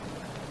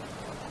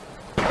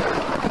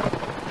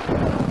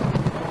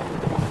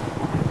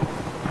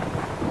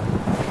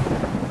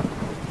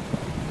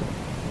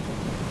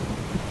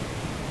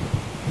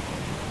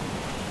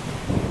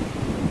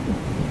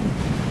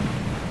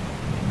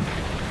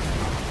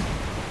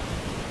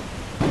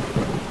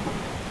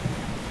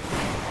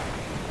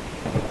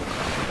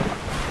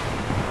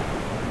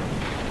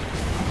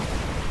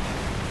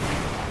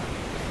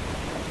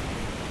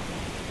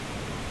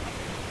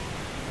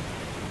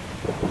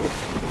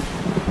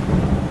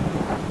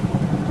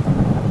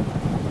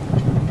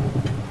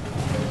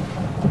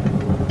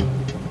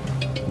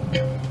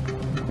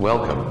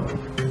Welcome.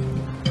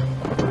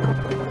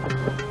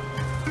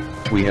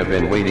 We have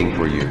been waiting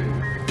for you.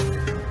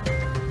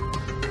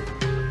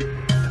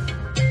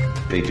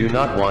 They do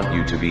not want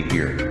you to be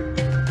here.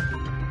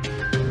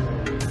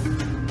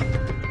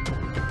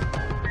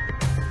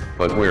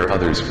 But where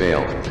others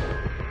failed,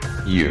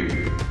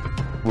 you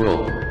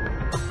will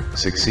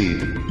succeed.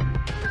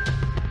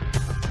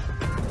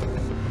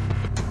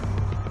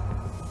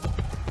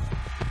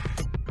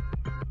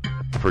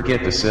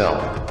 Forget the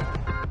cell.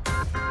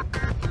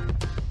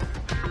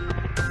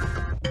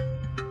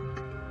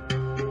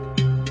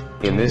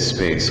 In this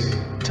space,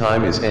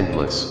 time is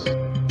endless.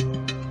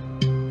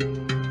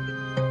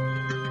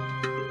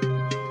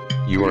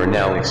 You are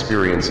now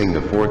experiencing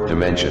the fourth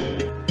dimension.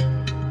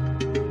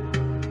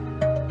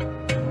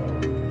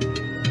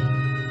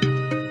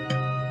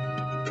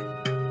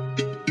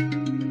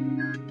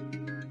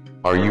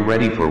 Are you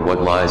ready for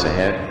what lies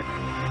ahead?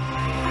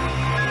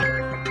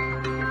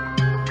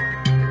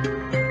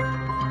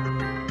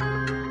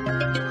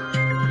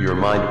 Your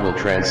mind will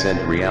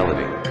transcend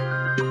reality.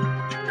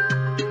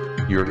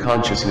 Your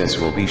consciousness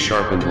will be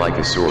sharpened like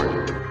a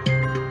sword.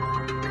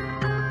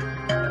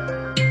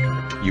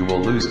 You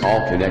will lose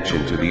all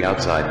connection to the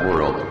outside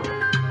world.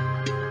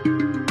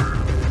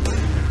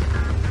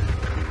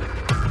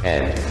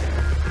 And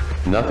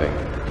nothing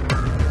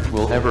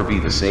will ever be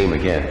the same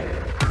again.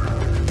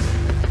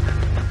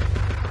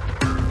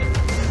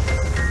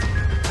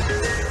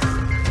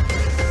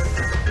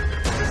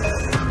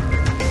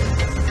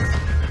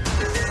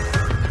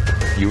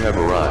 You have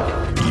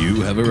arrived.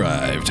 You have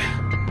arrived.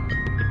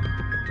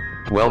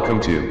 Welcome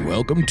to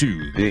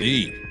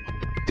the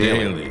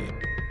Daily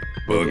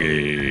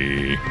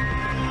Boogie.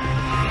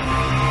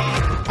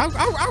 Ow,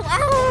 ow, ow,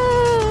 ow!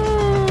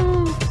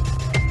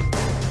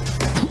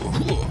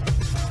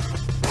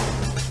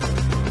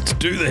 Let's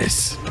do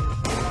this.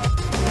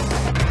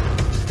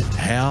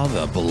 How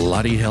the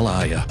bloody hell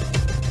are you?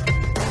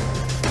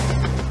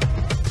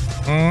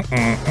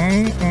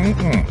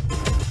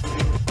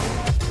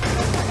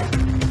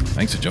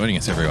 Thanks for joining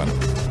us, everyone.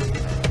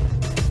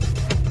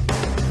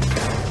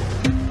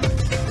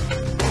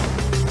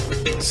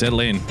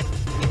 Settle in.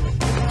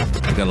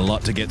 We've got a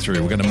lot to get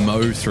through. We're going to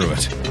mow through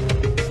it.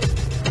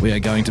 We are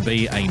going to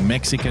be a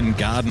Mexican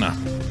gardener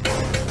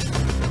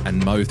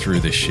and mow through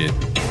this shit.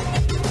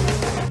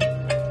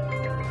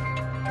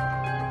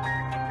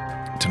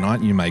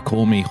 Tonight you may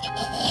call me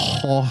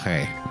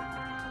Jorge.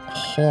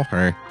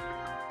 Jorge.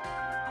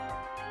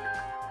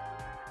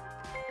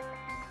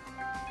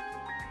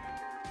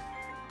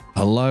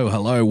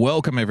 Hello.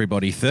 Welcome,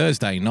 everybody.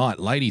 Thursday night,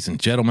 ladies and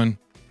gentlemen.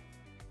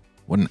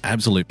 What an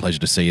absolute pleasure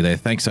to see you there.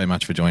 Thanks so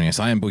much for joining us.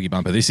 I am Boogie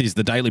Bumper. This is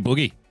the Daily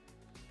Boogie,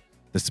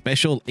 the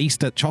special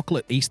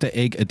chocolate Easter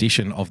egg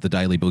edition of the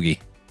Daily Boogie.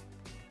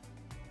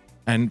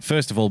 And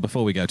first of all,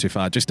 before we go too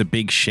far, just a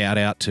big shout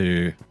out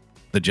to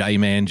the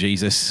J-Man,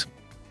 Jesus.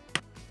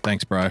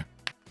 Thanks, bro.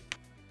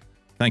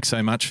 Thanks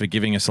so much for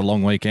giving us a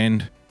long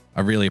weekend.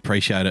 I really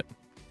appreciate it.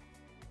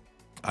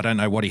 I don't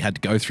know what he had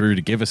to go through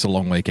to give us a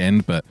long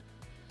weekend, but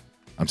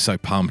I'm so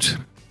pumped.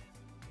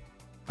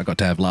 I got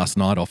to have last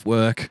night off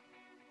work.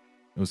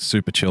 It was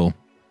super chill.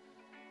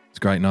 It's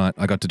a great night.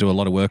 I got to do a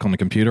lot of work on the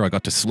computer. I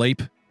got to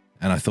sleep,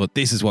 and I thought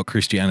this is what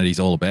Christianity's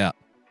all about.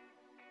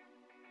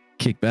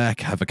 Kick back,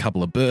 have a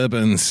couple of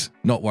bourbons,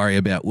 not worry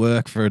about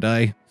work for a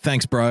day.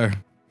 Thanks, bro.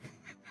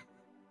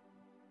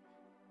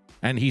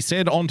 And he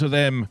said unto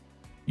them,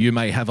 you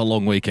may have a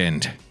long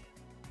weekend.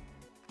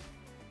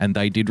 And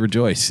they did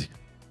rejoice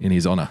in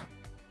his honor.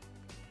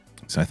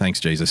 So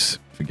thanks, Jesus,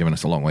 for giving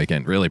us a long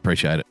weekend. Really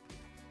appreciate it.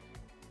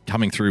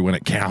 Coming through when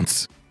it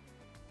counts.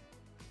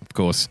 Of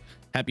course.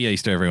 Happy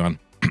Easter, everyone.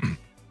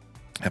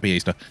 Happy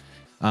Easter.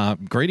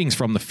 Greetings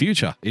from the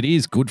future. It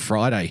is Good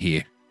Friday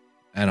here,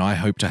 and I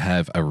hope to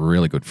have a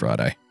really good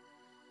Friday.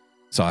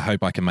 So I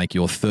hope I can make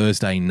your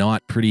Thursday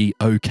night pretty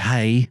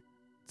okay.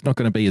 It's not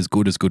going to be as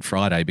good as Good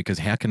Friday, because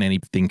how can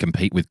anything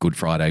compete with Good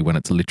Friday when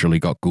it's literally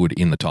got good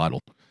in the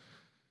title?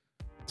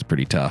 It's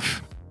pretty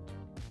tough.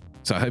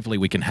 So hopefully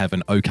we can have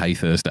an okay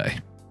Thursday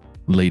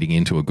leading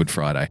into a Good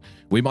Friday.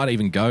 We might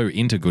even go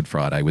into Good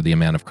Friday with the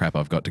amount of crap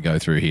I've got to go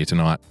through here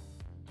tonight.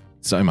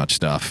 So much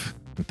stuff.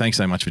 And thanks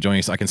so much for joining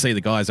us. I can see the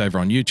guys over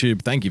on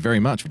YouTube. Thank you very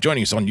much for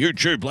joining us on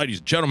YouTube, ladies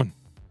and gentlemen.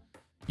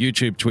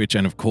 YouTube, Twitch,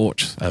 and of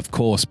course,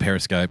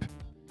 Periscope.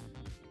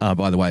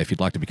 By the way, if you'd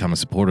like to become a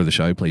supporter of the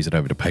show, please head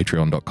over to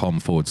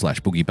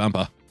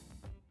patreon.com/boogiebumper.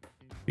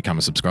 Become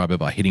a subscriber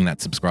by hitting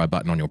that subscribe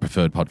button on your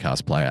preferred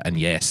podcast player. And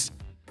yes,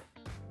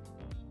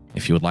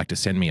 if you would like to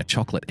send me a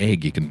chocolate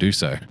egg, you can do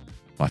so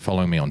by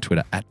following me on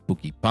Twitter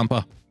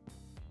 @boogiebumper.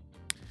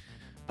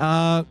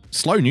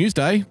 Slow news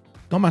day.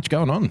 Not much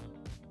going on,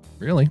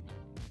 really.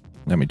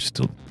 Let me just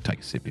take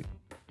a sip here.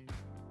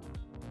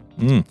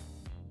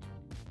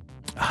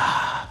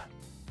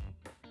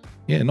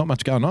 Yeah, not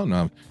much going on.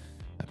 I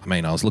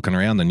was looking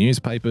around the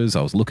newspapers.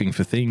 I was looking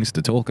for things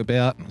to talk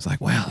about. I was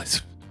like, wow,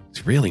 it's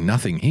really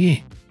nothing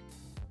here.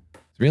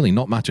 There's really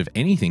not much of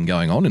anything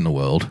going on in the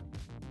world,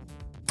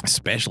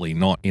 especially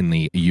not in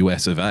the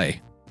US of A.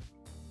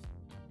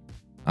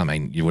 I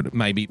mean, you would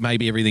maybe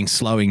everything's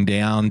slowing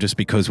down just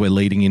because we're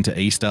leading into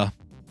Easter.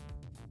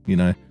 You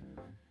know,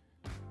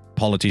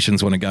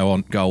 politicians want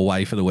to go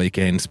away for the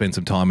weekend, spend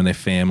some time with their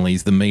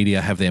families. The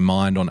media have their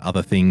mind on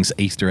other things,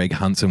 Easter egg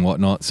hunts and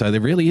whatnot. So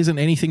there really isn't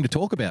anything to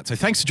talk about. So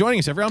thanks for joining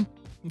us, everyone.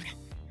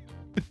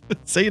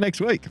 See you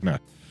next week. No.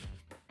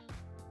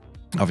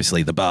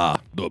 Obviously, Bill Barr.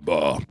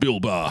 Bill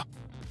Barr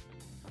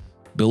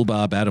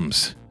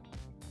Badams.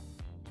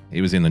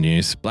 He was in the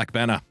news. Black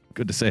Banner.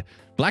 Good to see.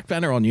 Black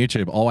Banner on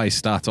YouTube always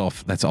starts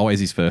off. That's always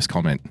his first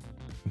comment.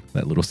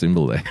 That little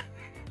symbol there.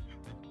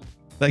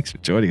 Thanks for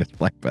joining us,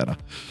 Black Banner.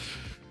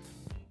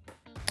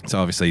 So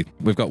obviously,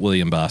 we've got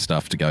William Barr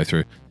stuff to go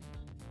through.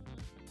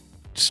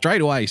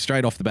 Straight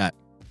off the bat,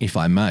 if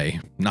I may,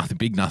 nothing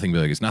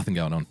burgers, nothing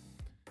going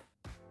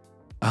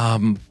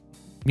on.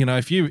 You know,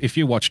 if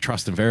you watch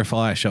Trust and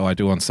Verify, a show I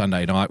do on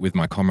Sunday night with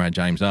my comrade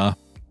James R.,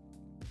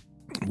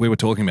 we were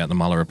talking about the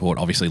Mueller report,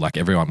 obviously, like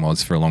everyone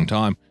was for a long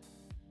time.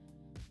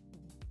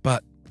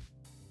 But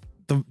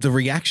the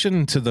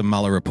reaction to the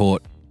Mueller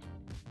report,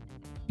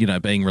 you know,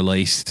 being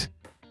released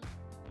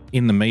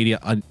in the media,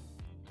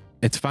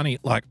 it's funny.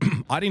 Like,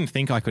 I didn't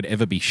think I could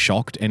ever be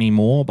shocked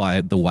anymore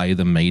by the way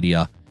the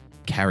media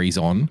carries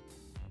on.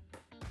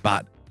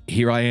 But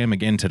here I am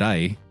again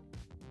today,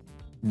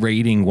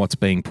 reading what's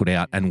being put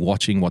out and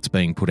watching what's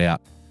being put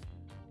out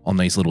on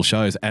these little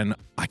shows. And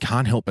I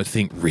can't help but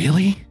think,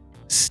 really?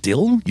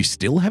 You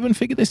still haven't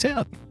figured this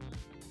out?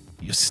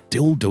 You're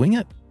still doing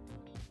it?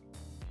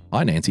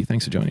 Hi, Nancy.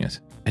 Thanks for joining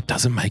us. It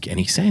doesn't make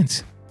any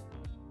sense.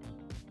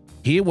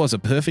 Here was a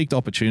perfect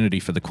opportunity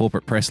for the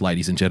corporate press,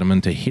 ladies and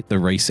gentlemen, to hit the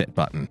reset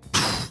button.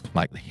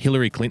 Like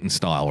Hillary Clinton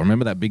style.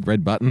 Remember that big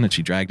red button that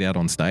she dragged out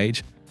on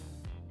stage?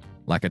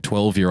 Like a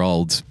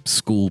 12-year-old's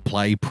school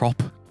play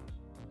prop.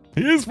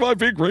 Here's my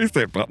big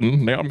reset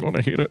button. Now I'm going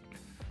to hit it.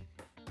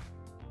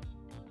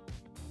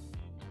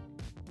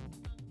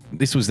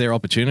 This was their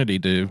opportunity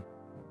to,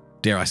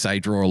 dare I say,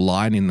 draw a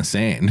line in the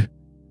sand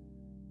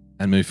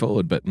and move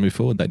forward. But move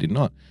forward they did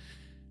not.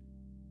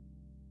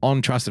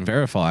 On Trust and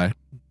Verify,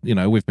 you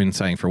know, we've been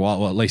saying for a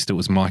while, well, at least it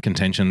was my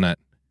contention that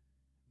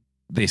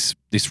this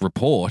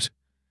report,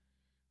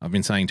 I've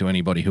been saying to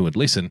anybody who would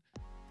listen,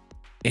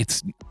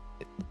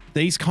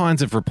 these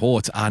kinds of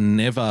reports are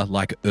never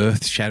like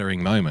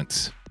earth-shattering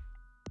moments.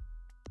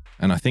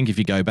 And I think if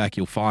you go back,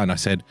 you'll find I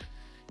said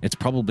it's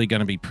probably going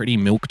to be pretty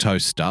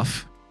milquetoast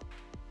stuff,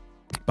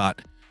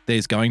 but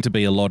there's going to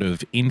be a lot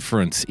of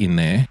inference in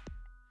there.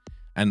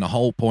 And the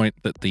whole point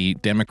that the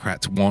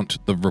Democrats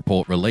want the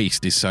report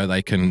released is so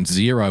they can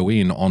zero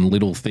in on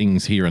little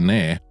things here and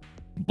there,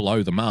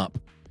 blow them up,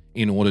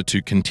 in order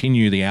to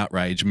continue the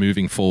outrage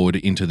moving forward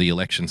into the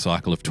election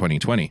cycle of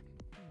 2020.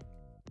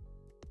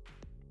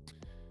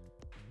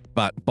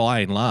 But by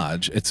and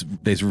large,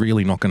 there's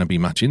really not going to be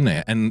much in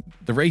there. And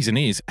the reason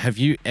is, have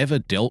you ever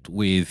dealt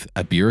with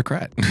a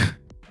bureaucrat?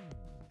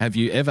 Have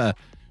you ever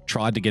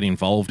tried to get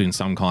involved in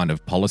some kind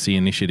of policy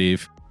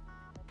initiative?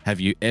 Have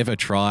you ever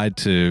tried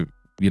to,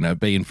 you know,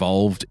 be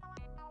involved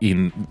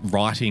in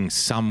writing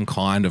some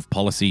kind of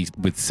policy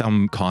with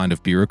some kind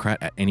of bureaucrat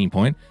at any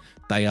point?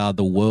 They are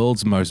the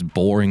world's most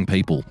boring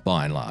people,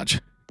 by and large.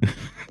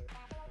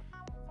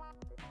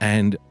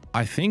 And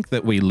I think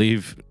that we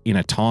live in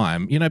a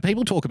time, you know,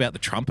 people talk about the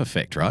Trump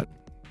effect, right?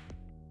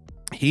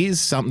 Here's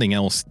something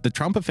else. The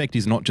Trump effect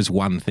is not just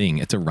one thing.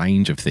 It's a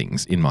range of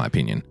things, in my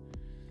opinion.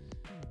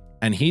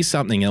 And here's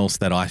something else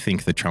that I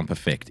think the Trump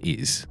effect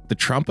is. The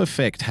Trump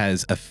effect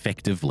has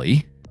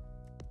effectively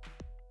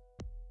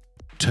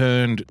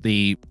turned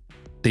the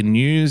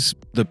news,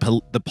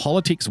 the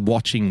politics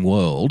watching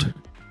world,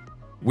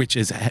 which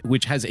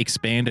has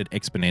expanded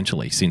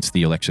exponentially since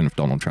the election of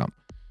Donald Trump.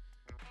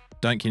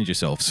 Don't kid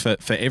yourselves. For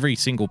every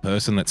single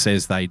person that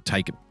says they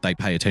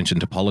pay attention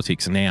to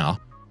politics now,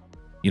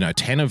 you know,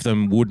 10 of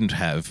them wouldn't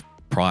have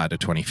prior to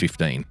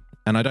 2015.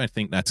 And I don't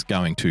think that's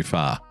going too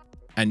far.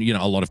 And, you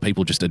know, a lot of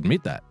people just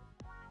admit that,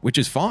 which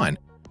is fine.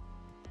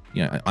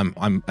 You know,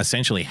 I'm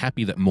essentially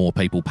happy that more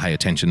people pay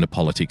attention to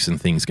politics and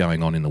things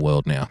going on in the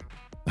world now.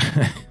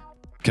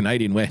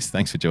 Canadian West,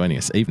 thanks for joining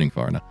us. Evening,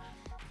 foreigner.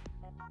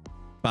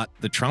 But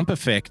the Trump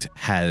effect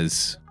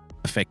has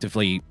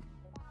effectively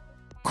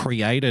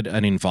created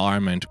an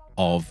environment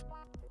of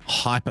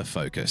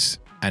hyper-focus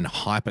and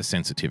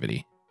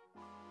hypersensitivity.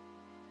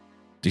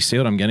 Do you see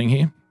what I'm getting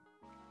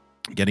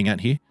at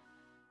here?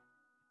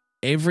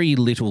 Every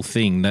little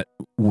thing that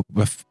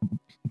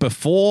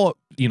before,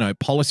 you know,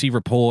 policy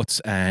reports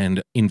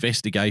and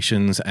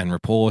investigations and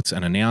reports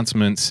and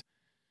announcements,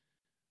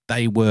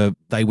 they were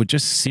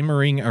just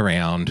simmering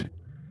around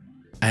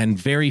and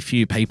very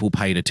few people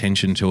paid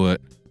attention to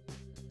it.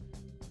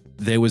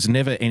 There was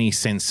never any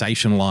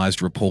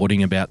sensationalized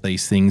reporting about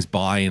these things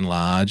by and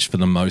large for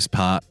the most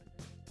part.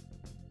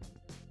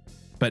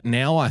 But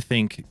now I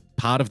think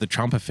part of the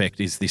Trump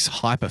effect is this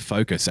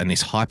hyper-focus and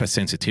this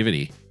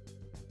hypersensitivity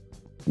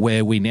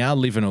where we now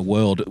live in a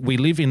world, we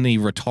live in the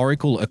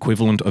rhetorical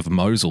equivalent of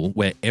Mosul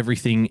where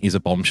everything is a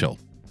bombshell.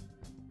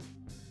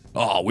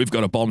 Oh, we've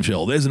got a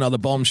bombshell. There's another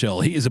bombshell.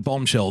 Here's a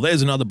bombshell.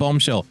 There's another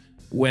bombshell.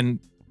 When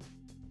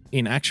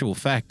in actual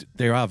fact,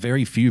 there are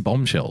very few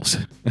bombshells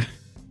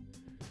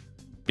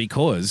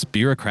because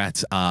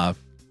bureaucrats are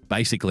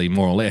basically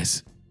more or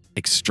less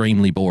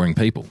extremely boring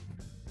people.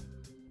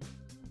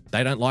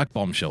 They don't like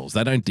bombshells.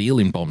 They don't deal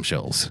in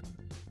bombshells.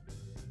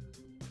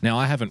 Now,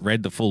 I haven't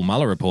read the full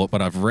Mueller report,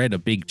 but I've read a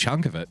big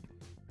chunk of it,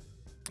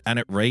 and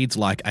it reads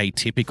like a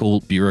typical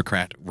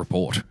bureaucrat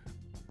report,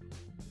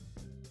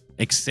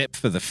 except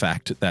for the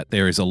fact that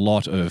there is a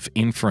lot of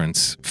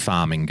inference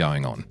farming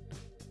going on.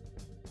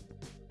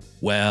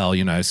 Well,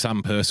 you know,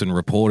 some person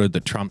reported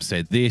that Trump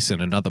said this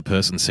and another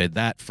person said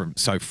that.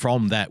 So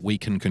from that, we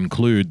can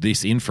conclude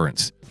this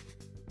inference.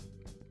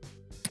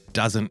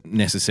 Doesn't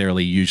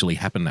necessarily usually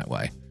happen that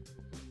way.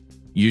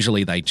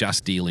 Usually they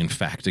just deal in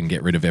fact and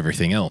get rid of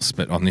everything else,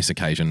 but on this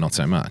occasion, not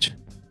so much.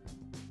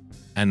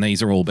 And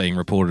these are all being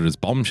reported as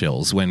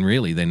bombshells when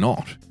really they're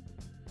not.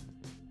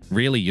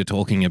 Really, you're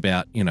talking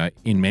about, you know,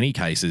 in many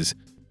cases,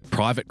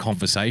 private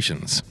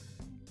conversations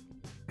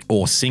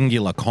or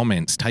singular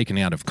comments taken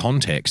out of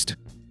context,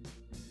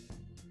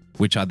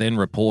 which are then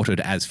reported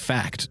as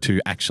fact to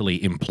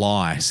actually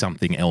imply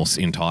something else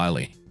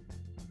entirely.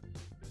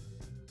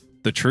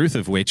 The truth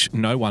of which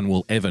no one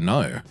will ever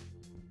know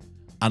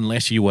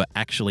unless you were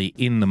actually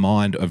in the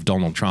mind of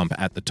Donald Trump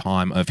at the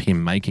time of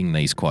him making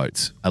these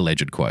quotes,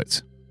 alleged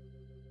quotes.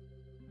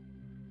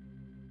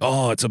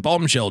 Oh, it's a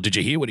bombshell. Did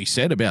you hear what he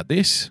said about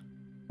this?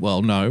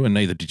 Well, no, and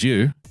neither did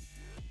you.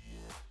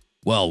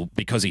 Well,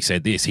 because he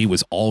said this, he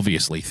was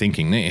obviously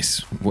thinking this.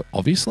 What,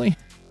 obviously?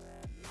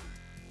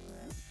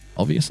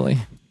 Obviously.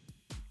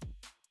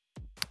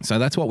 So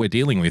that's what we're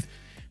dealing with.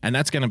 And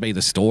that's going to be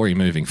the story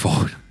moving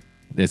forward.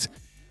 There's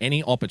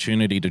any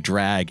opportunity to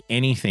drag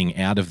anything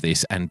out of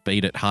this and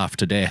beat it half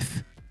to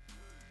death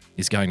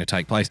is going to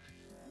take place.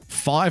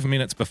 5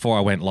 minutes before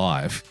I went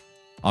live,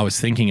 I was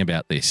thinking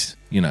about this,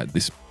 you know,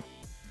 this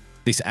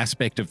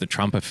aspect of the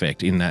Trump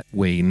effect, in that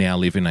we now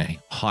live in a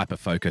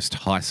hyper-focused,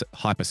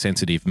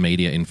 hypersensitive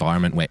media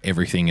environment where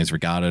everything is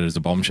regarded as a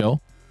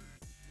bombshell.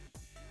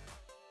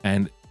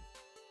 And,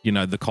 you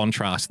know, the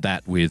contrast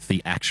that with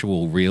the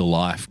actual real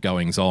life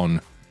goings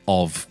on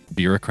of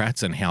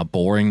bureaucrats and how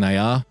boring they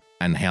are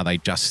and how they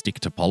just stick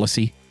to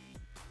policy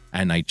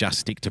and they just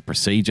stick to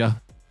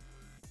procedure.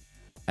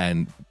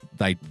 And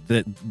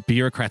the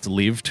bureaucrats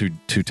live to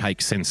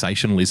take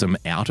sensationalism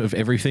out of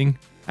everything,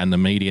 and the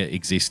media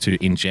exists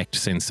to inject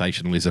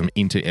sensationalism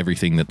into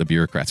everything that the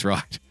bureaucrats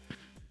write.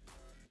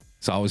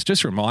 So I was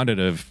just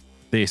reminded of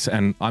this,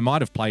 and I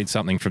might have played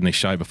something from this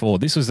show before.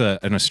 This was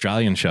an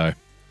Australian show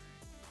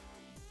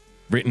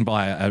written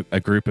by a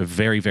group of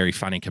very, very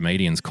funny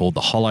comedians called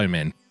the Hollow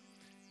Men.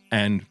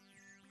 And,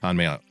 pardon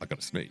me, I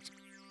got to sneeze.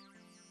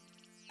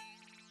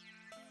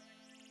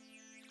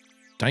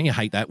 Don't you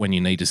hate that when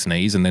you need to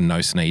sneeze and then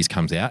no sneeze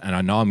comes out? And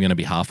I know I'm going to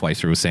be halfway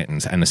through a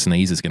sentence and the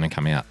sneeze is going to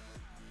come out.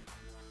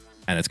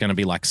 And it's going to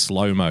be like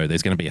slow-mo.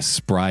 There's going to be a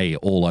spray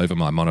all over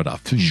my monitor.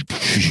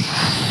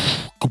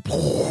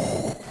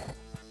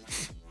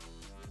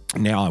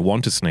 Now I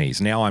want to sneeze.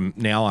 Now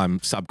I'm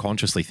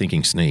subconsciously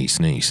thinking sneeze,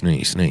 sneeze,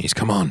 sneeze, sneeze.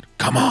 Come on,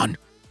 come on.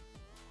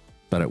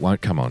 But it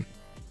won't come on.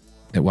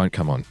 It won't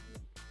come on.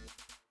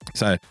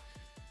 So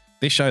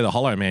this show, The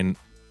Hollow Men,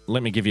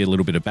 let me give you a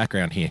little bit of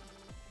background here.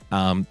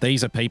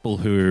 These are people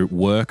who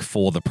work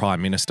for the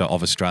Prime Minister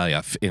of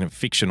Australia in a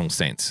fictional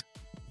sense.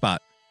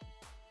 But,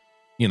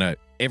 you know,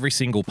 every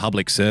single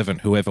public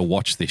servant who ever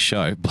watched this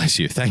show, bless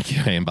you, thank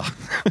you, Amber,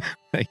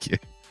 thank you.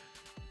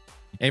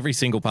 Every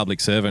single public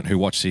servant who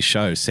watched this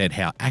show said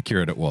how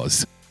accurate it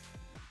was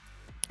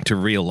to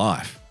real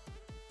life.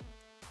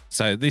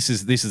 So this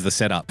is the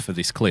setup for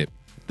this clip.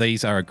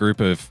 These are a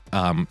group of,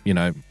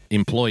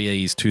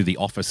 employees to the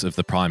office of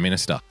the Prime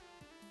Minister.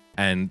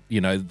 And,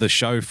 you know, the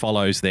show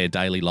follows their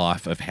daily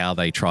life of how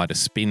they try to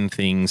spin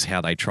things,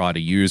 how they try to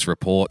use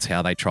reports,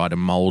 how they try to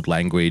mold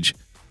language,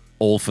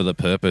 all for the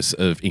purpose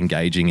of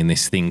engaging in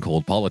this thing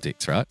called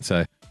politics, right?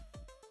 So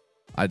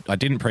I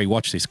didn't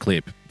pre-watch this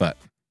clip, but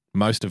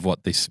most of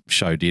what this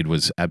show did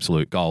was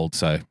absolute gold.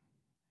 So,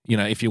 you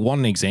know, if you want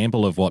an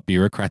example of what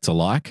bureaucrats are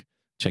like,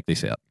 check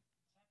this out.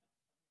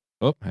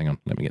 Oh, hang on.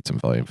 Let me get some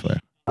volume for you.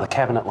 The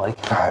cabinet leak.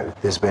 No,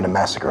 there's been a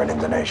massacre in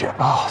Indonesia.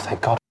 Oh,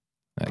 thank God.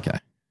 Okay.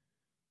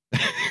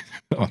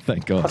 Oh,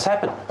 thank God. What's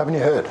happened? Haven't you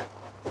heard?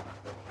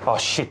 Oh,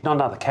 shit, not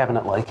another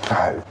cabinet leak.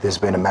 No, there's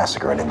been a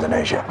massacre in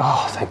Indonesia.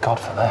 Oh, thank God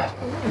for that.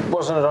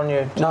 Wasn't it on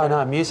you?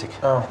 No, music.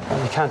 Oh.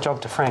 You can't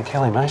jog to Frank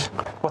Kelly, mate.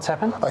 What's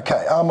happened?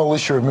 Okay, our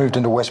militia have moved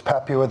into West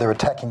Papua. They're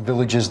attacking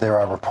villages. There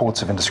are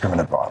reports of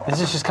indiscriminate violence. Is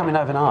this just coming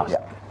overnight?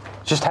 Yeah.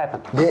 Just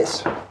happened?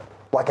 Yes,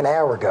 like an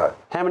hour ago.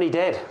 How many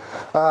dead?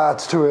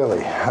 It's too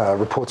early.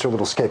 Reports are a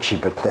little sketchy,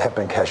 but there have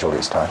been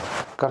casualties, Tone.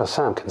 Gotta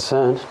say, I'm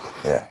concerned.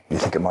 Yeah, you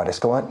think it might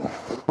escalate?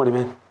 What do you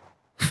mean?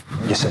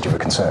 You said you were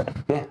concerned.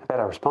 Yeah, about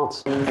our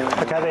response.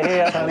 Okay, they're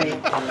here, Tony.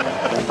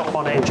 Hop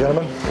on in.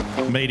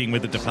 Gentlemen? Meeting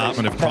with the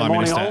Department of Prime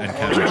morning, Minister all. and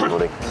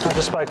Cabinet. I've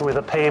just spoken with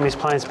the PM. His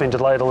plane's been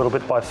delayed a little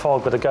bit by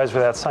fog, but it goes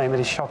without saying that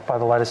he's shocked by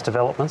the latest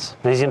developments.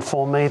 And he's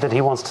informed me that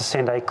he wants to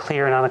send a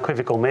clear and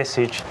unequivocal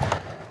message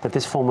that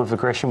this form of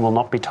aggression will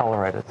not be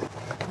tolerated.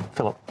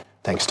 Philip.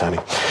 Thanks, Tony.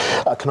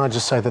 Can I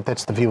just say that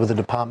that's the view of the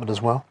department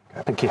as well?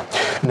 Thank you.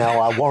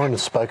 Now, Warren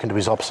has spoken to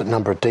his opposite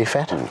number at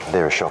DFAT.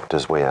 They're as shocked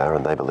as we are,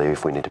 and they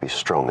believe we need to be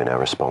strong in our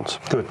response.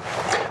 Good.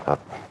 I've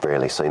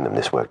rarely seen them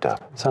this worked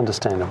up. It's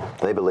understandable.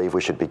 They believe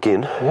we should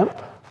begin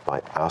Yep.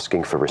 by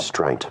asking for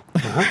restraint.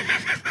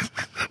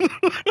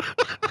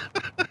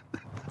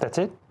 That's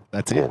it?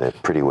 That's Yeah, it. they're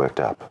pretty worked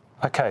up.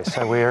 Okay,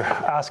 so we're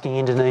asking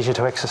Indonesia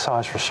to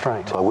exercise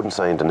restraint. I wouldn't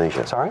say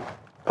Indonesia. Sorry?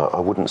 I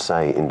wouldn't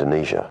say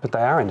Indonesia. But they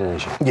are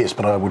Indonesia. Yes,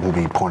 but I wouldn't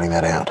be pointing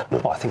that out.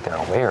 Well, I think they're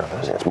aware of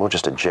it. It's more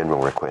just a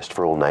general request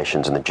for all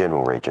nations in the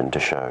general region to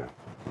show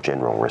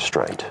general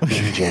restraint.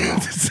 In general.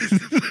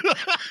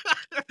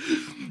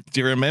 Do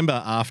you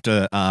remember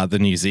after the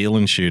New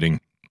Zealand shooting,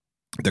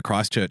 the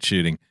Christchurch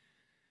shooting,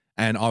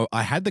 and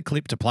I had the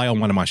clip to play on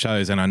one of my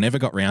shows and I never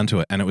got round to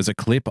it, and it was a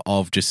clip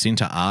of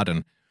Jacinta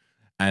Ardern,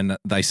 and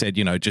they said,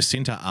 you know,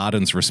 Jacinta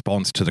Ardern's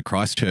response to the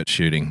Christchurch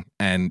shooting,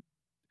 and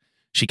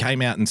she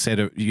came out and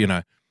said, you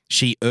know,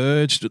 she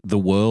urged the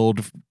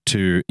world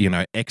to, you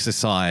know,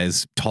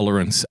 exercise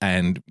tolerance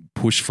and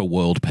push for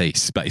world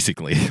peace,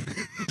 basically.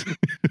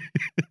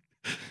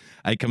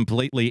 A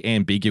completely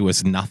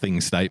ambiguous nothing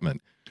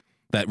statement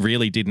that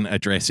really didn't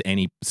address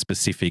any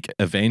specific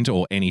event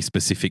or any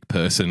specific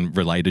person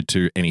related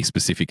to any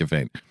specific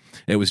event.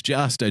 It was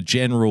just a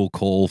general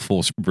call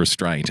for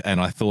restraint. And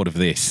I thought of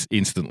this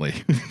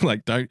instantly.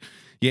 Like,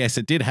 yes,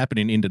 it did happen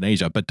in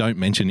Indonesia, but don't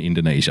mention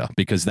Indonesia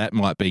because that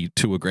might be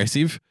too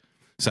aggressive.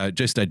 So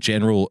just a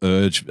general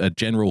urge, a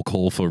general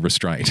call for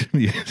restraint.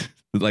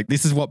 Like,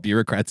 this is what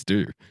bureaucrats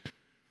do.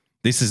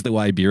 This is the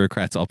way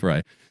bureaucrats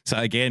operate. So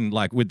again,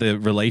 like with the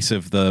release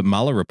of the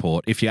Mueller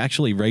report, if you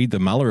actually read the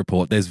Mueller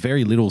report, there's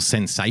very little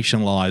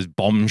sensationalized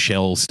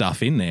bombshell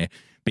stuff in there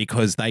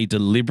because they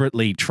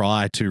deliberately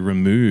try to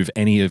remove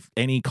any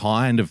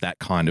sort of that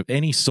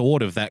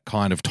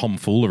kind of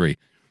tomfoolery.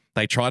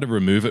 They try to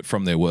remove it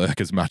from their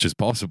work as much as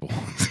possible.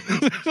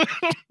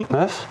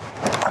 Murph?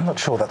 I'm not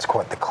sure that's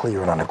quite the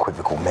clear and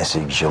unequivocal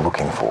message you're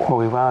looking for. Well,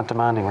 we are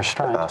demanding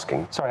restraint.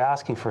 Asking. Sorry,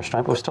 asking for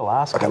restraint, but we're still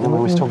asking. Okay, I mean,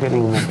 we're still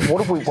getting...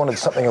 What if we wanted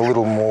something a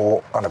little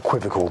more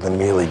unequivocal than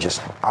merely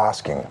just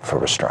asking for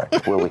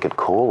restraint? Well, we could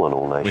call on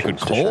all We nations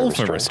could to show call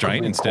for restraint.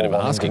 restraint instead of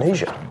Call on asking.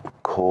 Indonesia.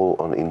 Call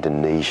on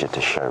Indonesia to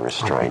show Be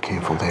restraint.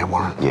 careful there,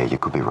 Warren. Yeah, you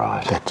could be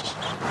right. That's,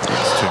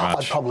 It's too I'd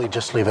much. probably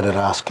just leave it at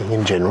asking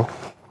in general.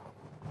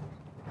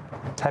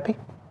 Happy?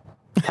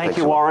 Thank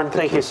you, Warren.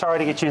 Thank you. Sorry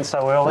to get you in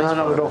so early.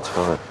 No, at all. That's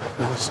fine.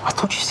 I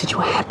thought you said you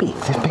were happy.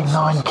 There've been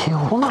 9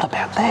 killed. Well, not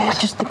about that. I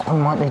just think we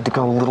might need to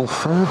go a little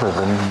further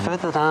than...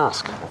 Further than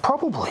ask.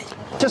 Probably.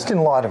 Just in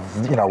light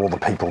of, you know, all the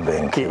people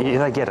being killed. Yeah,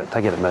 they get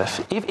it,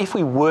 Murph. If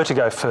we were to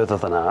go further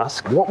than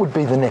ask, What would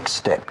be the next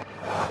step?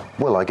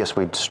 Well, I guess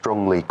we'd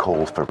strongly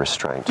call for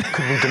restraint.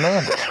 Could we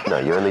demand it? No,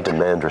 you only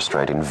demand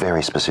restraint in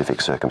very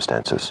specific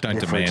circumstances. Don't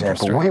If, for demand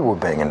example, restraint. we were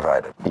being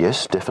invaded.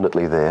 Yes,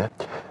 definitely there.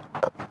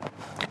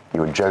 You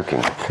were joking.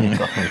 Me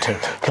too.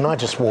 Can I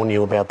just warn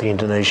you about the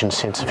Indonesian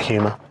sense of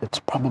humour? It's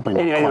probably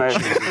not anyway,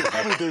 quite...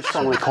 if we do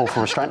strongly call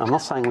for restraint, I'm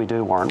not saying we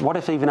do, Warren. What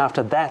if even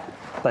after that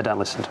they don't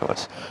listen to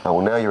us? Oh,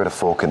 well, now you're at a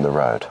fork in the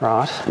road.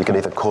 Right. You can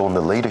either call on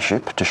the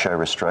leadership to show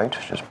restraint,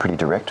 which is pretty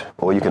direct,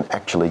 or you can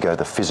actually go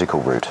the physical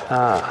route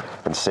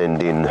and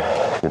send in,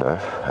 you know,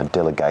 a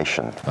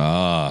delegation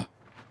Ah.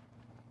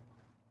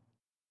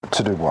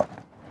 To do what?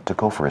 to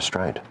call for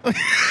restraint.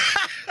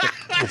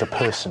 with a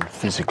person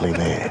physically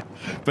there.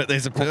 But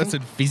there's a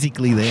person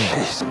physically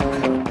there.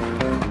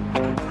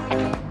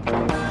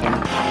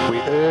 We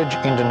urge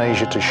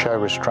Indonesia to show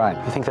restraint.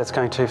 You think that's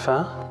going too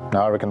far?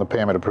 No, I reckon the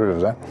PM would approve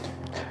of that.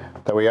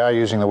 Though we are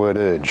using the word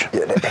urge.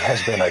 Yeah, it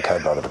has been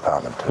okayed by the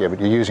department. Yeah, but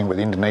you're using it with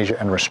Indonesia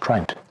and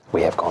restraint.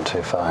 We have gone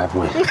too far, haven't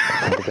we?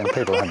 But then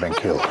people have been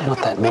killed. Not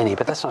that many,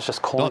 but that's not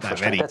just calling Not for that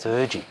restraint, many. that's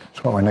urging.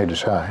 That's what we need to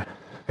say.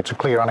 It's a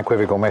clear,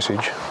 unequivocal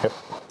message. Yep.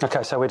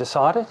 Okay, so we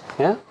decided,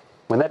 yeah?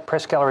 When that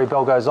press gallery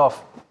bell goes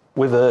off,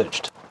 we've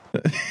urged.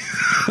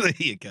 There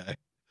you go.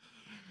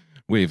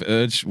 We've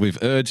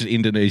urged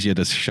Indonesia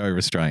to show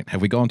restraint.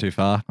 Have we gone too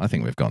far? I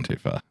think we've gone too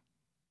far.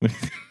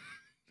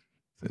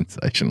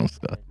 Sensational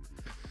stuff.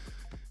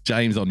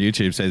 James on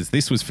YouTube says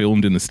this was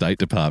filmed in the State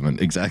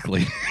Department.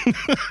 Exactly.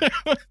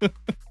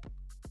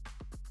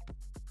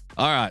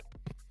 All right.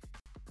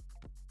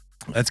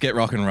 Let's get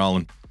rock and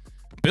rolling.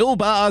 Bill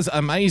Barr's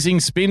amazing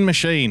spin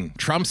machine.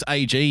 Trump's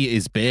AG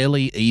is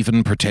barely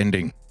even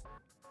pretending.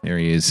 There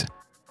he is.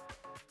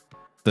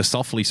 The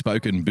softly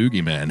spoken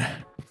boogeyman.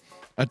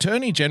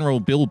 Attorney General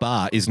Bill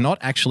Barr is not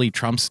actually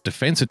Trump's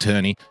defense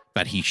attorney,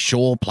 but he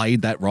sure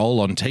played that role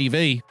on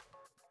TV.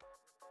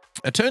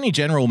 Attorney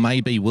General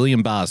may be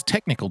William Barr's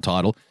technical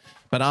title,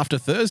 but after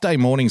Thursday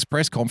morning's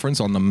press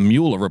conference on the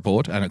Mueller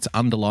report and its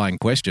underlying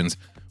questions,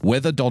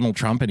 whether Donald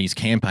Trump and his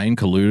campaign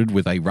colluded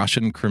with a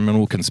Russian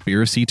criminal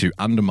conspiracy to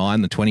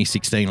undermine the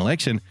 2016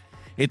 election,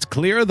 it's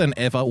clearer than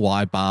ever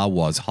why Barr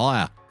was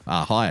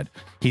hired.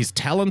 His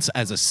talents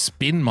as a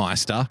spin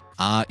meister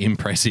are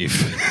impressive.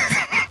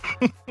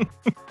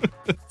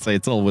 See,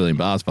 it's all William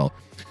Barr's fault.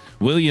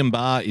 William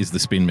Barr is the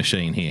spin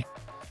machine here.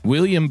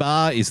 William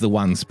Barr is the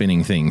one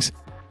spinning things.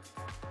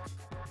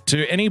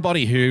 To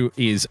anybody who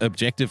is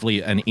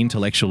objectively and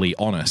intellectually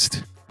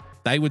honest,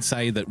 they would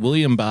say that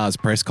William Barr's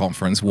press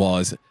conference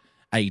was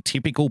a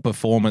typical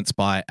performance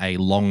by a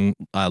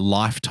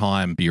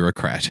lifetime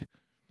bureaucrat,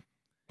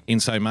 in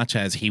so much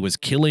as he was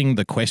killing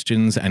the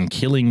questions and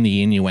killing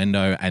the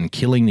innuendo and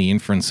killing the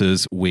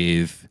inferences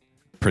with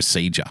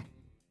procedure.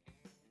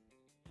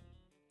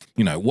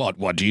 You know,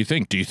 what do you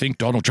think? Do you think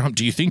Donald Trump,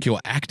 do you think you're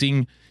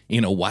acting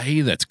in a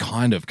way that's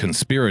kind of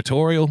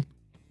conspiratorial?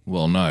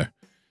 Well, no.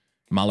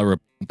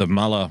 The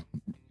Mueller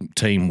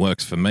team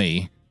works for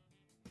me.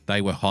 They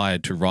were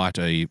hired to write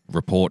a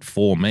report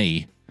for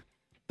me.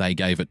 They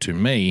gave it to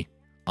me.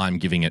 I'm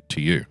giving it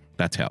to you.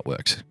 That's how it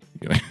works.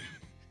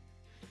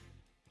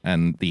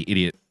 And the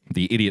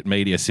idiot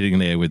media sitting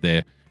there with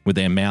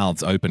their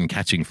mouths open,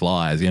 catching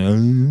flies.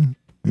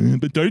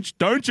 But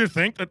don't you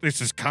think that this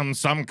has come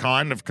some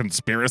kind of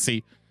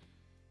conspiracy?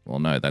 Well,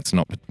 no, that's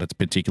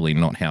particularly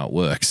not how it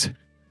works.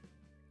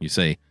 You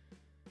see,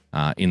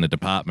 in the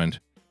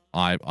department,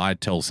 I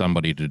tell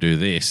somebody to do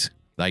this,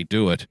 they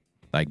do it,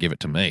 they give it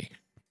to me.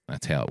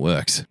 That's how it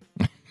works.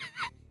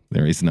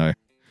 There is no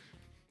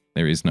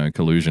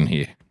collusion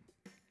here.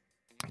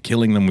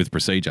 Killing them with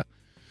procedure.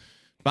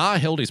 Barr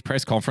held his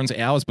press conference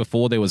hours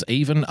before there was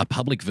even a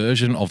public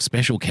version of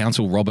Special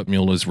Counsel Robert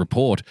Mueller's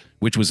report,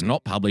 which was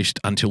not published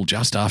until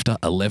just after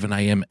 11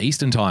 a.m.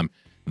 Eastern Time.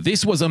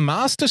 This was a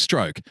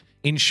masterstroke,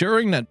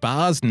 ensuring that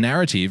Barr's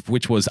narrative,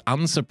 which was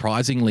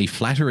unsurprisingly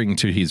flattering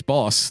to his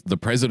boss, the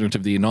President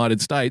of the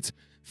United States,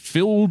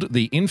 filled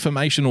the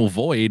informational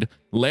void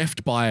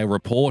left by a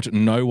report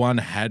no one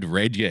had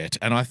read yet.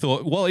 And I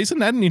thought, well, isn't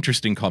that an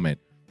interesting comment?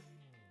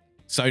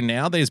 So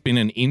now there's been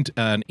an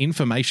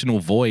informational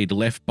void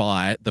left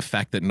by the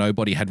fact that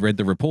nobody had read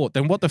the report.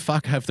 Then what the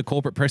fuck have the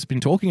corporate press been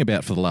talking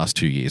about for the last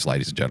 2 years,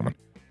 ladies and gentlemen?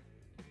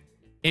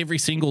 Every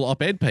single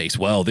op-ed piece.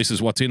 Well, this is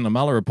what's in the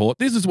Mueller report.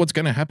 This is what's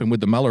going to happen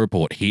with the Mueller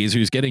report. Here's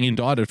who's getting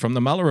indicted from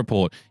the Mueller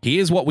report.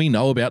 Here's what we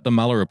know about the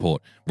Mueller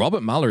report.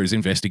 Robert Mueller is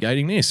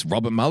investigating this.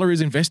 Robert Mueller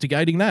is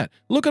investigating that.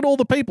 Look at all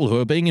the people who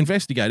are being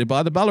investigated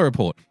by the Mueller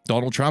report.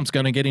 Donald Trump's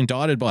going to get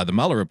indicted by the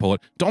Mueller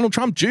report. Donald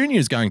Trump Jr.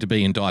 is going to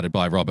be indicted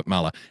by Robert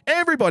Mueller.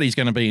 Everybody's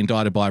going to be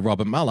indicted by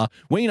Robert Mueller.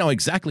 We know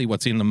exactly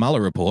what's in the Mueller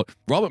report.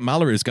 Robert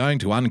Mueller is going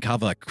to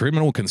uncover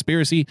criminal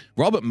conspiracy.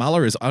 Robert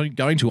Mueller is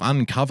going to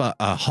uncover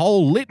a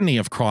whole litany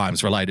of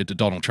crimes related to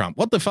Donald Trump.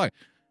 What the fuck?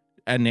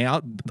 And now,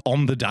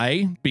 on the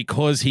day,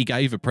 because he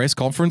gave a press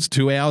conference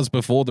 2 hours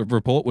before the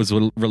report was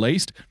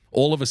released,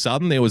 all of a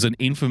sudden there was an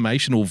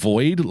informational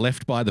void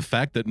left by the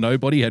fact that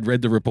nobody had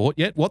read the report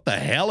yet. What the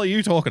hell are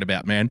you talking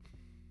about, man?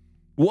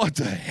 What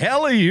the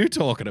hell are you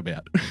talking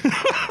about?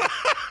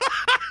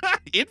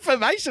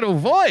 Informational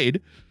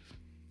void?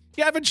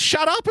 You haven't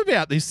shut up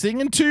about this thing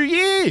in 2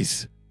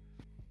 years.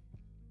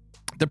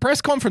 The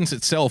press conference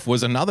itself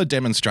was another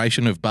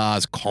demonstration of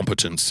Barr's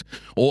competence,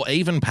 or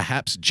even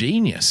perhaps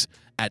genius,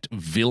 at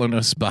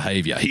villainous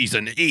behavior. He's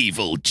an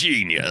evil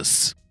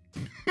genius.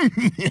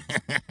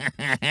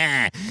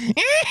 I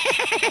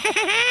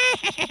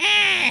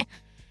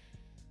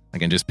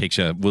can just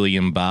picture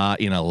William Barr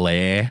in a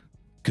lair,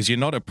 because you're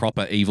not a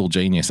proper evil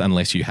genius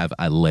unless you have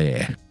a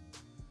lair.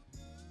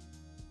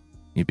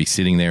 He'd be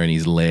sitting there in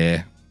his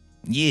lair.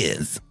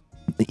 Yes.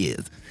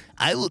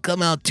 I will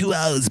come out 2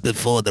 hours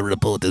before the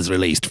report is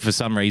released. For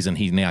some reason,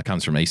 he now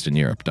comes from Eastern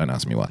Europe. Don't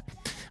ask me why.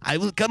 I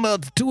will come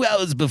out 2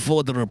 hours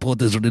before the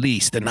report is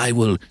released, and I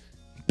will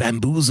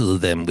bamboozle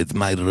them with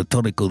my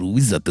rhetorical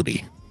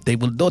wizardry. They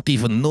will not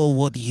even know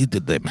what hit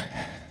them.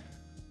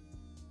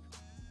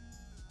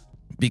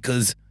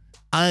 Because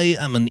I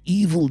am an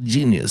evil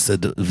genius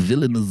at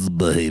villainous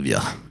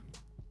behavior.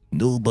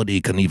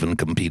 Nobody can even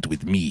compete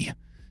with me.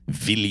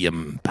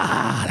 William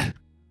Barr.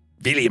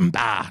 William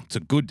Barr.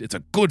 It's a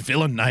good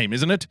villain name,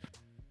 isn't it?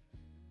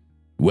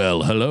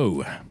 Well,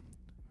 hello.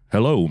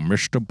 Hello,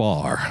 Mr.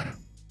 Barr.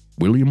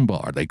 William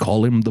Barr. They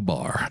call him the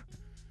Barr.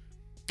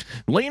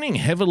 Leaning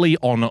heavily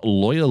on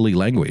lawyerly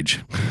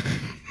language.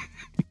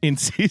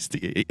 Insist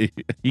he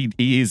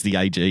is the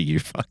AG, you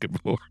fucking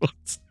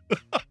morons.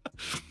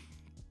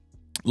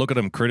 Look at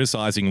him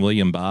criticizing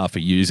William Barr for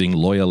using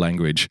lawyer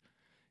language.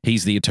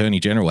 He's the Attorney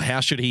General.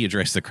 How should he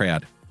address the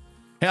crowd?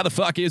 How the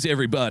fuck is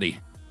everybody?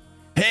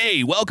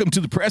 Hey, welcome to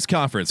the press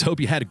conference.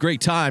 Hope you had a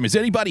great time. Is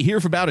anybody here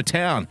from out of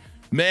town?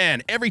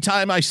 Man, every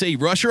time I say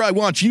Russia, I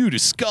want you to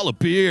scull a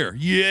beer.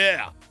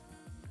 Yeah.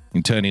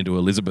 And turn into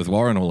Elizabeth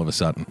Warren all of a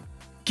sudden.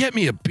 Get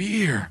me a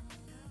beer.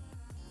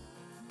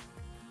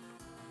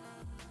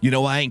 You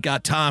know, I ain't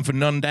got time for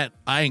none of that.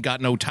 I ain't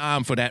got no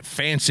time for that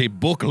fancy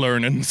book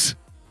learnings.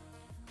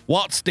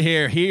 What's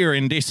there here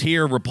in this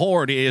here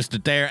report is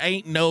that there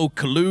ain't no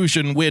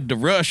collusion with the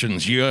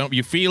Russians. You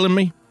feeling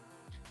me?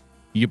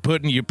 You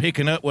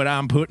picking up what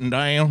I'm putting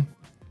down?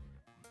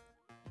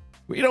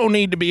 We don't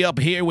need to be up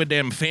here with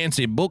them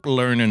fancy book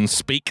learning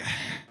speak.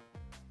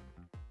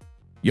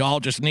 Y'all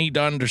just need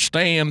to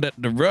understand that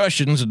the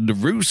Russians and the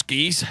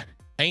Ruskies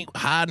ain't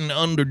hiding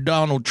under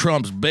Donald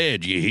Trump's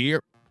bed, you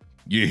hear?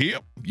 You hear?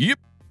 Yep.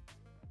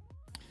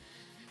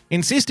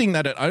 Insisting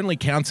that it only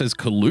counts as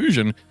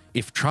collusion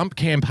if Trump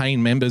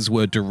campaign members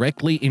were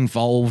directly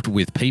involved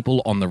with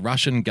people on the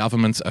Russian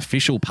government's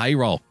official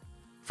payroll.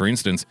 For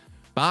instance,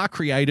 Barr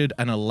created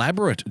an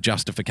elaborate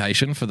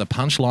justification for the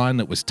punchline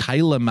that was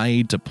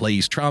tailor-made to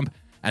please Trump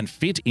and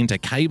fit into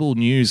cable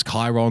news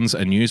chyrons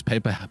and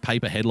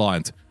newspaper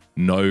headlines.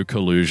 No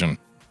collusion.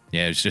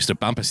 Yeah, it's just a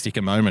bumper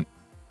sticker moment.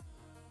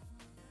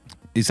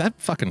 Is that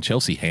fucking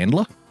Chelsea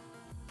Handler?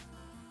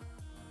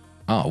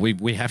 Oh,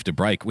 we have to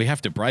break. We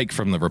have to break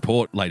from the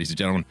report, ladies and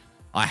gentlemen.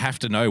 I have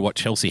to know what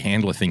Chelsea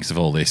Handler thinks of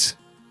all this.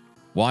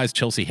 Why is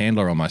Chelsea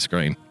Handler on my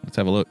screen? Let's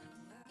have a look.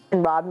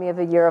 And robbed me of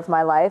a year of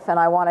my life, and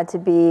I wanted to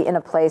be in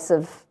a place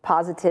of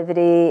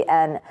positivity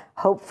and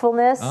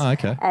hopefulness. Oh,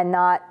 okay. And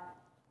not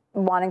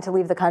wanting to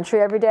leave the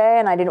country every day,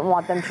 and I didn't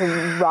want them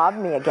to rob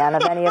me again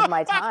of any of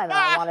my time, and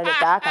I wanted it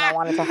back, and I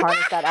wanted to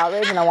harness that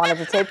outrage, and I wanted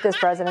to take this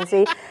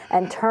presidency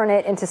and turn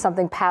it into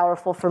something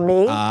powerful for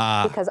me,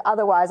 because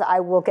otherwise I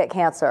will get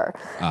cancer.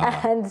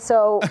 And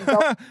so...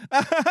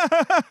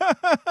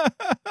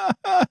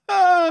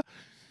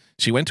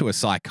 She went to a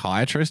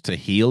psychiatrist to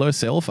heal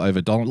herself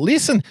over Donald.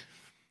 Listen,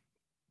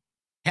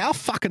 how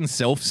fucking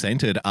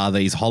self-centered are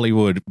these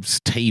Hollywood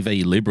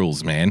TV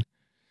liberals, man?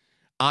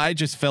 I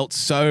just felt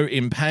so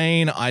in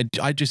pain. I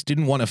just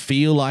didn't want to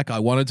feel like I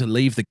wanted to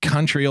leave the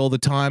country all the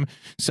time.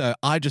 So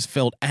I just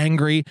felt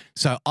angry.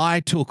 So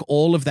I took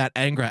all of that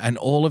anger and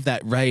all of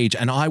that rage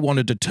and I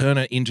wanted to turn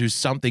it into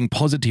something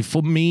positive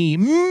for me.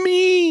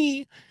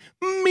 Me.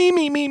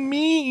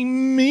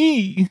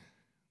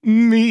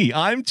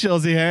 I'm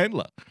Chelsea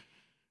Handler.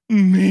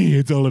 Me.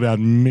 It's all about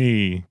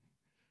me.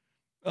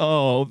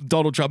 Oh,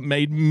 Donald Trump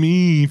made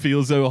me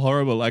feel so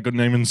horrible I couldn't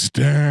even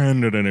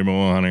stand it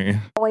anymore, honey.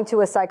 Going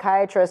to a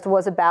psychiatrist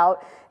was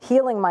about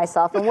healing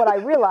myself, and what I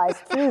realized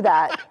through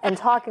that and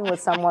talking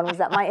with someone was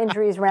that my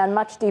injuries ran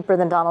much deeper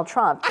than Donald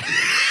Trump.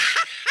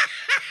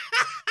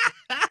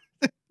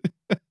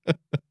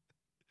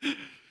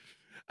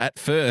 At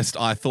first,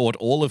 I thought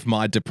all of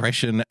my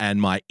depression and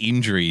my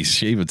injuries,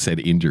 she even said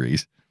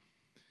injuries.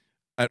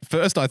 At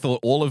first, I thought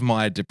all of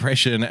my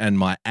depression and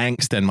my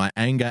angst and my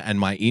anger and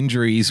my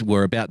injuries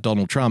were about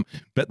Donald Trump.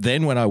 But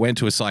then when I went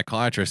to a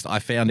psychiatrist, I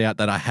found out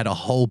that I had a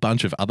whole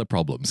bunch of other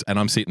problems. And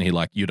I'm sitting here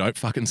like, you don't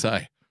fucking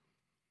say.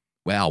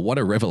 Wow, what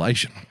a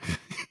revelation.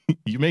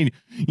 You mean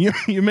you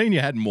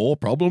had more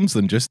problems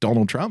than just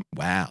Donald Trump?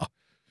 Wow.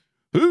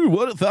 Who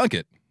would have thunk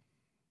it?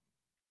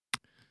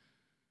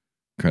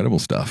 Incredible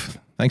stuff.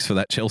 Thanks for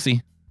that, Chelsea.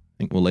 I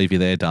think we'll leave you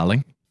there,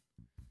 darling.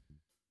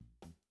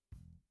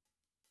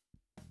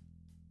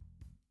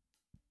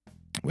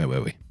 Where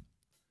were we?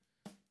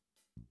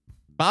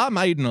 Barr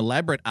made an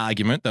elaborate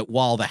argument that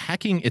while the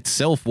hacking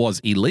itself was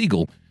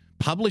illegal,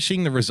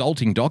 publishing the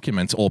resulting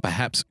documents, or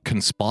perhaps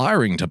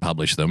conspiring to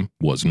publish them,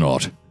 was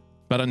not.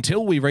 But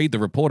until we read the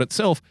report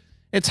itself,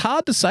 it's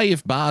hard to say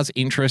if Barr's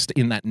interest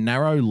in that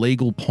narrow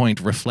legal point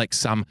reflects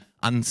some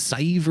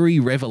unsavory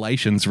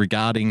revelations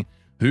regarding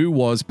who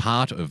was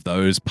part of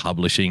those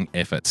publishing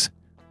efforts.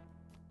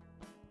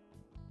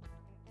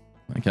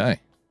 Okay.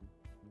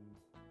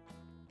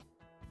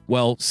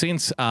 Well,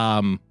 since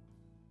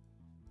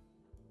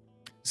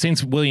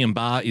William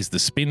Barr is the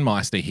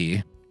spinmeister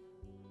here,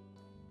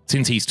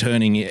 since he's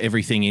turning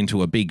everything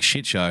into a big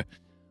shit show,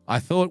 I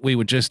thought we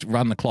would just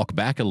run the clock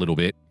back a little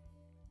bit.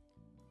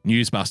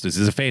 Newsbusters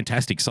is a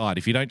fantastic site.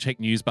 If you don't check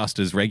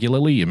Newsbusters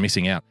regularly, you're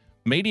missing out.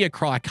 Media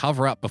cry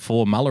cover-up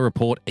before Mueller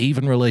report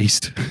even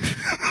released.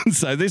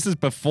 So this is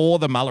before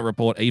the Mueller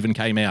report even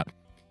came out.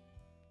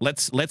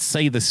 Let's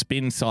see the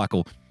spin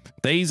cycle.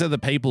 These are the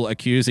people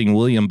accusing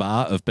William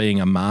Barr of being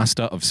a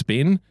master of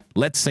spin.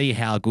 Let's see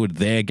how good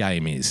their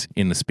game is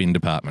in the spin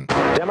department.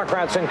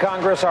 Democrats in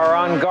Congress are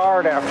on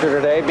guard after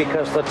today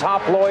because the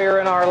top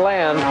lawyer in our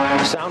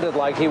land sounded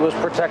like he was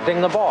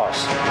protecting the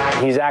boss.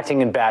 He's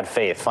acting in bad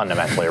faith,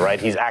 fundamentally, right?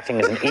 He's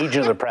acting as an agent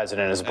of the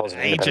president as opposed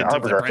to an independent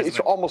arbiter. It's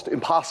almost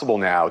impossible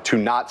now to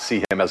not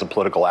see him as a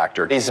political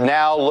actor. He's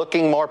now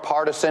looking more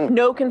partisan.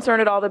 No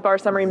concern at all that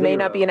Barr's summary may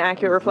not be an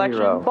accurate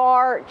reflection.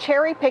 Barr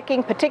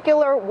cherry-picking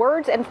particular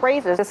words and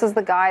phrases. This is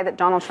the guy that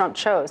Donald Trump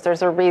chose.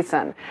 There's a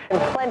reason.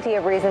 And plenty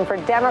of reason for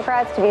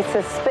Democrats to be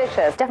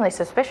suspicious. Definitely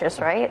suspicious,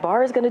 right?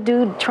 Barr is going to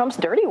do Trump's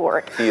dirty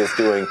work. He is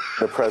doing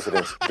the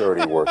president's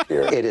dirty work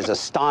here. It is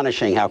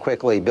astonishing how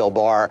quickly Bill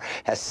Barr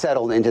has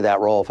settled into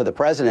that role for the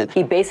president.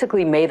 He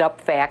basically made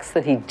up facts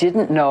that he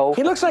didn't know.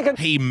 He looks like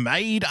He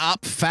made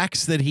up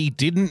facts that he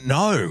didn't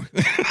know.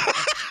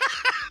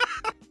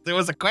 There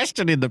was a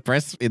question in the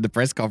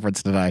press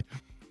conference today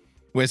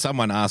where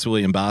someone asked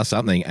William Barr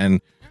something,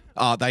 and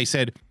they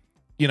said,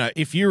 you know,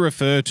 if you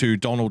refer to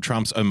Donald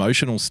Trump's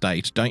emotional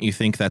state, don't you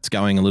think that's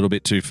going a little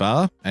bit too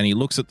far? And he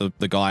looks at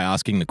the guy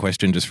asking the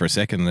question just for a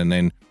second and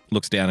then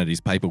looks down at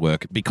his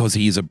paperwork because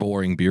he is a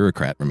boring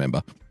bureaucrat,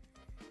 remember?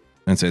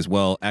 And says,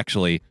 well,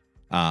 actually,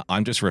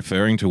 I'm just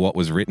referring to what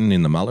was written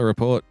in the Mueller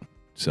report,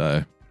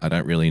 so I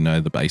don't really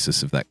know the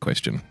basis of that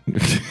question.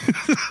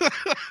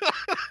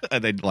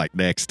 And then, like,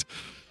 next.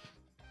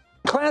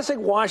 Classic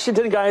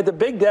Washington guy at the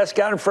big desk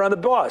out in front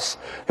of the boss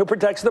who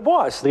protects the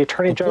boss. The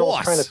Attorney General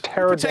is trying to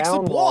tear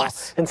down law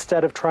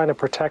instead of trying to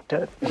protect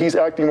it. He's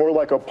acting more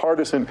like a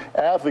partisan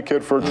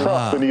advocate for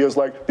Trump than he is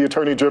like the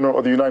Attorney General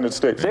of the United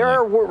States. There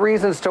are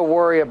reasons to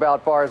worry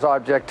about Barr's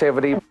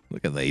objectivity.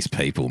 Look at these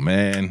people,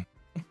 man.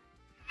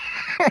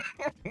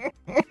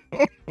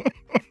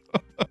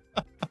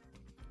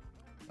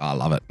 I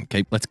love it.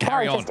 Let's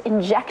carry on. Just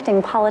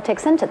injecting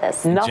politics into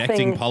this.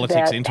 Injecting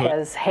politics into it. Nothing that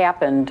has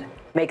happened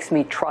makes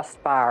me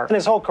trust Barr. And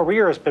his whole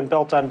career has been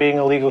built on being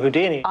a legal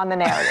Houdini. On the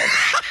narrative.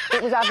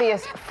 It was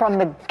obvious from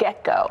the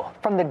get-go,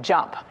 from the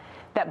jump,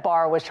 that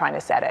Barr was trying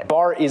to set it.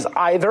 Barr is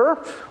either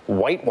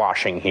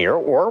whitewashing here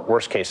or,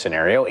 worst case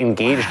scenario,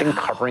 engaged in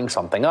covering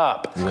something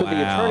up. Could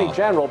the Attorney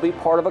General be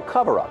part of a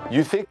cover-up?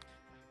 You think?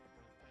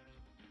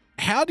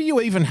 How do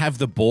you even have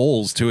the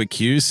balls to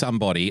accuse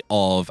somebody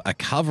of a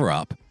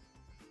cover-up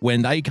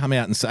when they come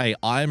out and say,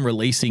 I'm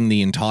releasing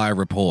the entire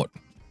report?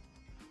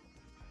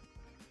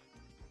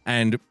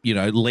 And, you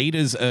know,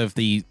 leaders of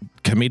the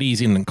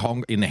committees in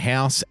the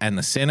House and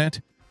the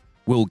Senate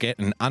will get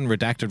an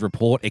unredacted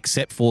report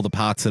except for the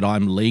parts that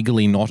I'm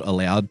legally not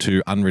allowed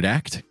to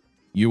unredact.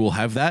 You will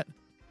have that.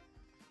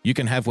 You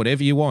can have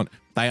whatever you want.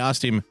 They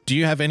asked him, do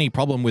you have any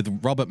problem with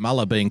Robert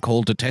Mueller being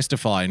called to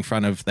testify in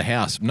front of the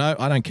House? No,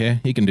 I don't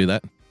care. He can do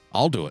that.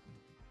 I'll do it.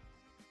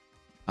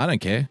 I don't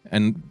care.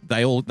 And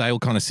they all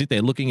kind of sit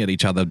there looking at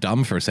each other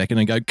dumb for a second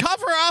and go,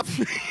 cover up!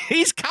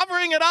 He's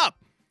covering it up!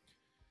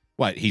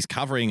 Wait, he's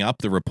covering up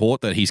the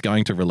report that he's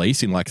going to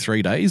release in like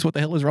 3 days? What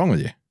the hell is wrong with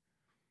you?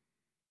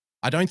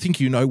 I don't think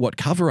you know what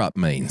cover up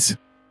means.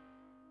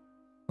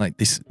 Like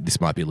this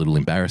might be a little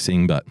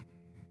embarrassing, but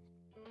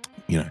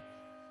you know,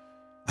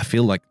 I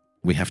feel like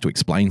we have to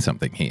explain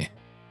something here.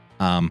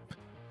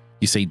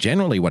 You see,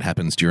 generally what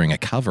happens during a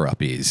cover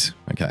up is,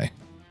 okay,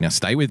 now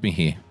stay with me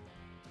here.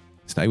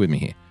 Stay with me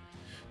here.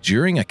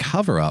 During a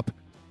cover up,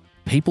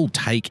 people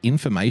take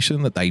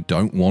information that they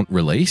don't want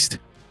released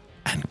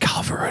and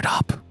cover it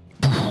up.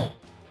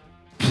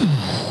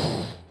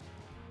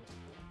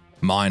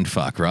 Mind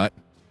fuck, right?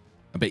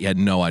 I bet you had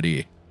no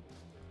idea.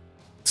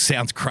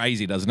 Sounds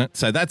crazy, doesn't it?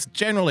 So that's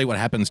generally what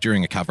happens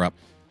during a cover-up.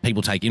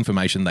 People take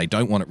information, they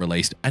don't want it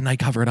released, and they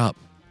cover it up.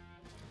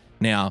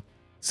 Now,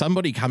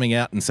 somebody coming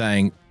out and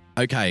saying,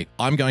 okay,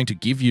 I'm going to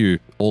give you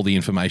all the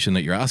information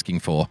that you're asking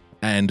for,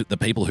 and the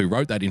people who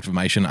wrote that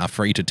information are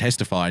free to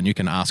testify and you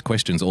can ask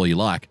questions all you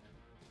like.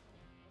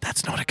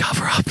 That's not a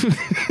cover-up.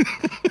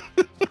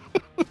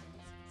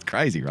 It's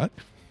crazy, right?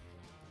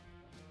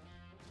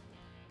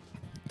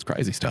 It's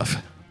crazy stuff.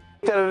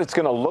 That it's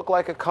going to look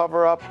like a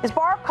cover-up? Is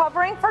Barr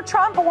covering for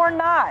Trump or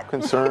not?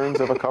 Concerns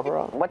of a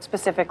cover-up? What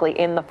specifically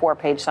in the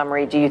 4-page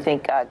summary do you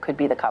think could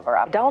be the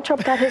cover-up? Donald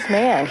Trump got his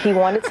man. He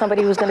wanted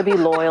somebody who was going to be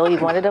loyal. He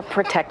wanted a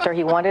protector.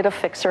 He wanted a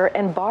fixer.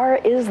 And Barr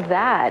is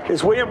that.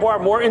 Is William Barr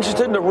more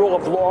interested in the rule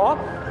of law?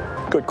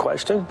 Good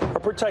question. Or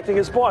protecting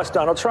his boss,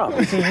 Donald Trump?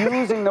 Is he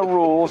using the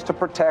rules to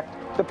protect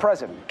the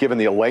president? Given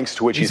the lengths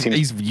to which he's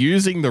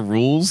using the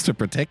rules to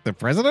protect the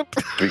president?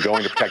 To be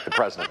going to protect the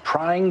president.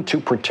 Trying to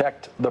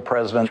protect the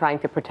president. Trying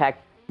to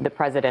protect the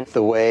president.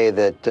 The way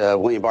that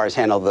William Barr has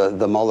handled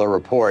the Mueller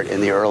report in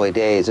the early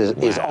days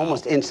is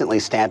almost instantly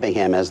stamping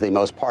him as the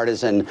most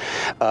partisan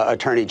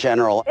attorney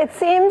general. It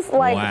seems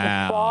like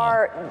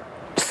Barr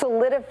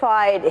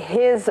solidified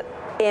his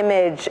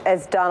image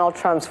as Donald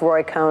Trump's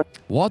Roy Cohn.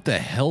 What the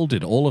hell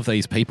did all of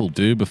these people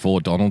do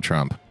before Donald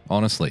Trump?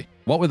 Honestly,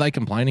 what were they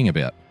complaining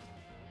about?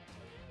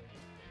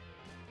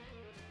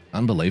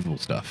 Unbelievable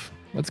stuff.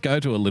 Let's go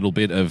to a little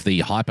bit of the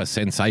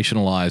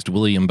hyper-sensationalized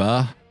William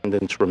Barr.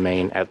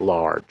 Remain at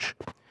large.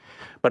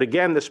 But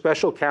again, the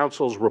special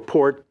counsel's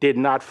report did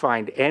not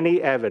find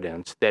any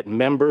evidence that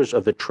members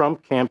of the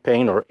Trump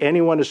campaign or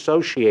anyone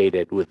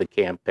associated with the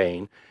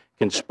campaign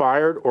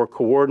conspired or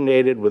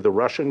coordinated with the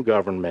Russian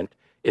government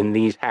in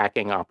these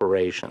hacking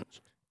operations.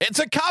 It's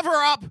a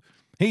cover-up.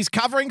 He's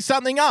covering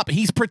something up.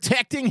 He's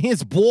protecting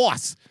his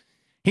boss.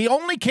 He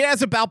only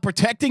cares about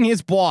protecting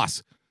his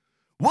boss.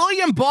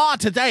 William Barr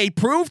today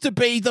proved to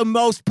be the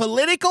most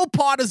political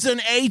partisan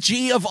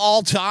AG of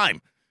all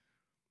time.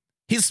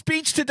 His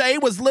speech today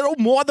was little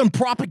more than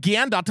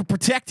propaganda to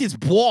protect his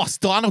boss,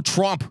 Donald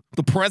Trump,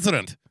 the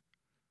president.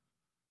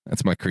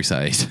 That's my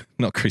crusade.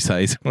 Not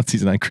crusade. What's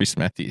his name? Chris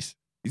Matthews.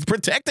 He's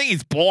protecting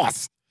his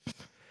boss.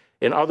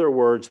 In other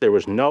words, there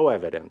was no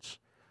evidence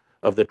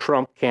of the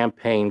Trump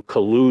campaign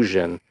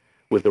collusion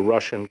with the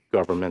Russian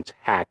government's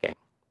hacking.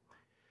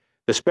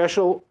 The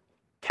special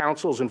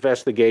counsel's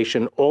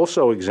investigation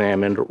also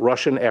examined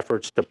Russian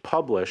efforts to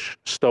publish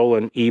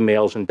stolen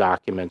emails and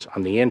documents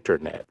on the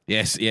internet.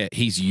 Yes, yeah,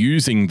 he's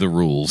using the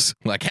rules.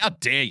 Like, how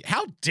dare you?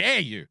 How dare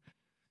you?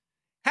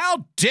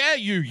 How dare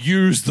you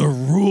use the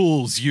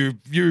rules, you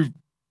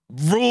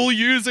rule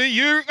user,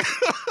 you?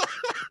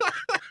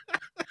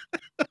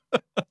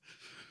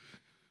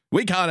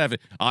 We can't have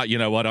it. You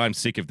know what? I'm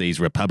sick of these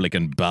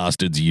Republican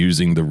bastards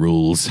using the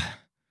rules.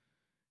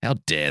 How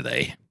dare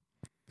they?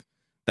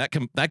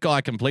 That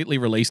guy completely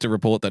released a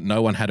report that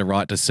no one had a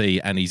right to see,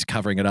 and he's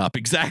covering it up.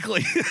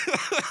 Exactly.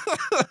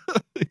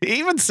 He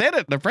even said it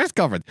in the press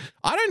conference.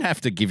 I don't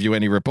have to give you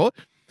any report.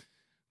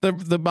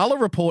 The Mueller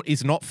report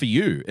is not for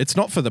you. It's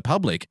not for the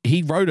public.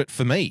 He wrote it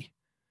for me.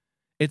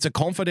 It's a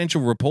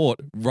confidential report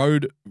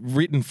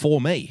written for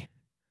me.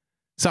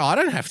 So I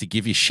don't have to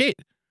give you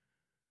shit.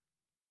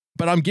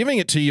 But I'm giving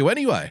it to you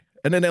anyway.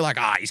 And then they're like,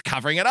 he's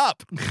covering it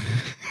up.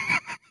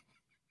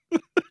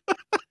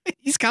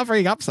 He's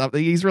covering up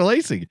something he's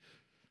releasing.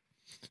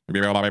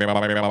 That's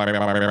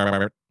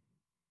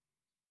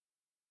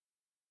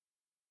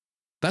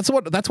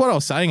what I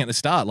was saying at the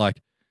start.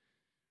 Like,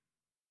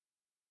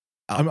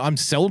 I'm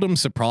seldom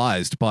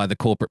surprised by the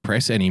corporate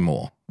press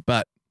anymore,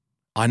 but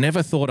I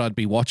never thought I'd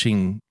be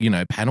watching,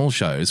 panel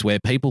shows where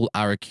people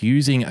are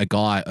accusing a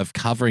guy of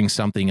covering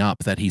something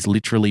up that he's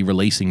literally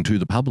releasing to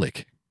the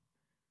public.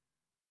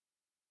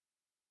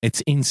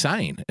 It's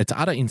insane. It's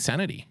utter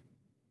insanity.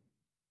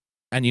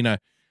 And,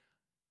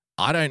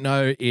 I don't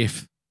know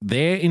if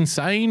they're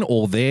insane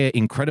or they're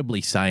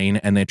incredibly sane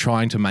and they're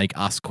trying to make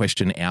us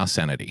question our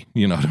sanity.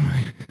 You know what I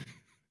mean?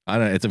 I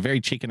don't know. It's a very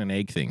chicken and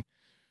egg thing.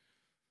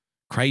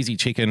 Crazy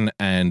chicken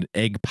and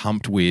egg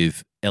pumped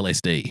with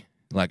LSD.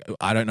 Like,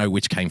 I don't know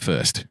which came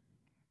first.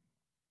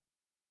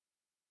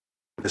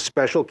 The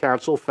special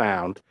counsel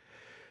found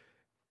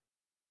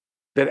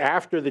that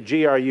after the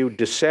GRU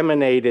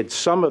disseminated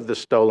some of the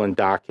stolen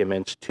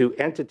documents to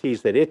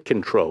entities that it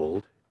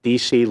controlled,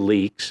 DC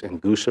Leaks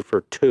and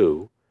Guccifer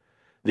 2,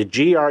 the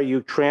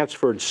GRU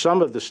transferred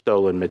some of the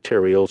stolen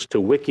materials to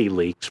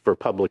WikiLeaks for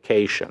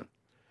publication.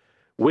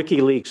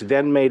 WikiLeaks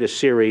then made a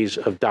series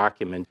of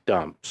document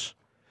dumps.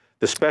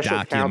 The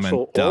special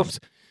counsel also...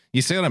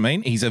 You see what I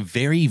mean? He's a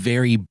very,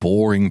 very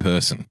boring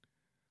person.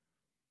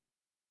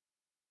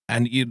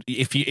 And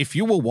if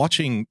you were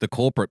watching the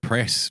corporate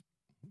press,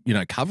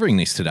 covering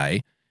this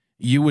today,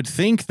 you would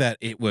think that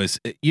it was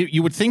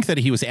you would think that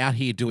he was out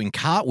here doing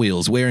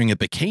cartwheels, wearing a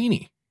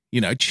bikini,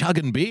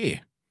 chugging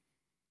beer.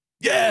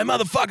 Yeah,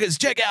 motherfuckers,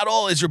 check out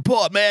all his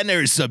report, man.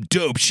 There is some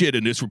dope shit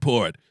in this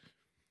report.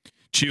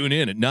 Tune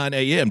in at 9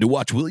 a.m. to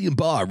watch William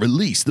Barr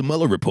release the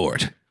Mueller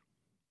report.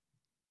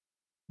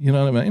 You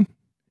know what I mean?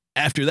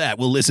 After that,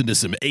 we'll listen to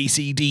some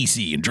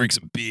AC/DC and drink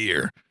some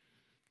beer.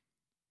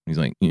 He's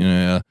like,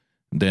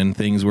 then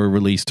things were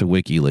released to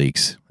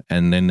WikiLeaks,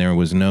 and then there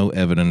was no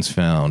evidence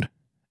found,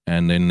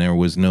 and then there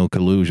was no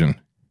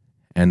collusion,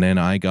 and then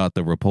I got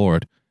the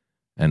report,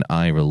 and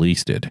I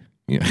released it.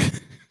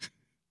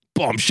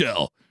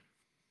 Bombshell.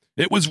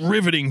 It was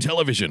riveting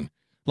television.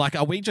 Like,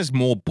 are we just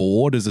more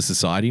bored as a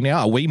society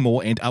now? Are we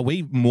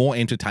more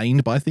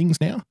entertained by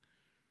things now?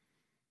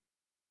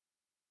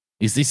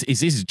 Is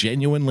this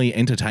genuinely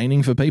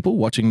entertaining for people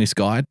watching this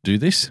guy do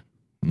this?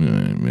 I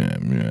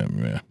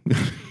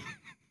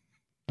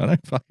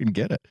don't fucking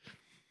get it.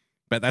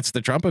 But that's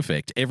the Trump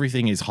effect.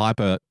 Everything is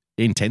hyper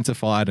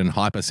intensified and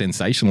hyper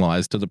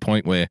sensationalized to the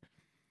point where,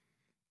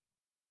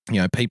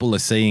 people are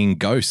seeing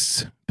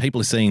ghosts.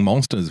 People are seeing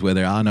monsters where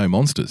there are no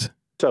monsters.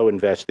 Also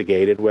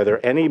investigated whether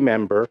any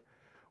member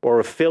or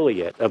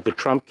affiliate of the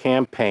Trump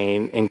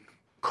campaign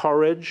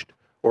encouraged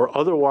or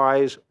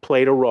otherwise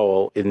played a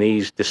role in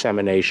these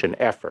dissemination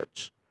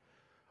efforts.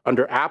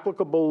 Under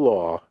applicable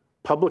law,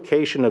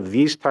 publication of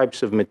these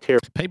types of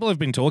material... People have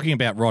been talking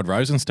about Rod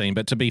Rosenstein,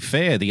 but to be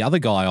fair, the other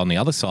guy on the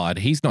other side,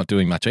 he's not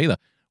doing much either.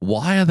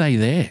 Why are they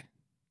there?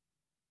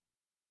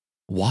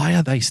 Why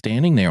are they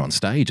standing there on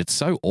stage? It's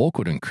so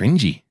awkward and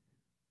cringy.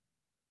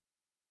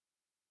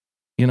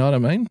 You know what I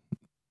mean?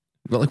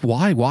 Like,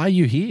 why are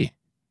you here?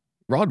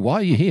 Rod, why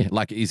are you here?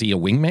 Like, is he a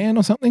wingman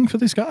or something for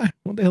this guy?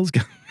 What the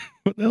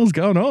hell's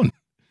going on?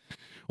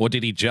 Or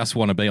did he just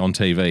want to be on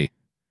TV?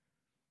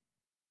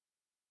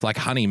 It's like,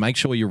 honey, make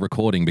sure you're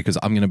recording because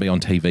I'm going to be on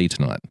TV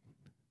tonight.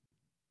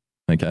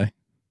 Okay?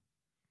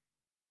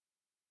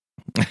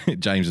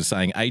 James is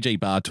saying, AG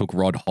Barr took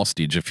Rod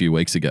hostage a few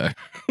weeks ago.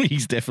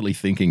 He's definitely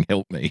thinking,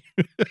 help me.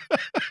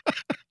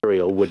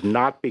 Would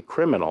not be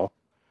criminal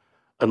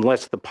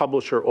unless the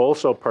publisher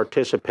also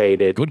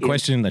participated. Good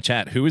question in the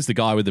chat. Who is the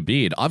guy with the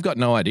beard? I've got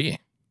no idea.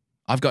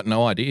 I've got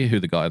no idea who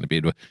the guy with the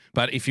beard was.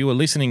 But if you were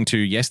listening to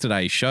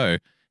yesterday's show,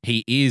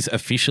 he is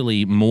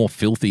officially more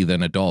filthy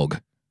than a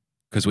dog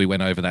because we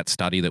went over that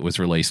study that was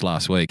released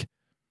last week.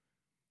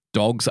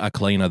 Dogs are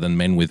cleaner than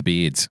men with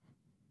beards.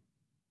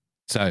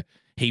 So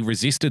he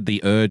resisted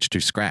the urge to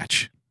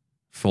scratch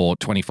for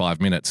 25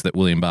 minutes that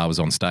William Barr was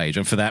on stage.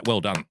 And for that,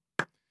 well done.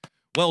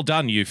 Well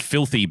done, you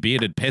filthy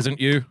bearded peasant,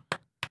 you.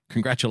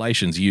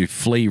 Congratulations, you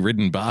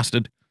flea-ridden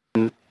bastard.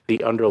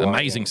 The underlying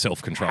amazing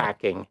self-control.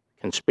 Hacking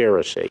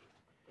conspiracy.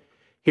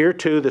 Here,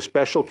 too, the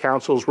special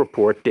counsel's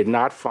report did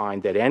not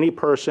find that any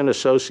person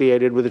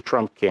associated with the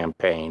Trump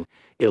campaign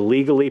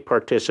illegally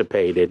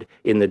participated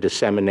in the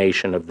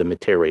dissemination of the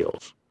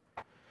materials.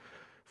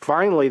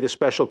 Finally, the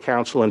special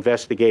counsel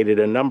investigated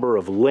a number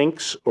of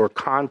links or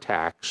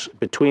contacts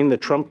between the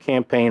Trump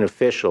campaign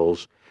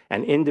officials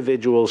and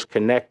individuals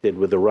connected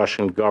with the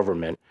Russian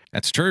government.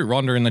 That's true.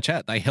 Rhonda in the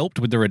chat, they helped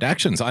with the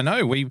redactions. I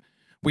know.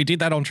 We did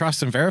that on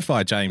Trust and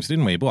Verify, James,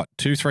 didn't we? What,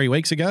 2-3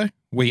 weeks ago?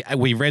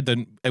 We read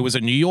it was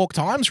a New York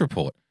Times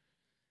report.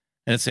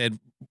 And it said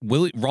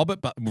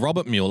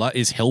Robert Mueller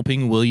is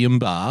helping William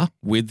Barr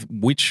with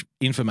which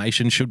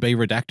information should be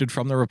redacted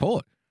from the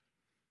report.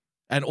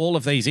 And all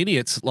of these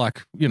idiots,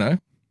 like, you know,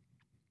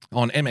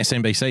 on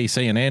MSNBC,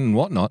 CNN and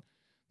whatnot,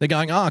 they're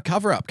going,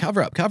 cover up,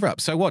 cover up, cover up.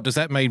 So what, does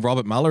that mean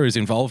Robert Mueller is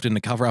involved in the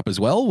cover up as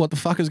well? What the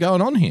fuck is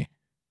going on here?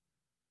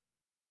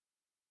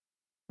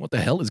 What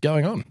the hell is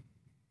going on?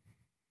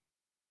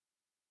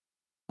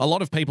 A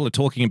lot of people are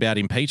talking about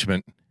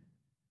impeachment,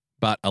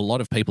 but a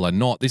lot of people are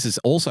not. This is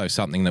also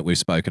something that we've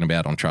spoken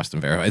about on Trust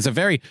and Verify. It's a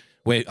very,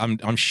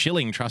 I'm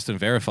shilling Trust and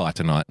Verify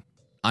tonight,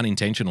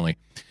 unintentionally.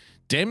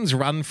 Dems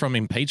run from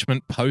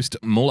impeachment post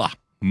Mueller.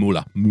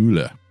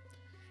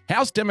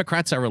 House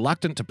Democrats are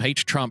reluctant to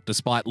impeach Trump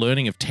despite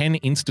learning of 10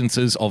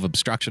 instances of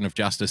obstruction of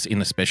justice in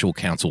the special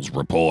counsel's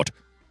report.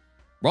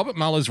 Robert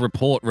Mueller's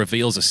report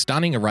reveals a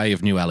stunning array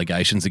of new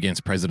allegations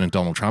against President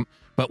Donald Trump,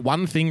 but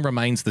one thing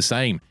remains the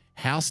same.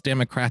 House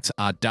Democrats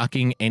are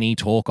ducking any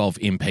talk of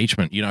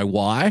impeachment. You know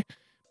why?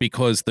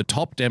 Because the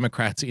top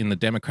Democrats in the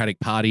Democratic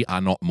Party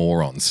are not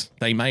morons.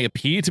 They may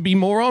appear to be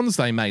morons,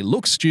 they may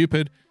look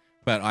stupid,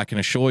 but I can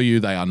assure you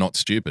they are not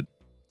stupid.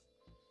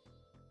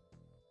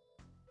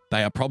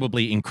 They are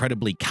probably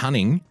incredibly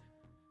cunning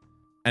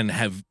and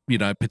have, you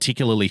know,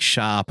 particularly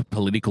sharp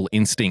political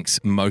instincts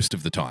most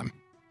of the time.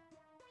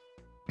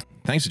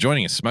 Thanks for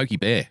joining us, Smokey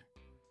Bear.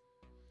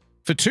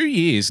 For 2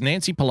 years,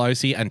 Nancy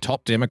Pelosi and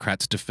top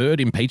Democrats deferred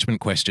impeachment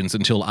questions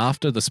until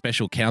after the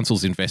special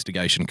counsel's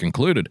investigation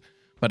concluded.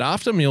 But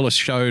after Mueller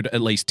showed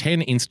at least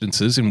 10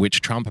 instances in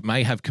which Trump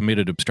may have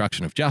committed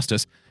obstruction of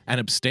justice and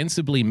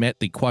ostensibly met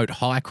the, quote,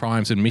 high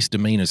crimes and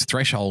misdemeanors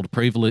threshold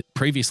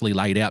previously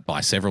laid out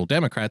by several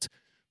Democrats,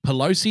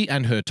 Pelosi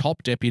and her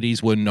top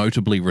deputies were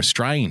notably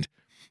restrained.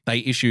 They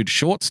issued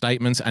short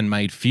statements and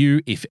made few,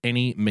 if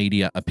any,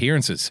 media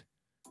appearances.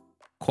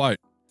 Quote,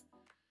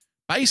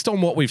 based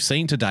on what we've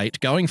seen to date,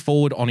 going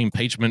forward on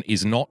impeachment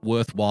is not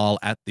worthwhile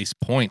at this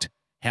point,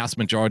 House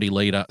Majority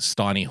Leader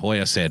Steny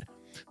Hoyer said,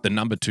 the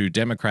number 2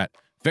 Democrat.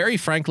 Very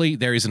frankly,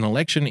 there is an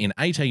election in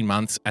 18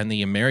 months and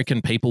the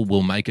American people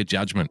will make a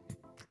judgment.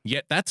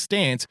 Yet that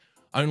stance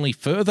only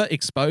further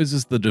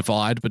exposes the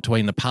divide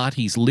between the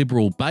party's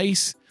liberal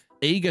base,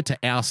 eager to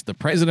oust the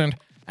president,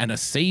 and a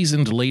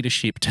seasoned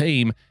leadership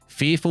team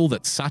fearful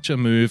that such a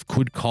move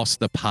could cost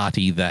the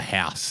party the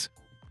House.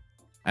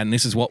 And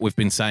this is what we've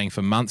been saying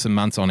for months and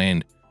months on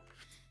end.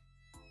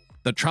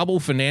 The trouble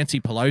for Nancy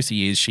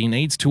Pelosi is she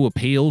needs to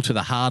appeal to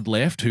the hard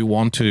left who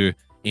want to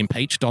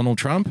impeach Donald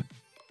Trump.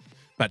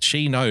 But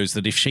she knows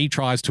that if she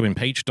tries to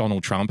impeach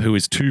Donald Trump, who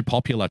is too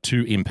popular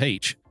to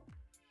impeach,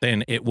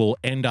 then it will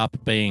end up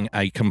being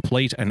a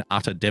complete and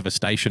utter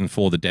devastation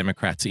for the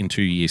Democrats in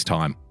 2 years'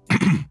 time.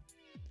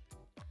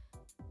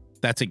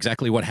 That's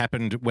exactly what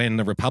happened when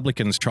the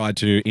Republicans tried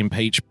to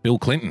impeach Bill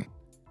Clinton.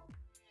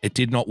 It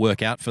did not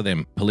work out for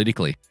them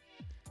politically.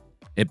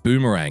 It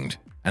boomeranged,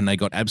 and they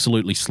got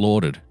absolutely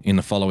slaughtered in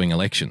the following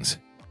elections.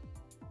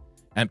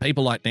 And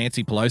people like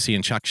Nancy Pelosi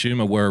and Chuck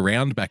Schumer were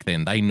around back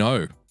then. They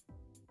know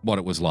what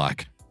it was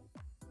like.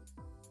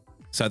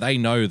 So they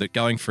know that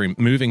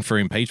moving for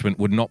impeachment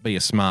would not be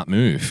a smart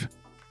move.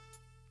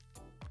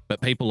 But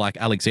people like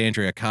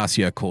Alexandria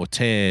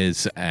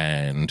Ocasio-Cortez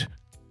and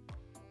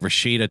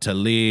Rashida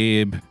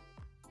Tlaib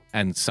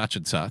and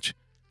such,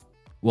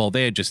 well,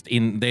 they're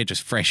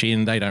just fresh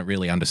in. They don't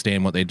really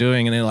understand what they're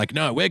doing. And they're like,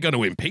 no, we're going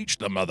to impeach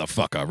the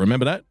motherfucker.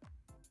 Remember that?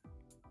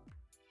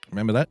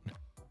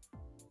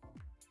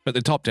 But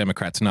the top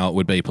Democrats know it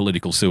would be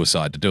political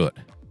suicide to do it.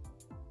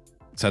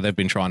 So they've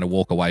been trying to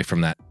walk away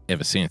from that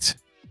ever since.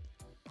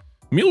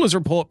 Mueller's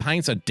report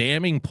paints a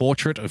damning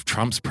portrait of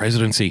Trump's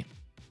presidency.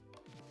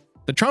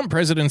 The Trump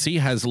presidency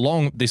has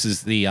this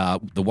is the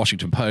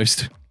Washington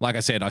Post. Like I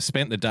said, I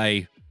spent the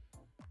day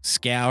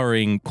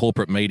scouring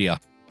corporate media,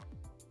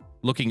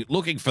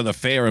 looking for the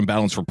fair and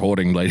balanced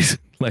reporting, ladies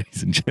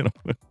and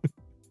gentlemen.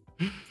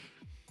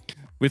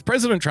 With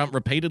President Trump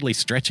repeatedly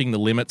stretching the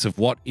limits of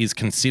what is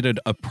considered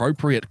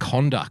appropriate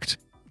conduct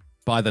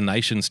by the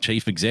nation's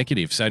chief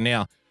executive. So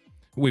now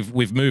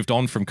we've moved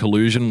on from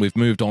collusion, we've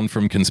moved on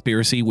from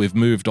conspiracy, we've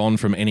moved on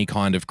from any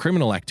kind of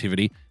criminal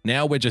activity.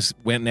 Now we're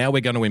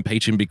going to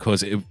impeach him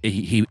because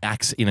he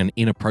acts in an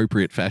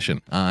inappropriate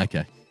fashion.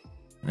 Okay.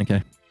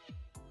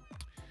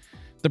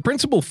 The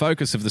principal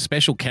focus of the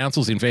special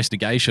counsel's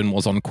investigation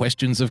was on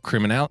questions of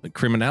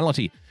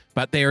criminality,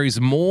 but there is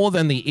more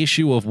than the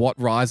issue of what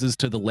rises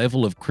to the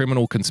level of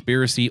criminal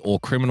conspiracy or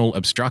criminal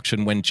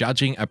obstruction when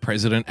judging a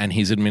president and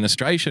his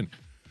administration.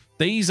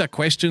 These are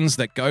questions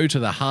that go to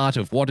the heart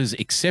of what is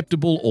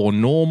acceptable or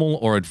normal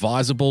or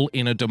advisable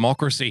in a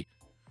democracy.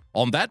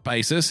 On that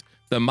basis,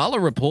 the Mueller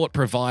report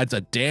provides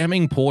a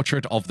damning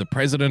portrait of the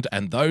president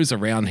and those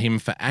around him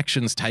for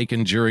actions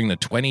taken during the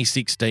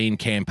 2016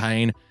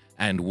 campaign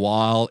and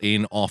while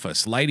in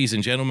office. Ladies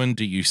and gentlemen,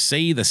 do you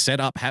see the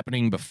setup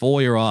happening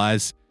before your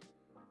eyes?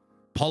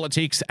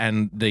 Politics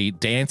and the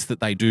dance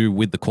that they do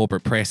with the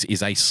corporate press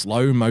is a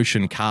slow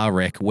motion car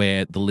wreck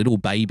where the little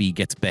baby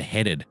gets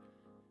beheaded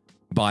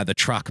by the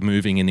truck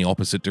moving in the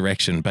opposite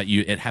direction, but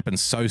it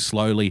happens so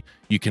slowly,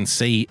 you can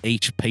see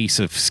each piece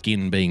of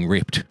skin being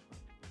ripped.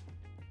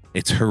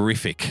 It's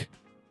horrific.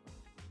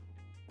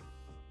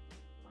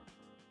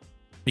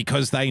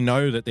 Because they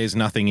know that there's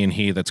nothing in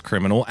here that's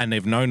criminal, and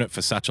they've known it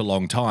for such a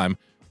long time.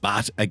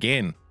 But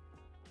again,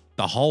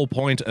 the whole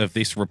point of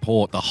this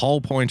report, the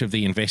whole point of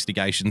the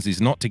investigations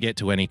is not to get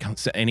to any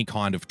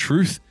kind of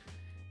truth.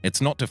 It's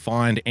not to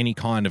find any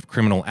kind of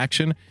criminal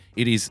action.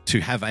 It is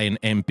to have an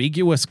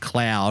ambiguous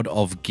cloud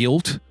of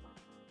guilt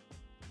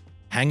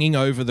hanging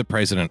over the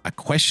president, a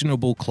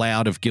questionable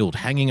cloud of guilt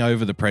hanging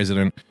over the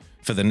president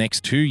for the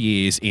next 2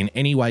 years in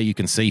any way you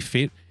can see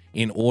fit,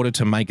 in order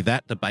to make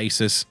that the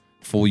basis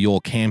for your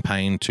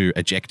campaign to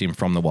eject him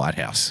from the White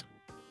House.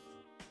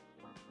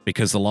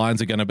 Because the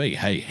lines are going to be,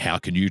 hey, how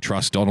can you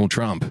trust Donald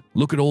Trump?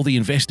 Look at all the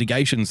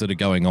investigations that are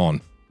going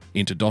on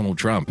into Donald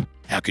Trump.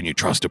 How can you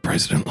trust a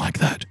president like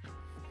that?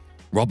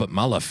 Robert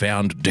Mueller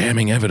found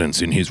damning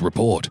evidence in his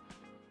report.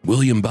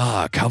 William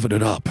Barr covered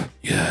it up.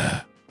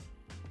 Yeah.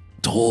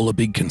 It's all a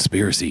big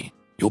conspiracy.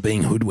 You're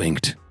being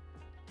hoodwinked.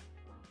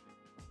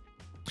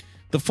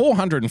 The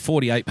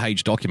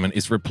 448-page document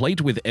is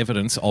replete with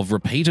evidence of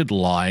repeated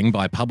lying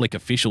by public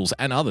officials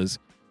and others,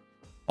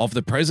 of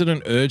the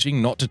president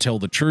urging not to tell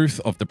the truth,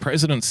 of the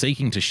president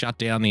seeking to shut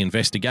down the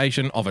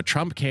investigation, of a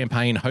Trump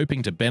campaign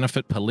hoping to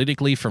benefit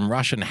politically from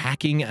Russian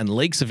hacking and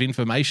leaks of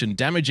information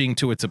damaging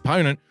to its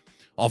opponent,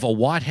 of a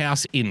White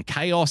House in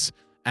chaos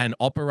and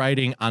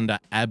operating under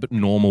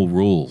abnormal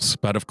rules.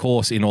 But of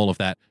course, in all of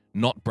that,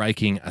 not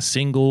breaking a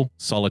single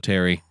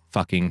solitary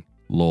fucking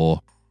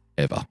law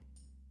ever.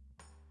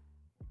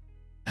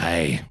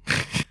 Hey,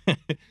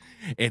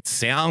 it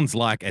sounds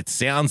like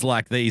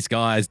these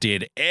guys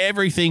did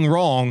everything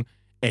wrong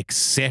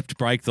except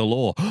break the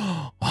law.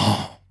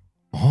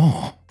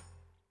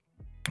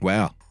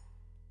 Wow.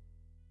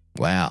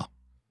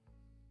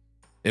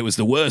 It was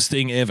the worst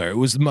thing ever. It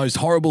was the most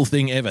horrible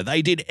thing ever.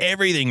 They did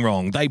everything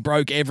wrong. They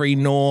broke every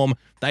norm.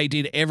 They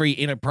did every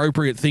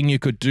inappropriate thing you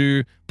could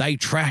do. They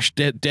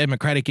trashed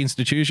democratic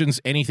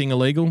institutions. Anything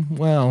illegal?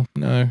 Well,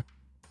 no.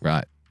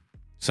 Right.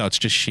 So it's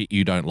just shit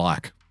you don't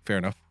like. Fair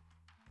enough.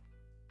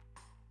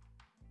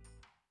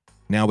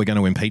 Now we're going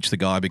to impeach the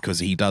guy because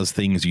he does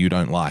things you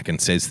don't like and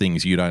says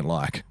things you don't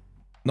like.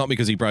 Not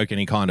because he broke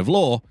any kind of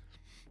law.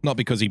 Not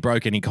because he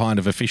broke any kind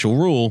of official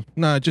rule.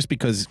 No, just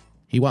because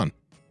he won.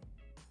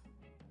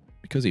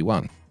 Because he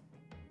won.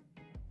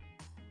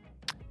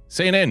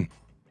 CNN.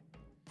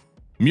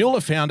 Mueller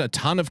found a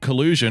ton of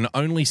collusion.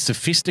 Only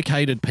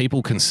sophisticated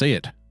people can see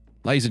it.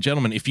 Ladies and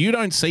gentlemen, if you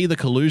don't see the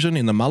collusion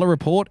in the Mueller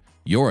report,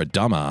 you're a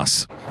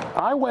dumbass.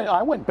 I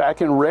went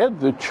back and read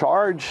the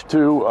charge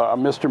to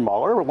Mr.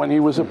 Mueller when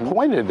he was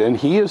appointed, and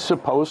he is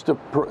supposed to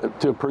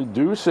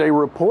produce a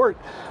report,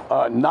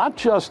 not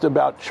just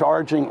about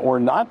charging or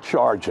not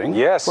charging,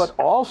 but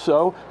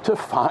also to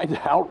find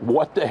out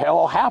what the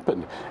hell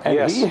happened.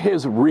 And he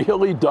has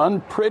really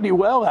done pretty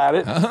well at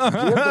it,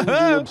 given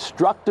the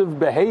obstructive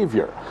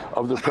behavior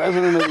of the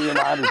President of the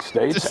United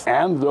States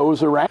and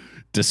those around.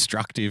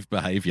 Destructive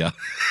behavior.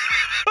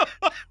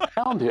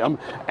 Around him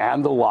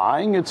and the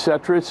lying,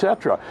 etc.,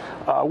 etc.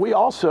 We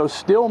also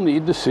still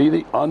need to see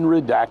the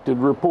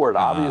unredacted report.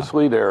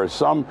 Obviously, there are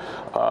some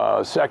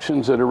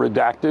sections that are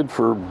redacted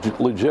for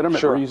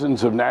legitimate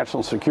reasons of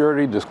national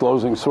security,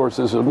 disclosing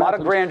sources of a lot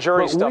of grand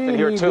jury stuff in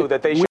here, too,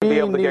 that they should be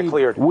able to get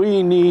cleared.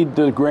 We need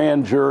the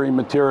grand jury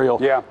material.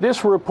 Yeah.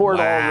 This report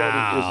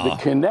already is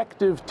the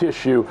connective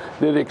tissue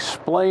that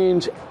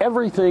explains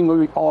everything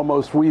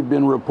we've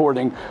been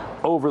reporting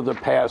over the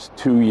past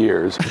 2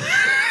 years.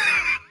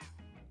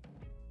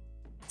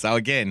 So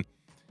again,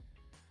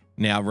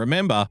 now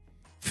remember,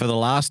 for the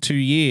last 2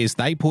 years,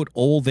 they put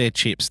all their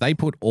chips, they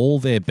put all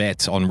their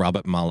bets on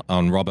Robert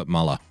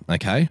Mueller,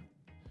 okay?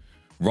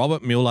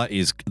 Robert Mueller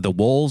the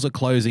walls are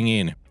closing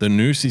in. The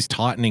noose is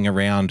tightening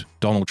around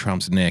Donald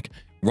Trump's neck.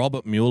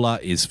 Robert Mueller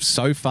is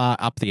so far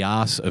up the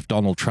arse of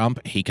Donald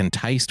Trump, he can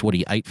taste what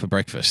he ate for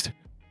breakfast.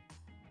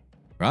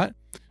 Right?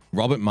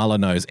 Robert Mueller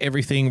knows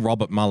everything.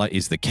 Robert Mueller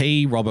is the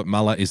key. Robert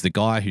Mueller is the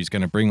guy who's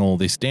going to bring all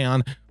this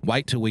down.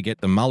 Wait till we get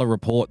the Mueller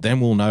report,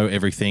 then we'll know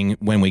everything.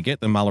 When we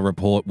get the Mueller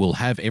report, we'll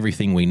have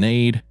everything we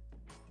need.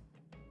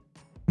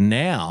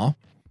 Now,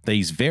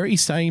 these very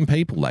same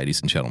people,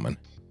 ladies and gentlemen,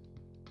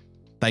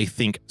 they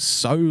think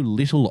so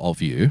little of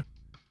you.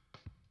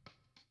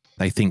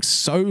 They think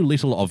so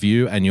little of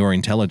you and your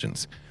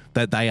intelligence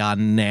that they are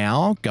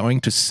now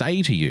going to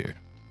say to you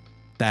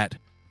that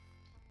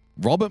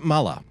Robert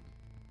Mueller,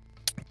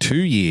 2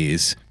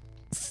 years,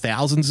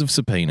 thousands of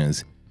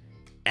subpoenas,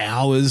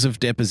 hours of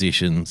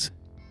depositions,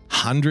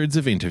 hundreds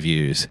of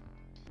interviews.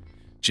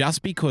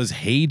 Just because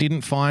he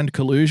didn't find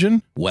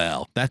collusion,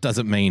 well, that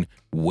doesn't mean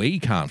we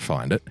can't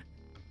find it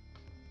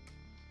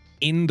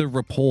in the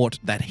report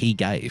that he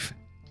gave.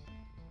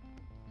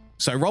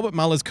 So Robert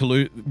Mueller's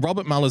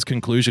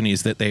conclusion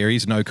is that there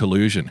is no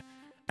collusion.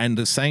 And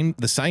the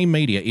same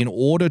media, in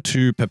order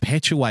to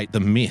perpetuate the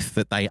myth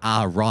that they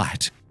are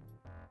right,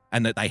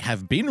 and that they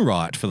have been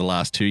right for the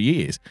last 2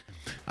 years,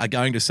 are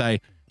going to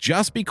say,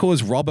 Just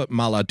because Robert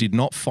Mueller did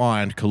not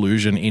find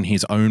collusion in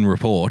his own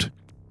report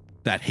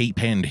that he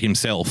penned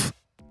himself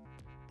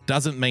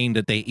doesn't mean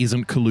that there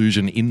isn't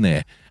collusion in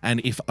there. And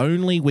if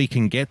only we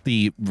can get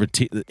the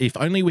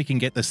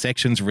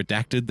sections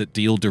redacted that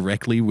deal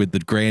directly with the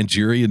grand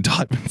jury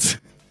indictments,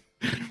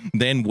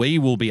 then we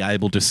will be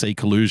able to see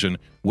collusion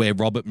where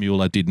Robert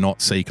Mueller did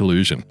not see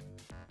collusion.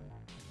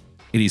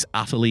 It is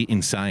utterly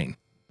insane.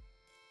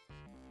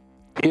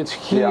 It's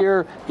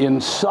here in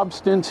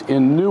substance,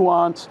 in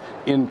nuance,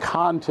 in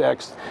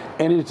context,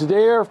 and it's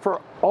there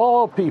for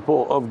all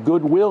people of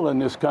goodwill in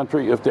this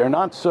country, if they're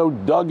not so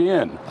dug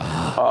in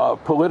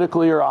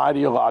politically or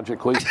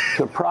ideologically,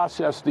 to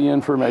process the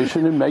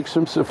information and make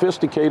some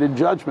sophisticated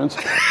judgments.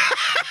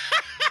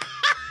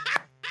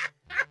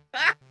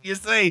 You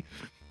see,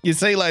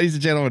 ladies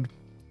and gentlemen,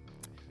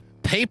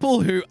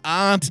 people who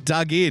aren't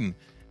dug in,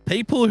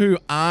 people who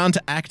aren't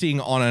acting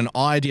on an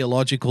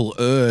ideological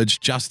urge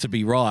just to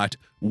be right,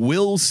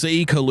 will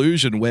see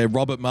collusion where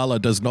Robert Mueller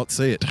does not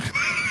see it.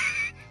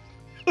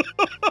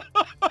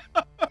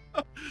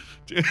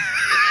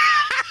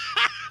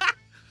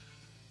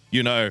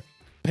 You know,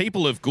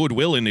 people of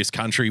goodwill in this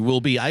country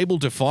will be able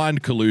to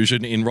find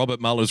collusion in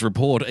Robert Mueller's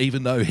report,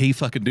 even though he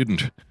fucking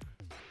didn't.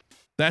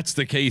 That's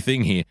the key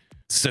thing here.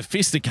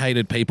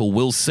 Sophisticated people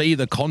will see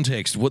the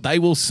context. They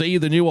will see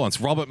the nuance.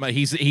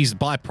 He's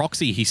by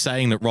proxy, he's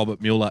saying that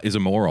Robert Mueller is a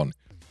moron.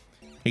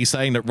 He's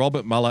saying that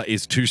Robert Mueller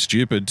is too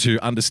stupid to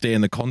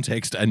understand the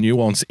context and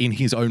nuance in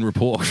his own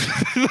report.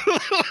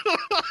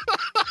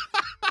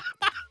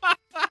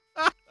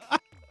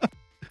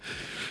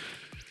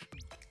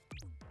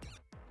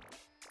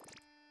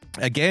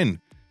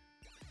 Again,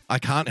 I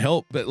can't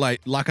help but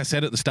like I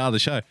said at the start of the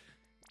show,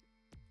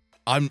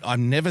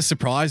 I'm never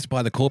surprised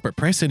by the corporate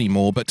press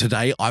anymore, but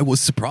today I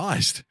was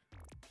surprised.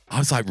 I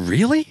was like,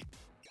 really?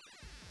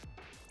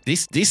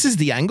 This is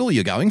the angle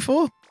you're going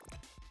for?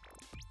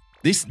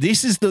 This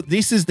is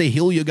the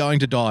hill you're going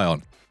to die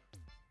on.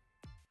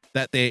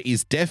 That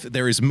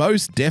there is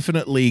most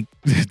definitely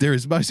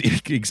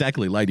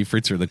exactly Lady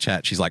Fritzer in the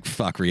chat. She's like,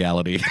 fuck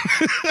reality.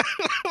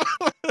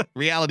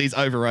 Reality's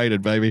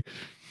overrated, baby.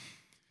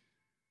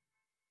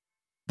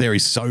 There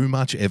is so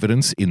much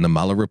evidence in the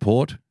Mueller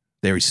report.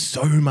 There is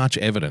so much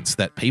evidence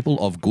that people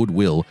of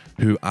goodwill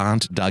who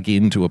aren't dug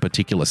into a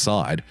particular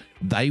side,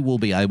 they will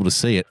be able to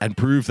see it and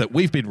prove that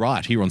we've been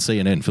right here on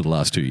CNN for the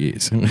last 2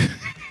 years.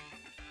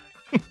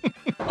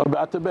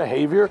 About the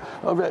behavior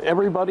of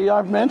everybody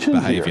I've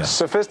mentioned here.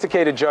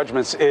 Sophisticated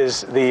judgments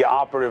is the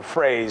operative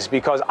phrase,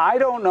 because I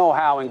don't know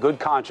how, in good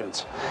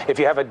conscience, if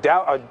you have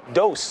a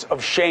dose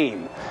of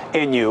shame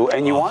in you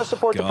and you want to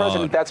support the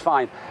president, that's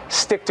fine.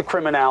 Stick to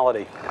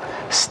criminality.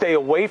 Stay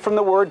away from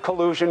the word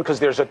collusion, because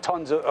there's a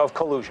ton of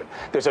collusion.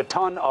 There's a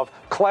ton of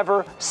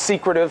clever,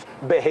 secretive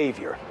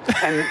behavior.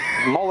 And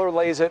Mueller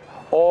lays it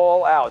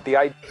all out.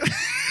 But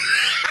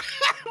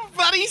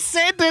he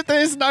said that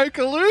there's no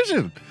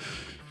collusion.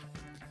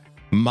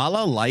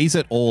 Mueller lays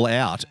it all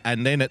out,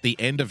 and then at the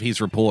end of his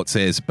report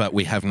says, but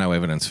we have no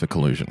evidence for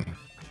collusion.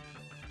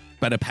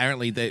 But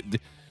apparently,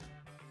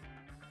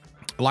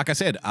 like I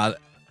said, I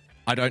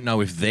don't know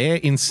if they're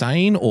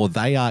insane or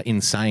they are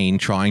insane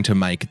trying to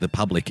make the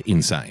public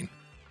insane,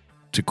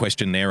 to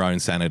question their own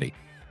sanity.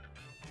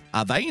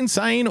 Are they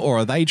insane, or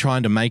are they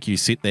trying to make you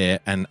sit there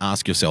and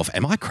ask yourself,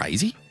 am I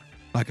crazy?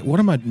 Like, what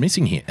am I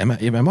missing here? Am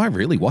I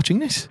really watching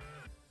this?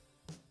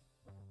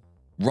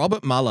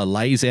 Robert Mueller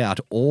lays out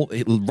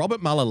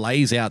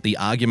the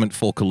argument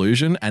for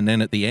collusion, and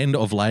then at the end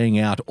of laying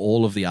out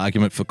all of the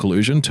argument for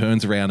collusion,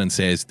 turns around and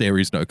says there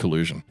is no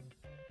collusion.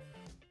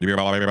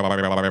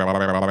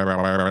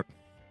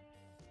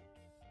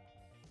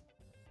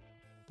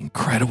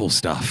 Incredible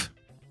stuff.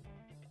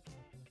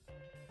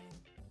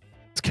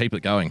 Let's keep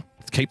it going.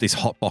 Let's keep this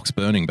hot box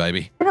burning,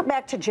 baby. Go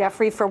back to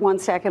Jeffrey for 1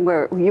 second,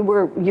 where you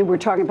were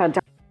talking about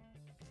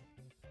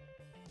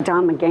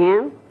Don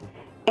McGahn.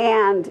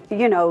 And,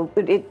 you know,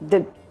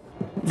 the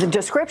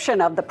description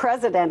of the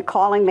president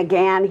calling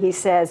McGahn, he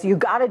says, you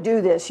got to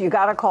do this. You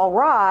got to call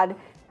Rod.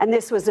 And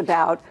this was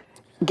about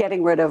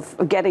getting rid of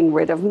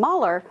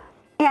Mueller.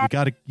 And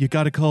you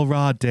got to call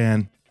Rod,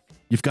 Dan.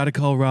 You've got to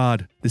call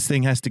Rod. This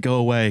thing has to go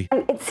away.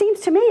 And it seems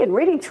to me, in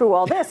reading through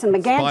all this, and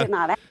McGahn did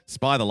not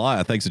Spy the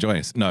liar. Thanks for joining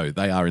us. No,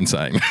 they are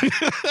insane.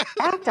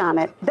 act on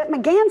it, that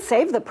MGahn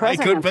saved the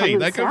president from himself.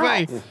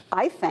 They could be.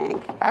 I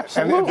think.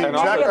 Absolutely.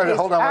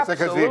 Hold on one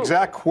second, because the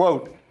exact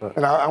quote,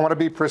 and I want to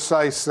be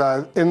precise,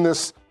 in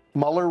this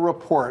Mueller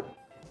report,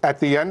 at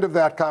the end of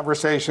that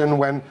conversation,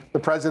 when the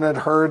president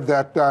heard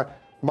that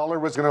Mueller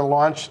was going to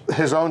launch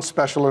his own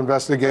special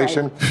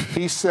investigation,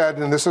 he said,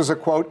 and this is a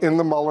quote in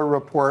the Mueller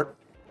report,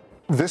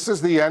 "This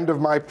is the end of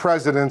my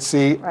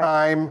presidency.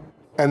 I'm,"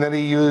 and then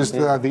he used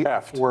the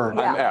F word.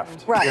 I'm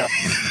effed. Right. Yeah.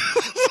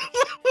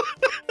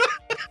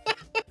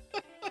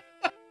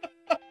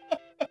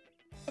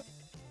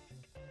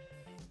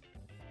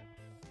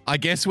 I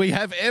guess we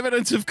have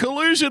evidence of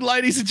collusion,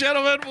 ladies and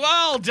gentlemen.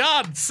 Well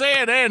done,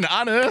 CNN,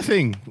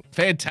 unearthing.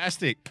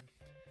 Fantastic.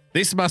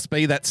 This must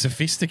be that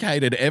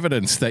sophisticated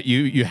evidence that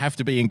you have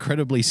to be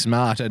incredibly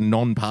smart and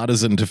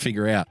non-partisan to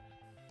figure out.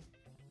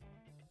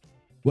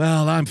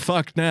 Well, I'm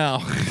fucked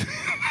now.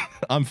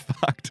 I'm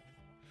fucked.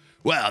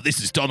 Wow, this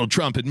is Donald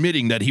Trump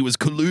admitting that he was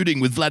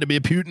colluding with Vladimir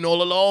Putin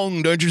all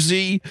along. Don't you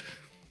see?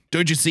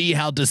 Don't you see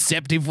how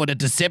deceptive, what a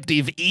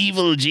deceptive,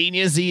 evil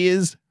genius he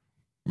is?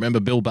 Remember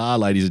Bill Barr,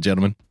 ladies and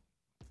gentlemen?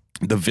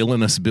 The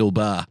villainous Bill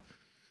Barr.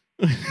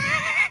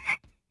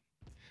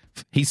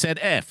 He said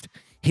effed.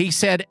 He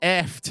said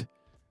effed.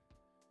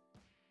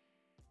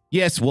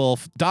 Yes,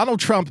 Wolf.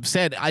 Donald Trump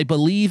said, I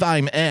believe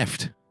I'm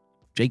effed.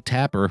 Jake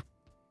Tapper.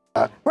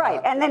 Right,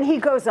 and then he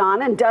goes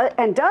on and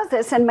does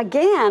this, and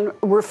McGahn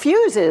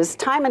refuses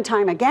time and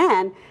time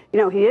again. You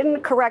know, he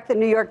didn't correct the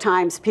New York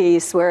Times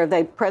piece where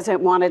the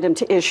president wanted him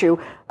to issue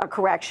a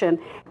correction,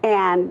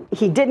 and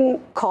he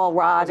didn't call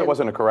Rod. It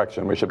wasn't a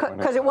correction, we should point out.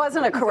 Because it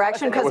wasn't a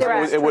correction.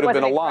 It would have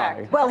been a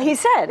lie. Well, he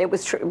said it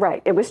was true.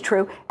 Right, it was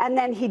true. And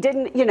then he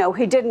didn't,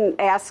 he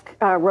didn't ask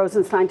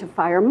Rosenstein to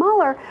fire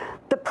Mueller.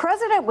 The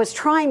president was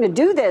trying to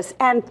do this,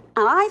 and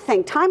I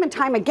think time and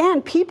time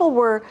again, people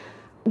were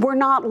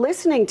not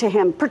listening to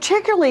him,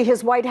 particularly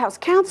his White House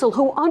counsel,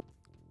 who...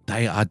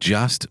 They are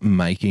just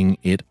making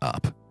it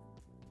up.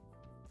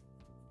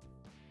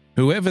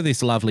 Whoever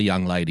this lovely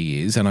young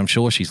lady is, and I'm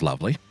sure she's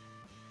lovely,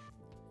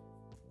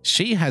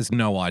 she has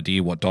no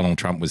idea what Donald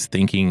Trump was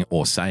thinking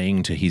or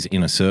saying to his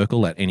inner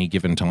circle at any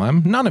given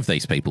time. None of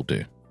these people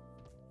do.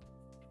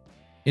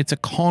 It's a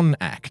con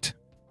act.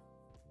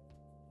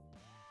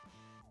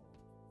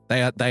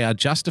 They are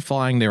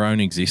justifying their own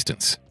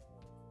existence.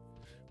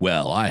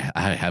 Well, I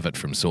have it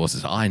from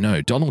sources. I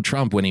know Donald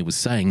Trump, when he was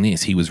saying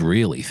this, he was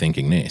really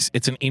thinking this.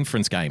 It's an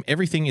inference game.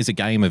 Everything is a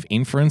game of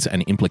inference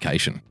and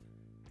implication.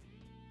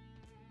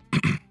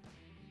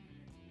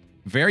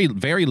 Very,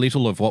 very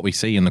little of what we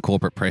see in the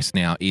corporate press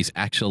now is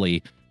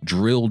actually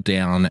drilled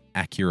down,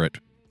 accurate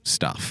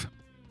stuff.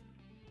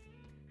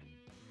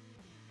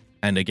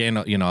 And again,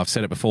 I've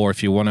said it before.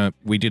 If you want to,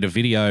 we did a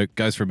video,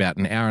 goes for about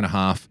an hour and a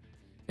half.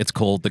 It's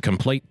called The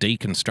Complete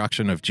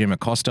Deconstruction of Jim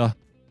Acosta,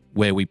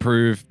 where we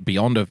prove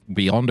beyond a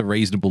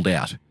reasonable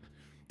doubt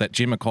that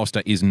Jim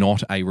Acosta is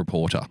not a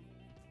reporter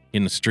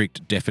in the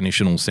strict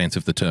definitional sense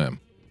of the term.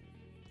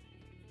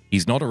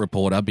 He's not a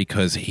reporter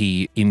because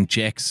he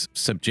injects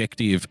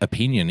subjective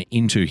opinion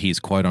into his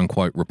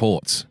quote-unquote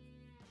reports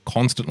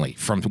constantly,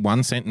 from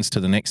one sentence to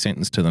the next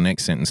sentence to the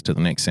next sentence to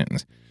the next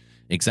sentence.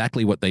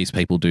 Exactly what these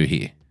people do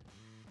here.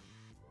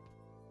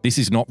 This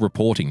is not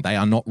reporting. They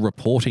are not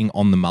reporting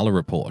on the Mueller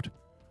report.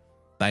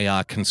 They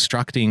are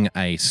constructing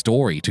a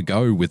story to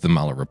go with the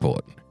Mueller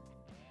report.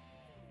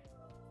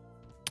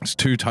 It's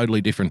two totally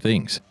different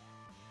things.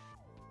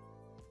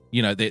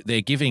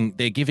 They're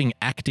giving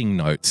acting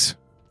notes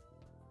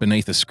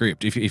beneath a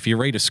script. If you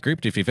read a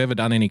script, if you've ever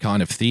done any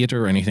kind of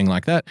theater or anything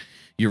like that,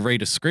 you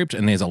read a script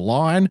and there's a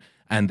line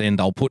and then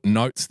they'll put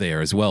notes there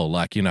as well.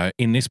 Like,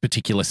 in this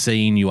particular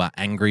scene, you are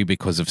angry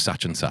because of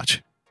such and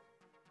such.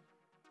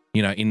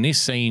 In this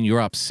scene,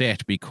 you're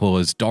upset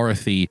because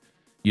Dorothy,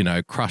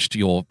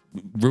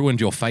 ruined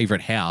your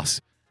favorite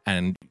house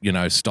and,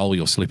 stole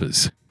your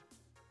slippers.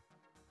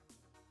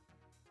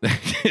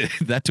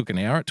 That took an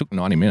hour. It took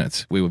 90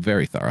 minutes. We were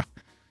very thorough.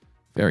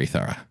 Very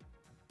thorough.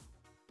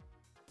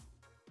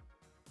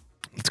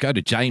 Let's go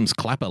to James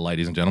Clapper,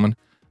 ladies and gentlemen.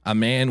 A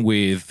man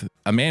with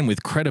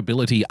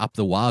credibility up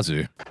the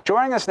wazoo.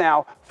 Joining us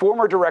now,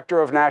 former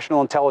Director of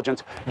National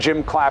Intelligence,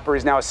 Jim Clapper.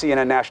 He's now a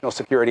CNN national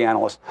security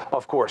analyst,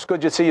 of course.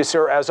 Good to see you,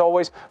 sir, as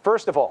always.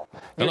 First of all,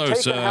 your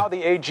take on how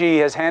the AG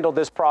has handled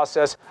this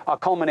process,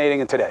 culminating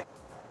in today.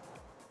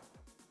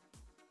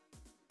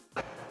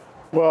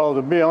 Well,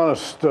 to be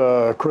honest,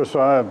 Chris,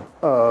 I'm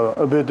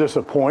a bit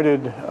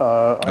disappointed.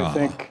 I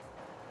think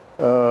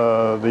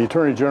the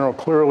Attorney General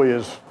clearly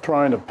is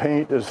trying to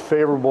paint as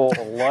favorable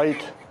a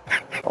light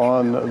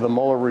on the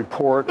Mueller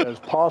report as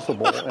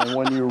possible. And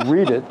when you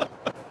read it,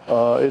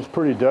 it's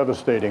pretty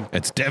devastating.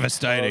 It's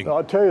devastating.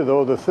 I'll tell you,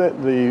 though,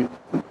 the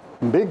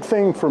big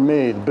thing for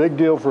me, the big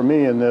deal for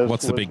me in this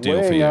was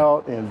laying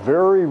out in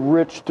very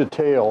rich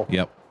detail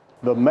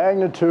the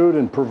magnitude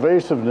and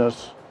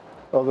pervasiveness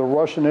of the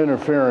Russian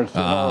interference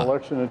in our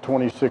election in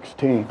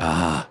 2016.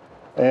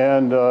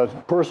 And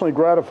personally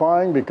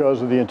gratifying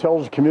because of the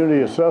intelligence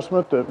community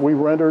assessment that we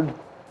rendered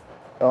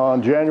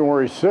on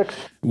January 6th.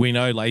 We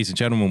know, ladies and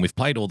gentlemen, we've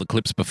played all the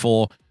clips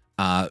before.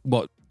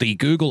 The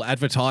Google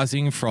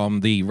advertising from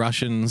the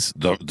Russians,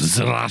 about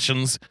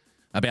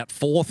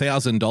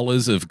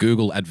 $4,000 of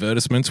Google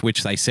advertisements,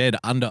 which they said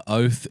under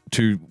oath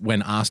to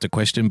when asked a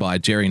question by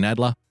Jerry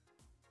Nadler.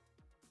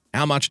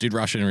 How much did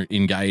Russia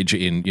engage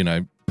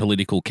in,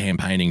 political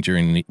campaigning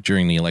during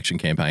the election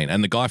campaign?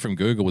 And the guy from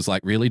Google was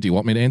like, really? Do you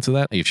want me to answer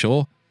that? Are you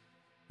sure?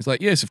 He's like,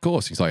 yes, of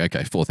course. He's like,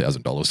 okay,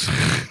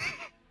 $4,000.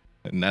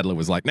 And Nadler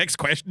was like, next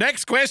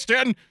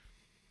question.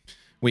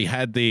 We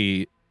had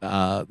the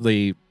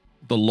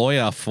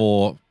lawyer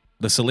for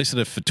the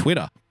solicitor for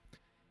Twitter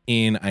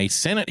in a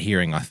Senate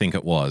hearing, I think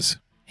it was.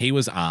 He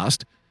was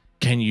asked,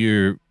 can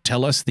you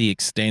tell us the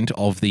extent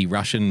of the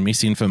Russian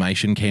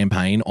misinformation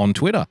campaign on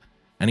Twitter?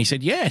 And he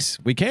said, yes,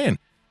 we can.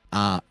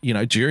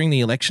 During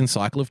the election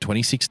cycle of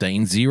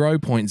 2016,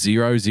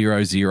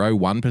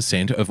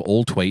 0.0001% of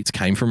all tweets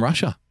came from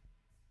Russia.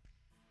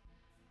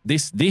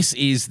 This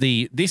is,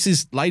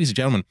 ladies and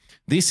gentlemen,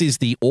 this is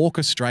the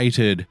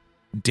orchestrated,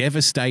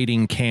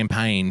 devastating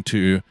campaign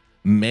to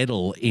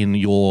meddle in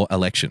your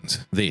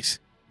elections. This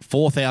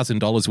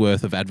 $4,000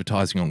 worth of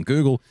advertising on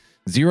Google,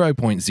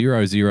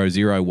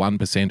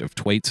 0.0001% of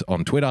tweets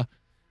on Twitter,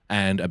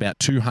 and about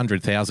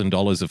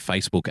 $200,000 of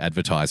Facebook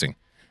advertising,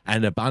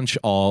 and a bunch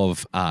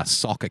of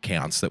sock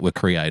accounts that were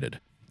created.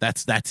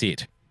 That's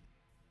it.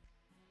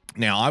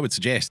 Now, I would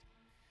suggest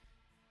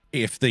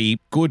if the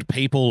good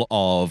people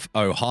of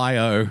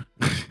Ohio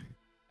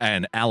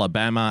and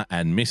Alabama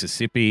and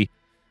Mississippi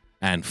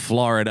and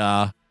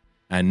Florida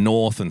and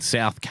North and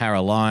South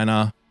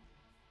Carolina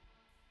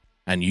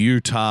and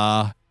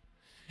Utah,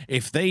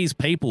 if these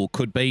people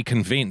could be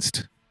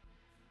convinced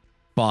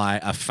by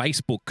a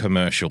Facebook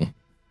commercial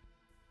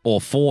or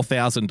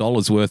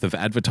 $4,000 worth of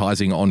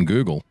advertising on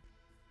Google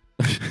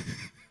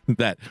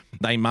that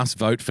they must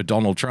vote for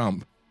Donald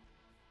Trump,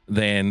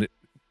 then,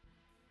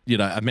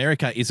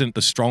 America isn't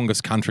the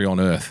strongest country on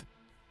earth.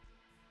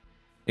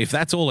 If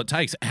that's all it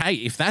takes,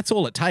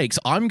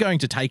 I'm going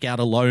to take out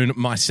a loan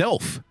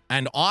myself,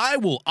 and I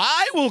will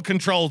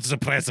control the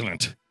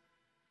president.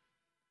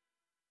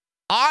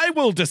 I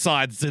will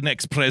decide the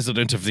next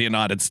president of the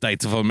United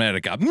States of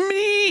America.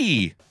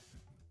 Me!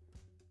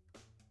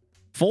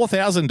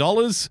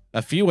 $4,000,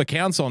 a few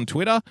accounts on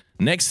Twitter.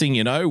 Next thing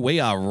you know, we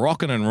are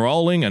rocking and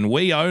rolling, and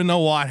we own the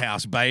White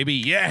House, baby.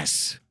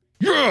 Yes!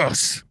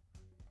 Yes!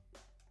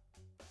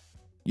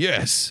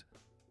 Yes.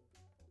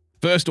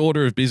 First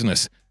order of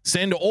business.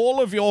 Send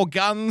all of your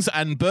guns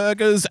and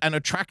burgers and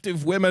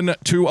attractive women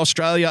to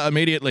Australia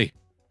immediately.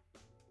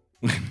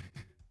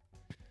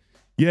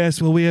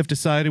 Yes, well, we have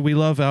decided we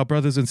love our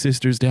brothers and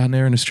sisters down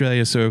there in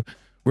Australia, so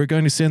we're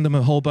going to send them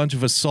a whole bunch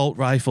of assault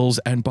rifles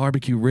and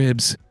barbecue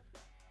ribs.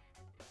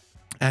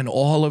 And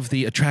all of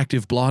the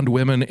attractive blonde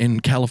women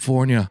in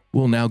California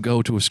will now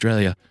go to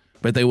Australia,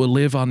 but they will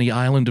live on the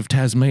island of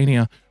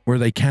Tasmania where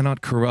they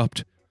cannot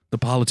corrupt the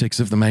politics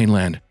of the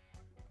mainland.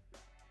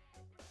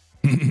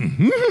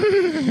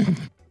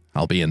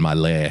 I'll be in my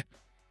lair,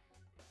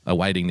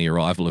 awaiting the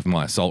arrival of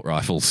my assault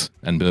rifles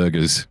and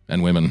burgers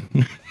and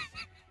women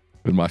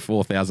with my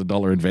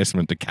 $4,000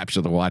 investment to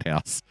capture the White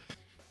House,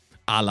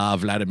 a la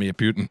Vladimir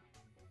Putin.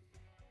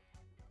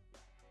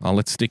 Oh,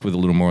 let's stick with a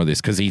little more of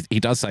this, because he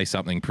does say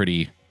something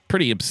pretty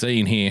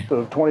obscene here.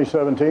 Of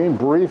 2017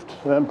 briefed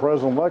then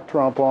President-elect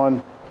Trump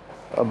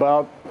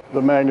about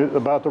the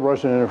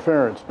Russian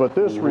interference. But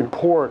this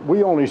report,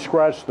 we only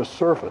scratched the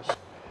surface.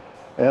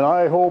 And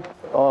I hope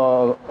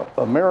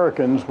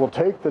Americans will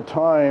take the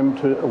time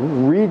to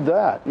read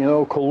that.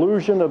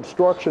 Collusion,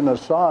 obstruction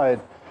aside,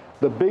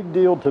 the big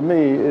deal to me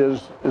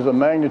is the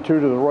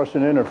magnitude of the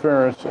Russian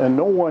interference, and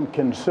no one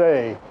can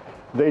say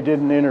they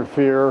didn't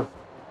interfere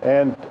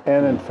and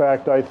in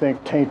fact, I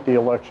think, taint the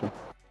election.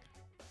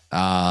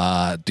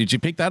 Did you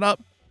pick that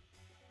up?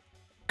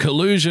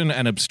 Collusion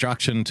and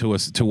obstruction to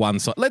one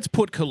side. Let's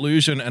put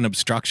collusion and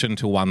obstruction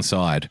to one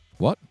side.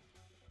 What?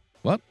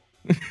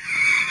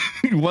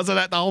 Wasn't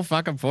that the whole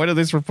fucking point of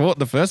this report in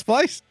the first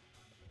place?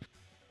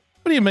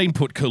 What do you mean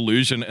put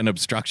collusion and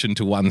obstruction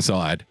to one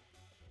side?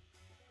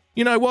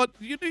 You know what?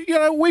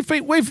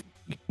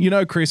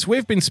 Chris,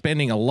 we've been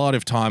spending a lot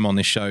of time on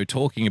this show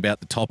talking about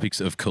the topics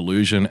of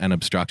collusion and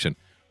obstruction.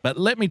 But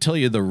let me tell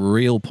you the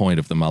real point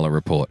of the Mueller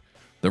report.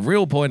 The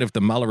real point of the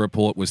Mueller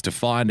report was to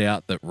find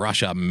out that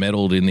Russia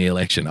meddled in the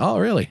election. Oh,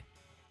 really?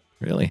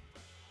 Really?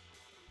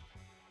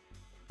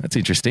 That's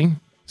interesting.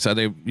 So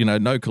there,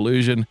 no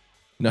collusion,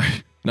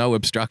 no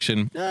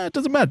obstruction. It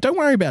doesn't matter. Don't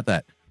worry about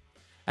that.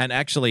 And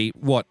actually,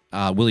 what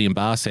William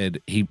Barr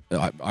said,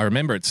 I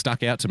remember it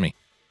stuck out to me.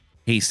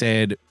 He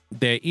said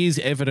there is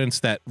evidence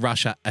that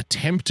Russia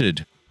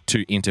attempted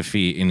to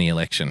interfere in the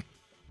election.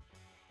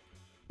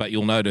 But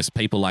you'll notice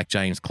people like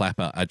James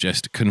Clapper are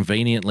just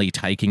conveniently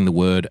taking the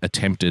word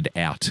attempted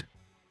out.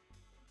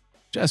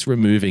 Just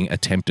removing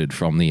attempted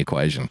from the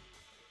equation.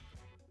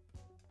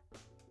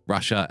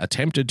 Russia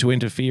attempted to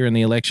interfere in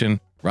the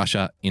election.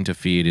 Russia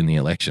interfered in the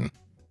election.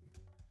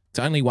 It's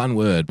only one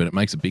word, but it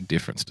makes a big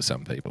difference to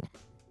some people.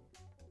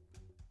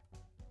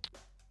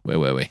 Where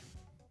were we?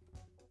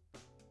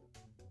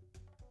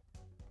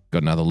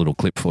 Got another little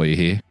clip for you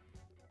here.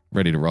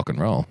 Ready to rock and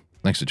roll.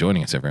 Thanks for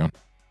joining us, everyone.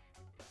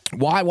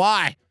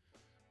 Why?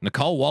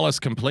 Nicole Wallace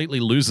completely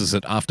loses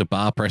it after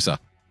Barr presser.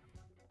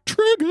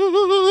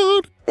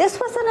 Triggered. This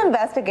was an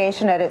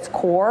investigation at its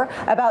core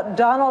about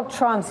Donald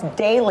Trump's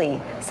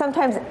daily,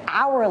 sometimes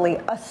hourly,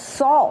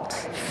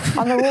 assault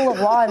on the rule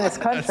of law in this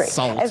country.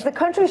 As the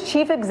country's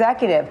chief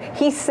executive,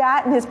 he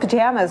sat in his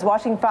pajamas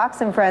watching Fox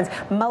and Friends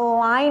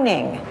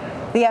maligning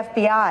the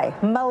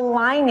FBI,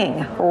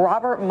 maligning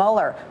Robert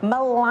Mueller,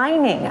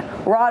 maligning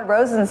Rod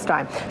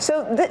Rosenstein.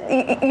 So,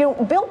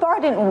 Bill Barr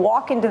didn't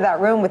walk into that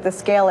room with the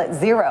scale at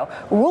 0.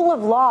 Rule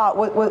of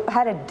law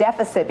had a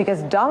deficit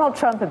because Donald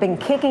Trump had been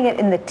kicking it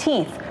in the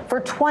teeth for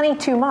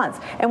 22 months.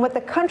 And what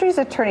the country's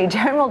attorney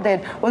general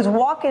did was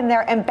walk in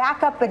there and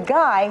back up the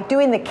guy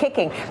doing the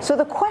kicking. So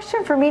the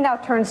question for me now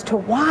turns to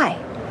why?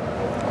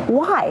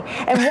 Why?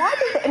 And why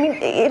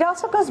did it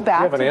also goes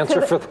back you have an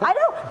answer for that? I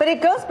know, but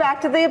it goes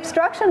back to the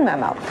obstruction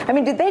memo. I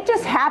mean, did they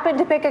just happen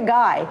to pick a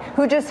guy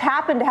who just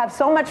happened to have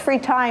so much free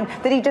time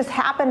that he just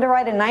happened to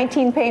write a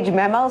 19-page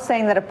memo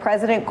saying that a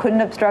president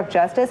couldn't obstruct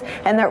justice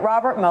and that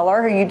Robert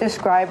Mueller, who you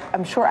described,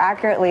 I'm sure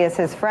accurately as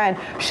his friend,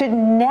 should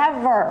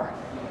never,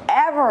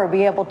 ever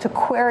be able to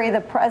query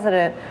the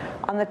president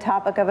on the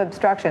topic of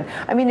obstruction?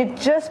 I mean, it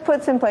just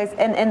puts in place,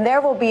 and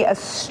there will be a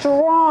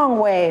strong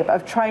wave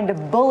of trying to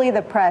bully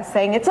the press,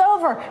 saying it's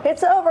over,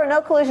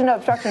 no collusion, no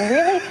obstruction.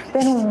 Really?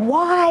 Then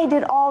why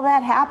did all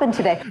that happen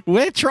today?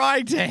 We're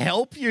trying to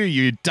help you,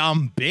 you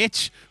dumb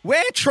bitch.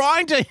 We're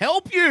trying to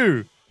help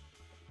you.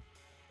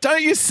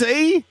 Don't you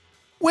see?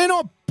 We're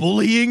not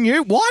bullying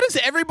you. Why does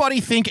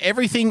everybody think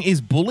everything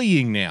is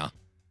bullying now?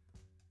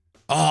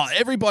 Oh,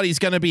 everybody's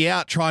going to be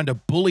out trying to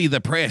bully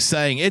the press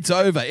saying it's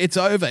over, it's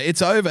over,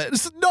 it's over.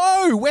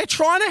 No, we're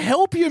trying to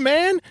help you,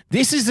 man.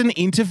 This is an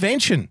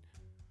intervention.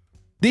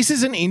 This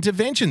is an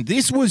intervention.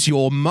 This was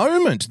your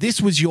moment.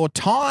 This was your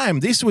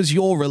time. This was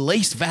your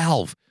release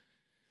valve.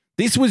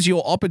 This was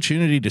your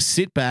opportunity to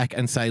sit back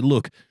and say,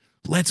 look,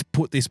 let's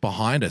put this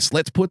behind us.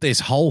 Let's put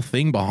this whole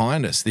thing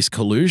behind us, this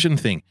collusion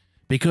thing,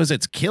 because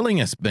it's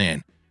killing us,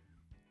 man.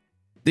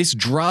 This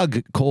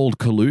drug called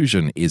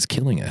collusion is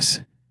killing us.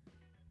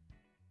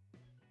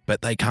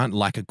 But they can't,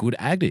 like a good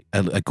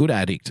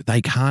addict,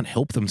 they can't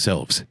help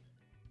themselves.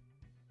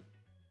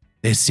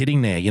 They're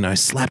sitting there,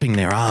 slapping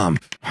their arm.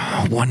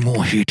 Oh, one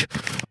more hit.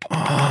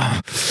 Oh,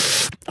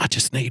 I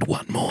just need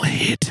one more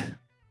hit.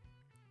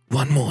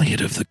 One more hit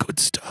of the good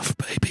stuff,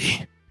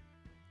 baby.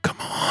 Come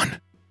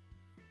on.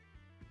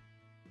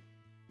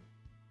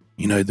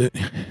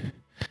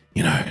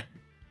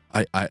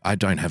 I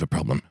don't have a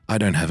problem. I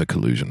don't have a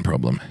collusion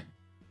problem.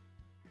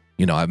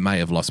 I may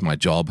have lost my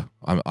job.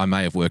 I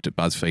may have worked at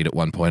BuzzFeed at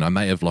one point. I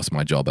may have lost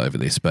my job over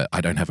this, but I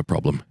don't have a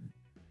problem.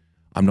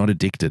 I'm not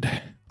addicted.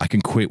 I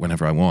can quit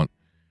whenever I want.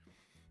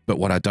 But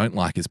what I don't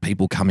like is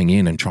people coming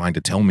in and trying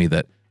to tell me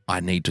that I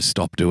need to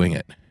stop doing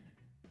it.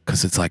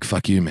 Because it's like,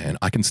 fuck you, man.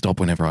 I can stop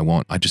whenever I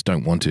want. I just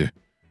don't want to.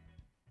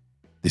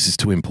 This is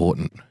too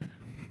important.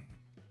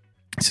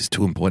 This is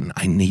too important.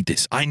 I need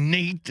this. I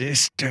need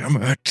this,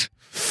 damn it.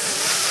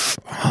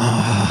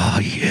 Oh,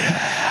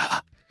 yeah.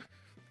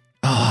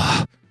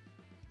 Oh.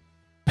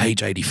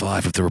 Page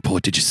 85 of the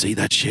report. Did you see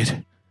that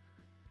shit?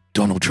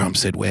 Donald Trump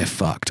said we're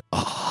fucked.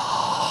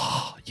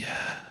 Oh,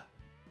 yeah.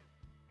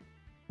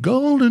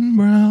 Golden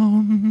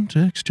brown,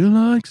 texture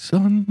like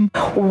sun.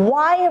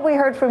 Why have we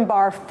heard from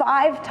Barr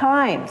 5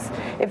 times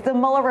if the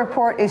Mueller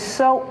report is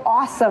so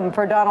awesome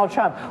for Donald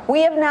Trump?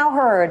 We have now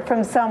heard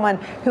from someone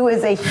who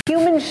is a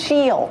human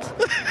shield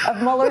of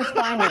Mueller's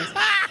findings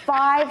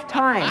 5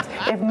 times.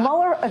 If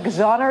Mueller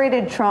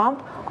exonerated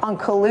Trump on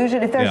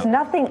collusion, if there's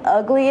nothing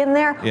ugly in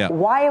there,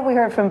 why have we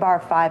heard from Barr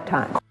 5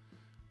 times?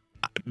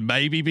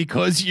 Maybe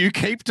because you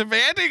keep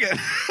demanding it.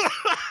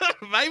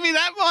 Maybe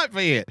that might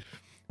be it.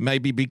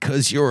 Maybe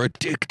because you're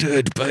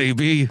addicted,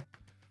 baby.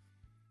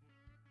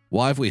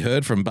 Why have we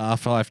heard from Barr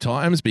 5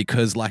 times?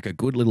 Because like a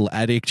good little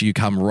addict, you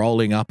come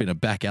rolling up in a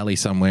back alley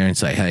somewhere and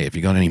say, hey, have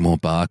you got any more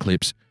Barr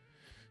clips?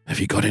 Have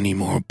you got any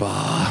more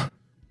Barr?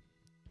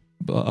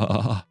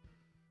 Barr.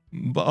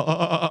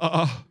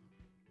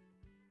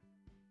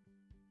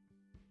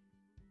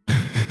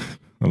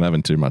 I'm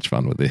having too much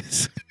fun with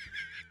this.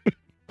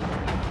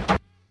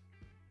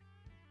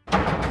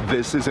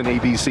 This is an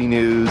ABC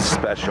News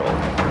special,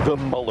 The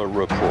Mueller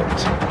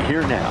Report.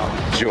 Here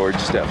now, George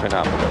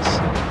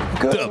Stephanopoulos.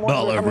 Good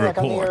morning. I'm back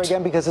on the air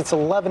again because it's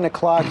 11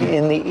 o'clock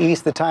in the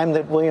East, the time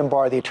that William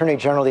Barr, the Attorney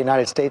General of the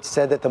United States,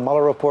 said that the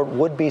Mueller report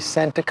would be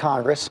sent to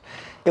Congress.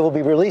 It will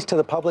be released to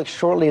the public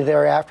shortly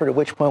thereafter, at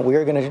which point we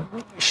are going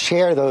to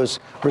share those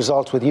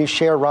results with you,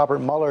 share Robert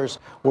Mueller's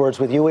words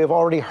with you. We have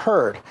already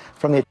heard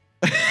from the...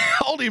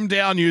 Hold him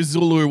down, you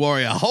Zulu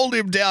warrior. Hold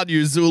him down,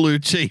 you Zulu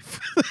chief.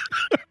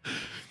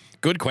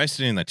 Good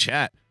question in the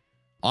chat.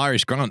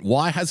 Irish Grunt,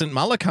 why hasn't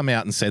Mueller come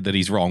out and said that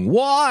he's wrong?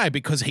 Why?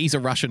 Because he's a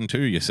Russian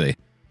too, you see.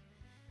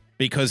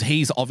 Because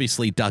he's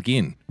obviously dug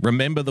in.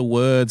 Remember the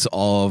words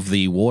of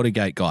the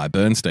Watergate guy,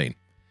 Bernstein.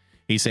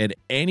 He said,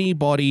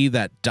 anybody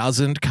that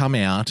doesn't come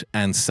out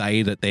and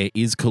say that there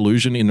is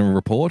collusion in a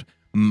report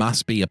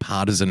must be a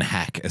partisan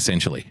hack,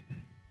 essentially.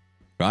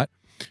 Right?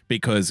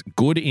 Because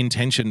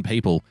good-intentioned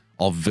people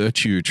of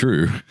virtue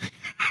true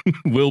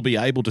will be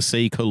able to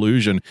see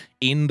collusion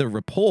in the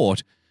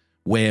report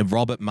where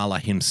Robert Mueller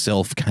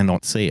himself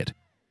cannot see it.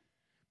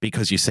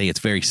 Because you see, it's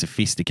very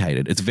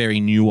sophisticated. It's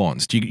very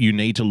nuanced. You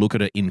need to look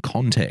at it in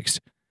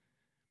context.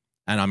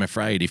 And I'm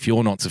afraid if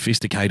you're not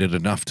sophisticated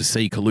enough to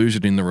see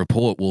collusion in the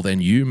report, well,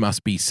 then you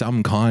must be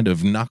some kind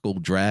of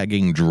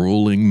knuckle-dragging,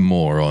 drooling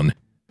moron.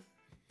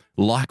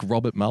 Like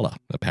Robert Mueller,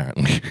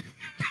 apparently.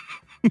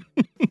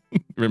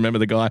 Remember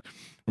the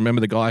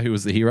guy who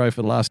was the hero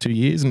for the last 2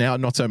 years? Now,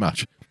 not so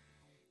much.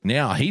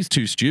 Now, he's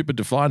too stupid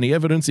to find the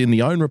evidence in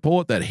the own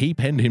report that he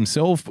penned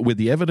himself with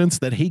the evidence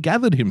that he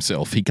gathered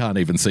himself. He can't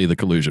even see the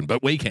collusion,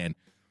 but we can.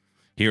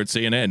 Here at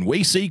CNN,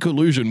 we see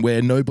collusion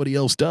where nobody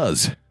else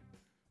does.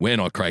 We're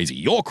not crazy.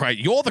 You're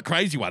crazy. You're the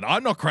crazy one.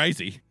 I'm not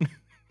crazy.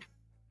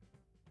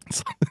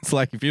 It's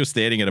like if you're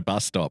standing at a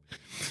bus stop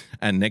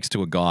and next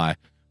to a guy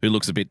who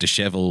looks a bit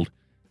disheveled,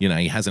 you know,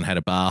 he hasn't had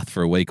a bath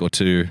for a week or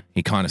two,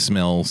 he kind of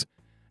smells,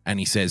 and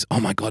he says, "Oh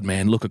my God,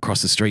 man, look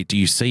across the street. Do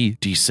you see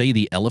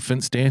the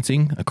elephants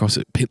dancing across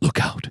it?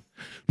 Look out.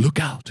 Look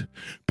out.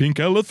 Pink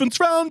elephants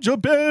round your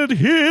bed.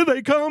 Here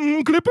they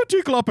come.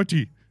 Clippity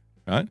cloppity."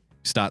 Right?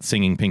 Start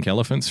singing Pink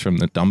Elephants from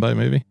the Dumbo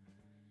movie.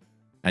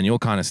 And you're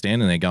kind of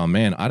standing there going,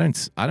 "Man, I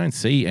don't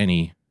see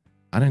any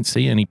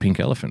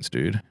pink elephants,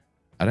 dude.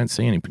 I don't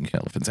see any pink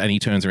elephants." And he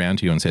turns around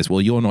to you and says,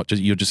 "Well,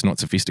 you're just not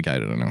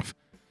sophisticated enough.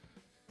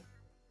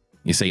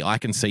 You see, I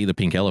can see the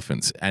pink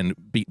elephants, and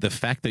the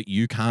fact that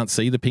you can't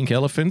see the pink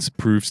elephants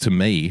proves to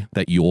me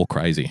that you're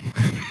crazy."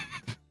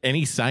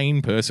 Any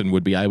sane person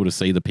would be able to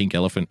see the pink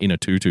elephant in a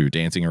tutu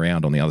dancing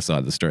around on the other side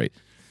of the street.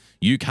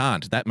 You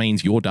can't. That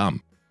means you're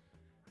dumb.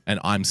 And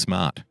I'm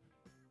smart.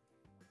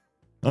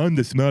 I'm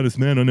the smartest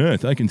man on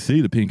earth. I can see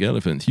the pink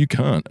elephants. You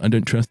can't. I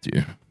don't trust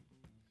you.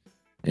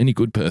 Any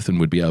good person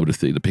would be able to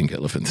see the pink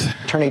elephants.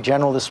 Attorney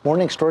General this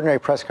morning, extraordinary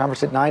press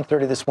conference at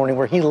 9:30 this morning,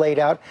 where he laid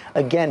out,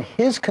 again,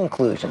 his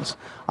conclusions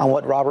on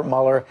what Robert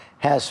Mueller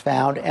has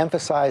found,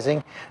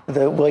 emphasizing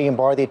the William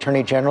Barr, the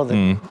Attorney General,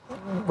 that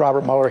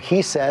Robert Mueller,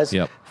 he says,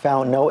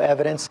 found no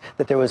evidence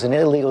that there was an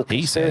illegal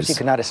conspiracy,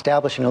 could not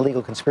establish an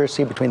illegal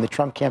conspiracy between the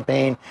Trump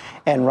campaign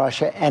and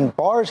Russia. And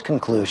Barr's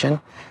conclusion,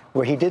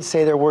 where he did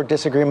say there were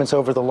disagreements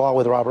over the law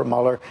with Robert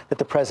Mueller, that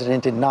the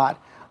president did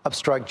not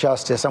obstruct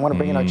justice. I want to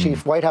bring in our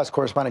chief White House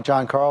correspondent,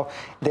 John Carl.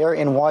 They're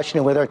in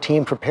Washington with our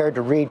team prepared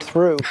to read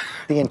through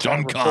the entire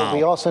report. Carl.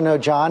 We also know,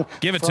 John,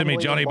 give it to me,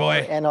 Johnny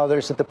boy, and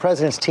others, that the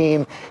president's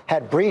team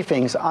had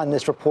briefings on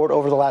this report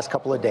over the last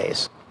couple of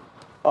days.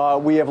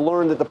 We have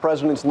learned that the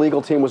president's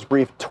legal team was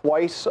briefed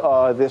twice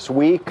this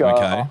week,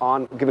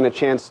 on given a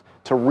chance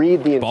to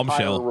read the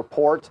entire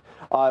report.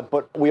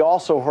 But we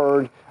also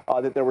heard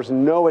that there was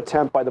no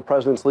attempt by the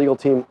president's legal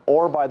team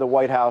or by the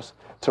White House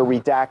to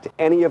redact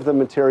any of the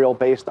material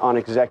based on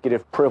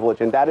executive privilege.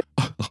 And that is...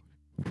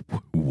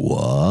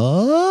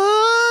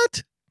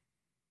 What?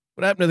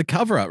 What happened to the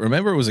cover-up?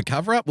 Remember, it was a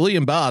cover-up?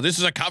 William Barr, this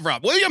is a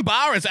cover-up. William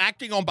Barr is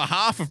acting on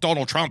behalf of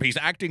Donald Trump. He's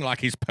acting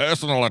like his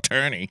personal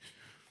attorney.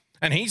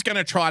 And he's going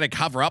to try to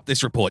cover up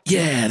this report.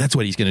 Yeah, that's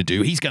what he's going to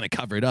do. He's going to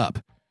cover it up.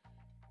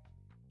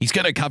 He's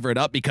going to cover it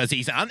up because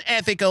he's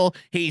unethical,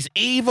 he's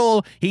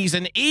evil, he's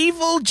an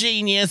evil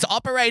genius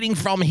operating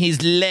from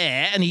his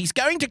lair, and he's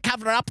going to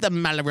cover up the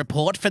Mueller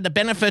report for the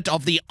benefit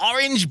of the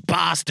orange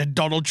bastard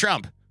Donald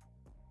Trump.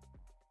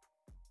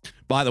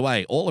 By the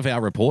way, all of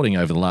our reporting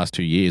over the last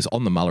 2 years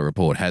on the Mueller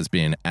report has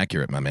been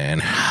accurate, my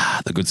man.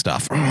 The good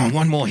stuff. Oh,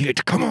 one more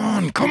hit. Come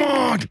on, come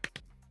on.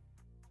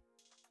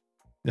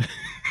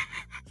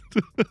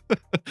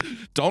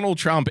 Donald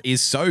Trump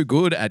is so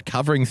good at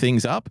covering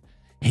things up.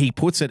 He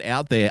puts it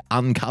out there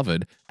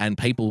uncovered, and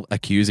people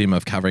accuse him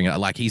of covering it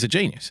like he's a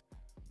genius.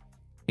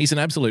 He's an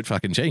absolute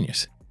fucking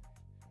genius.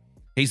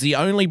 He's the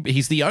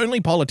only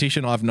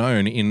politician I've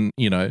known in,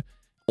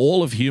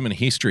 all of human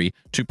history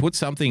to put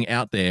something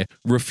out there,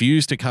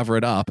 refuse to cover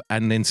it up,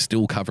 and then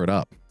still cover it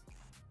up.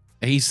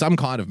 He's some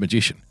kind of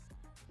magician.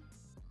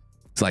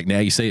 It's like, now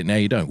you see it, now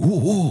you don't.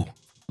 Ooh,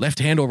 left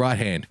hand or right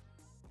hand?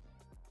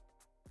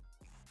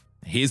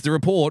 Here's the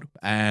report,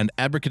 and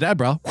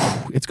abracadabra,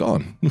 it's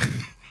gone.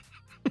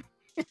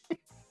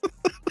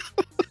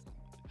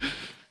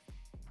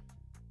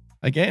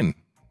 Again,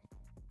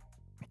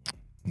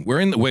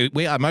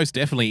 we are most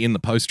definitely in the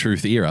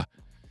post-truth era,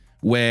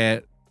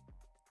 where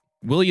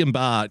William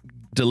Barr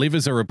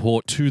delivers a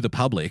report to the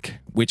public,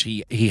 which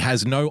he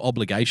has no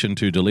obligation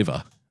to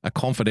deliver, a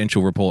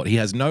confidential report. He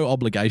has no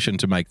obligation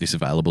to make this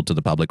available to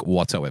the public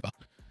whatsoever.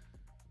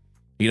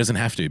 He doesn't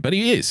have to, but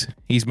he is.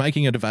 He's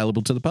making it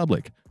available to the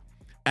public.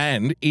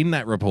 And in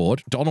that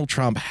report, Donald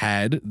Trump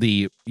had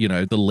the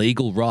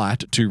legal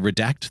right to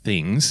redact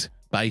things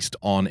based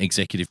on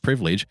executive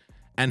privilege,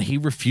 and he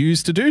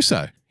refused to do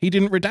so. He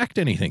didn't redact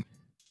anything.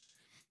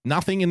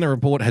 Nothing in the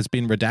report has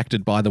been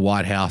redacted by the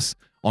White House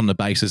on the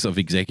basis of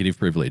executive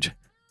privilege.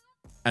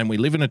 And we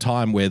live in a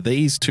time where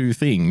these two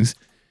things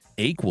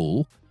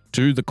equal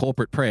to the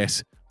corporate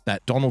press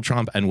that Donald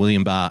Trump and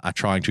William Barr are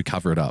trying to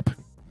cover it up.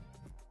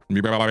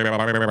 Good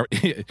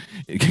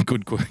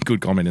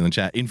comment in the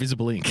chat.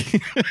 Invisible ink.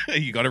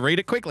 You got to read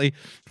it quickly.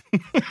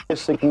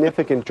 It's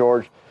significant,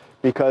 George,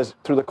 because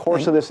through the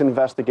course of this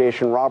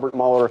investigation, Robert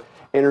Mueller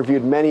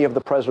interviewed many of the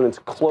president's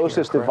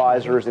closest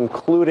advisors,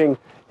 including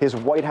his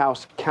White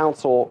House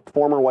counsel,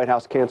 former White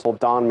House counsel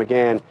Don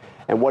McGahn.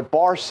 And what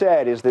Barr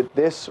said is that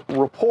this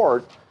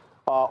report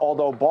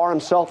although Barr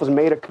himself has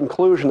made a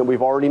conclusion that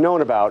we've already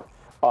known about,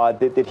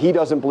 that he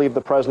doesn't believe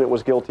the president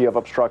was guilty of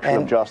obstruction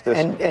of justice.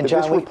 And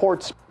John, this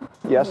report's,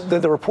 yes?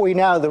 The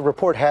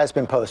report has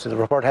been posted. The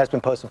report has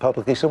been posted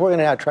publicly. So we're going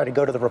to now try to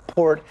go to the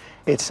report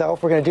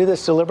itself. We're going to do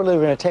this deliberately.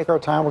 We're going to take our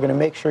time. We're going to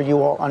make sure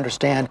you all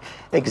understand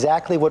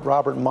exactly what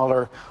Robert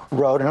Mueller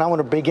wrote. And I want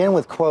to begin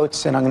with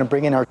quotes, and I'm going to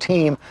bring in our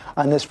team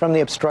on this from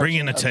the obstruction Bring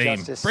in a team.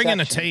 Justice Bring in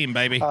a section. team,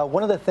 baby.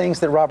 One of the things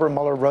that Robert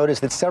Mueller wrote is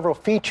that several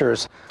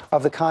features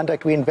of the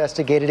conduct we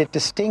investigated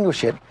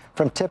distinguish it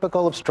from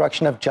typical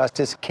obstruction of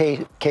justice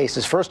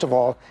cases. First of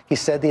all, he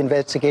said the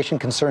investigation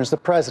concerns the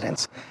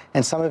president's,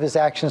 and some of his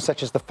actions,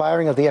 such as the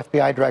firing of the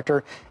FBI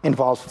director,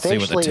 involves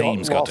facially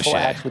lawful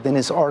acts within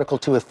his Article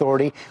 2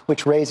 authority,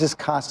 which raises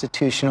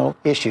constitutional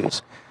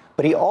issues.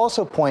 But he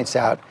also points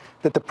out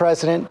that the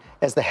president,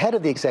 as the head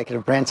of the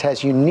executive branch,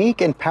 has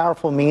unique and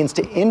powerful means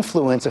to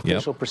influence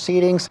official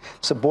proceedings,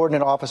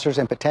 subordinate officers,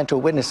 and potential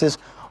witnesses,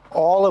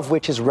 all of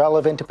which is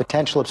relevant to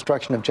potential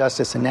obstruction of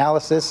justice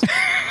analysis.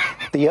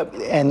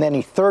 And then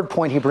the third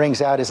point he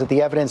brings out is that the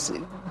evidence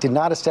did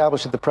not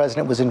establish that the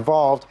president was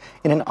involved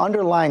in an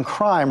underlying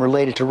crime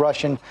related to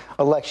Russian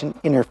election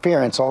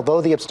interference.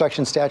 Although the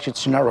obstruction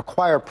statutes do not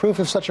require proof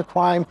of such a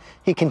crime,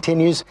 he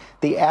continues,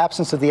 the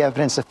absence of the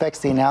evidence affects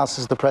the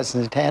analysis of the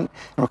president's intent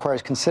and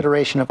requires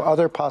consideration of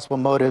other possible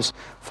motives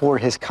for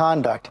his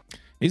conduct.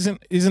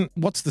 Isn't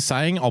what's the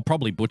saying? I'll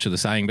probably butcher the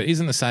saying, but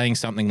isn't the saying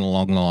something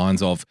along the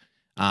lines of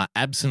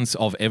absence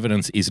of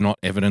evidence is not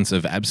evidence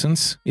of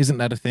absence? Isn't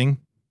that a thing?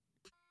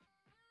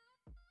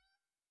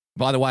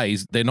 By the way,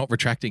 they're not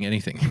retracting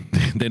anything.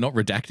 They're not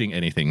redacting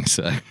anything.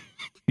 So,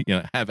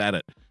 have at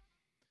it.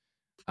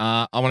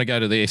 I want to go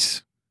to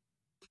this.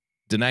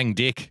 Da Nang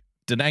Dick.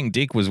 Da Nang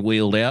Dick was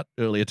wheeled out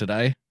earlier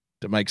today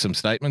to make some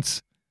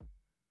statements.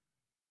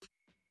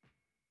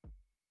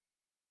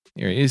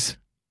 Here he is.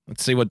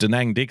 Let's see what Da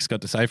Nang Dick's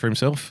got to say for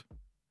himself.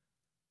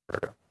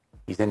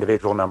 He's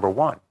individual number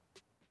one,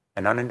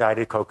 an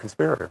unindicted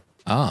co-conspirator.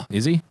 Ah,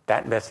 is he?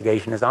 That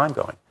investigation is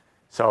ongoing.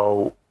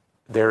 So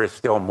there is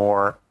still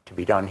more to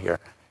be done here.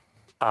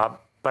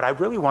 But I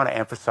really want to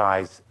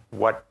emphasize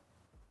what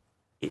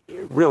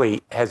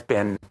really has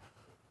been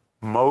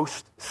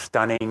most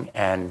stunning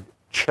and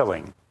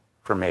chilling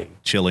for me.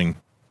 Chilling.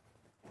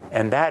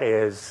 And that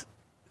is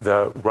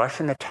the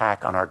Russian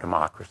attack on our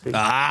democracy.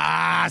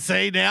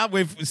 See now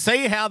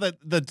see how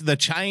the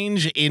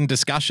change in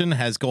discussion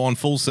has gone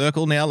full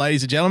circle now,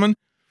 ladies and gentlemen.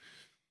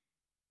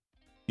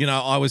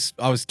 I was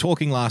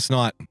talking last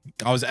night.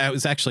 It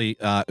was actually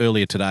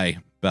earlier today,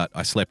 but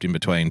I slept in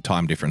between.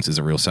 Time difference is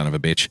a real son of a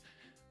bitch.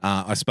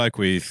 I spoke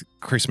with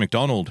Chris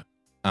McDonald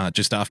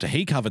just after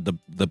he covered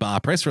the Barr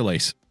press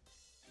release.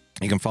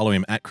 You can follow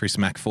him at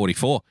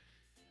ChrisMac44.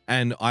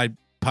 And I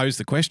posed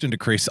the question to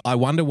Chris, I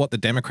wonder what the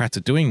Democrats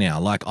are doing now.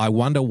 Like, I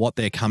wonder what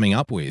they're coming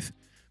up with.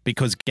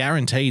 Because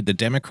guaranteed the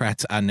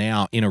Democrats are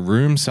now in a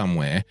room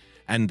somewhere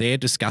and they're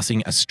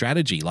discussing a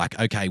strategy. Like,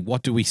 okay,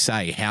 what do we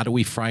say? How do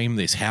we frame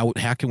this? How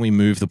can we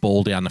move the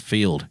ball down the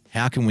field?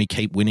 How can we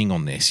keep winning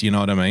on this? You know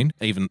what I mean?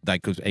 Even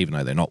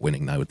though they're not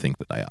winning, they would think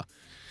that they are.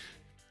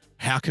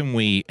 How can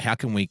we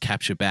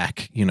capture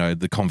back,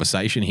 the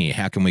conversation here?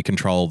 How can we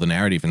control the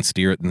narrative and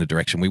steer it in the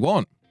direction we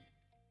want?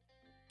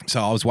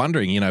 So I was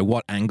wondering,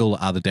 what angle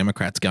are the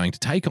Democrats going to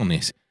take on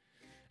this?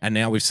 And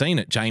now we've seen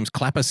it. James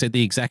Clapper said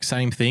the exact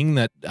same thing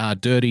that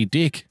Dirty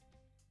Dick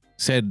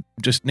said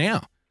just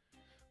now.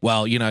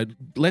 Well,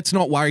 let's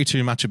not worry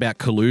too much about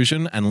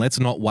collusion and let's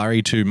not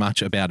worry too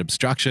much about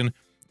obstruction.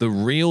 The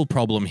real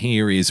problem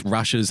here is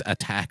Russia's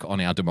attack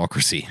on our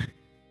democracy.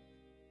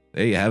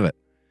 There you have it.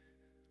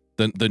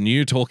 The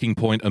new talking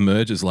point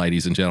emerges,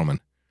 ladies and gentlemen.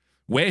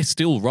 We're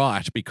still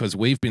right because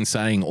we've been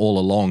saying all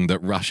along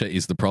that Russia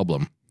is the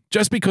problem.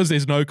 Just because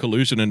there's no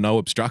collusion and no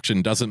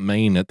obstruction doesn't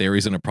mean that there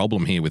isn't a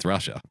problem here with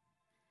Russia.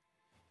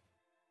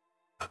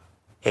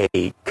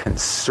 A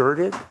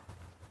concerted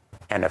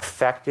and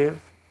effective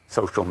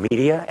social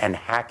media and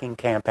hacking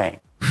campaign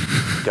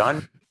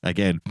done.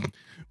 Again,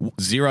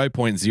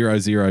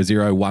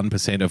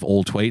 0.0001% of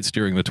all tweets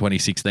during the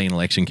 2016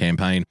 election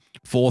campaign,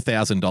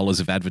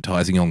 $4,000 of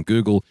advertising on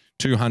Google,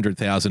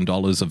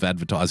 $200,000 of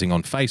advertising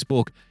on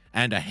Facebook,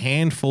 and a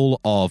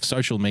handful of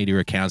social media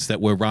accounts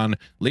that were run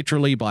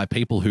literally by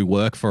people who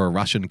work for a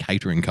Russian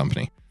catering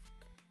company.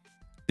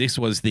 This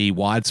was the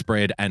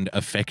widespread and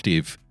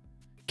effective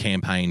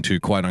campaign to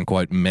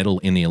quote-unquote meddle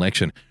in the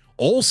election.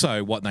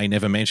 Also, what they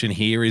never mention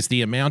here is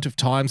the amount of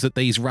times that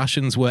these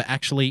Russians were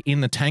actually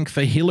in the tank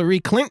for Hillary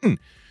Clinton.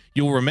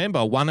 You'll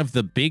remember one of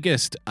the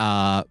biggest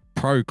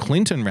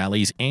pro-Clinton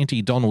rallies,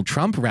 anti-Donald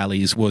Trump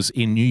rallies, was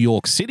in New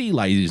York City,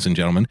 ladies and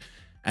gentlemen.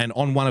 And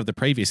on one of the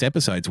previous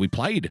episodes, we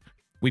played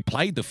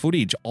the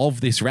footage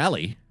of this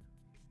rally,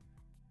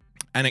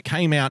 and it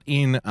came out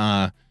in,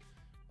 I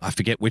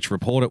forget which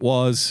report it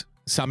was,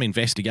 some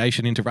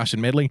investigation into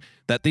Russian meddling,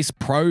 that this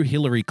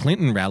pro-Hillary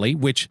Clinton rally,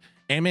 which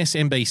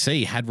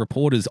MSNBC had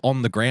reporters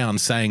on the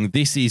ground saying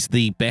this is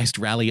the best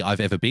rally I've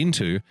ever been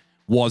to,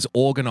 was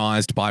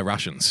organized by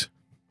Russians.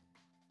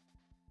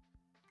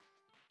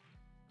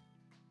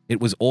 It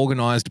was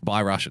organized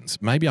by Russians.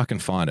 Maybe I can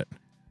find it.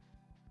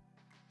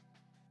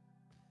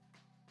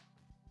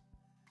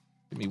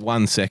 Give me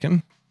 1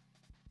 second.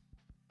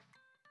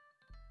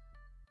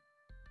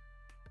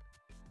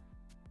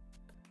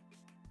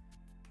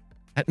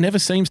 It never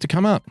seems to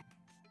come up.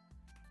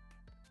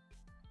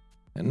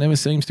 It never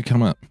seems to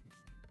come up.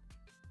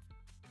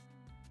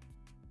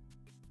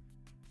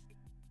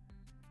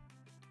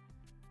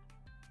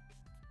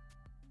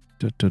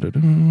 Da-da-da-da.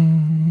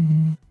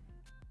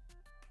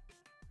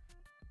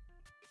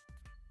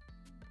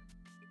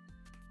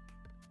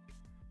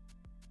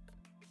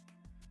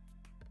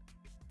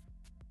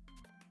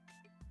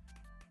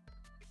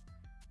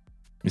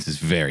 This is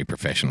very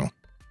professional.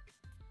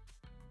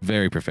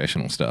 Very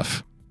professional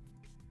stuff.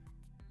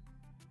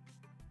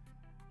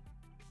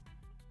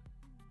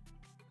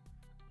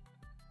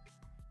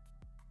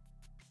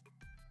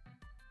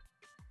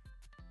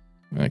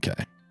 Okay.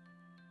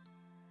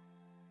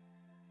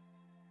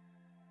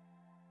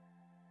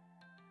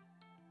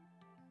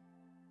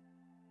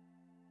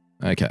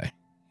 Okay,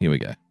 here we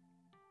go.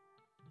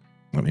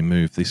 Let me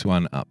move this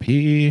one up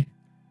here.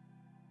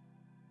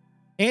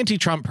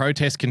 Anti-Trump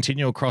protests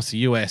continue across the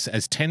US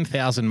as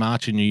 10,000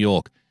 march in New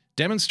York.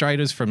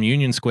 Demonstrators from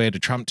Union Square to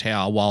Trump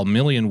Tower, while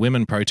million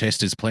women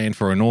protesters plan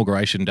for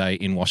Inauguration Day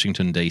in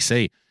Washington,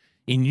 D.C.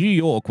 In New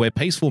York, where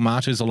peaceful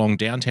marches along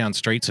downtown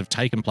streets have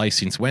taken place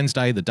since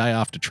Wednesday, the day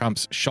after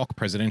Trump's shock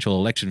presidential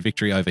election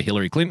victory over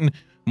Hillary Clinton,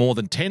 more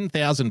than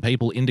 10,000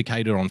 people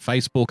indicated on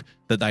Facebook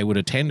that they would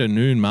attend a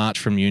noon march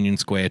from Union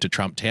Square to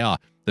Trump Tower,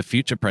 the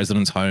future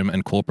president's home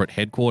and corporate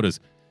headquarters.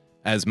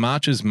 As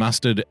marchers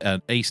mustered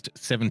at East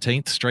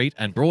 17th Street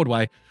and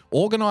Broadway,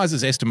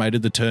 organizers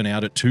estimated the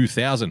turnout at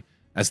 2,000.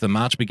 As the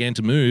march began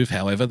to move,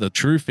 however, the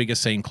true figure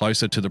seemed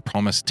closer to the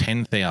promised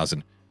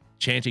 10,000.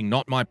 Chanting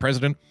 "Not My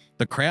President,"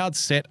 the crowd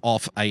set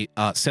off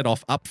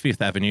up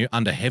Fifth Avenue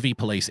under heavy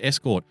police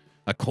escort.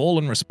 A call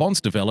and response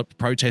developed,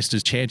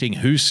 protesters chanting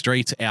 "Whose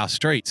streets? Our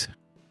streets."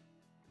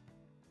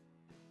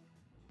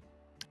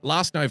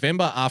 Last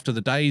November, after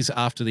the days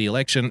after the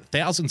election,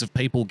 thousands of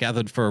people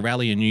gathered for a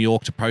rally in New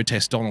York to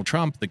protest Donald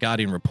Trump, The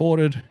Guardian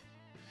reported.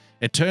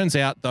 It turns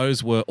out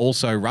those were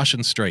also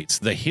Russian streets.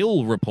 The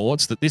Hill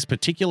reports that this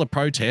particular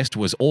protest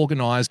was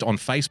organized on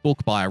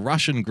Facebook by a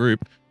Russian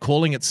group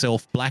calling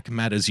itself Black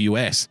Matters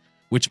US,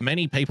 which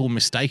many people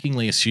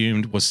mistakenly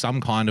assumed was some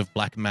kind of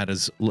Black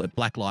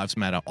Lives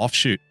Matter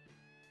offshoot.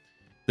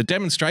 The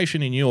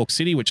demonstration in New York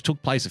City, which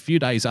took place a few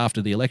days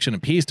after the election,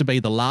 appears to be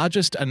the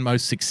largest and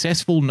most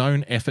successful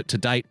known effort to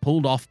date,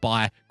 pulled off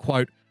by,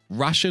 quote,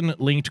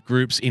 Russian-linked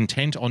groups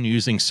intent on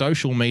using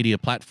social media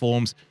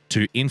platforms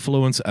to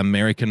influence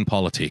American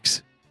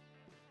politics.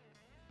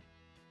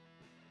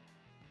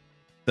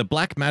 The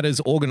Black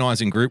Matters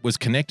organizing group was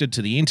connected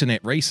to the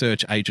internet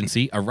research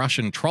agency, a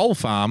Russian troll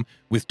farm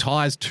with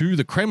ties to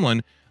the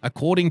Kremlin,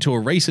 according to a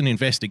recent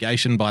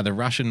investigation by the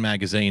Russian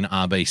magazine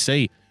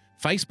RBC.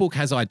 Facebook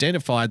has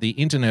identified the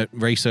internet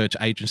research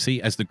agency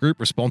as the group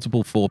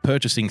responsible for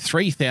purchasing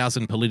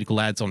 3,000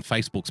 political ads on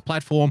Facebook's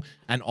platform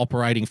and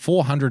operating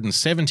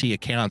 470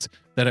 accounts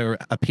that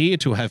appear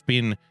to have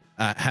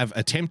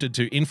attempted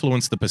to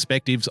influence the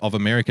perspectives of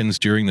Americans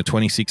during the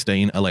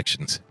 2016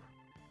 elections.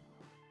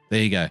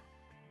 There you go.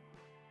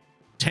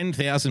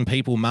 10,000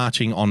 people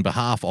marching on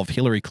behalf of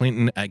Hillary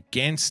Clinton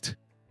against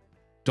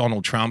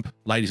Donald Trump,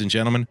 ladies and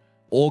gentlemen,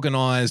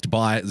 organized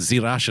by the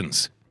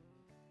Russians.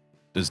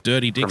 Does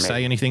Dirty Dick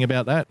say anything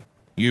about that?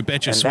 You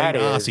bet your sweet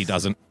ass he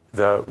doesn't.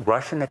 The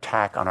Russian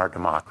attack on our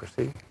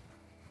democracy,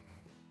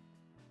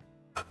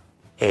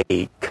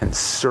 a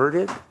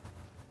concerted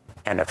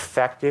and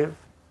effective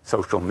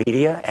social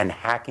media and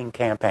hacking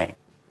campaign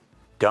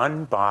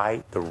done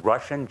by the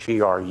Russian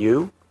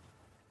GRU.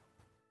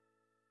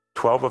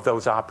 12 of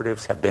those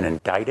operatives have been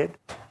indicted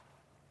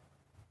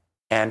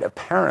and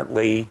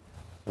apparently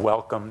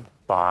welcomed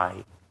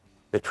by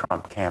the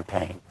Trump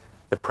campaign.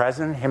 The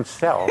president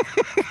himself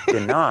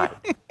denied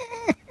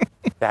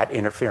that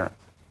interference.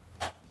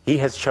 He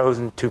has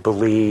chosen to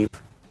believe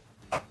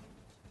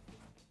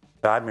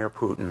Vladimir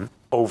Putin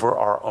over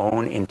our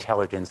own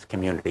intelligence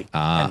community.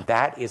 And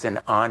that is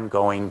an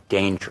ongoing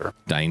danger.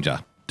 Danger.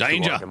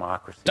 To our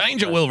democracy.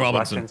 Danger, Will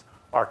Robinson. The Russians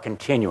are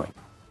continuing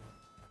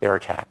their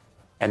attack.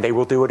 And they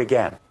will do it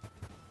again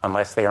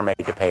unless they are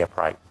made to pay a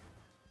price.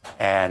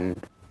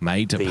 And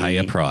made to pay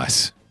a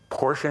price.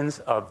 Portions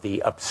of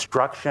the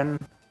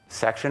obstruction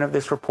section of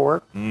this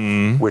report,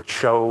 which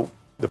show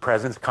the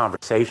president's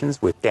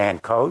conversations with Dan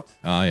Coates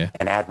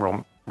and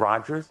Admiral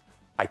Rogers,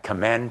 I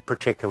commend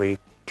particularly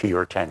to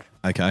your attention.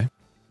 Okay.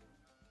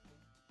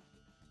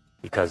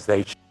 Because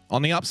they...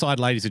 On the upside,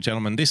 ladies and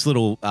gentlemen, this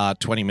little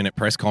 20-minute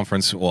press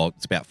conference, well,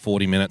 it's about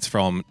 40 minutes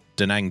from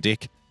Da Nang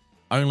Dick,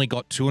 only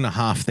got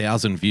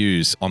 2,500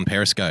 views on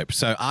Periscope.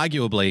 So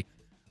arguably,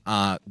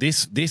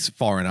 this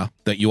foreigner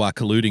that you are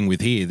colluding with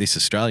here, this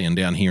Australian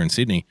down here in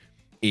Sydney,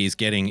 is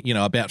getting,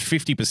 about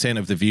 50%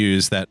 of the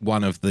views that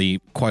one of the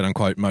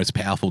quote-unquote most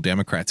powerful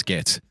Democrats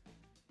gets,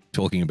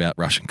 talking about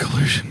Russian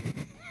collusion.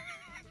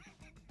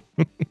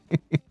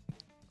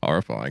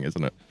 Horrifying,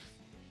 isn't it?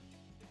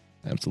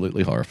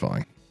 Absolutely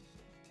horrifying.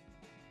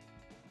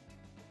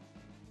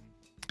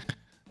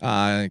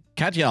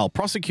 Katyal,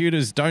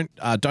 prosecutors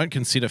don't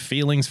consider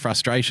feelings,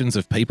 frustrations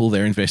of people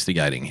they're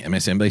investigating.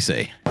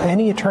 MSNBC.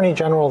 Any attorney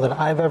general that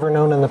I've ever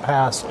known in the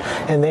past,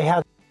 and they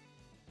had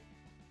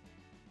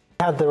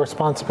the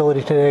responsibility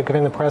today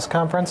giving the press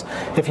conference.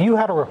 If you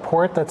had a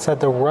report that said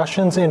the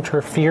Russians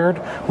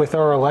interfered with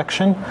our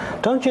election,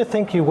 don't you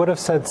think you would have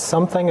said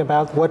something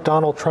about what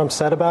Donald Trump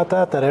said about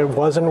that it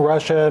wasn't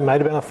Russia, it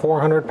might have been a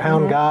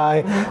 400-pound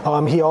guy.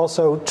 He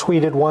also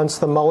tweeted once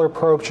the Mueller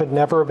probe should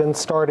never have been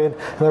started,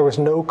 and there was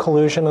no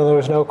collusion and there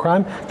was no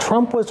crime.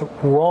 Trump was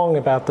wrong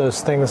about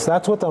those things.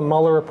 That's what the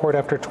Mueller report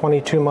after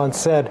 22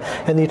 months said,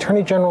 and the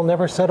Attorney General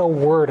never said a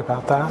word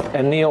about that.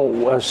 And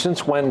Neil,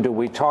 since when do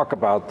we talk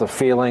about the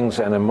feelings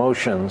and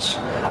emotions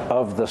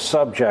of the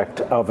subject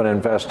of an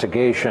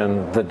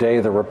investigation the day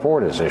the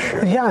report is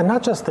issued? Yeah,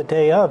 not just the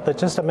day of, but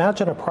just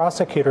imagine a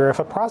prosecutor. If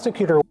a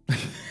prosecutor...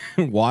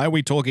 Why are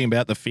we talking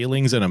about the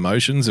feelings and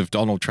emotions of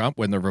Donald Trump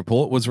when the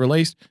report was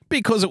released?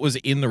 Because it was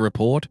in the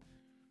report.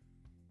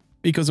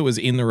 Because it was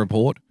in the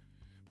report.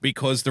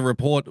 Because the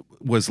report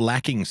was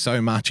lacking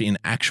so much in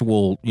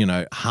actual,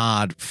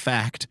 hard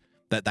fact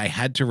that they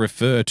had to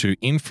refer to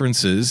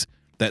inferences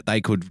that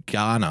they could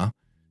garner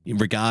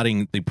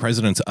regarding the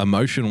president's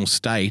emotional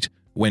state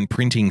when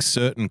printing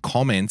certain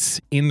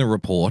comments in the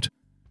report,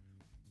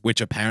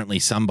 which apparently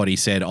somebody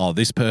said, oh,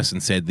 this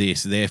person said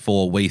this,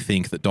 therefore we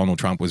think that Donald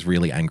Trump was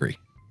really angry.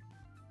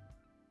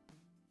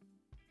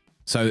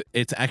 So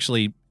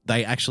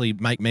they actually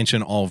make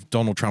mention of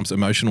Donald Trump's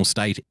emotional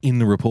state in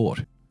the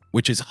report,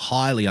 which is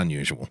highly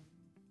unusual.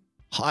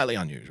 Highly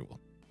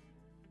unusual.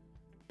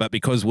 But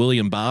because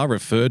William Barr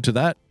referred to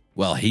that,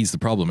 well, he's the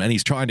problem, and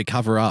he's trying to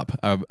cover up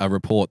a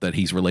report that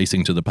he's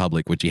releasing to the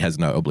public, which he has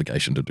no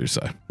obligation to do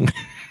so.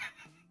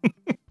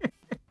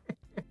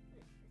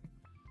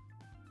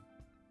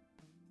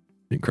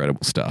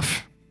 Incredible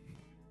stuff.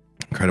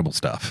 Incredible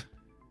stuff.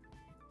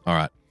 All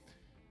right.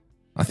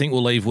 I think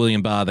we'll leave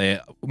William Barr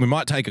there. We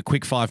might take a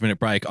quick 5-minute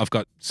break. I've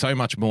got so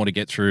much more to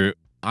get through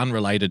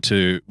unrelated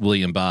to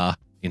William Barr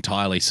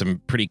entirely.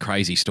 Some pretty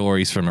crazy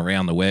stories from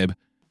around the web.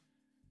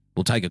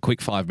 We'll take a quick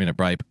 5-minute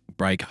break.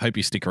 Hope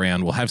you stick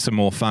around. We'll have some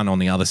more fun on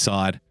the other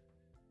side.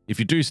 If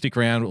you do stick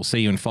around, we'll see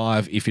you in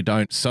 5. If you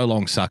don't, so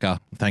long, sucker.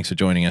 Thanks for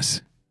joining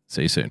us.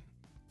 See you soon.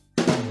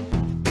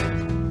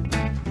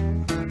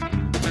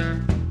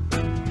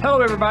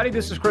 Hello, everybody.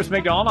 This is Chris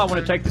McDonald. I want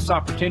to take this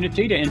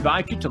opportunity to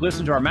invite you to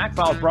listen to our Mac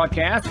Files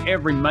broadcast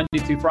every Monday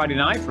through Friday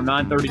night from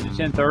 9:30 to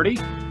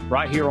 10:30,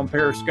 right here on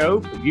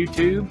Periscope,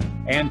 YouTube,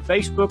 and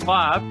Facebook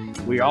Live.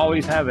 We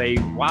always have a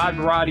wide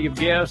variety of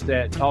guests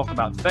that talk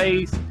about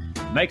faith,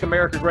 Make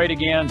America Great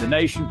Again, the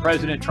nation,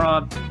 President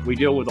Trump. We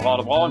deal with a lot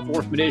of law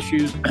enforcement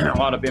issues, a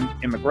lot of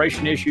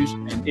immigration issues,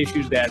 and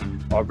issues that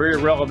are very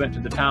relevant to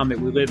the time that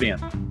we live in.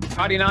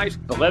 Friday nights,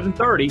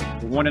 11:30,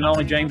 the one and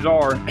only James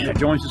R.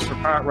 joins us for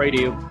Pirate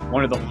Radio,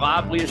 one of the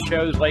liveliest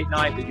shows late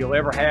night that you'll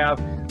ever have.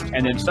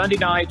 And then Sunday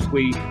nights,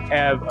 we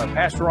have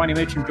Pastor Ronnie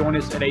Mitchum join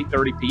us at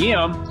 8:30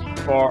 p.m.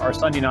 for our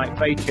Sunday night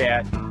faith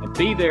chat. And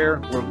be there.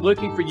 We're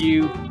looking for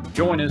you.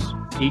 Join us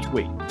each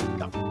week.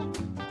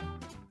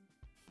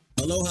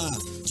 Aloha,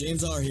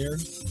 James R. here.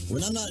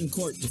 When I'm not in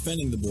court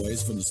defending the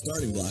boys from the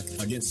starting block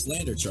against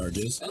slander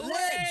charges...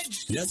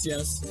 Alleged! Yes,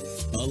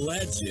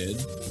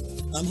 alleged.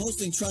 I'm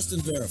hosting Trust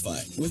and Verify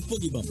with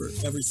Boogie Bumper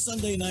every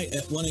Sunday night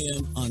at 1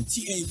 a.m. on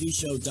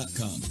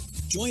TAVshow.com.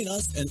 Join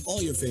us and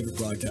all your favorite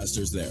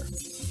broadcasters there.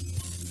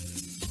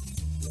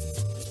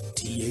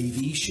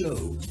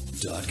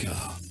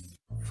 TAVshow.com.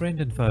 Friend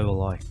and foe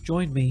alike,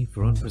 join me,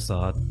 Varun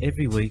Prasad,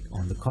 every week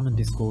on the Common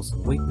Discourse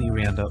Weekly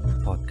Roundup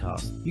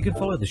podcast. You can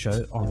follow the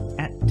show on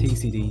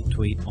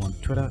 @TCDTweet on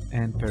Twitter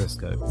and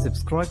Periscope.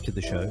 Subscribe to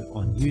the show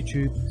on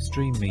YouTube,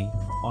 Stream Me,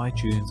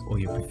 iTunes, or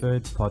your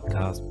preferred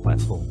podcast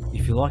platform.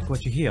 If you like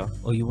what you hear,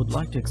 or you would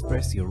like to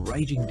express your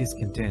raging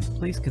discontent,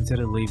 please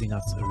consider leaving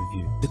us a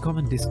review. The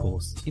Common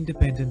Discourse,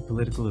 independent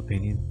political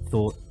opinion,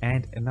 thought,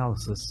 and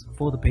analysis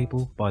for the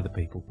people, by the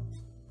people.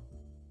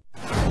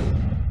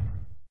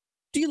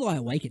 Do you lie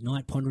awake at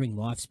night pondering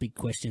life's big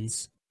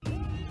questions?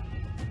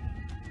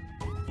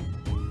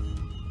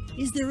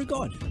 Is there a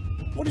God?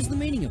 What is the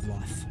meaning of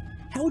life?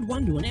 How would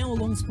one do an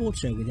hour-long sports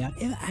show without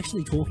ever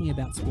actually talking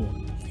about sport?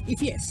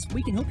 If yes,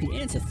 we can help you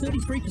answer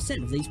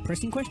 33% of these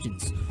pressing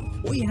questions.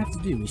 All you have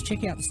to do is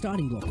check out the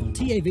starting block on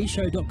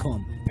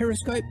TAVshow.com,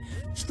 Periscope,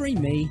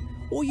 Stream Me,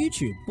 or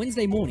YouTube,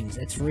 Wednesday mornings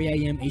at 3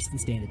 a.m. Eastern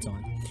Standard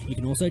Time. You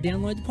can also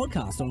download the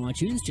podcast on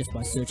iTunes just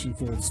by searching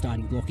for The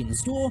Starting Block in the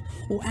store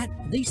or at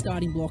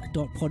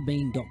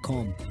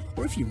thestartingblock.podbean.com.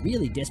 Or if you're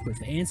really desperate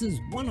for answers,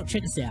 why not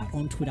check us out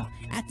on Twitter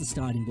at The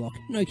Starting Block.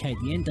 No K at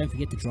the end, don't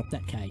forget to drop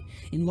that K.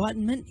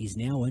 Enlightenment is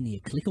now only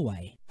a click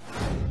away.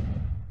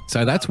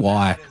 So that's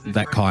why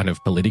that kind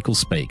of political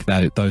speak,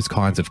 those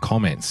kinds of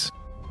comments,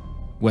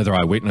 whether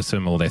I witness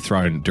them or they're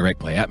thrown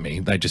directly at me,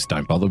 they just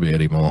don't bother me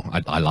anymore.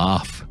 I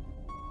laugh.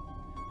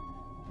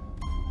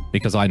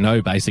 Because I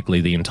know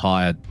basically the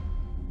entire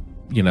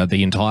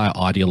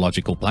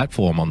ideological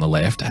platform on the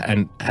left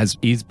and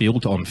is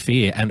built on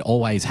fear and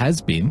always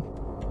has been.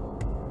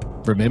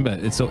 Remember,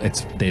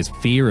 there's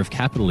fear of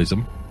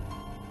capitalism,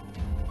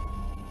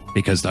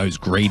 Because those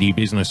greedy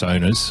business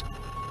owners,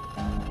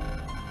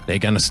 they're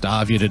going to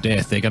starve you to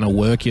death. They're going to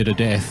work you to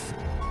death.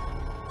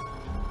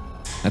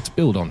 That's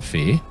built on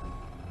fear.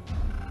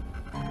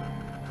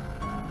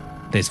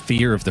 There's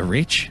fear of the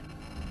rich.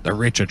 The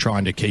rich are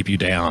trying to keep you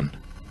down.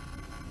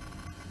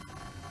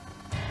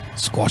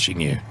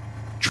 Squashing you.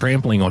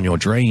 Trampling on your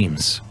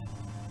dreams.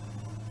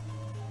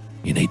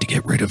 You need to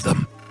get rid of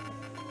them.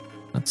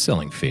 That's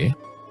selling fear.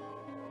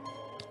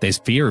 There's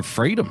fear of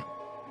freedom.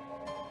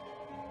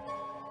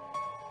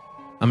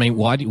 I mean,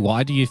 why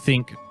do you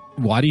think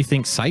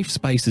safe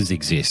spaces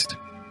exist?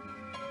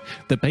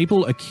 The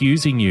people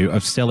accusing you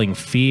of selling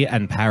fear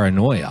and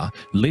paranoia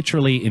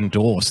literally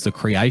endorse the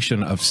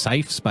creation of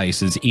safe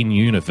spaces in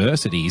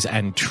universities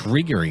and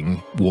trigger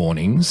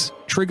warnings,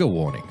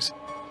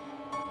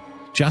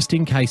 just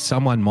in case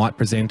someone might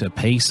present a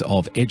piece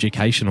of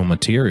educational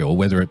material,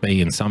 whether it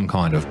be in some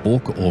kind of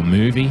book or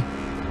movie,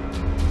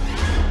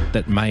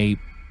 that may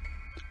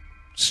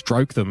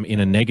stroke them in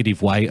a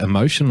negative way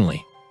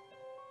emotionally.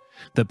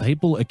 The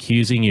people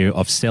accusing you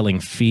of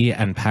selling fear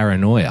and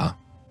paranoia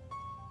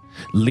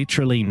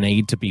literally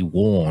need to be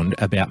warned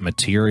about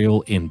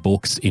material in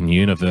books in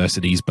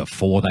universities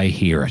before they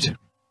hear it.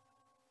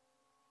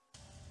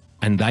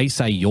 And they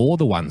say you're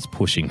the ones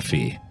pushing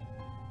fear.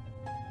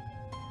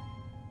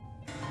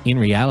 In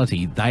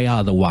reality, they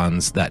are the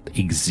ones that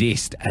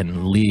exist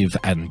and live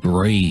and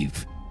breathe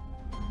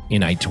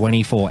in a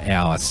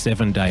 24-hour,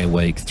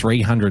 7-day-a-week,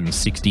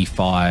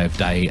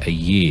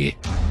 365-day-a-year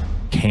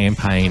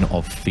campaign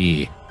of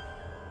fear.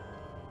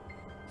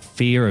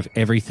 Fear of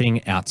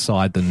everything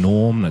outside the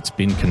norm that's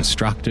been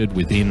constructed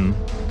within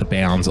the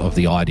bounds of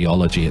the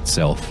ideology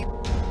itself.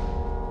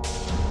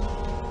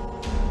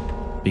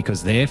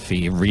 Because their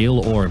fear, real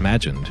or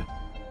imagined,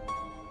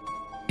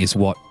 is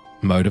what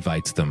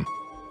motivates them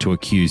to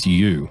accuse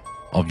you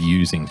of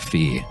using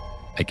fear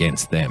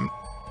against them.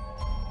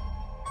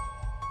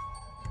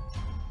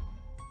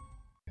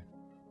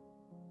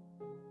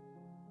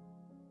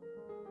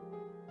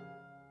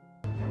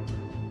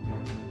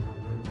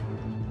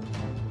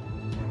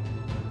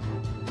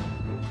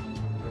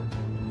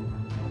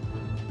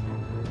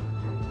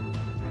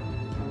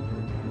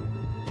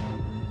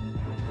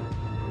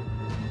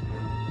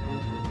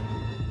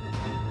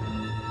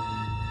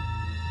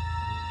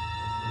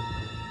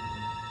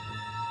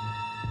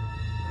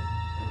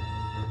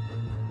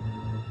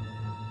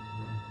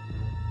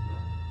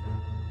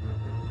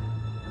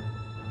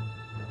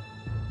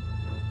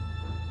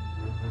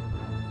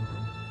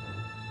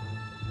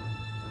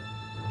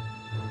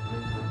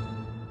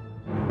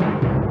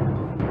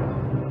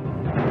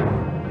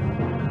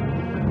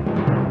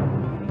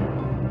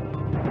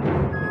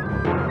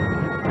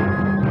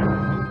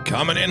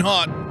 Coming in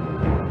hot.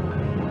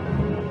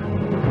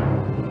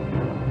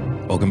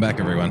 Welcome back,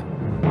 everyone.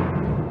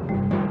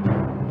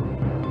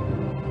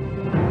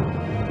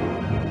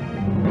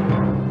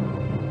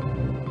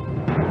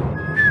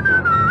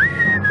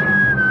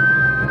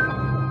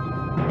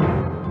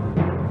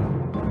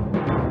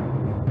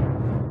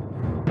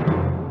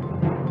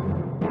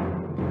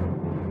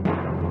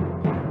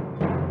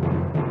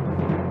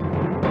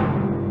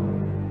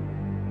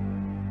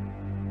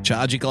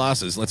 Charge your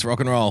glasses. Let's rock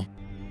and roll.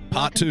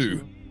 Part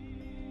 2.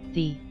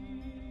 The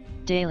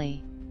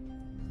Daily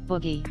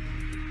Boogie.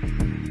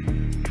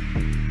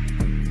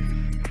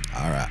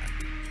 All right.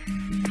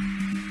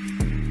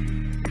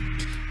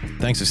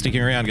 Thanks for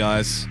sticking around,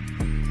 guys.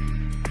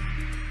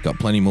 Got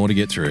plenty more to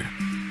get through.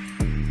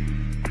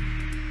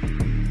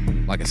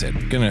 Like I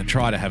said, gonna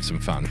try to have some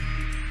fun.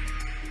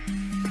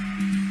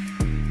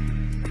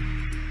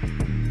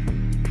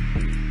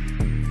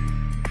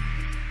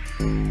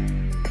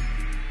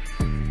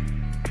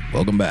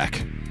 Welcome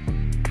back.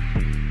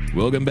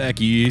 Welcome back,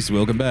 yes.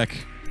 Welcome back.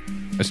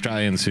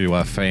 Australians who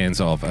are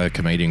fans of a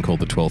comedian called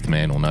The 12th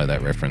Man will know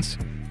that reference.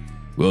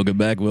 Welcome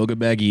back,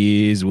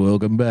 yes.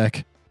 Welcome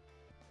back.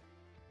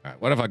 All right,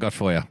 what have I got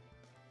for you?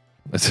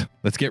 Let's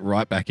get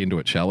right back into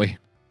it, shall we?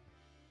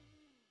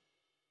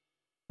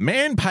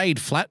 Man paid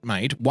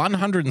flatmate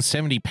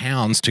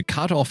 £170 to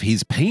cut off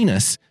his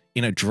penis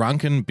in a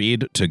drunken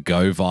bid to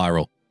go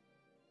viral.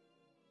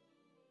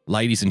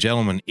 Ladies and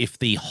gentlemen, if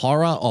the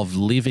horror of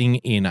living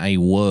in a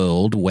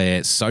world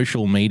where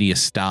social media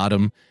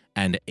stardom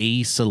and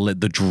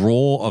the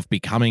draw of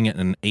becoming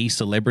an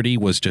e-celebrity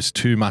was just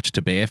too much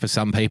to bear for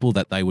some people,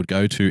 that they would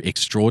go to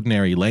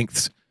extraordinary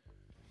lengths,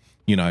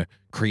 you know,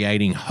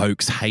 creating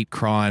hoax hate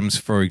crimes,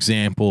 for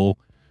example,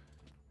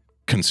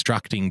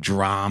 constructing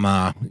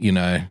drama, you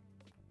know,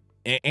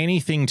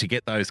 anything to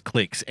get those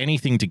clicks,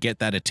 anything to get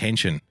that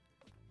attention.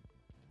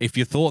 If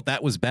you thought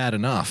that was bad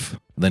enough,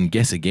 then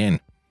guess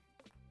again.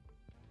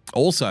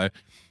 Also,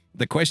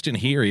 the question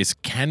here is,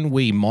 can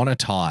we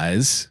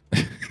monetize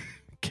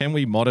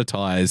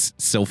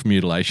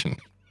self-mutilation?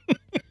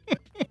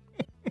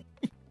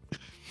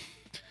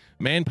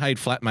 Man paid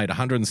flatmate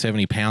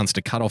 £170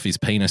 to cut off his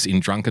penis in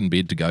drunken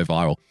bid to go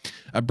viral.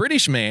 A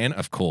British man,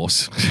 of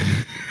course,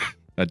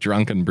 a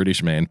drunken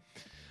British man,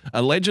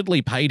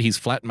 allegedly paid his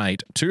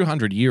flatmate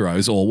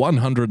 €200 or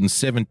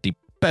 170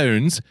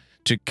 pounds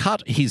to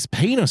cut his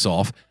penis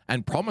off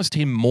and promised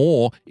him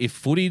more if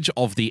footage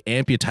of the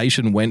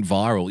amputation went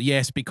viral.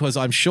 Yes, because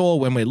I'm sure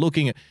when we're look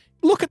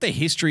at the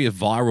history of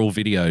viral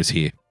videos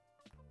here.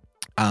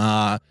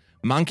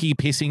 Monkey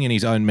pissing in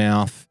his own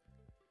mouth,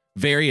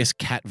 various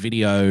cat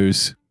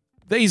videos.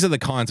 These are the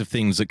kinds of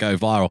things that go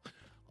viral.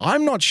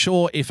 I'm not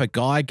sure if a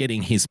guy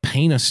getting his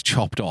penis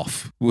chopped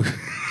off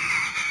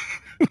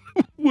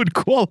would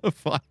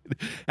qualify.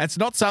 That's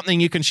not something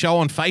you can show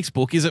on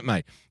Facebook, is it,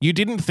 mate? You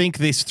didn't think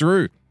this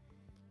through.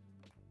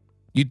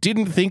 You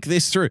didn't think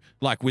this through.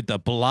 Like with the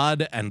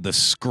blood and the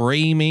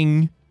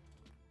screaming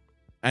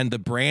and the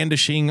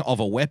brandishing of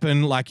a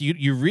weapon. Like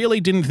you really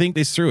didn't think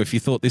this through if you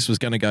thought this was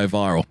going to go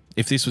viral,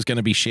 if this was going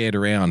to be shared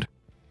around.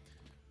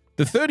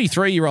 The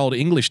 33-year-old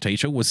English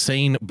teacher was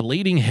seen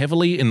bleeding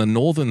heavily in the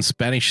northern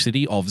Spanish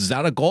city of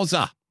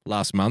Zaragoza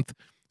last month,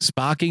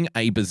 sparking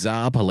a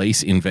bizarre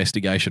police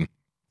investigation.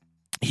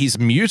 His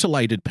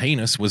mutilated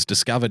penis was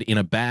discovered in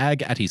a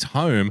bag at his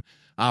home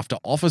after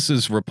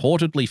officers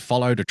reportedly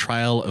followed a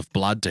trail of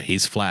blood to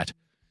his flat.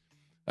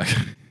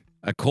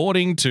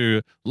 According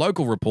to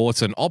local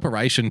reports, an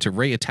operation to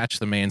reattach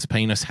the man's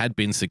penis had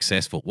been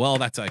successful. Well,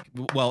 that's okay.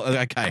 Well,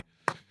 okay.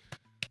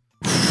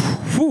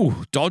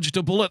 Whew, dodged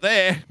a bullet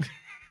there.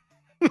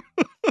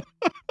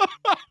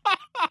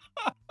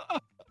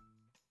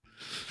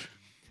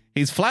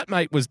 His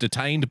flatmate was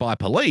detained by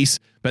police,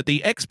 but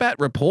the expat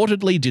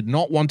reportedly did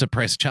not want to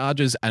press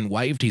charges and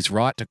waived his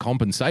right to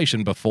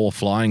compensation before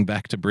flying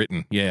back to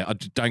Britain. Yeah,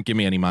 don't give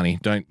me any money.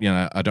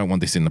 I don't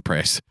want this in the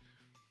press.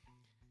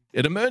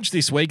 It emerged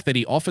this week that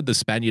he offered the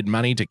Spaniard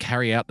money to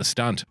carry out the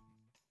stunt.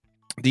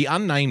 The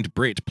unnamed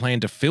Brit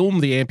planned to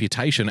film the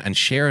amputation and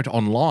share it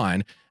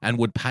online and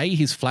would pay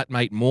his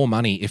flatmate more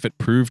money if it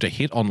proved a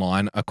hit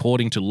online,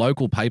 according to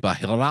local paper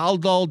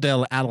Heraldo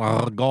del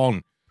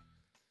Aragon.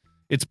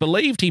 It's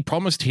believed he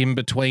promised him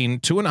between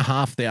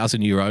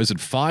 €2,500 and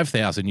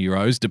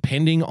 €5,000,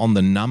 depending on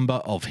the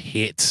number of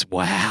hits.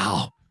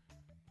 Wow.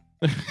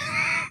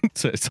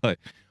 So it's like,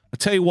 I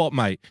tell you what,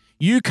 mate,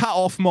 you cut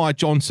off my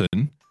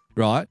Johnson,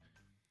 right?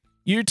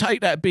 You take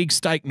that big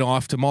steak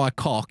knife to my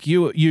cock,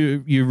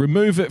 you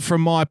remove it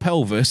from my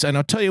pelvis, and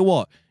I'll tell you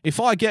what, if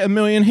I get 1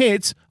 million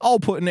hits,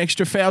 I'll put an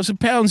extra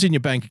 £1,000 in your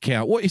bank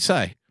account. What you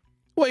say?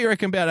 What you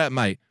reckon about that,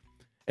 mate?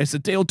 It's a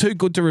deal too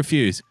good to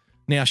refuse.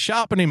 Now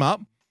sharpen him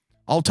up.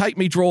 I'll take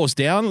me drawers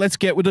down. Let's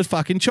get with the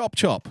fucking chop.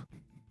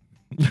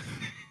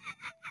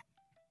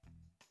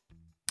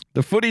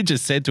 The footage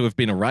is said to have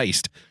been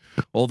erased,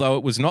 although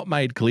it was not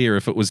made clear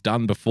if it was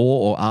done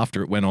before or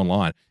after it went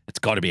online. It's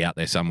got to be out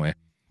there somewhere.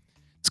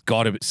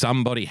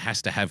 Somebody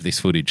has to have this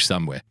footage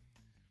somewhere.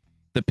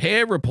 The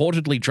pair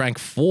reportedly drank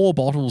 4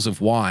 bottles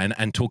of wine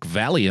and took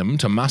Valium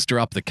to muster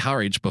up the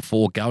courage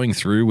before going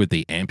through with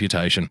the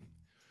amputation.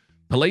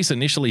 Police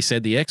initially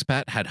said the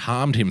expat had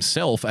harmed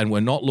himself and were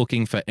not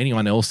looking for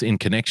anyone else in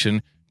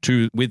connection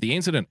with the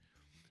incident.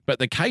 But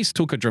the case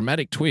took a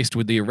dramatic twist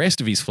with the arrest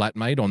of his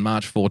flatmate on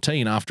March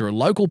 14 after a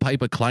local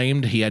paper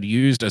claimed he had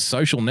used a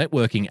social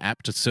networking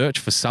app to search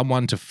for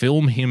someone to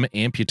film him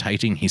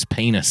amputating his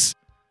penis.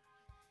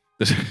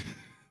 Fucking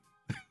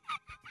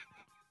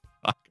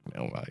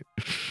hell, mate.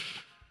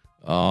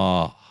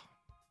 Oh.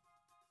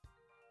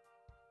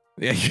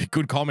 Yeah,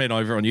 good comment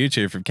over on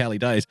YouTube from Callie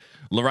Days.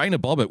 Lorena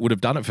Bobbitt would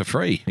have done it for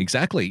free.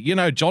 Exactly. You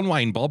know, John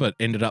Wayne Bobbitt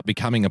ended up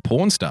becoming a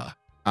porn star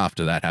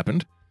after that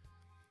happened.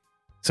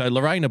 So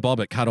Lorena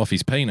Bobbitt cut off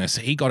his penis.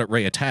 He got it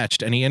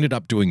reattached and he ended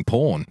up doing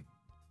porn.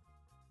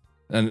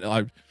 And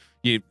I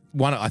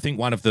think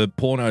one of the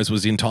pornos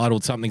was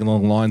entitled something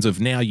along the lines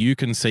of, "Now you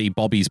can see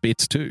Bobby's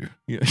bits too."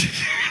 Yeah.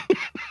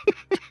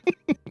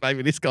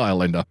 Maybe this guy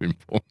will end up in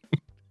porn.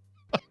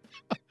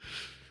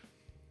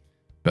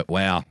 But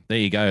wow, there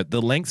you go.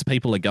 The lengths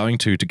people are going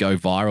to go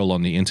viral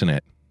on the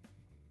internet.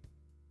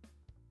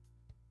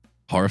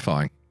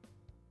 Horrifying.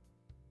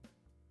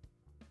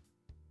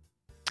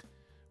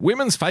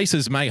 Women's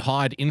faces may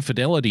hide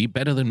infidelity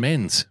better than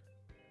men's.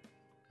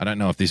 I don't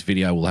know if this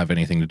video will have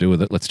anything to do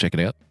with it. Let's check it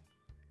out.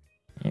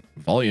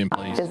 Volume,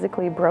 please.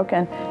 Physically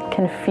broken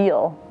can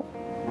feel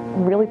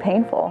really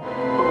painful.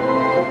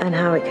 And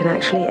how it can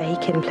actually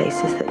ache in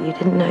places that you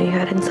didn't know you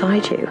had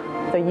inside you.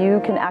 So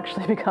you can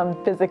actually become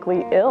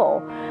physically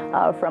ill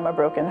from a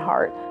broken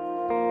heart.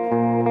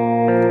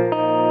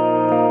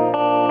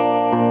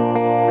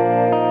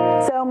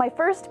 So my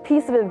first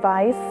piece of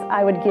advice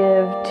I would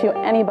give to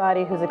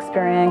anybody who's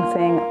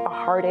experiencing a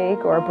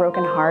heartache or a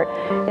broken heart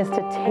is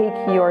to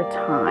take your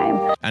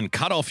time. And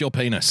cut off your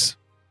penis.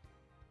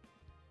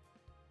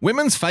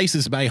 Women's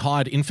faces may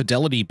hide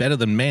infidelity better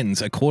than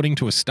men's, according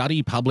to a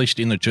study published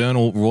in the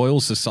journal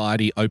Royal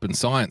Society Open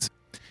Science.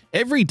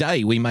 Every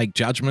day we make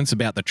judgments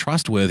about the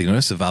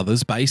trustworthiness of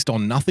others based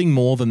on nothing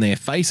more than their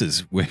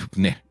faces.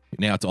 Now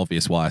it's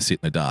obvious why I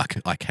sit in the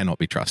dark. I cannot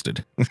be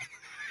trusted.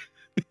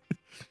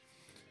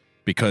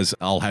 Because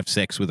I'll have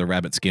sex with a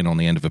rabbit skin on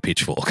the end of a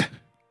pitchfork.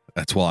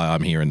 That's why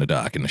I'm here in the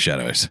dark, in the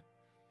shadows.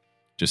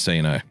 Just so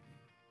you know.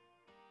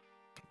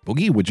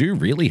 Boogie, would you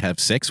really have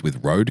sex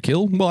with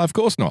roadkill? Well, of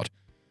course not.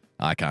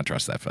 I can't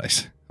trust that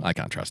face. I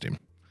can't trust him.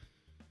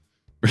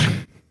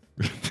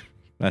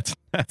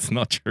 That's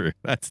not true.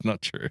 That's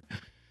not true.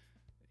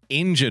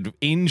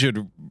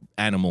 Injured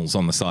animals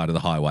on the side of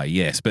the highway,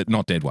 yes, but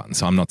not dead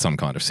ones. I'm not some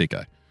kind of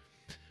sicko.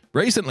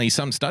 Recently,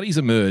 some studies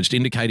emerged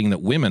indicating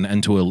that women,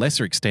 and to a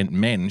lesser extent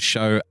men,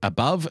 show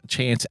above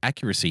chance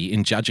accuracy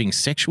in judging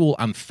sexual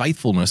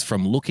unfaithfulness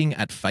from looking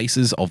at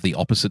faces of the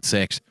opposite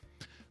sex.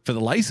 For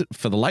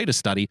the latest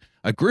study,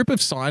 a group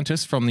of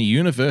scientists from the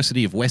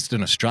University of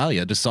Western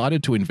Australia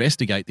decided to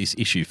investigate this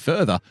issue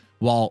further,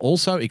 while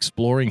also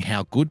exploring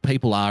how good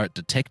people are at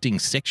detecting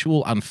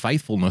sexual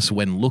unfaithfulness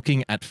when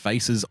looking at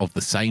faces of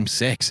the same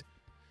sex.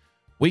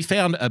 We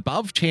found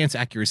above chance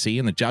accuracy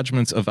in the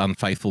judgments of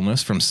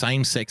unfaithfulness from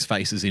same-sex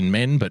faces in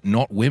men, but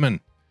not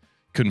women.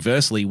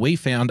 Conversely, we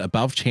found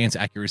above chance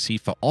accuracy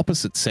for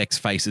opposite sex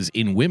faces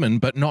in women,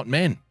 but not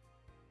men.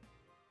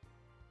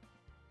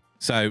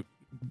 So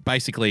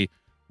basically,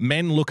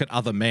 men look at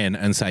other men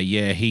and say,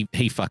 yeah, he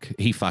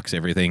fucks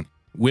everything.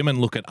 Women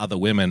look at other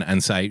women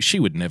and say, she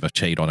would never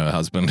cheat on her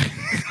husband.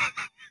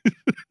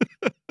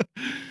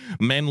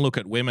 Men look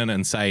at women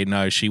and say,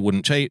 no, she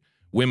wouldn't cheat.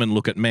 Women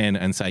look at men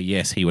and say,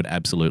 yes, he would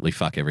absolutely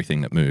fuck everything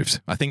that moves.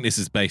 I think this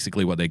is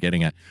basically what they're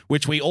getting at,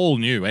 which we all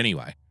knew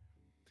anyway.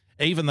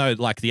 Even though,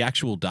 like, the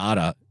actual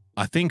data,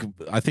 I think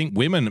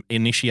women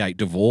initiate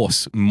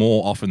divorce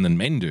more often than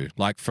men do,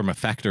 like from a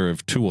factor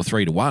of 2 or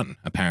 3 to 1,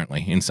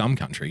 apparently, in some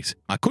countries.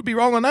 I could be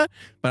wrong on that,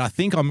 but I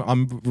think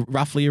I'm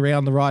roughly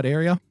around the right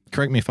area.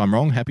 Correct me if I'm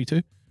wrong, happy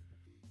to.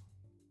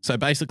 So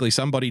basically,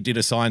 somebody did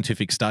a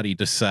scientific study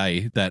to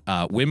say that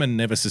women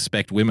never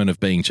suspect women of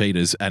being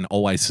cheaters and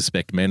always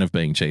suspect men of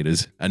being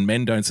cheaters, and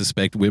men don't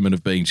suspect women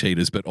of being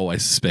cheaters but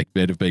always suspect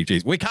men of being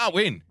cheaters. We can't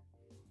win.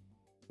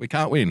 We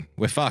can't win.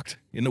 We're fucked.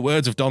 In the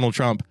words of Donald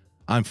Trump,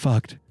 I'm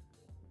fucked.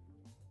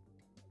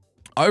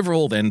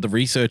 Overall, then, the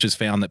researchers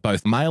found that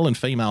both male and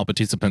female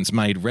participants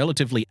made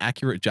relatively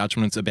accurate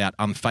judgments about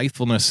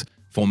unfaithfulness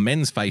for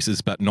men's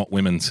faces but not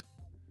women's.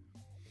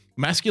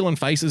 Masculine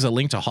faces are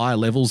linked to higher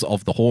levels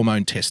of the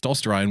hormone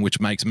testosterone,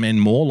 which makes men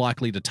more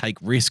likely to take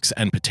risks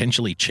and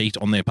potentially cheat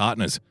on their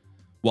partners.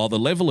 While the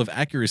level of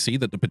accuracy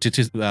that the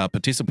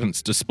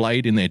participants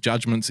displayed in their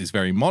judgments is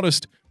very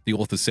modest, the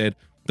author said,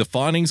 the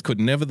findings could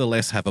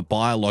nevertheless have a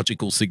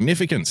biological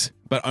significance,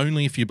 but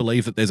only if you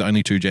believe that there's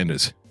only 2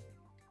 genders.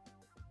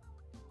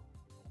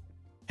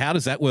 How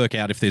does that work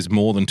out if there's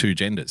more than 2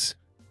 genders?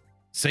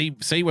 See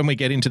when we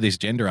get into this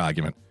gender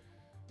argument.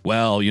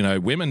 Well, you know,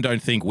 women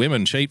don't think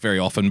women cheat very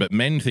often, but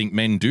men think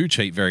men do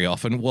cheat very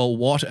often. Well,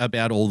 what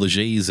about all the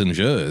G's and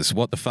Jers?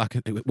 What the fuck?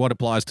 What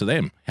applies to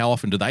them? How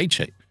often do they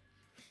cheat?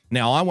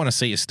 Now, I want to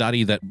see a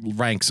study that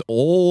ranks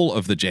all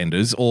of the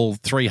genders, all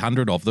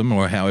 300 of them,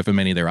 or however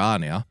many there are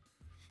now,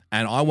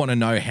 and I want to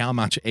know how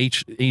much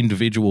each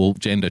individual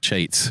gender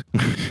cheats.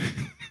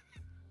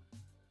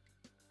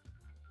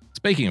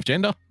 Speaking of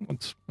gender,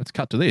 let's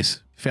cut to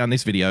this. Found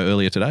this video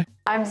earlier today.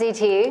 I'm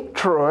ZT.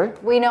 Troy.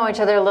 We know each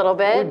other a little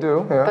bit. We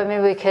do, yeah. But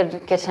maybe we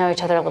could get to know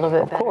each other a little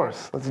bit better. Of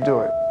course. Let's do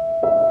it.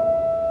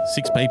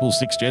 6 people,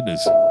 6 genders.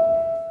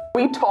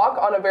 We talk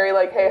on a very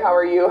like, hey, how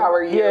are you? How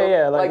are you?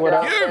 Yeah, like what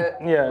your outfit.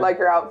 Yeah. Like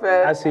your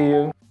outfit. I see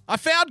you. I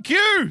found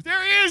Q.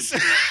 There he is.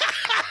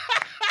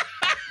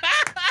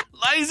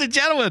 Ladies and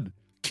gentlemen,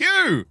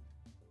 Q.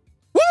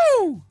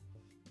 Woo!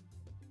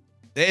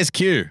 There's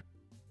Q.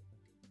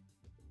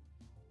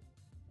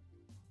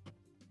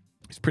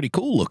 He's pretty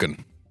cool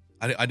looking.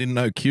 I didn't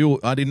know Q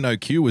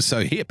was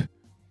so hip.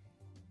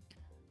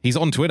 He's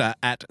on Twitter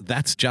at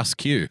That's Just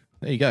Q.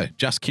 There you go,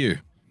 Just Q.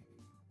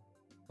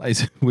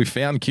 We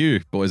found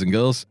Q, boys and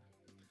girls.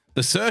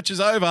 The search is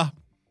over.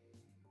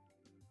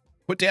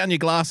 Put down your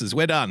glasses.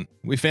 We're done.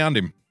 We found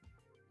him.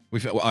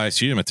 I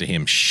assume it's a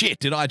him. Shit!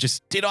 Did I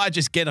just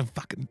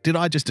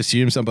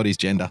assume somebody's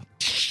gender?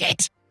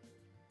 Shit!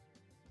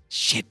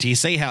 Do you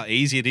see how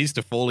easy it is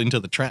to fall into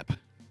the trap?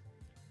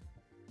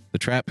 The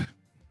trap.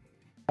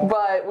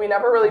 But we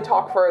never really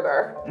talk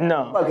further.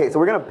 No. Okay, so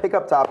we're gonna pick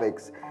up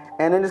topics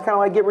and then just kind of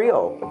like get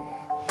real.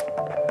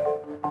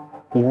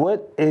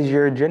 What is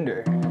your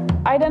gender?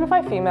 I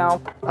identify female.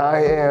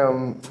 I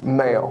am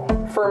male.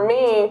 For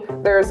me,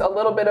 there's a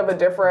little bit of a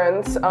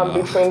difference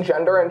between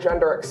gender and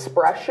gender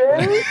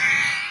expression.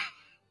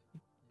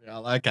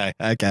 Okay.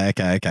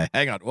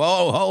 Hang on.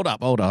 Whoa, hold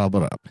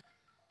up.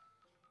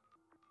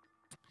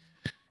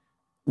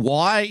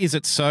 Why is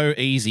it so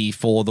easy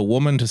for the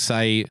woman to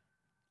say,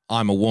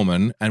 I'm a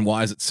woman, and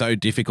why is it so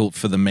difficult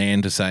for the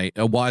man to say,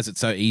 or why is it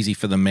so easy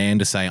for the man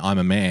to say, I'm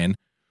a man?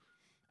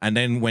 And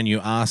then when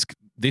you ask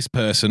this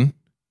person,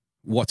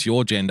 what's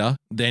your gender?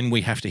 Then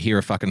we have to hear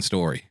a fucking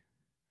story.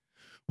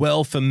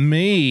 Well, for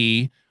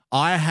me,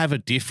 I have a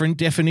different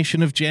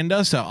definition of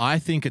gender, so I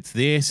think it's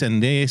this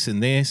and this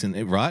and this and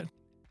right?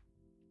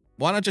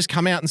 Why not just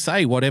come out and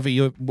say what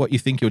you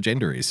think your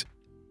gender is?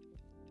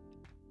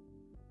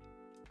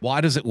 Why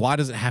does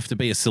it have to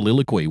be a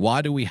soliloquy?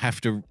 Why do we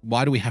have to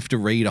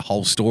read a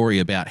whole story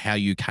about how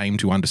you came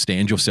to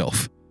understand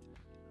yourself?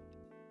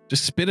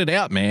 Just spit it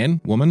out,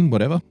 man, woman,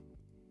 whatever.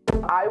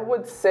 I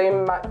would say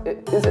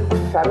is it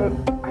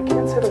I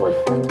can't say the word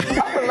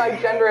fem. My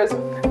gender is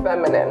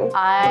feminine.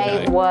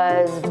 I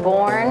was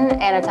born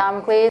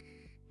anatomically.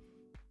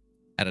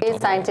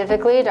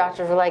 Scientifically,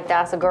 doctors were like,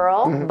 that's a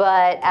girl. Mm-hmm.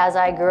 But as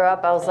I grew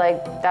up, I was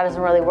like, that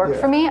doesn't really work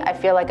for me. I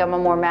feel like I'm a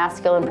more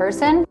masculine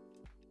person.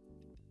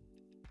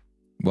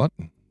 What?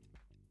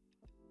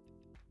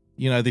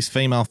 You know, this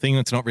female thing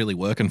that's not really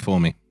working for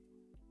me.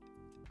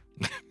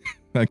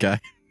 Okay.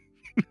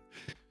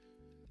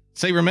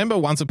 See, remember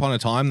once upon a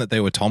time that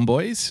there were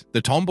tomboys?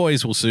 The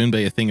tomboys will soon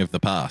be a thing of the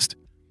past.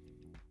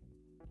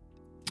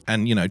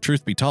 And, you know,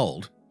 truth be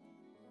told,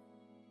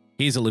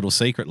 here's a little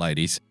secret,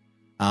 ladies.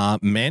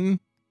 Men,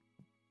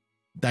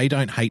 they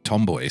don't hate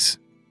tomboys.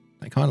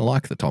 They kind of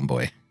like the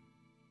tomboy.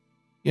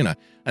 You know,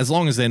 as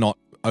long as they're not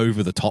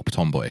over the top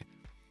tomboy.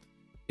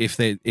 If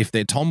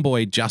they're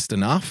tomboy just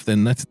enough,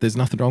 then there's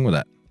nothing wrong with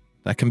that.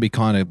 That can be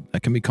kind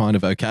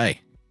of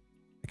okay.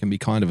 It can be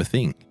kind of a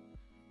thing.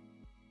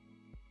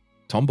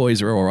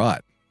 Tomboys are all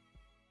right.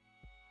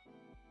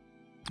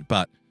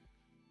 But,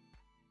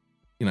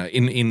 you know,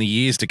 in the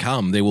years to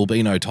come, there will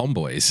be no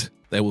tomboys.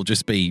 There will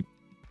just be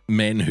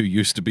men who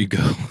used to be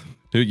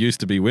who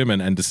used to be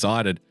women and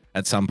decided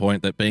at some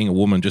point that being a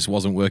woman just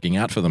wasn't working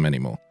out for them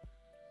anymore.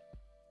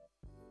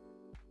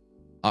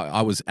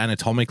 I was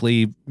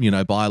anatomically, you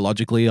know,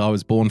 biologically, I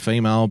was born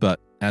female, but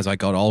as I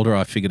got older,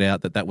 I figured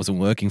out that wasn't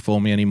working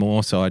for me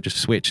anymore, so I just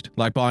switched.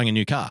 Like buying a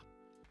new car.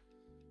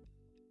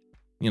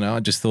 You know, I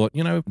just thought,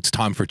 you know, it's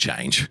time for a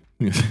change.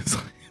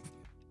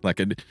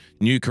 Like a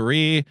new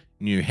career,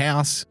 new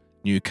house,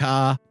 new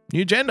car,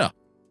 new gender.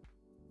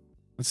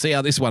 Let's see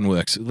how this one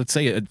works. Let's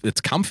see, it's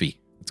comfy.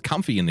 It's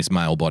comfy in this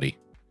male body.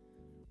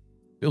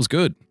 Feels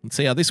good. Let's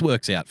see how this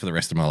works out for the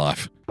rest of my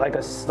life. Like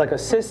a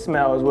cis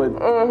smell is what.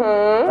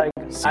 Like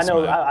Cis I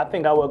know. smell. I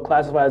think I would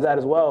classify as that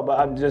as well. But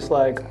I'm just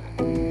like,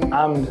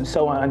 I'm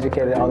so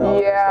uneducated on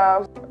that.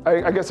 Yeah.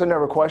 I guess I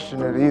never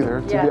questioned it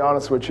either, to be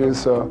honest with you.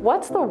 So.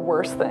 What's the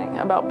worst thing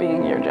about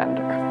being your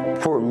gender?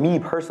 For me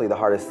personally, the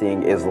hardest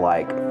thing is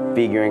like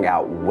figuring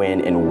out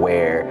when and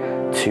where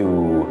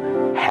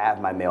to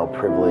have my male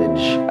privilege,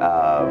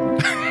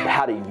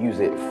 how to use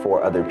it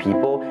for other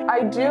people.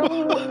 I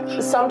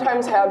do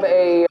sometimes have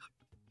a...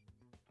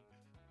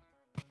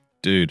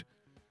 Dude,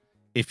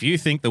 if you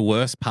think the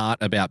worst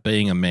part about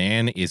being a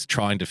man is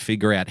trying to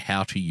figure out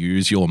how to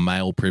use your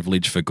male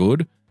privilege for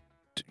good,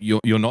 you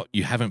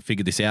haven't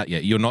figured this out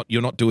yet. You're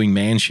not doing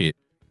man shit.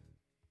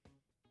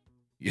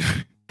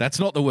 That's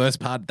not the worst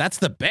part. That's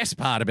the best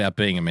part about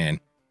being a man.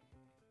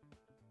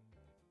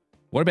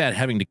 What about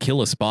having to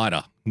kill a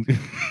spider?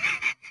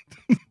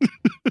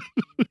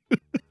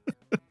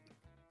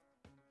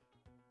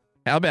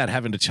 How about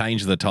having to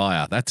change the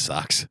tire? That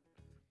sucks.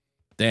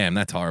 Damn,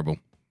 that's horrible.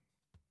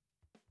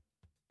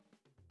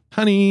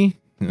 Honey,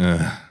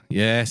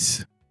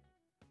 yes.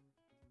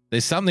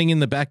 There's something in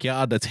the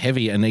backyard that's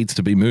heavy and needs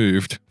to be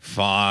moved.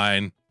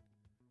 Fine.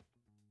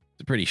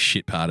 It's a pretty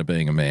shit part of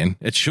being a man.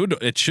 It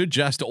should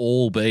just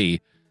all be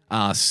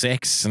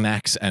sex,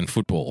 snacks, and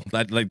football.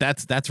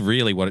 That's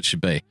really what it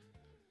should be.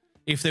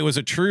 If there was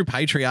a true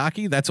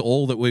patriarchy, that's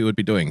all that we would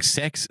be doing.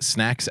 Sex,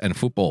 snacks, and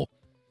football.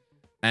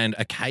 And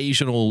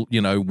occasional,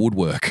 you know,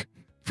 woodwork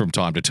from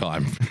time to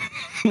time.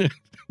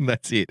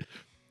 That's it.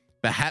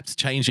 Perhaps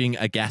changing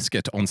a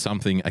gasket on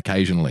something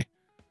occasionally.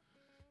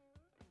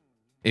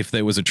 If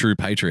there was a true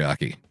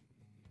patriarchy.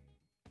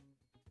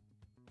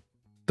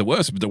 The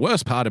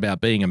worst part about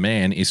being a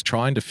man is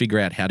trying to figure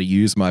out how to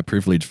use my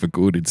privilege for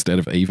good instead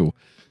of evil.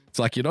 It's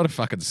like, you're not a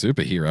fucking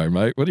superhero,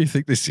 mate. What do you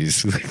think this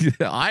is?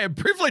 I am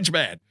privileged,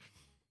 man.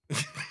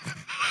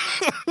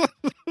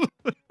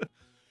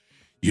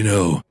 You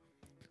know,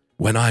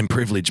 when I'm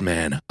privileged,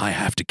 man, I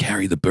have to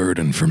carry the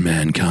burden for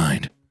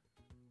mankind.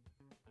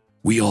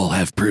 We all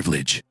have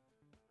privilege,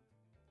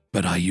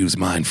 but I use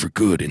mine for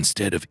good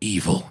instead of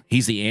evil.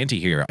 He's the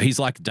anti-hero. He's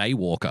like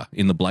Daywalker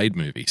in the Blade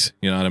movies.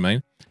 You know what I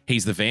mean?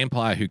 He's the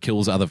vampire who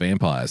kills other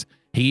vampires.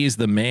 He is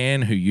the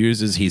man who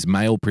uses his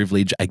male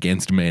privilege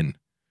against men.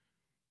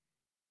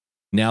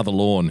 Now the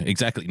lawn.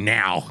 Exactly.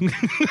 Now.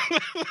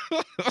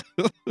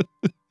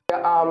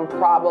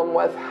 Problem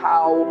with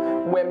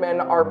how women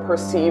are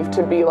perceived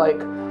to be like,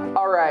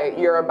 all right,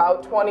 you're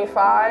about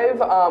 25,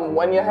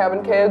 when you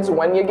having kids,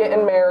 when you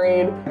getting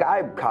married.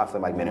 I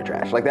constantly like men are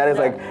trash. Like that is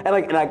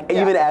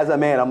even as a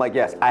man, I'm like,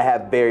 yes, I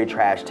have very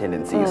trash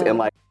tendencies. And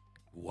like,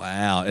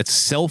 wow, it's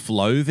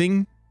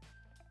self-loathing.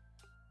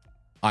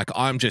 Like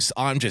I'm just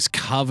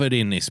covered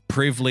in this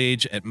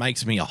privilege. It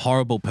makes me a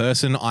horrible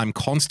person. I'm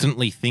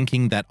constantly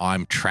thinking that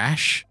I'm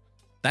trash.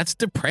 That's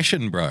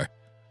depression, bro.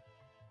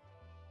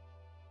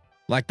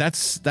 Like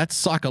that's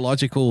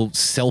psychological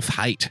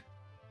self-hate.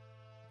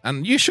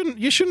 And you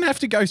shouldn't have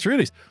to go through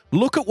this.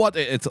 Look at what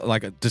it's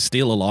like, to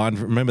steal a line.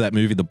 Remember that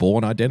movie, The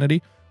Bourne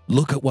Identity?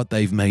 Look at what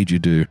they've made you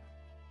do.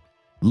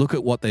 Look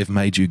at what they've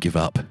made you give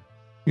up.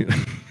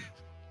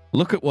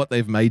 Look at what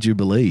they've made you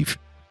believe.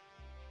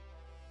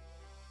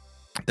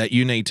 That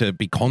you need to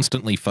be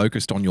constantly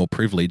focused on your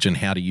privilege and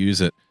how to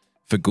use it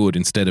for good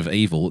instead of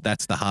evil.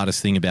 That's the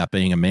hardest thing about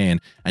being a man,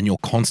 and you're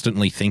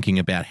constantly thinking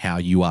about how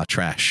you are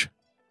trash.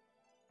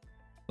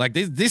 Like,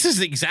 this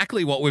is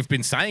exactly what we've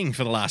been saying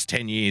for the last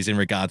 10 years in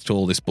regards to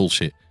all this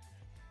bullshit.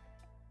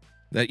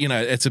 That, you know,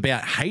 it's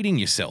about hating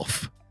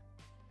yourself.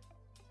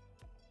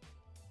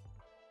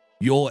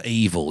 You're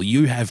evil.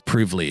 You have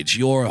privilege.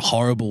 You're a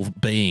horrible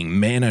being.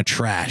 Men are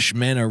trash.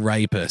 Men are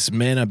rapists.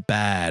 Men are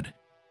bad.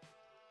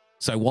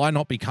 So why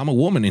not become a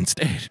woman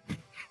instead?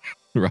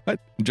 Right?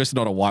 Just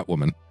not a white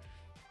woman.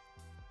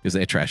 Because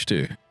they're trash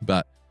too.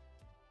 But,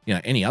 you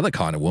know, any other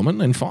kind of woman,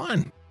 then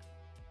fine.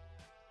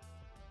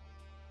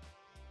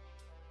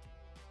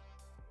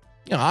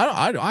 You know,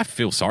 I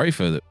feel sorry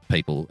for the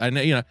people. And,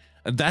 you know,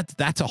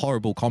 that's a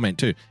horrible comment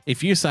too.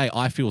 If you say,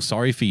 I feel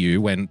sorry for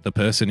you when the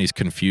person is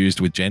confused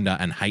with gender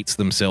and hates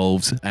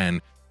themselves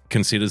and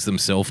considers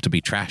themselves to be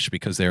trash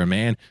because they're a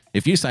man,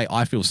 if you say,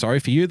 I feel sorry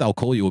for you, they'll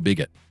call you a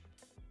bigot.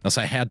 They'll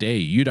say, how dare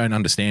you? You don't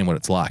understand what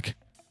it's like.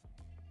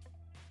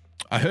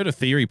 I heard a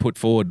theory put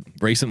forward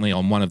recently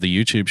on one of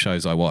the YouTube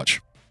shows I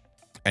watch.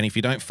 And if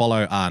you don't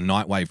follow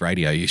Nightwave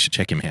Radio, you should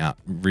check him out.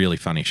 Really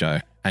funny show.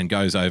 And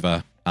goes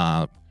over,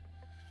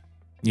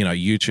 you know,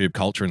 YouTube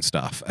culture and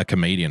stuff. A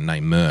comedian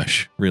named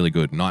Mersh. Really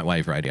good.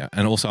 Nightwave Radio.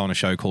 And also on a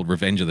show called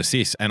Revenge of the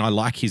Cis. And I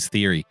like his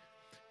theory.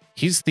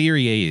 His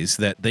theory is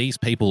that these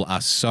people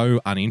are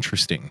so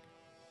uninteresting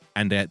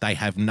and that they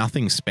have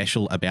nothing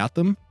special about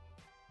them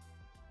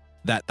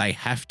that they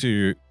have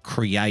to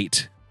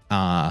create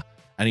an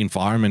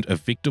environment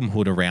of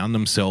victimhood around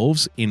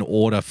themselves in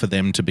order for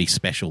them to be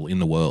special in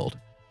the world.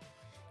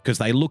 Because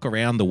they look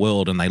around the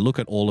world and they look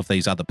at all of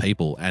these other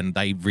people and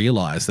they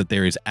realize that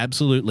there is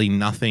absolutely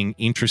nothing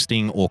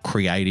interesting or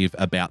creative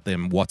about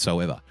them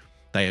whatsoever.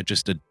 They are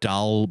just a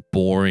dull,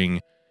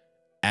 boring,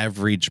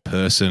 average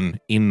person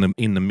in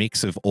the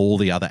mix of all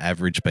the other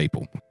average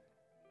people.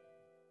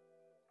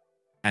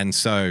 And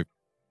so,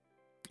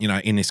 you know,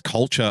 in this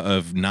culture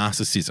of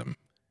narcissism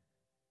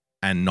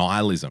and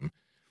nihilism,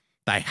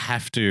 they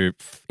have to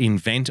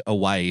invent a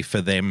way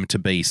for them to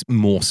be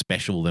more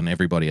special than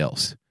everybody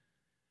else.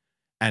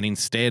 And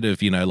instead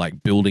of, you know,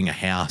 like building a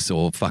house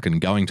or fucking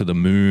going to the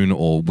moon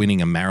or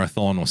winning a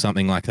marathon or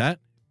something like that,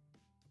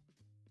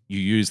 you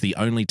use the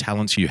only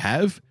talents you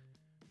have,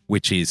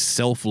 which is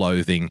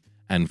self-loathing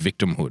and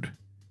victimhood,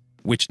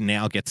 which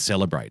now gets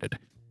celebrated.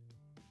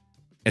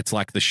 It's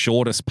like the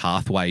shortest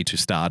pathway to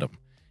stardom.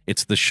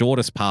 It's the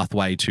shortest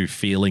pathway to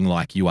feeling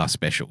like you are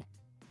special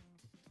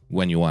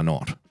when you are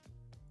not.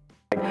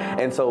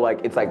 And so, like,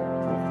 it's like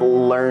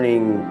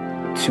learning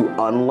to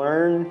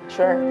unlearn.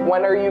 Sure.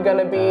 When are you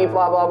gonna be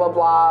blah, blah, blah,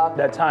 blah.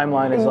 That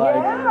timeline is like,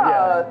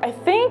 yeah. I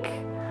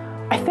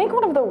think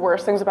one of the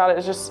worst things about it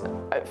is just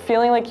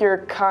feeling like you're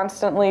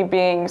constantly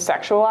being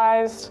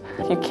sexualized.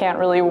 You can't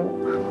really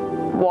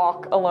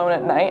walk alone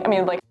at night. I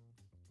mean, like.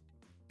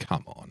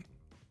 Come on.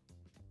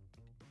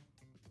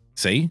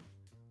 See?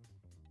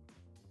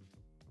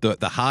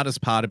 The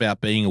hardest part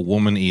about being a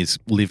woman is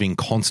living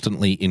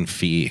constantly in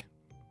fear.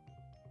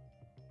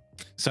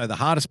 So the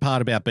hardest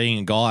part about being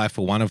a guy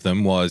for one of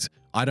them was,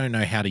 I don't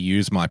know how to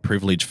use my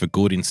privilege for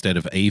good instead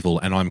of evil,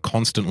 and I'm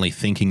constantly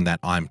thinking that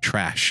I'm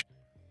trash.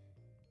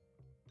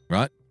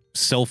 Right?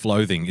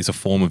 Self-loathing is a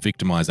form of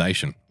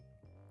victimization.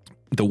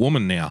 The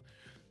woman now,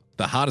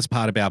 the hardest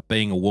part about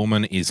being a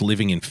woman is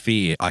living in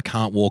fear. I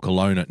can't walk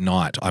alone at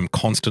night. I'm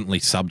constantly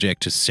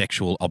subject to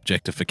sexual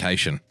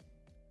objectification.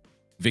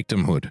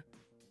 Victimhood.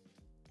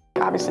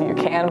 Obviously you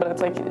can, but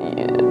it's like,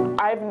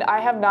 I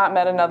have not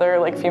met another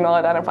like female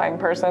identifying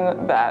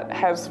person that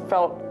has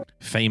felt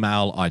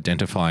female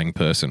identifying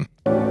person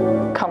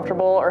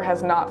comfortable or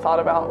has not thought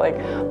about like,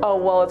 oh,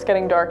 well, it's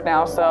getting dark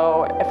now,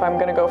 so if I'm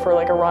gonna go for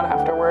like a run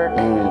after work,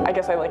 I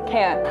guess I like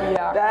can't.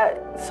 Yeah.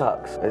 That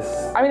sucks.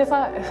 I mean, it's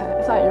not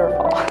your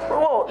fault.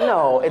 Well,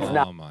 no, it's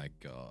not. Oh my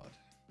God.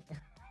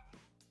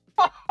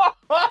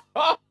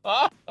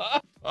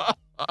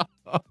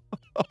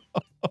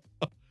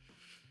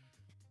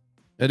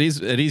 It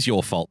is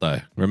your fault, though.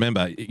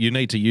 Remember, you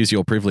need to use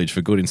your privilege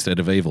for good instead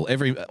of evil.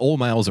 All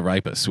males are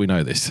rapists. We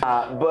know this.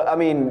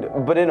 But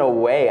in a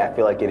way, I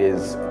feel like it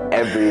is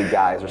every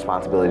guy's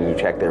responsibility to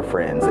check their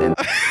friends. And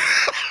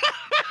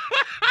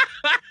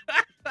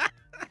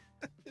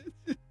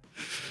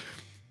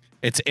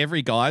it's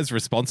every guy's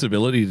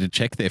responsibility to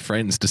check their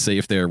friends to see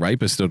if they're a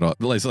rapist or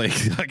not. Leslie,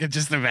 I can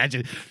just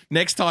imagine.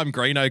 Next time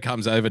Greeno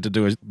comes over to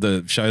do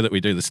the show that we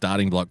do, the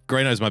starting block,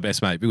 Greeno's my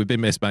best mate. We've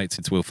been best mates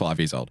since we were 5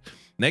 years old.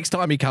 Next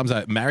time he comes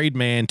out, married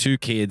man, 2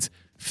 kids,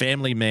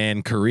 family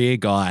man, career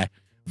guy,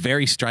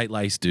 very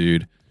straight-laced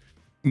dude.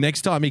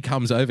 Next time he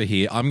comes over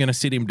here, I'm going to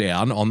sit him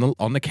down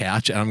on the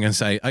couch and I'm going to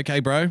say, okay,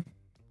 bro,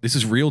 this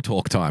is real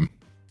talk time.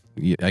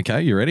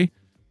 Okay, you ready?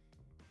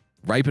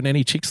 Raping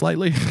any chicks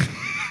lately?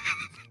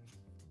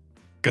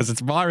 Because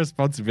it's my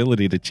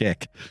responsibility to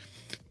check.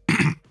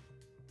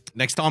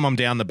 Next time I'm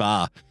down the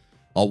bar,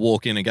 I'll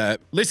walk in and go,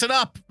 listen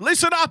up,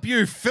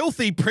 you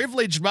filthy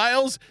privileged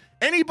males.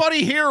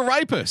 Anybody here a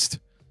rapist?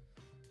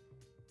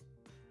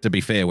 To be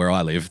fair, where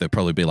I live, there'll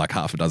probably be like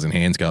half a dozen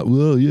hands go,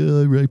 well, yeah,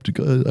 I raped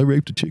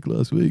a chick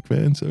last week,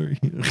 man, sorry.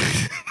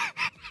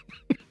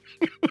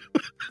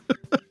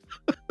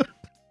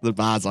 The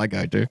bars I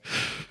go to.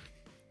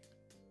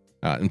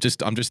 I'm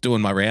just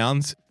doing my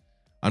rounds.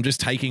 I'm just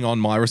taking on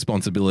my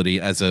responsibility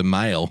as a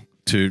male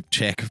to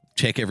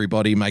check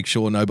everybody, make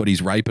sure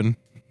nobody's raping.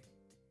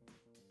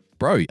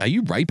 Bro, are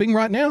you raping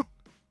right now?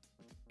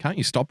 Can't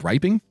you stop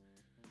raping?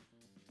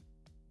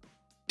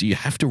 Do you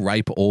have to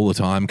rape all the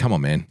time? Come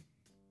on, man.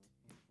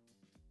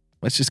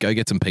 Let's just go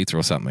get some pizza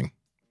or something.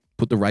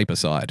 Put the rape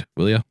aside,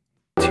 will you?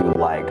 To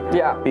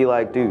be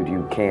like, dude,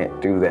 you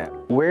can't do that.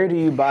 Where do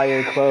you buy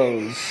your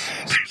clothes?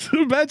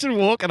 Imagine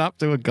walking up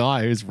to a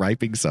guy who's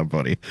raping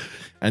somebody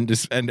and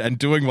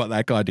doing what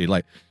that guy did.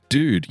 Like,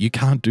 dude, you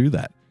can't do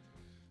that.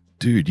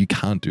 Dude, you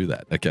can't do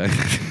that, okay?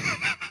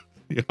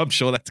 I'm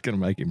sure that's going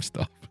to make him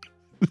stop.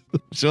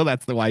 I'm sure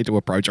that's the way to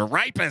approach a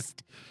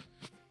rapist.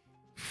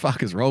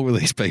 Fuck is wrong with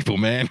these people,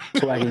 man?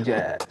 Swaggy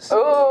jazz.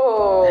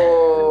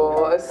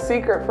 Oh, a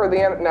secret for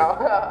the end.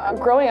 No.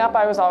 Growing up,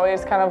 I was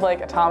always kind of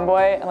like a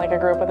tomboy, and like I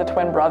grew up with a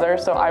twin brother,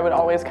 so I would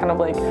always kind of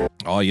like.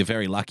 Oh, you're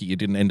very lucky you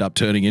didn't end up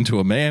turning into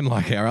a man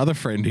like our other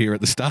friend here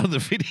at the start of the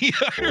video.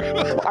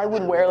 I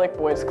would wear like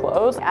boys'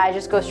 clothes. I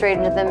just go straight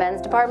into the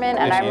men's department,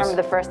 and I remember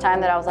the first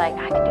time that I was like,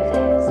 I can do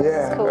this.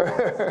 This is cool.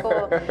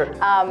 This is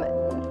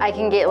cool. I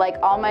can get like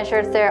all my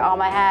shirts there, all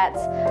my hats.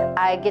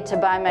 I get to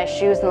buy my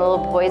shoes in the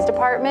little boys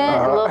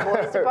department. The little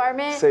boys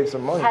department save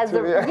some money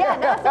too. Yeah,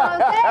 that's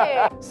what I'm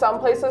saying. Some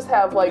places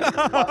have like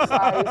plus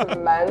size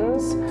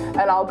men's,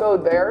 and I'll go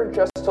there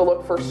just to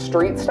look for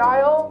street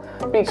style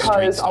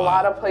because a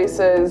lot of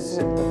places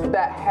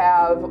that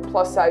have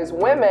plus size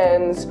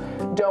women's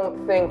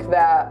don't think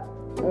that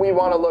we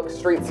want to look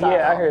street style.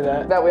 Yeah, I hear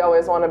that. That we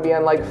always want to be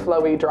in like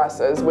flowy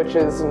dresses, which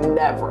is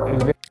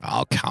never.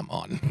 Oh, come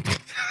on.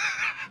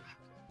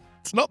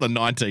 It's not the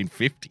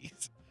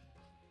 1950s.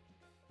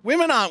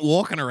 Women aren't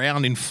walking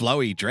around in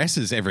flowy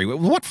dresses everywhere.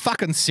 What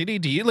fucking city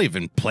do you live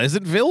in?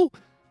 Pleasantville?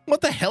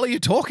 What the hell are you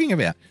talking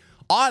about?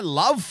 I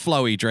love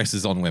flowy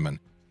dresses on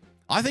women.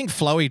 I think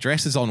flowy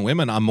dresses on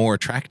women are more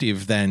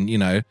attractive than, you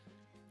know,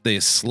 the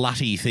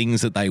slutty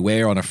things that they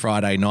wear on a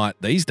Friday night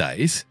these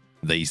days.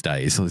 These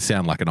days. I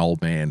sound like an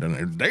old man.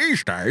 And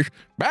these days,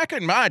 back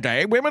in my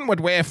day, women would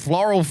wear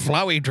floral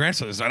flowy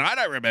dresses, and I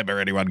don't remember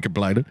anyone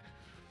complaining.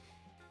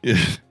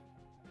 Yeah.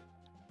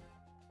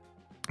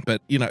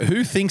 But, you know,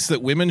 who thinks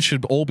that women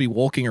should all be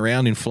walking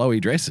around in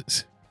flowy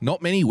dresses? Not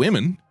many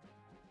women.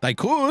 They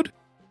could.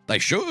 They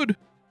should.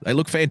 They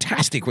look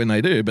fantastic when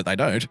they do, but they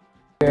don't.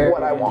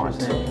 What I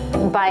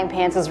want. Buying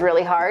pants is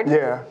really hard.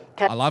 Yeah.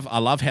 I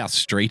love how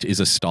street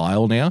is a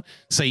style now.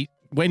 See,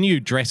 when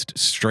you dressed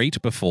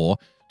street before,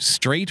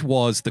 street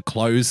was the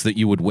clothes that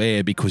you would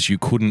wear because you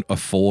couldn't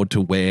afford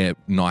to wear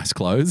nice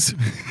clothes.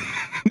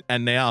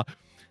 And now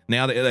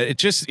it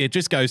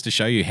just goes to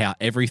show you how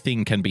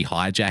everything can be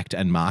hijacked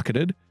and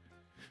marketed.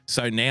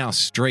 So now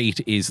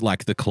street is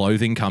like the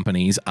clothing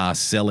companies are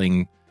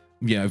selling,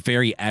 you know,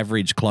 very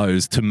average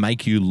clothes to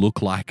make you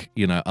look like,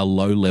 you know, a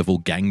low-level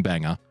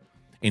gangbanger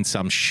in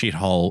some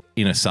shithole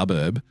in a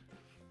suburb.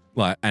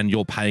 Like, and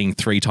you're paying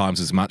 3 times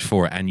as much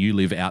for it, and you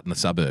live out in the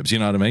suburbs. You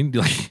know what I mean?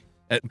 Like,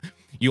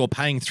 you're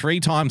paying 3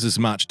 times as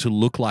much to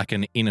look like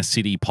an inner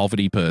city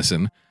poverty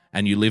person,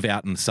 and you live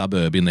out in the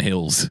suburb in the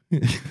hills.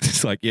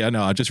 It's like, yeah,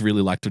 no, I just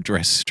really like to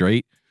dress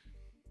street.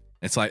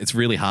 It's like, it's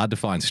really hard to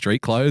find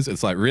street clothes.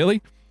 It's like,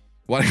 really?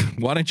 Why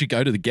don't you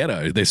go to the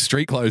ghetto? There's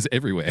street clothes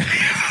everywhere.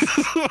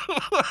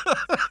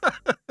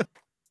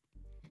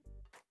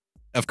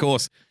 Of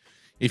course,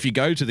 if you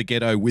go to the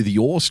ghetto with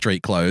your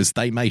street clothes,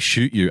 they may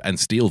shoot you and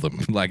steal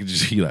them. Like,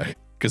 just, you know,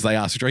 because they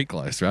are street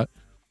clothes, right?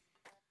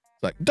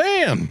 It's like,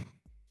 damn,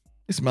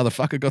 this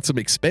motherfucker got some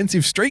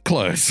expensive street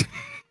clothes.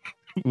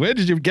 Where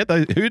did you get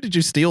those? Who did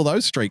you steal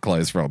those street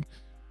clothes from?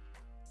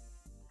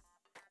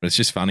 But it's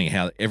just funny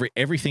how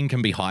everything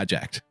can be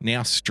hijacked.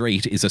 Now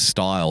street is a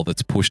style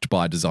that's pushed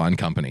by design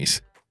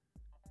companies.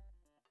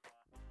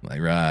 Like,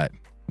 right.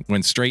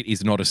 When street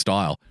is not a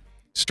style.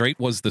 Street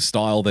was the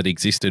style that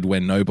existed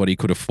when nobody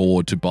could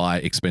afford to buy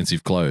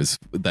expensive clothes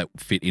that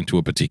fit into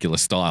a particular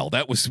style.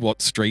 That was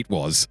what street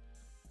was.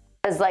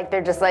 It's like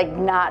they're just like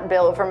not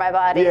built for my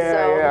body,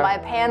 my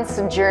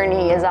pants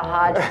journey is a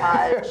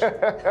hodgepodge.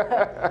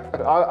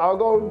 I'll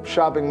go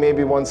shopping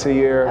maybe once a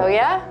year. Oh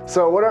yeah?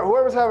 So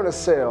whoever's having a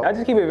sale. I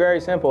just keep it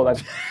very simple.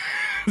 That's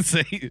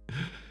See,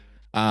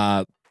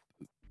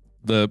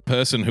 the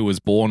person who was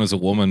born as a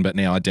woman but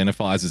now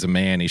identifies as a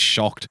man is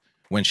shocked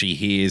when she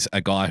hears a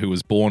guy who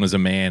was born as a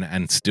man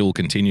and still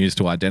continues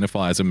to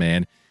identify as a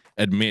man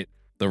admit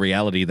the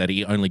reality that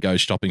he only goes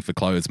shopping for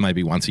clothes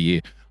maybe once a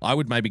year. I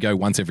would maybe go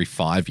once every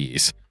 5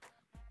 years.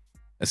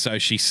 So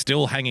she's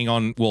still hanging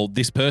on. Well,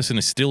 this person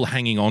is still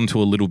hanging on to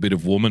a little bit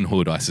of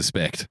womanhood, I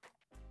suspect.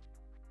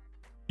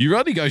 You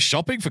only go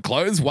shopping for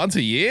clothes once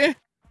a year?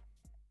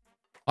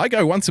 I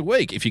go once a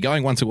week. If you're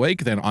going once a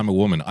week, then I'm a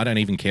woman. I don't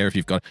even care if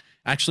you've got...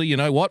 Actually, you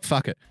know what?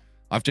 Fuck it.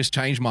 I've just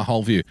changed my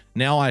whole view.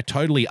 Now I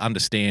totally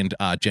understand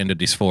gender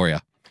dysphoria.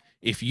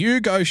 If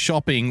you go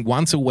shopping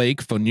once a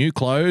week for new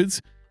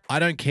clothes, I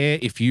don't care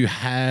if you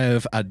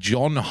have a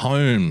John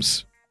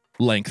Holmes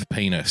length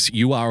penis.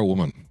 You are a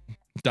woman.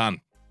 Done.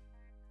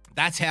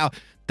 That's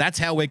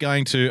how we're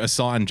going to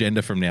assign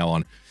gender from now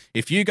on.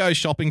 If you go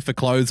shopping for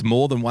clothes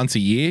more than once a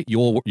year,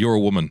 you're a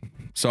woman.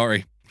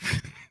 Sorry.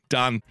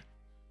 Done.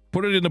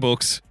 Put it in the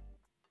books.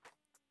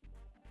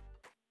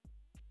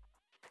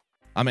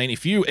 I mean,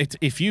 if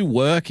you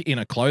work in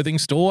a clothing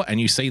store and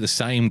you see the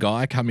same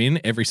guy come in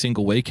every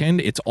single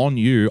weekend, it's on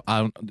you.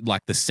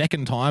 Like the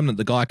second time that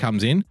the guy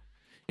comes in,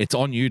 it's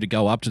on you to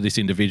go up to this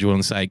individual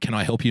and say, "Can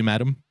I help you,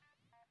 madam?"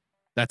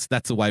 That's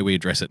the way we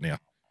address it now.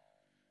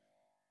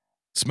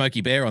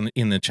 Smokey Bear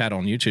in the chat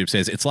on YouTube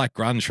says it's like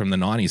grunge from the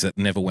 90s that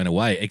never went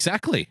away.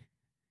 Exactly.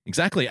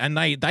 And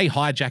they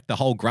hijacked the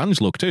whole grunge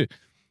look too.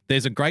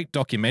 There's a great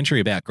documentary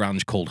about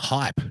grunge called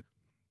Hype.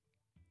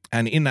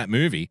 And in that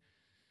movie,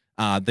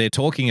 they're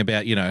talking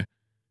about,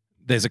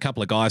 there's a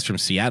couple of guys from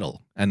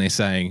Seattle and they're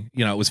saying,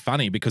 it was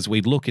funny because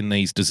we'd look in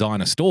these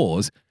designer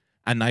stores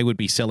and they would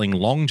be selling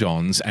long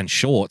johns and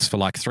shorts for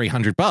like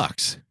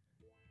 $300,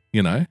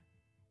 and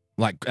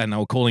they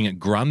were calling it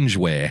grunge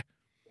wear.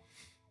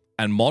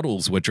 And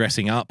models were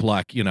dressing up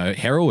like,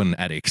 heroin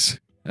addicts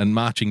and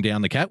marching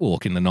down the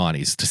catwalk in the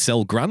 90s to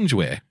sell grunge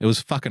wear. It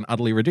was fucking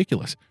utterly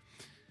ridiculous.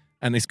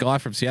 And this guy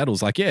from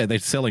Seattle's like, yeah, they're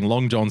selling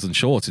long johns and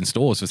shorts in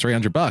stores for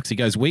 $300. He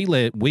goes, we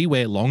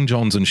wear long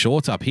johns and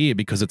shorts up here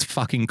because it's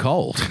fucking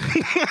cold.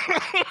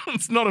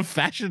 It's not a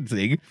fashion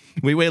thing.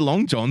 We wear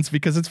long johns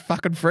because it's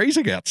fucking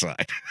freezing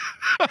outside.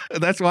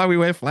 That's why we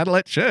wear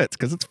flannelette shirts,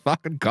 because it's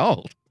fucking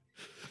cold.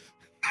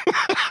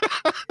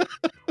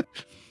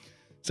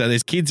 So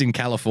there's kids in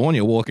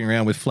California walking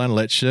around with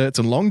flannelette shirts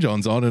and long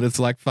johns on, and it's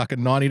like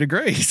fucking 90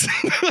 degrees.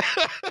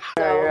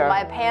 So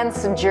my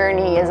pants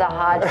journey is a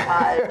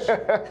hodgepodge.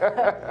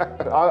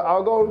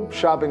 I'll go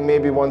shopping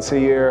maybe once a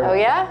year. Oh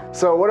yeah?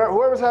 So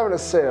whoever's having a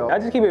sale. I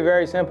just keep it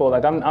very simple.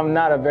 Like I'm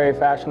not a very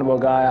fashionable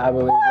guy, I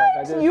believe.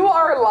 What? You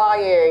are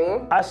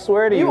lying. I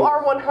swear to you. You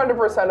are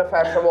 100% a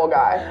fashionable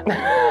guy.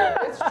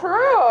 It's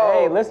true.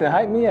 Hey, listen,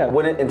 hype me up.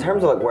 In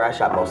terms of like where I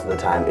shop most of the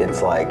time,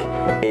 it's like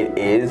it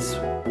is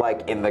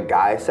like in the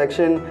guy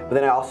section, but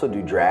then I also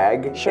do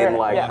drag. Sure, and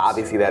like yes.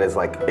 obviously that is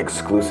like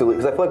exclusively,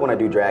 because I feel like when I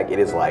do drag, it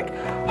is like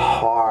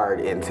hard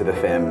into the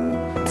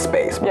femme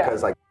space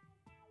because like.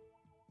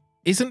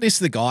 Isn't this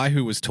the guy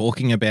who was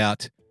talking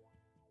about,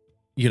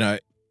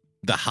 the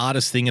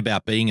hardest thing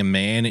about being a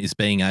man is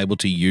being able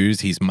to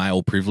use his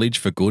male privilege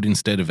for good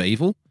instead of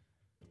evil?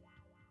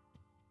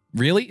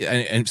 Really?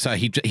 And so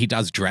he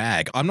does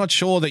drag. I'm not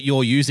sure that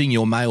you're using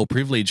your male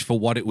privilege for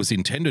what it was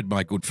intended,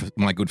 my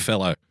good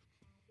fellow.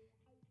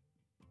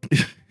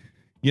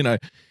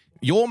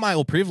 Your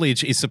male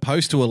privilege is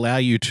supposed to allow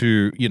you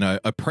to,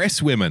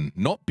 oppress women,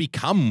 not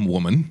become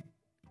woman,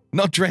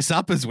 not dress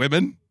up as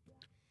women.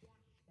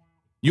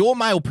 Your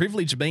male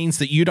privilege means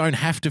that you don't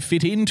have to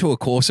fit into a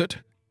corset.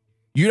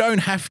 You don't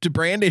have to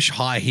brandish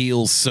high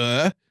heels,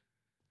 sir.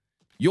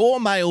 Your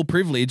male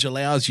privilege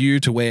allows you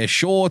to wear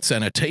shorts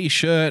and a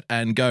t-shirt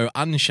and go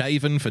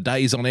unshaven for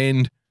days on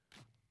end.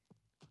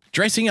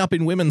 Dressing up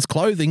in women's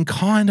clothing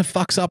kind of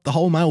fucks up the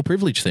whole male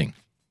privilege thing.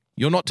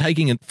 You're not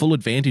taking full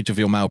advantage of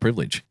your male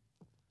privilege.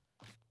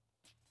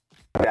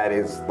 That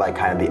is like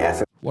kind of the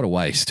essence. What a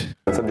waste.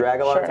 It's a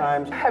drag a lot of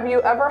times. Have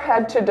you ever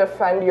had to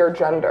defend your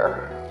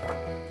gender?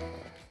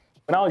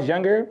 When I was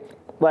younger,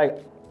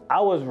 I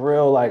was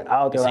real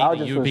out there. I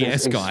the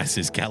UBS guy,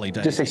 says Callie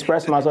Day. Just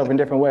expressing myself in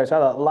different ways. So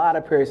I had a lot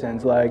of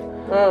piercings. I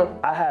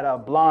had a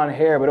blonde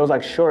hair, but it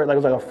was short, it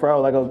was like a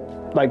fro,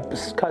 like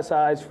cut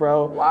size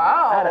fro.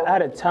 Wow. I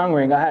had a tongue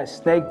ring. I had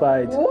snake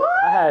bites. What?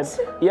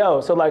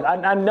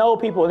 I know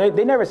people.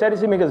 They never said it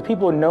to me because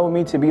people know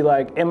me to be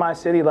in my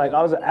city.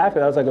 I was an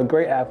athlete. I was a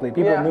great athlete.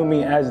 People knew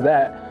me as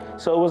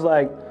that. So it was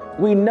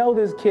we know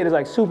this kid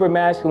is super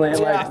masculine.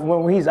 And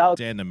when he's out.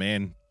 Dan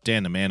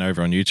the man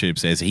over on YouTube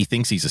says he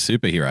thinks he's a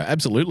superhero.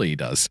 Absolutely he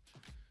does.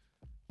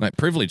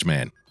 Privilege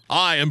man.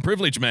 I am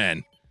privilege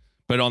man.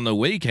 But on the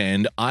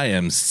weekend, I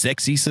am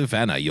sexy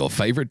Savannah, your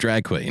favorite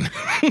drag queen.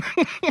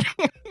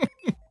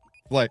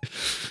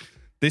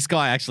 This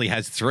guy actually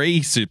has 3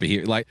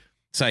 superheroes.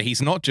 So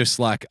he's not just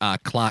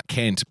Clark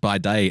Kent by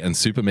day and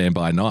Superman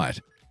by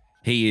night.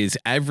 He is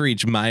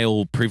average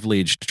male,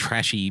 privileged,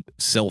 trashy,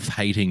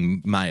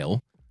 self-hating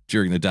male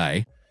during the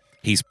day.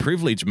 He's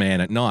privileged man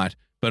at night.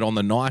 But on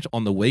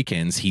the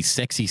weekends, he's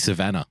sexy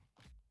Savannah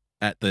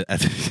at the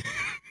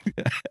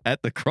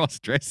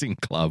cross-dressing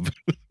club.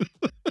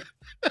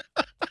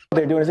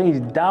 They're doing this thing, he's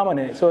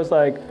dominant. So it's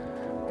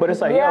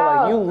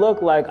you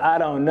look like I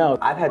don't know.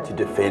 I've had to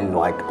defend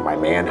my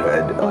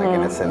manhood,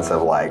 in a sense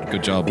of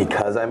good job,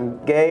 because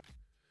I'm gay.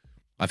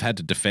 I've had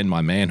to defend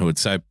my manhood.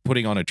 So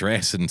putting on a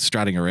dress and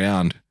strutting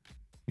around,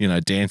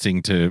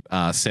 dancing to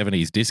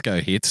 70s disco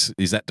hits,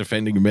 is that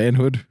defending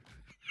manhood?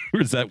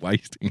 Or is that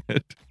wasting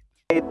it?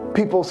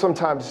 People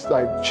sometimes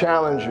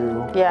challenge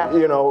you. Yeah.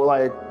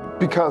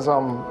 Because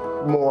I'm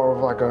more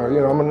of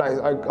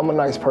I'm a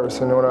nice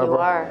person or whatever. You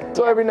are.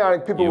 So every now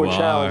and then people would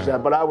challenge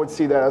that, but I would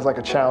see that as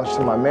a challenge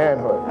to my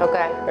manhood.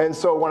 Okay. And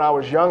so when I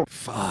was young.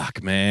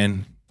 Fuck,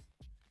 man.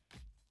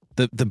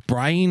 The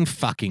brain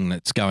fucking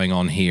that's going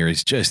on here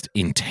is just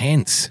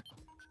intense.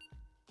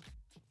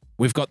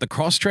 We've got the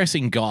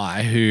cross-dressing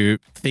guy who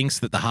thinks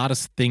that the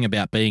hardest thing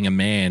about being a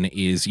man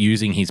is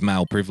using his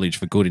male privilege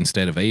for good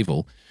instead of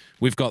evil.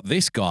 We've got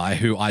this guy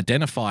who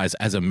identifies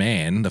as a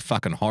man, the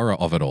fucking horror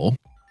of it all.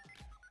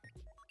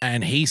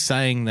 And he's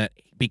saying that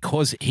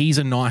because he's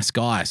a nice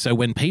guy, so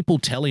when people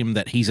tell him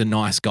that he's a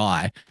nice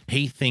guy,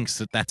 he thinks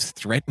that that's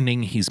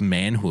threatening his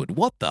manhood.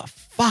 What the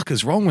fuck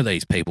is wrong with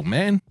these people,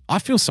 man? I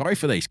feel sorry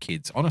for these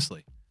kids,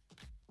 honestly.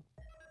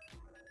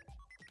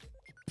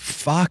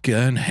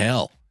 Fucking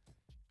hell.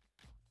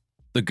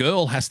 The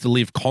girl has to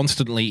live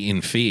constantly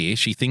in fear.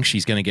 She thinks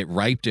she's going to get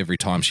raped every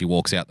time she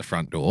walks out the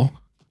front door.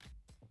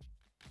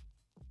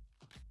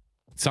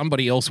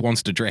 Somebody else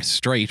wants to dress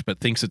street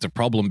but thinks it's a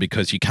problem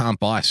because you can't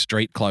buy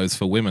street clothes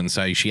for women,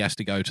 so she has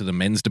to go to the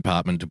men's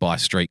department to buy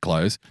street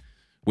clothes,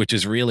 which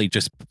is really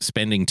just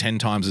spending 10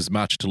 times as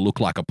much to look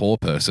like a poor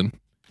person.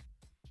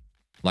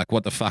 Like,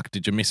 what the fuck?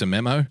 Did you miss a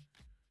memo?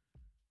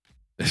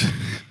 I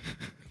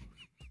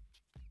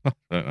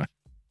don't know.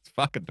 It's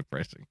fucking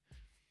depressing.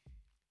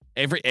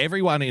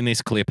 Everyone in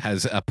this clip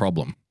has a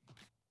problem.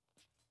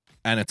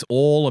 And it's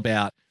all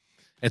about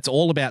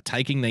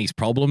taking these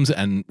problems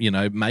and, you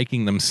know,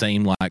 making them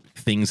seem like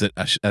things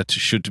that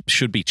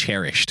should be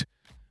cherished.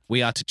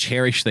 We are to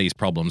cherish these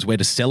problems. We're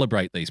to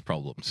celebrate these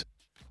problems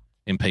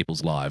in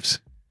people's lives.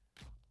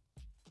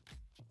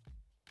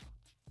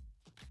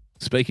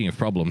 Speaking of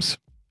problems,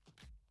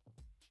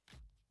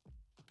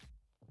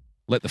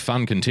 let the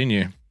fun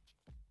continue.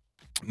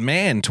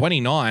 Man,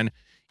 29,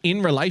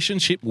 in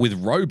relationship with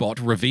robot,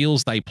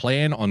 reveals they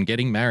plan on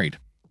getting married.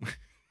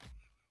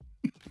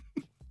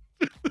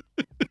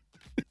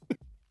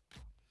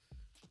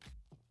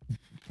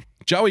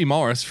 Joey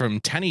Morris from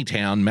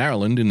Taneytown,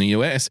 Maryland in the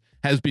US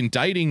has been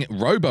dating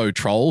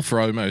Robotroll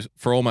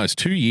for almost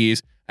 2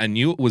 years and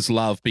knew it was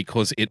love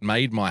because it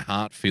made my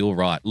heart feel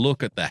right.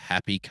 Look at the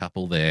happy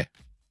couple there.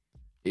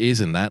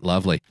 Isn't that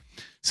lovely?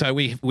 So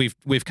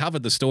we've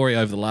covered the story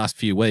over the last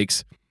few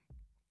weeks.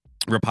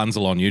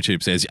 Rapunzel on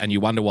YouTube says, and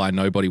you wonder why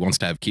nobody wants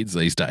to have kids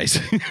these days.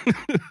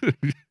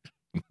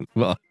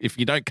 Well, if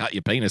you don't cut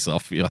your penis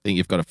off, I think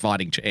you've got a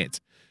fighting chance.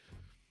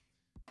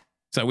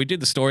 So we did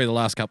the story the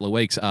last couple of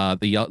weeks.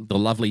 The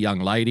lovely young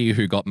lady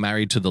who got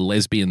married to the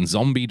lesbian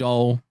zombie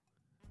doll.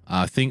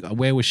 I think,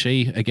 where was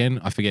she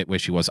again? I forget where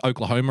she was.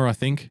 Oklahoma, I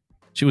think.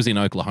 She was in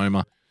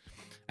Oklahoma.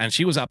 And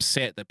she was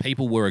upset that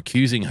people were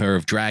accusing her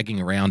of dragging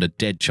around a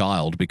dead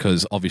child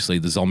because obviously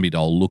the zombie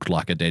doll looked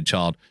like a dead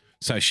child.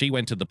 So she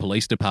went to the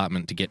police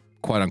department to get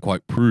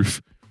quote-unquote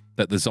proof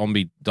that the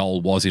zombie doll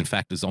was in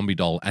fact a zombie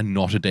doll and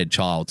not a dead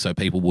child, so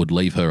people would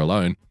leave her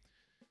alone.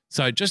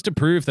 So just to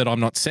prove that I'm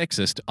not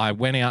sexist, I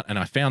went out and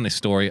I found this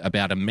story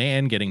about a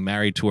man getting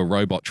married to a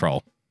robot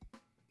troll.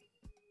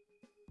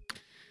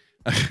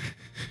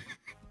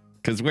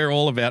 Because we're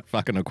all about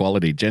fucking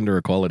equality, gender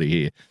equality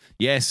here.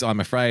 Yes, I'm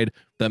afraid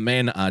the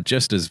men are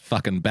just as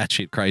fucking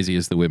batshit crazy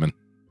as the women.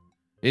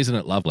 Isn't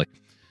it lovely?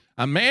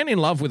 A man in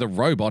love with a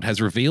robot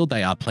has revealed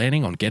they are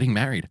planning on getting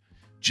married.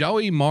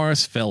 Joey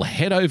Morris fell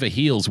head over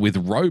heels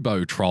with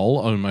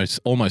Robotroll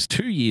almost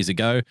 2 years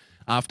ago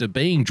after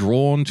being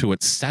drawn to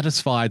its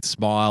satisfied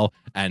smile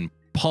and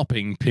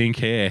popping pink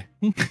hair.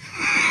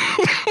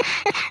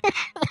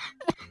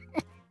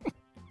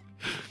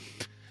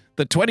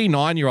 The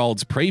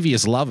 29-year-old's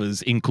previous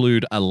lovers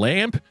include a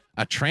lamp,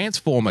 a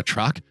transformer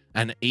truck,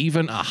 and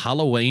even a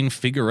Halloween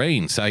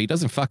figurine. So he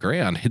doesn't fuck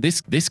around.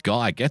 This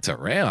guy gets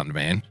around,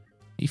 man.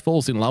 He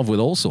falls in love with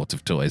all sorts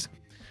of toys.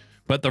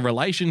 But the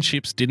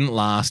relationships didn't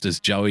last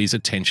as Joey's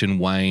attention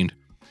waned.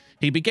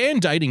 He began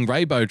dating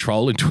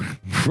Robotroll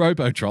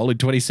in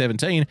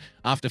 2017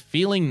 after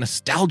feeling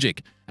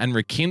nostalgic and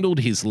rekindled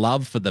his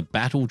love for the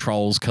Battle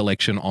Trolls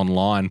collection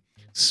online.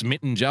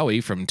 Smitten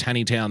Joey from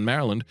Taneytown,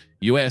 Maryland,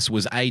 US,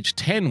 was age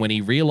 10 when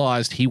he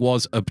realized he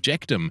was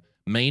objectum,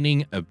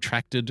 meaning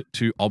attracted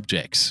to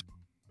objects.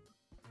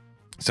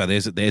 So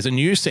there's a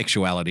new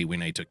sexuality we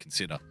need to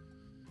consider.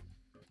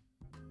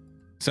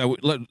 So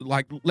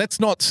let's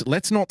not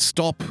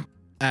stop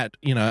at,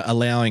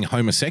 allowing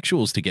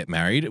homosexuals to get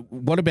married.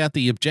 What about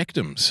the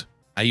objectums?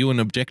 Are you an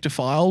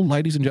objectophile,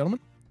 ladies and gentlemen?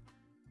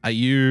 Are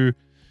you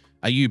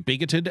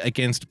bigoted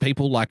against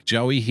people like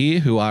Joey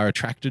here who are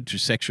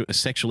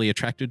sexually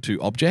attracted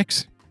to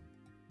objects?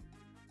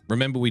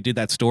 Remember we did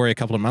that story a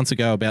couple of months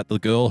ago about the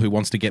girl who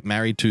wants to get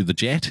married to the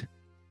jet,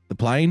 the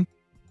plane?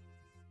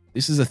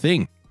 This is a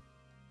thing.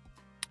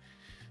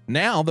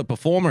 Now the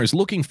performer is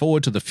looking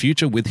forward to the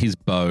future with his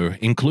beau,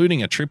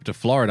 including a trip to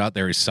Florida.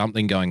 There is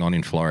something going on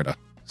in Florida.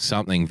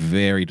 Something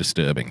very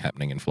disturbing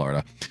happening in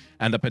Florida.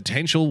 And the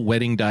potential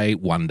wedding day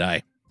one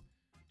day.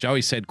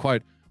 Joey said,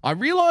 quote, I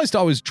realized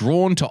I was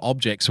drawn to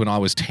objects when I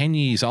was 10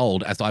 years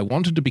old as I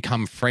wanted to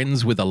become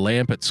friends with a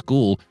lamp at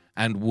school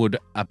and would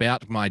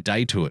about my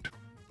day to it.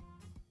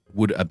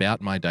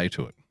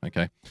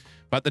 Okay.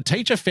 But the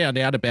teacher found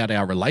out about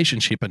our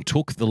relationship and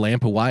took the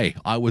lamp away.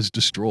 I was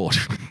distraught.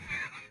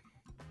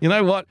 You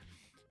know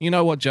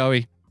what,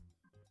 Joey?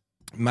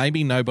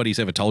 Maybe nobody's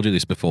ever told you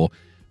this before,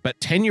 but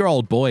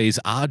 10-year-old boys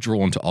are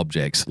drawn to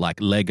objects like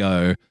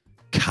Lego,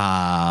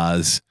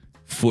 cars,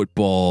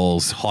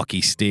 footballs,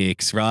 hockey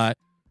sticks, right?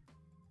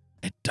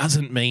 It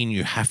doesn't mean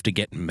you have to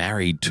get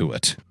married to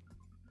it.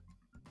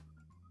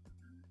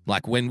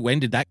 Like when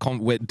did that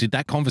did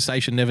that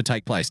conversation never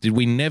take place? Did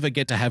we never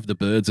get to have the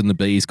birds and the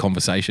bees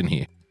conversation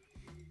here?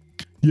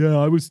 Yeah,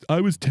 I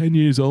was 10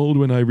 years old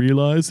when I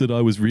realized that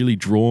I was really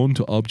drawn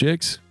to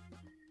objects.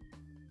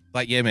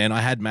 Like, yeah, man,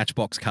 I had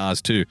Matchbox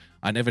cars too.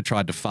 I never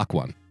tried to fuck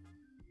one.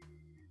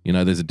 You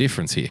know, there's a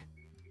difference here.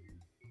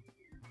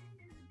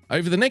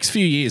 Over the next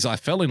few years, I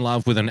fell in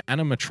love with an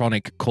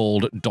animatronic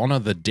called Donna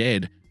the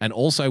Dead, and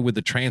also with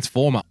the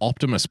Transformer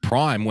Optimus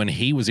Prime when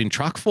he was in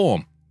truck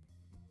form.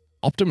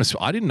 I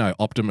didn't know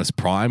Optimus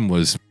Prime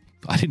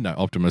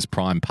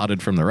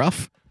putted from the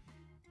rough.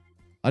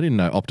 I didn't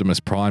know Optimus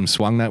Prime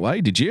swung that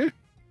way. Did you?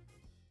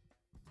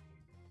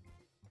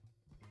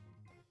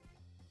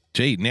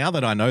 Gee, now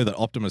that I know that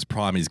Optimus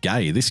Prime is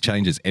gay, this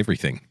changes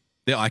everything.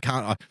 I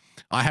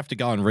have to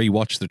go and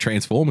rewatch the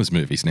Transformers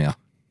movies now.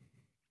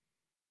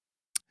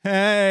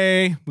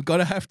 Hey, we're going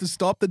to have to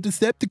stop the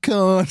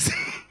Decepticons.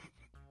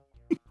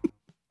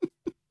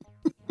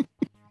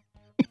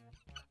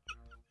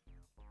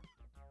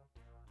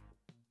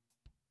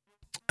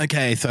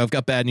 Okay, so I've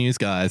got bad news,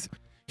 guys.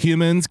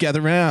 Humans,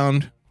 gather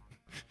round.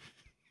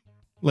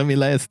 Let me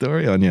lay a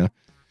story on you.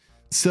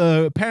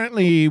 So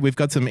apparently we've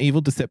got some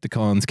evil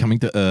Decepticons coming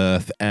to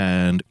Earth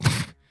and,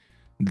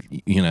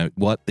 you know,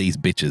 what? These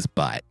bitches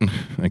bite,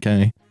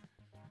 okay?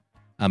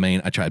 I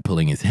mean, I tried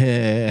pulling his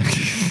hair.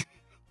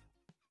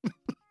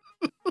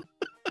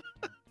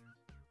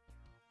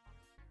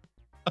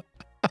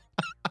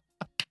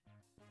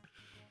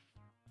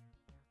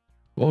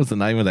 What was the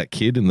name of that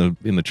kid in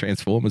the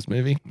Transformers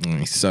movie?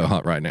 He's so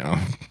hot right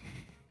now.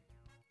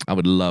 I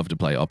would love to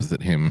play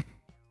opposite him.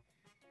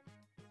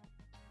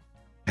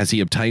 Has he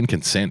obtained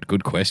consent?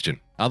 Good question.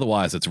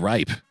 Otherwise, it's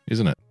rape,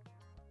 isn't it?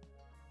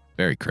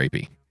 Very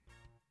creepy.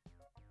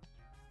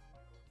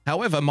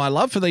 However, my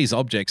love for these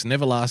objects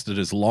never lasted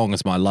as long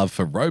as my love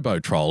for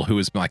Robotroll, who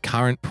is my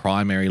current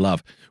primary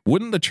love.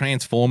 Wouldn't the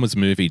Transformers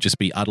movie just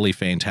be utterly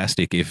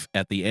fantastic if,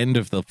 at the end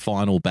of the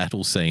final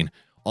battle scene,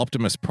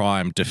 Optimus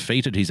Prime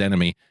defeated his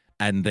enemy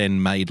and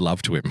then made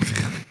love to him?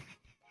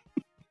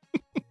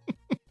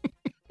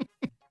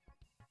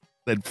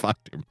 Then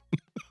fucked him.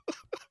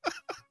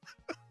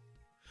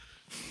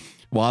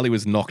 While he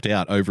was knocked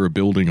out over a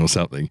building or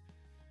something.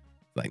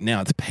 Like,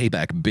 now it's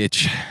payback,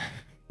 bitch.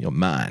 You're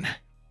mine.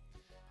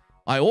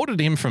 I ordered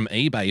him from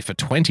eBay for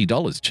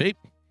 $20 cheap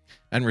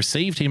and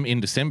received him in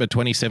December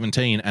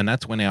 2017, and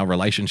that's when our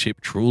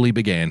relationship truly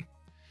began.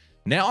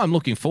 Now I'm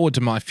looking forward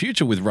to my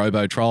future with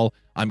Robotroll.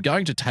 I'm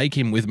going to take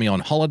him with me on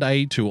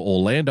holiday to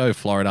Orlando,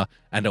 Florida,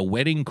 and a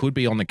wedding could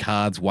be on the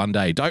cards one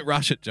day. Don't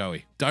rush it,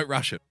 Joey. Don't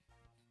rush it.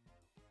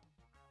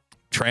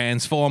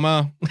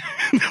 Transformer.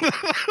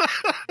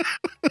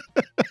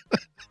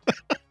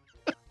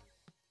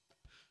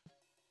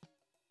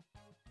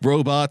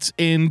 Robots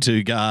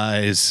into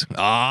guys.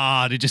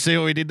 Did you see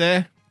what we did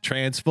there?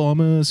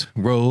 Transformers,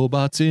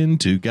 robots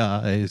into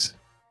guys.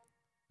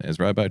 There's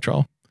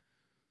Robotroll.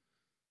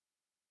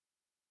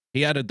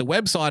 He added, the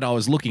website I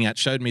was looking at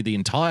showed me the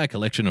entire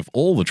collection of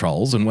all the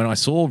trolls, and when I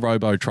saw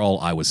Robotroll,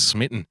 I was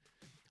smitten.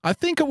 I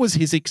think it was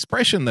his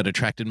expression that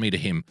attracted me to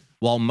him.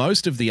 While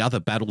most of the other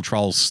battle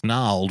trolls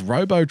snarled,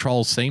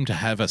 Robotroll seemed to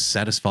have a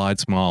satisfied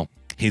smile.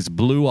 His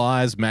blue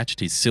eyes matched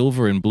his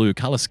silver and blue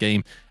color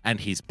scheme, and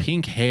his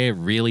pink hair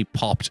really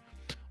popped.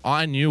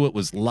 I knew it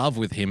was love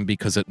with him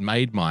because it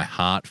made my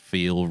heart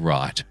feel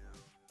right.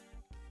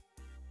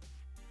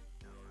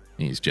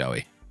 Here's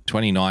Joey.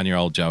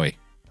 29-year-old Joey.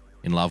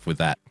 In love with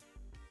that.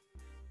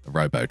 A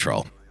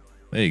Robotroll.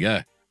 There you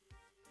go.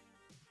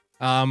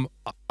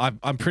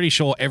 I'm pretty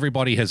sure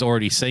everybody has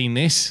already seen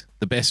this.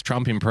 The best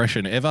Trump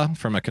impression ever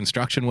from a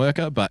construction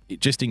worker, but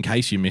just in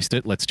case you missed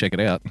it, let's check it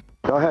out.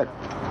 Go ahead.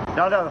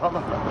 No, hold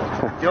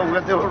on. We're going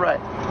to do it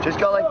right. Just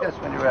go like this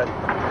when you're ready.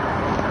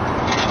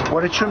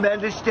 What a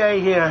tremendous day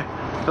here.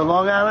 The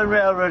Long Island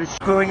Railroad is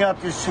screwing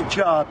up this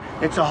job.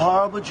 It's a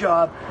horrible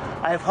job.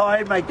 I've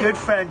hired my good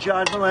friend,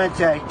 John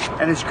Valente,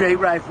 and his great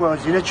wife,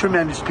 Rosie. They're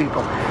tremendous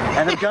people.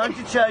 And I'm going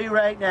to tell you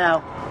right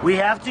now, we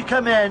have to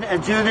come in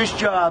and do this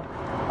job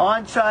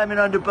on time and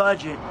under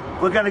budget.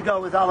 We're going to go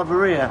with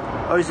Oliveria,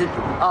 or is it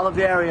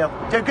Oliveria?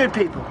 They're good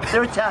people.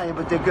 They're Italian,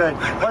 but they're good.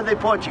 Or are they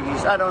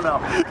Portuguese? I don't know.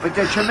 But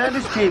they're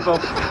tremendous people,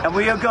 and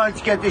we are going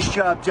to get this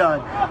job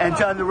done, and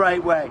done the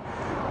right way.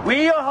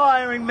 We are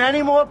hiring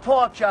many more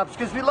pork chops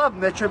because we love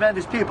them. They're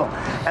tremendous people.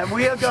 And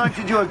we are going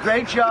to do a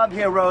great job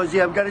here,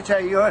 Rosie. I'm going to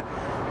tell you,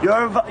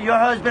 your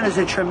husband is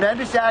a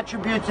tremendous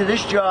attribute to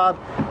this job,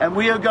 and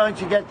we are going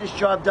to get this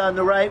job done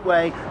the right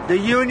way, the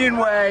union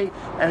way,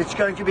 and it's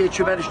going to be a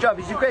tremendous job.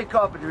 He's a great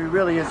carpenter, he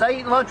really is. I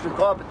eat lunch with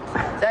carpenters.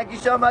 Thank you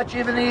so much,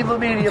 even the evil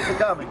media, for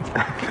coming.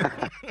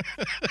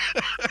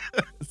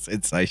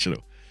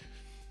 Sensational.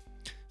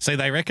 See,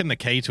 they reckon the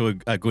key to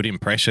a good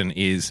impression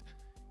is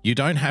you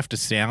don't have to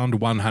sound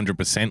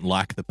 100%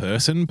 like the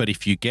person, but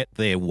if you get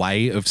their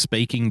way of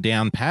speaking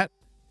down pat,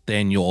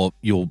 then you're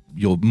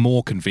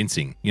more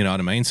convincing. You know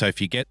what I mean? So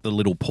if you get the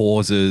little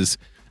pauses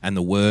and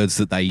the words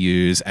that they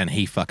use, and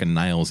he fucking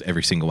nails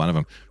every single one of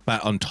them.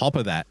 But on top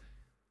of that,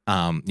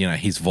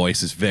 his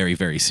voice is very,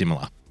 very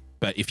similar.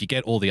 But if you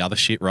get all the other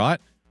shit right,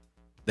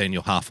 then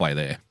you're halfway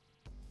there.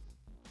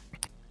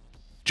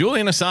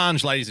 Julian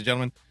Assange, ladies and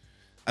gentlemen.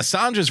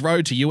 Assange's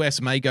road to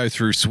US may go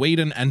through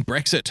Sweden and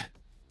Brexit.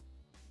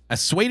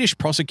 As Swedish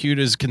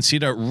prosecutors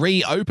consider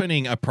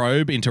reopening a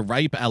probe into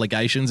rape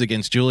allegations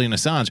against Julian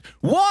Assange.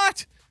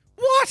 What?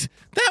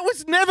 That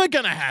was never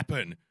going to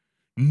happen.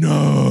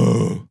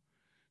 No.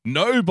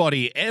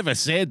 Nobody ever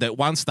said that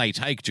once they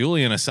take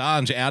Julian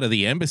Assange out of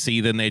the embassy,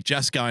 then they're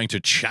just going to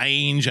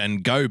change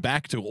and go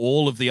back to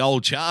all of the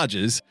old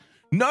charges.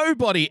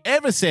 Nobody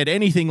ever said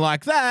anything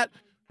like that.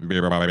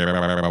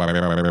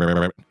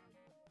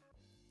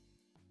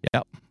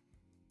 Yep.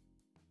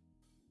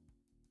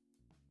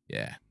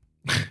 Yeah.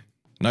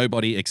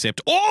 Nobody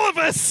except all of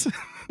us.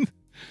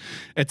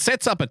 It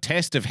sets up a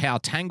test of how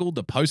tangled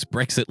the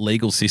post-Brexit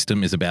legal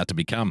system is about to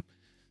become.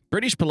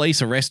 British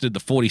police arrested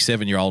the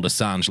 47-year-old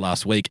Assange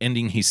last week,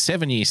 ending his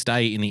 7-year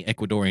stay in the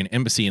Ecuadorian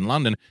embassy in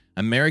London.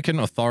 American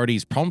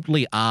authorities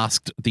promptly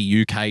asked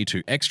the UK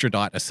to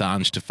extradite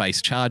Assange to face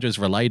charges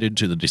related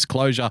to the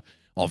disclosure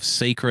of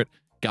secret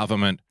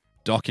government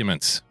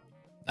documents.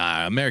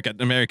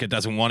 America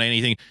doesn't want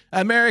anything.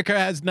 America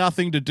has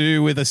nothing to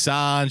do with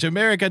Assange.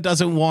 America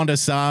doesn't want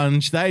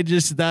Assange. They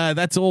just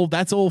that's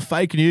all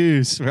fake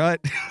news, right?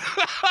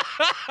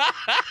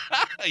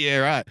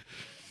 Yeah,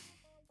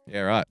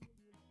 right.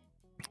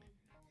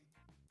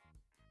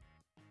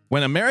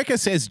 When America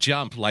says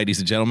jump, ladies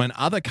and gentlemen,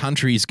 other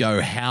countries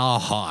go how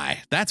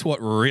high. That's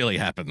what really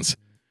happens.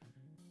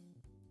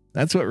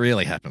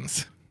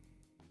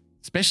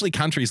 Especially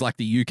countries like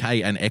the UK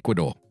and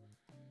Ecuador.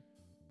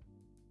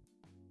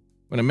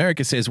 When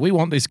America says, we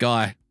want this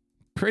guy,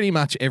 pretty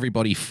much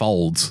everybody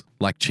folds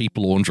like cheap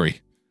laundry.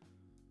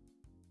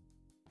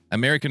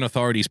 American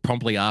authorities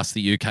promptly asked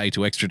the UK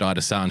to extradite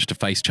Assange to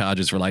face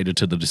charges related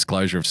to the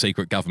disclosure of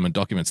secret government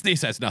documents.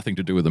 This has nothing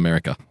to do with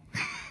America.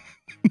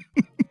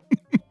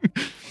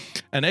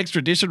 An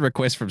extradition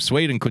request from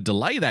Sweden could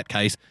delay that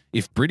case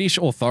if British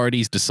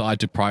authorities decide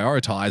to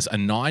prioritise a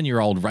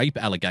 9-year-old rape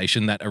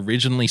allegation that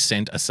originally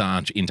sent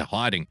Assange into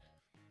hiding.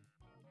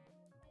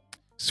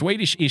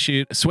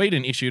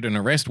 Sweden issued an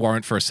arrest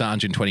warrant for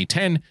Assange in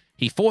 2010.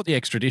 He fought the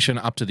extradition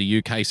up to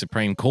the UK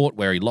Supreme Court,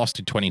 where he lost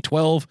in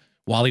 2012.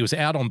 While he was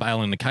out on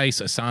bail in the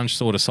case, Assange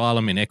sought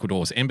asylum in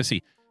Ecuador's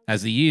embassy.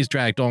 As the years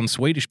dragged on,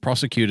 Swedish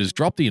prosecutors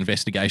dropped the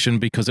investigation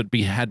because it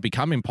had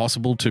become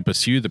impossible to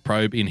pursue the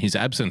probe in his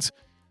absence.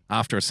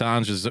 After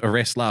Assange's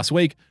arrest last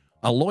week,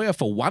 a lawyer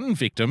for one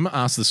victim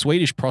asked the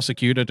Swedish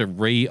prosecutor to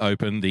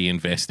reopen the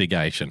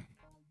investigation.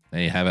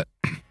 There you have it.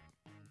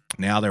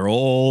 Now they're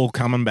all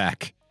coming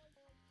back.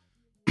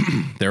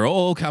 They're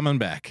all coming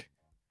back.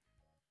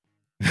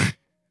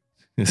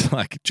 It's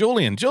like,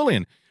 Julian,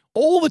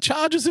 all the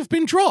charges have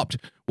been dropped.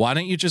 Why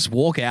don't you just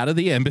walk out of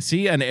the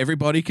embassy and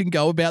everybody can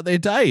go about their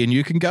day and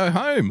you can go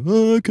home?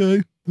 Oh,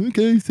 okay,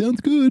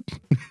 sounds good.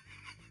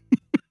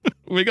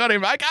 We got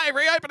him. Okay,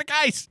 reopen the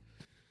case.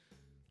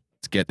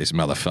 Let's get this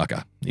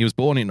motherfucker. He was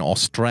born in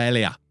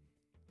Australia.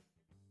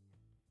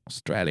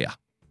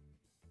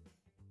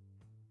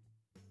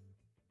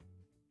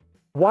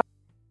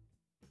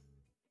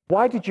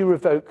 Why did you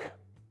revoke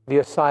the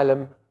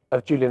asylum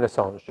of Julian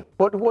Assange?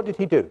 What did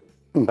he do?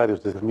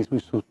 Varios de los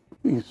mismos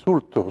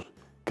insultos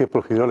que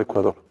profirió el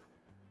Ecuador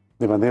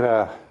de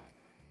manera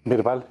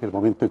verbal el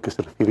momento en que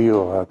se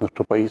refirió a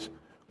nuestro país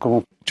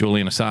como.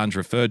 Julian Assange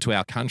referred to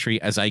our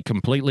country as a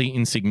completely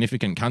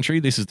insignificant country.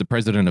 This is the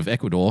president of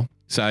Ecuador.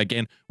 So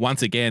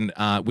once again,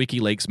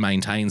 WikiLeaks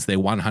maintains their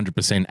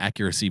 100%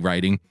 accuracy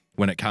rating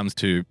when it comes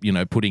to,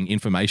 putting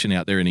information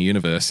out there in the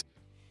universe.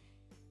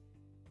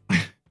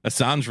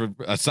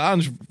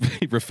 Assange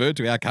referred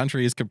to our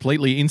country as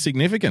completely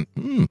insignificant.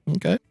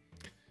 Okay.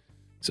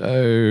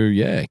 So,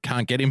 yeah,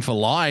 can't get him for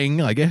lying,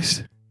 I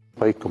guess.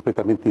 And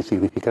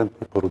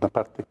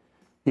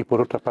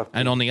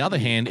on the other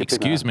hand,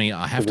 excuse me,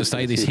 I have to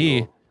say this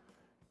here,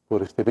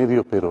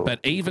 but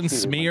even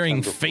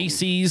smearing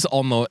feces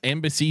on the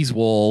embassy's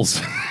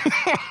walls.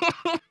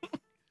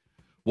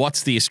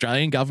 What's the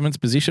Australian government's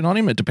position on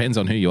him? It depends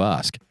on who you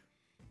ask.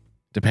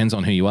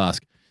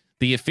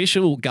 The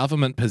official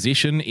government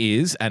position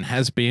is, and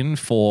has been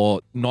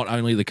for not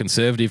only the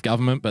Conservative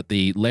government, but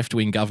the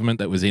left-wing government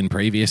that was in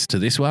previous to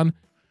this one.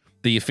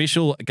 The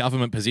official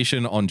government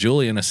position on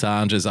Julian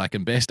Assange, as I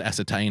can best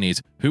ascertain,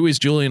 is, who is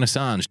Julian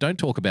Assange? Don't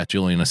talk about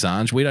Julian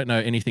Assange. We don't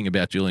know anything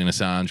about Julian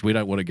Assange. We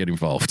don't want to get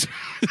involved.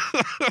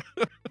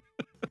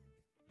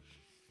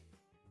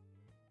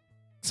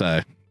 So,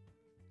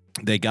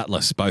 they're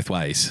gutless both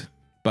ways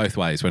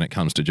when it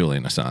comes to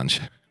Julian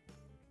Assange.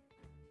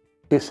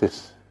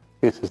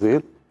 Ese es de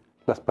él,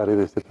 las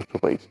paredes de nuestro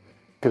país.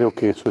 Creo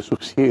que eso es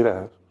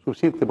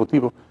suficiente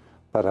motivo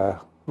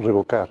para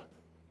revocar.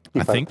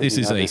 I think this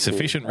is a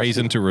sufficient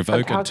reason to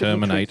revoke and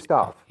terminate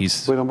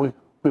his... Muy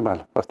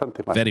mal,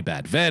 bastante mal. Very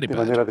bad. De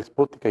manera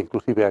despótica,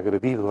 inclusive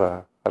agredido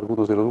a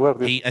algunos de los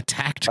guardias. He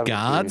attacked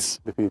guards.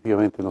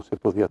 Definitivamente no se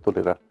podía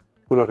tolerar.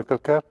 Vuelvo a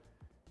recalcar.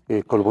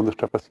 colgó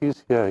nuestra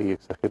paciencia y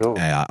exageró.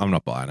 Yeah, I'm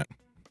not buying it.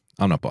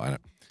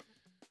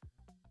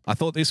 I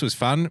thought this was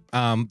fun.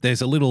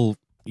 There's a little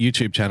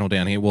YouTube channel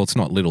down here. Well, it's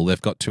not little.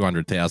 They've got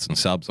 200,000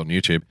 subs on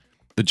YouTube.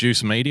 The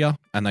Juice Media,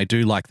 and they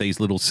do like these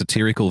little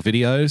satirical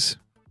videos.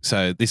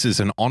 So this is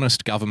an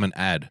honest government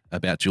ad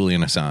about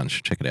Julian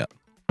Assange. Check it out.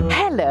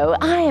 Hello,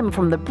 I am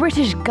from the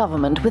British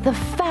government with a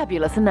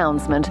fabulous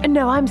announcement.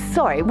 No, I'm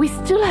sorry, we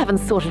still haven't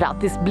sorted out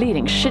this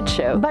bleeding shit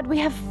show, but we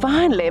have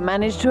finally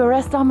managed to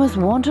arrest our most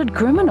wanted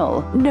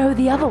criminal. No,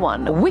 the other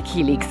one,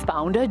 WikiLeaks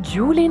founder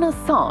Julian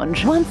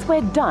Assange. Once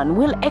we're done,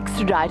 we'll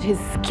extradite his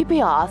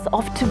skippy ass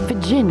off to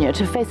Virginia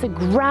to face a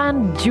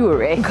grand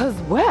jury, because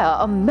we're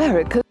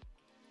America.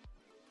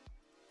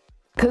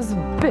 Cause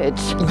bitch,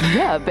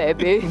 yeah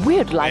baby.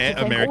 We'd like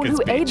to thank all who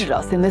aided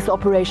us in this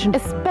operation,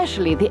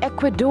 especially the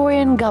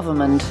Ecuadorian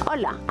government.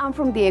 Hola, I'm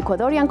from the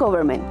Ecuadorian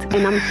government,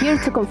 and I'm here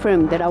to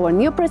confirm that our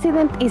new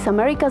president is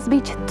America's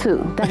bitch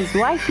too. That is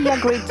why he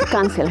agreed to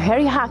cancel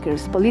Harry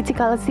Hacker's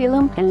political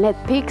asylum and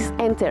let pigs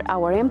enter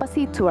our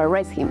embassy to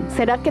arrest him.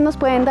 ¿Será que nos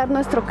pueden dar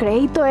nuestro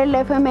crédito el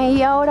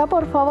FMI ahora,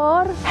 por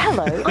favor?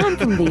 Hello, I'm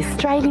from the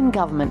Australian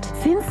government.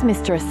 Since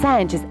Mr.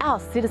 Assange is our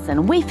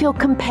citizen, we feel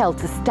compelled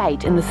to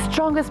state in the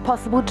strongest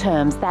possible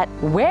terms that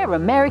we're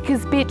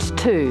America's bitch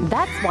too.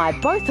 That's why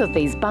both of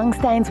these bung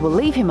stains will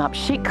leave him up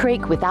shit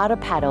creek without a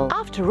paddle.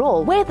 After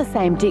all, we're the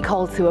same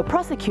dickholes who are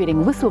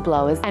prosecuting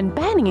whistleblowers and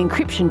banning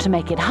encryption to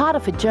make it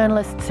harder for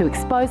journalists to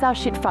expose our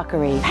shit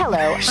fuckery.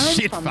 Hello,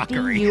 I'm from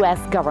the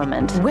US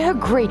government. We're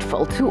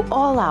grateful to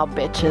all our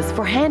bitches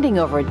for handing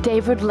over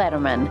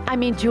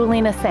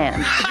Julian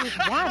Assange, who's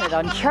wanted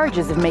on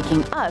charges of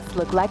making us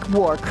look like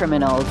war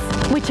criminals,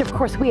 which of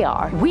course we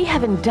are. We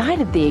have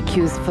indicted the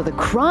accused for the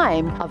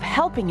crime of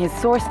helping his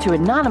source to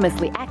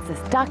anonymously access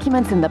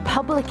documents in the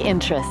public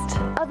interest,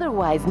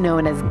 otherwise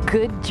known as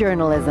good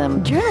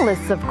journalism.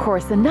 Journalists, of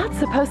course, are not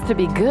supposed to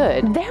be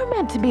good. They're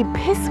meant to be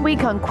piss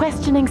weak on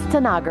questioning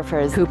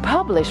stenographers who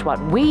publish what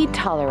we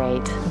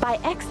tolerate. By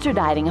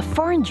extraditing a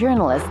foreign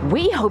journalist,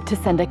 we hope to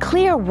send a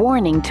clear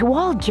warning to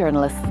all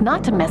journalists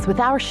not to mess with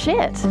our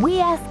shit. We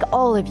ask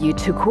all of you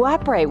to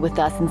cooperate with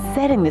us in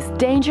setting this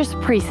dangerous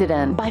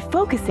precedent by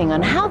focusing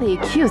on how the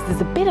accused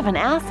is a bit of an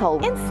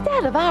asshole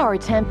instead of our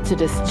attempt to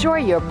destroy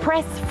your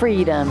press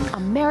freedom.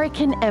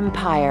 American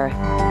Empire.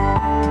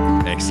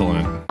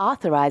 Excellent.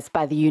 Authorized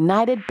by the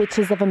United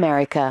Bitches of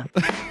America.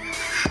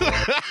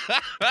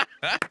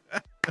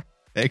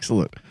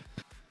 Excellent.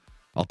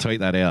 I'll tweet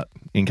that out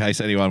in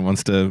case anyone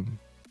wants to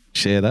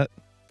share that.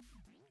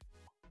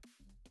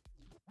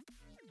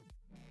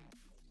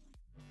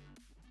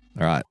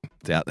 All right.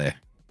 It's out there.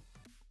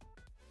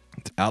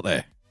 It's out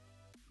there.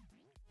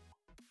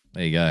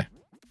 There you go.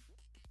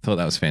 Thought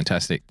that was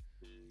fantastic.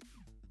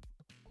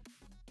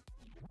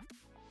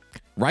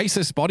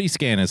 Racist body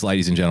scanners,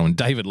 ladies and gentlemen.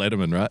 David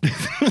Letterman, right?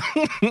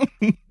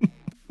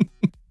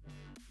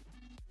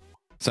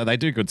 So they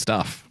do good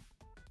stuff.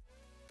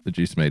 The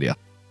Juice Media.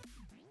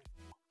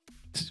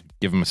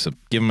 Give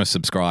them a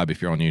subscribe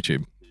if you're on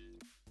YouTube.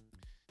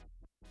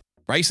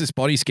 Racist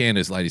body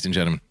scanners, ladies and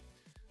gentlemen.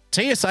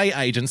 TSA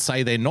agents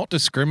say they're not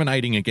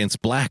discriminating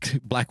against black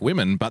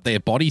women, but their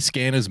body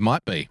scanners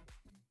might be.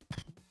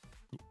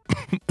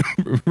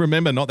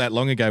 Remember, not that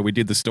long ago, we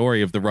did the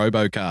story of the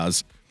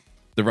robocars.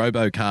 The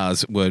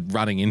robocars were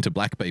running into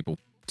black people.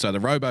 So the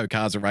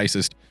robocars are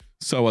racist.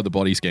 So are the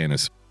body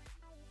scanners.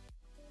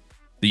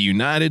 The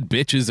United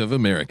Bitches of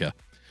America.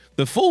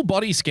 The full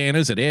body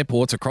scanners at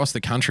airports across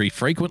the country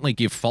frequently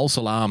give false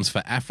alarms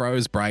for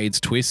afros,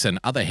 braids, twists, and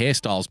other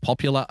hairstyles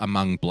popular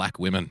among black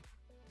women.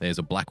 There's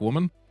a black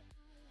woman.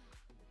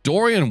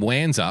 Dorian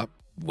Wanzer?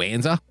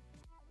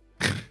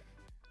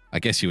 I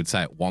guess you would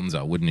say it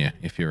Wanzer, wouldn't you,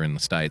 if you're in the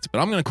States? But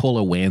I'm going to call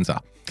her Wanzer.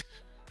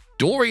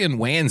 Dorian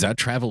Wanzer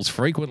travels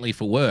frequently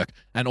for work,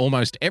 and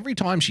almost every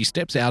time she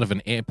steps out of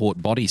an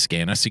airport body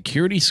scanner,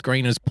 security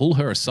screeners pull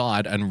her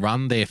aside and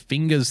run their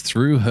fingers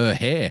through her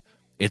hair.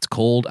 It's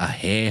called a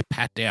hair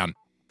pat-down.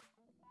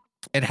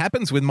 It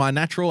happens with my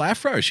natural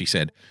afro, she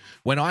said.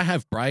 When I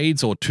have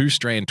braids or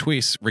two-strand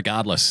twists,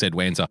 regardless, said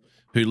Wanzer,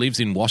 who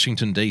lives in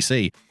Washington,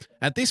 D.C.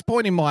 At this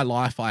point in my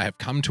life, I have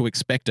come to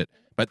expect it,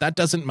 but that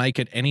doesn't make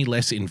it any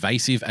less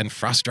invasive and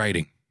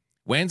frustrating.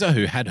 Wanzer,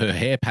 who had her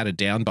hair patted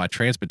down by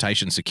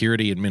Transportation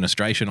Security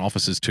Administration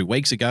officers 2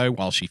 weeks ago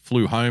while she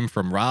flew home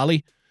from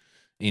Raleigh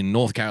in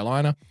North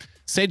Carolina,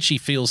 said she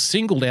feels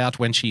singled out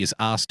when she is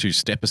asked to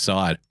step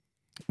aside.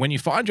 When you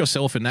find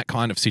yourself in that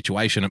kind of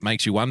situation, it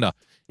makes you wonder,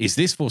 is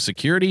this for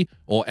security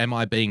or am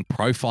I being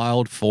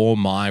profiled for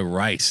my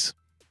race?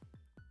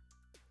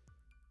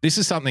 This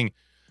is something,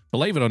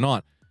 believe it or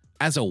not,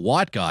 as a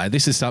white guy,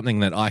 this is something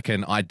that I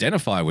can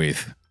identify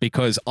with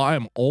because I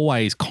am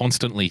always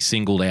constantly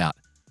singled out.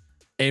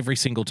 Every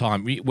single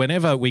time.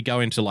 Whenever we go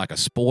into like a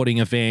sporting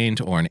event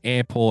or an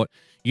airport,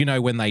 you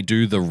know, when they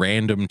do the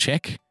random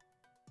check.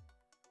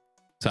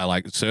 So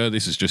like, sir,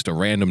 this is just a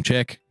random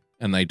check.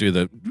 And they do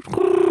the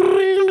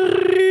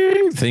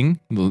thing.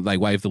 They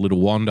wave the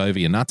little wand over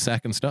your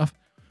nutsack and stuff.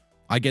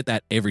 I get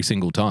that every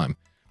single time.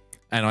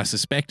 And I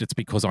suspect it's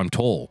because I'm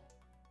tall.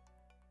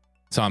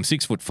 So I'm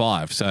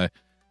 6'5", so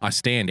I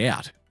stand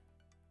out,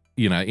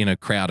 in a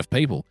crowd of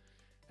people.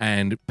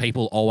 And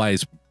people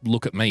always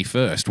look at me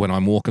first when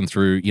I'm walking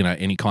through,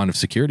 any kind of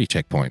security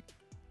checkpoint.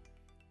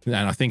 And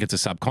I think it's a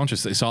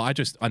subconscious thing. So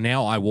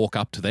I walk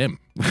up to them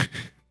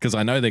because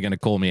I know they're going to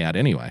call me out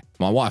anyway.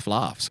 My wife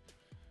laughs.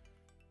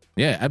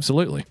 Yeah,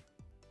 absolutely.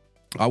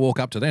 I walk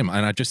up to them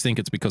and I just think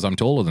it's because I'm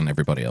taller than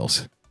everybody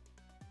else.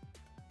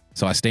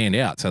 So I stand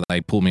out, so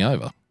they pull me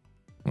over.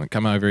 I'm like,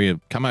 come over here,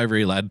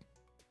 lad.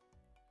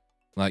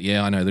 Like,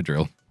 yeah, I know the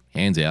drill.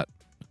 Hands out,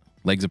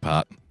 legs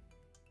apart.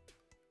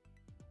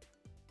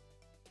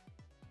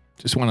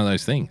 Just one of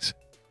those things.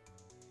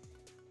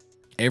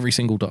 Every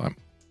single time.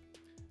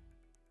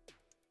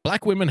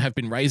 Black women have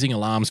been raising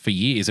alarms for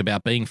years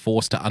about being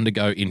forced to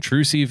undergo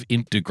intrusive,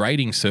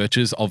 degrading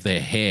searches of their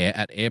hair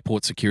at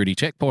airport security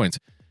checkpoints.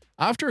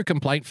 After a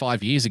complaint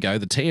 5 years ago,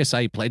 the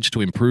TSA pledged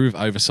to improve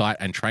oversight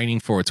and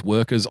training for its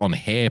workers on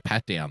hair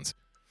pat-downs.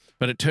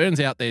 But it turns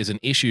out there's an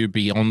issue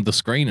beyond the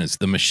screeners,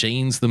 the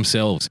machines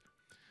themselves.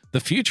 The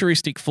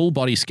futuristic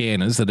full-body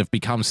scanners that have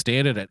become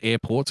standard at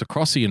airports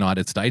across the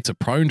United States are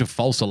prone to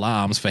false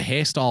alarms for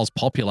hairstyles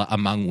popular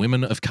among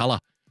women of colour.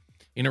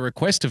 In a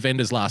request to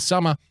vendors last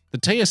summer,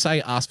 the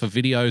TSA asked for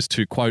videos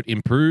to, quote,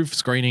 improve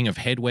screening of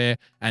headwear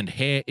and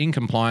hair in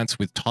compliance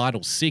with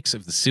Title VI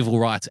of the Civil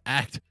Rights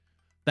Act.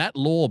 That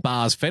law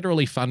bars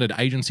federally funded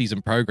agencies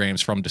and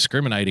programs from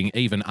discriminating,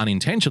 even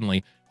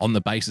unintentionally, on the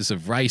basis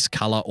of race,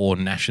 colour, or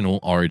national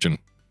origin.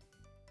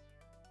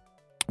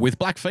 With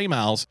black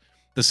females,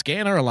 the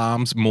scanner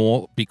alarms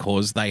more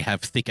because they have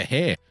thicker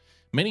hair.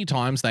 Many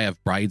times they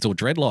have braids or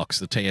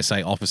dreadlocks, the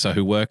TSA officer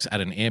who works at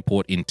an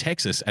airport in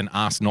Texas and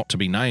asked not to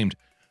be named.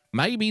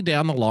 Maybe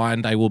down the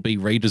line they will be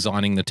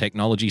redesigning the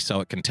technology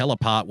so it can tell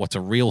apart what's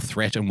a real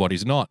threat and what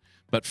is not.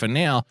 But for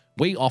now,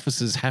 we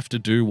officers have to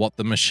do what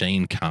the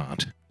machine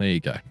can't. There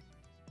you go.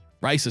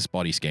 Racist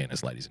body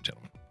scanners, ladies and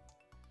gentlemen.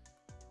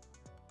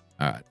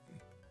 All right.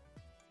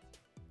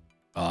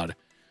 God,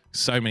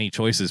 so many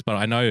choices, but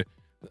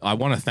I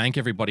want to thank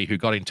everybody who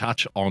got in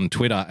touch on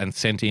Twitter and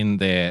sent in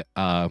their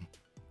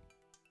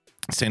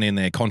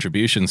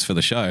contributions for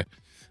the show.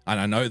 And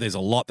I know there's a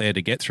lot there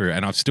to get through,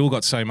 and I've still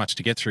got so much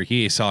to get through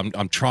here. So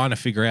I'm trying to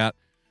figure out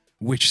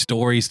which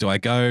stories do I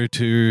go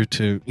to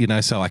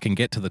so I can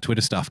get to the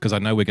Twitter stuff, because I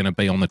know we're going to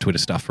be on the Twitter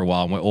stuff for a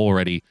while, and we're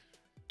already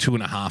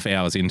 2.5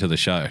 hours into the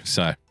show.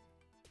 So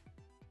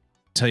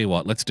tell you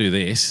what, let's do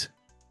this.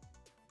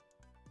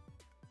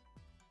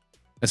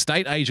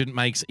 Estate agent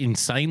makes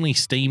insanely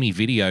steamy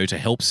video to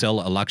help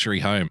sell a luxury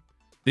home.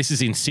 This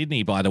is in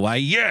Sydney, by the way.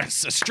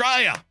 Yes,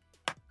 Australia.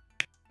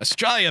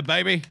 Australia,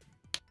 baby.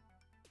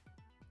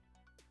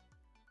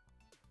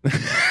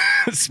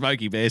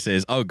 Smokey Bear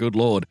says, oh, good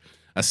Lord.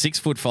 A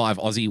 6'5"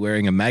 Aussie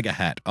wearing a MAGA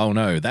hat. Oh,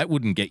 no, that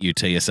wouldn't get you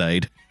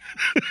TSA'd.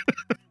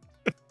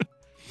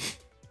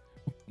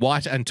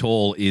 White and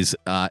tall is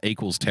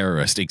equals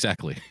terrorist.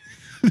 Exactly.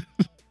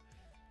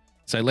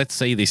 So let's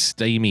see this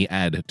steamy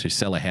ad to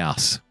sell a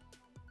house.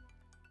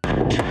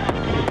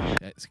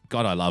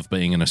 God, I love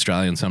being an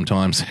Australian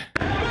sometimes.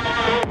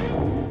 I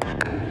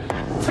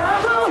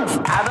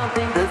don't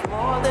think there's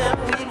more that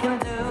we can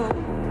do.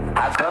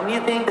 How come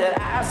you think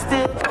that I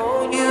still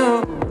owe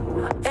you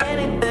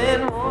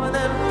anything more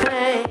than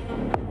pain,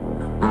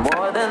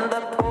 more than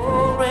the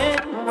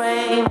pouring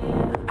rain?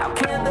 How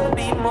can there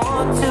be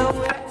more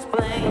to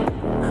explain?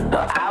 No,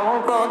 I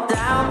won't go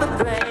down the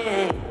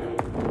drain,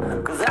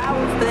 'cause I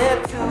was there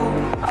too,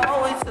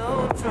 always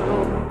so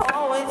true,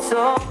 always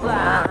so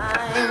blind.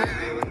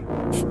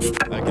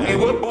 We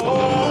were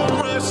born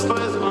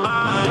restless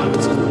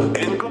minds,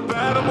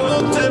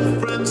 incompatible,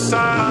 different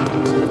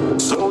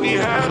sides. So we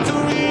had to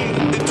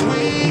read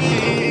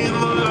between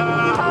the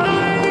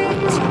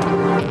lines. I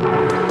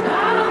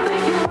don't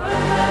think you were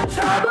that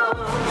trouble.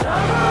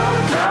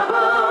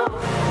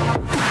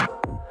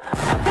 I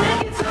think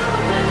it's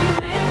over that you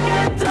make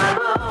it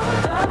double.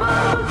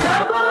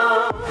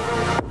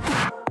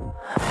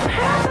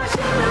 Perhaps I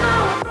should've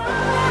known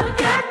from the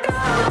get-go.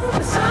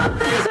 Some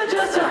things are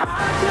just too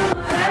hard to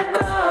let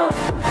go.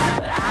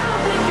 But I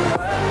don't think you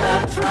were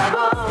the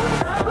trouble.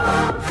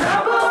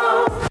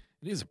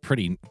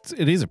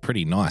 It is a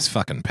pretty nice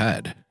fucking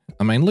pad.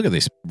 I mean, look at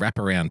this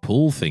wraparound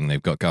pool thing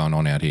they've got going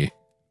on out here.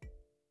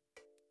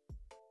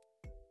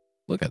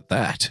 Look at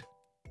that.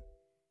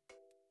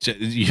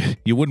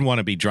 You wouldn't want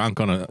to be drunk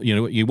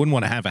you wouldn't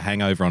want to have a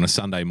hangover on a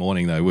Sunday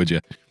morning though, would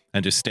you?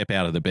 And just step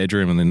out of the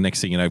bedroom and the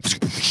next thing you know,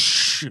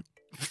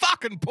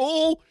 fucking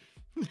pool.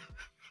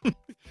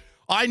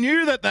 I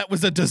knew that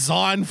was a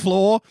design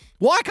flaw.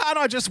 Why can't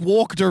I just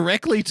walk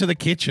directly to the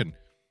kitchen?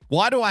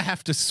 Why do I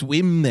have to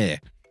swim there?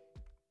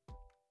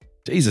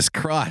 Jesus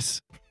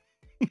Christ.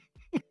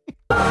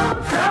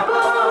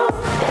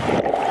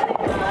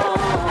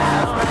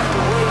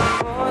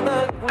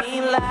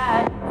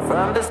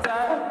 From the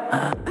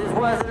start, this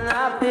was an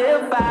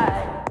uphill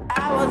fight.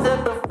 I was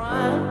at the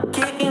front,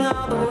 kicking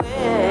all the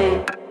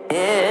way.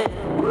 Yeah.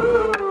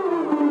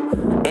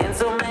 In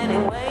so many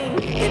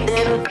ways, it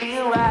didn't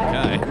feel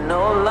right. Okay.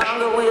 No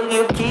longer will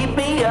you keep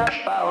me up.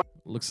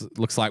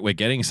 Looks like we're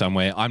getting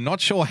somewhere. I'm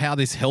not sure how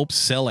this helps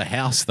sell a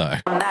house, though.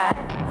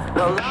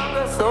 No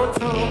longer so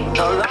true,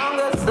 no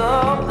longer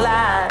so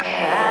blind.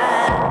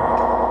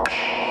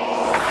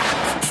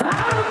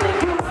 I don't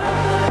think you're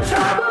worth the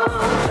trouble,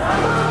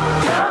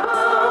 trouble, trouble.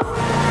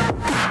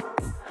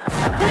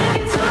 I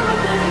think it's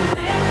over, then you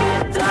think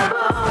it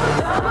double,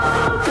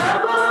 double,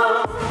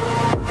 double.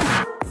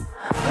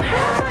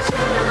 Perhaps I should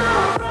have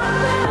known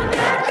from the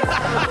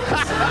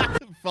get-go.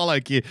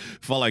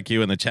 Follow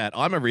Q in the chat.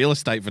 I'm a real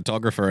estate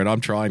photographer and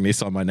I'm trying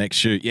this on my next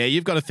shoot. Yeah,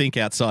 you've got to think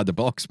outside the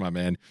box, my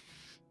man.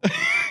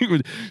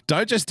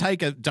 Don't just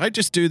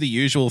do the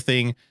usual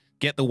thing.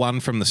 Get the one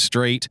from the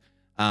street.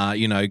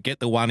 Get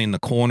the one in the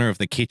corner of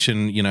the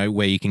kitchen,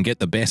 where you can get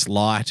the best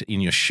light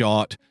in your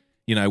shot,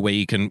 where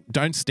you can,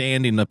 don't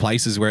stand in the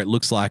places where it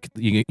looks like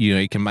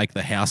you can make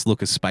the house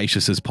look as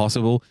spacious as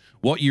possible.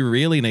 What you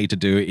really need to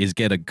do is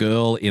get a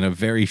girl in a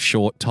very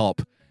short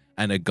top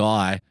and a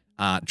guy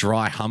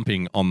dry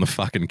humping on the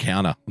fucking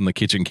counter, on the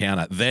kitchen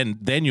counter.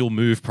 Then you'll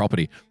move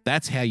property.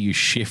 That's how you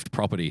shift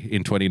property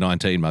in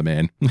 2019, my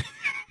man.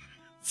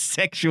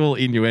 Sexual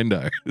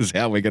innuendo is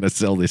how we're going to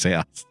sell this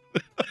house.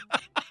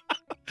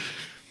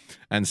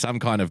 And some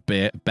kind of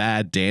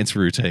bad dance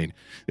routine.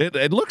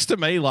 It looks to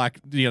me like,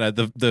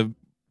 the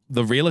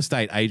real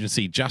estate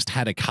agency just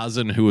had a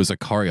cousin who was a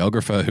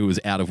choreographer who was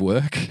out of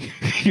work.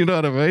 You know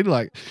what I mean?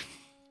 Like,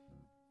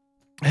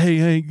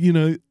 hey,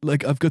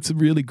 I've got some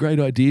really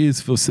great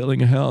ideas for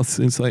selling a house.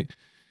 And it's like,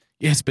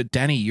 yes, but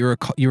Danny, you're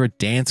a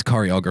dance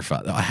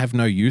choreographer. I have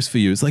no use for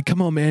you. It's like,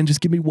 come on, man, just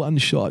give me one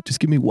shot.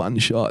 Just give me one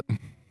shot.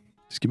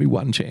 Just give me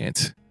one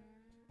chance.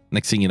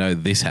 Next thing you know,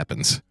 this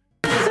happens.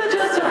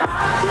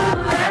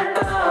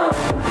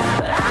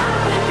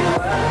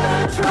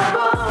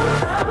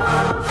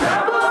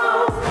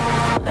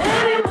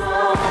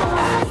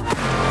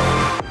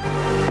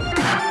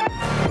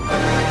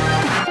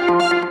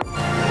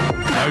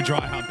 No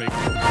dry humping.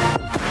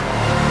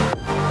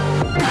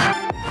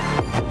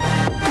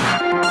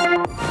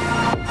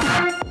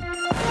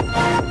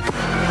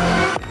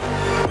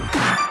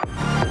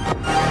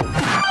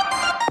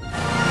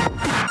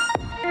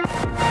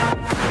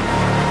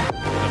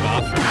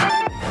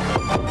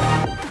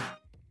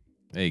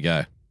 There you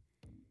go.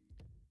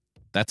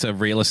 That's a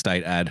real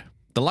estate ad.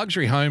 The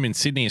luxury home in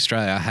Sydney,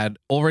 Australia had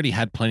already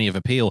had plenty of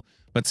appeal,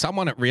 but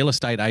someone at real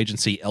estate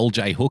agency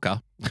LJ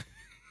Hooker,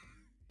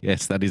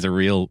 yes, that is a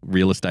real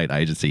estate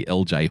agency,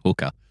 LJ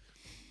Hooker,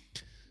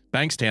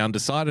 Bankstown,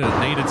 decided it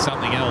needed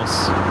something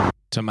else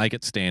to make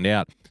it stand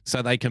out.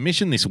 So they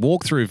commissioned this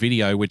walkthrough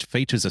video which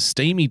features a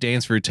steamy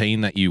dance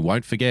routine that you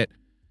won't forget.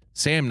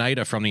 Sam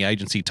Nader from the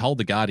agency told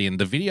The Guardian,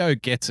 the video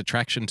gets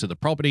attraction to the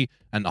property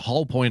and the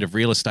whole point of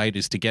real estate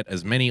is to get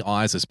as many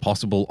eyes as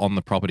possible on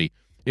the property.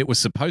 It was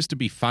supposed to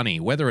be funny.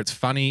 Whether it's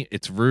funny,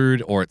 it's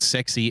rude, or it's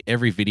sexy,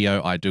 every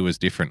video I do is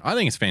different. I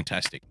think it's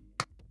fantastic.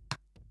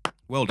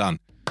 Well done.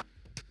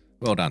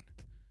 Well done.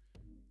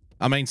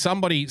 I mean,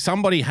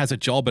 somebody has a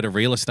job at a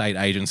real estate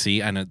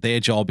agency and their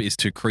job is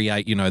to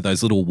create,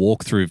 those little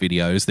walkthrough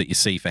videos that you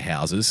see for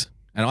houses.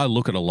 And I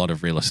look at a lot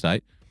of real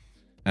estate.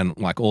 And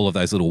like all of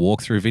those little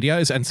walkthrough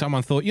videos, and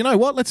someone thought, you know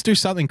what? Let's do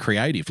something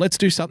creative. Let's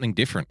do something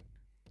different.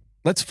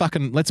 Let's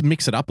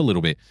mix it up a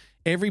little bit.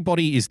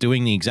 Everybody is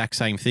doing the exact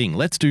same thing.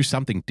 Let's do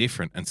something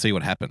different and see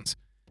what happens.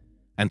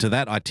 And to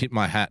that, I tip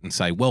my hat and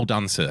say, well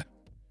done, sir.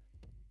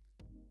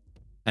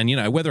 And,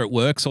 whether it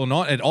works or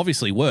not, it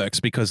obviously works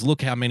because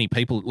look how many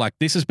people, like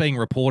this is being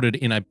reported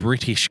in a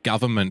British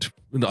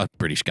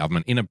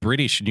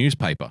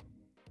newspaper.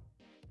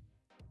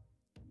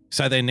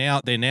 So they're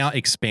now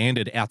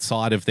expanded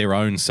outside of their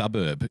own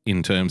suburb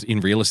in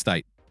real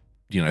estate,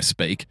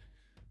 speak.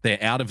 They're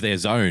out of their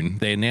zone.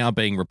 They're now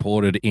being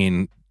reported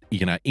in,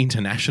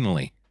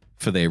 internationally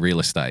for their real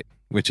estate,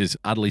 which is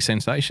utterly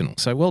sensational.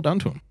 So well done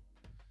to them.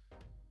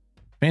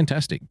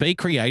 Fantastic. Be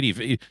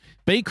creative.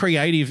 Be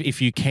creative if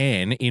you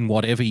can in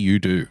whatever you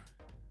do.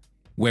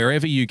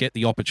 Wherever you get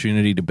the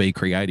opportunity to be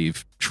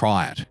creative,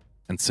 try it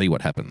and see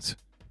what happens.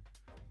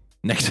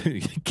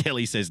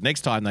 Kelly says,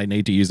 next time they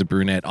need to use a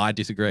brunette. I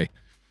disagree.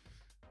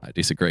 I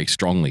disagree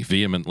strongly,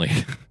 vehemently.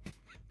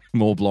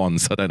 More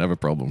blondes. I don't have a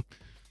problem.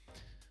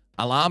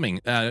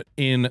 Alarming.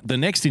 In the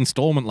next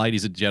installment,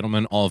 ladies and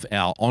gentlemen, of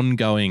our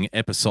ongoing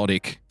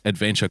episodic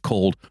adventure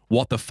called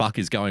What the Fuck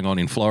is Going On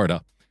in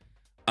Florida?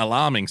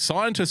 Alarming.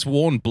 Scientists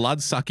warn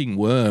blood-sucking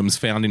worms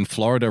found in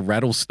Florida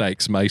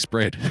rattlesnakes may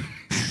spread.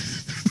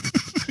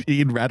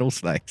 In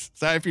rattlesnakes.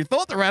 So if you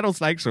thought the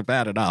rattlesnakes were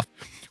bad enough,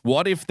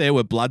 what if there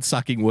were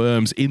blood-sucking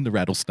worms in the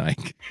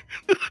rattlesnake?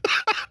 Let's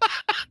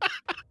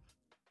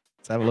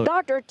have a look.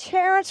 Dr.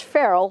 Terrence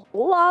Farrell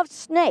loves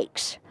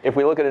snakes. If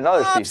we look at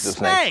another species of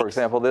snake, for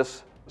example,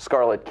 this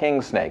scarlet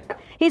king snake.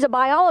 He's a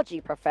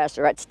biology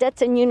professor at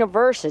Stetson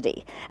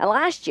University. And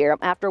last year,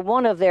 after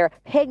one of their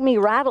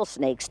pygmy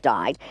rattlesnakes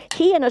died,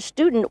 he and a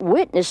student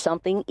witnessed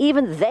something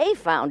even they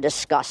found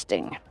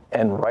disgusting.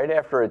 And right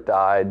after it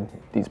died,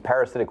 these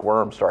parasitic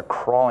worms start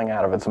crawling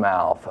out of its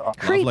mouth.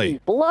 Creepy,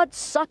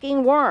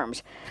 blood-sucking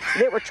worms.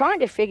 They were trying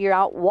to figure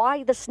out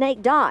why the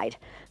snake died.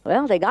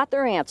 Well, they got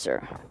their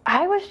answer.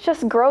 I was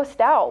just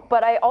grossed out,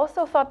 but I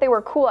also thought they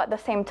were cool at the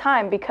same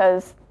time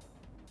because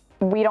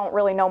we don't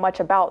really know much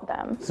about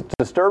them. It's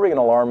disturbing and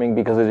alarming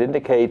because it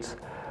indicates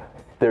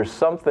there's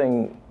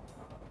something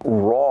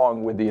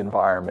wrong with the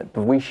environment.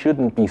 We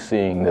shouldn't be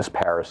seeing this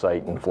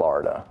parasite in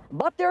Florida.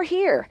 But they're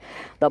here.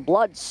 The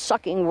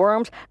blood-sucking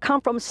worms come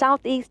from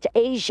Southeast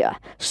Asia.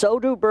 So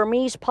do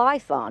Burmese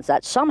pythons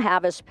that some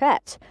have as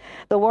pets.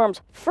 The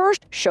worms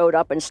first showed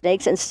up in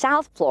snakes in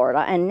South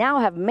Florida and now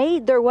have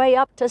made their way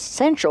up to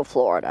Central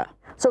Florida.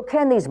 So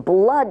can these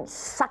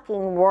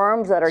blood-sucking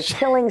worms that are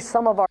killing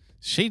some of our...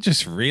 She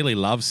just really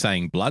loves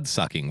saying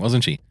blood-sucking,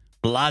 wasn't she?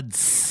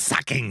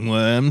 Blood-sucking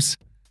worms.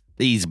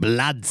 These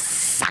blood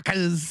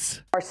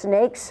suckers. Our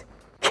snakes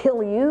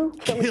kill you?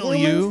 Kill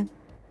you?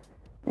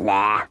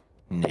 Nah,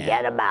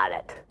 forget about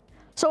it.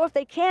 So if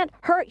they can't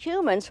hurt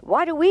humans,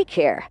 why do we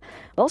care?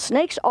 Well,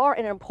 snakes are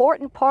an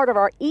important part of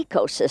our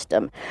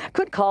ecosystem.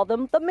 Could call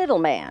them the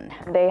middleman.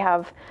 They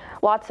have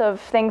lots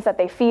of things that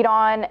they feed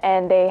on,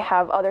 and they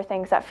have other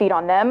things that feed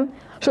on them.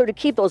 So to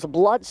keep those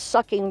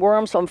blood-sucking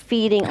worms from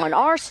feeding on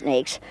our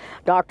snakes,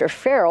 Dr.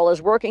 Farrell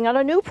is working on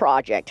a new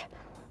project,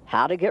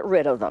 how to get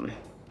rid of them.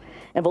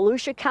 In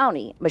Volusia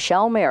County,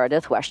 Michelle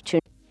Meredith, West 2.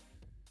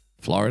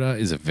 Florida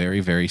is a very,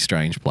 very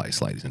strange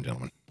place, ladies and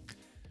gentlemen.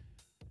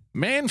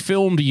 Man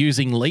filmed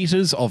using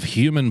liters of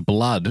human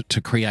blood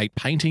to create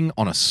painting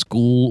on a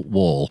school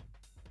wall.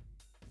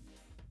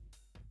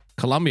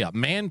 Colombia,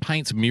 man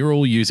paints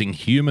mural using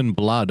human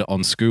blood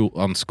on school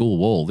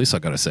wall. This I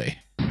gotta see.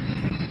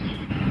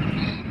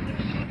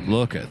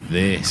 Look at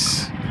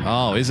this.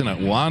 Oh, isn't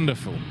it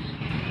wonderful?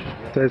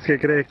 ¿Sabes qué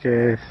crees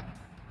que es?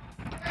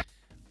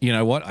 You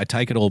know what? I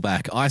take it all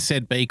back. I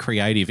said be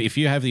creative. If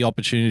you have the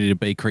opportunity to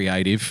be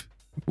creative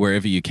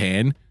wherever you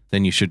can,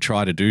 then you should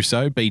try to do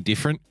so. Be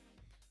different.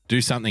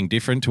 Do something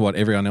different to what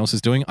everyone else is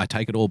doing. I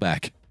take it all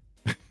back.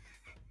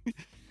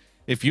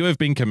 If you have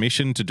been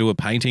commissioned to do a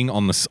painting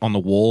on the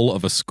wall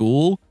of a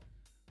school,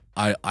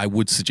 I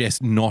would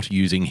suggest not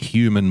using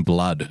human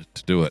blood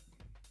to do it.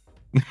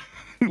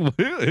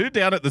 Who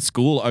down at the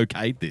school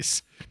okayed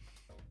this?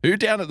 Who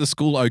down at the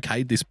school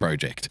okayed this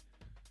project?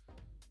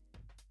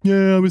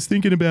 Yeah, I was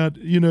thinking about,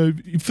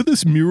 for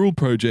this mural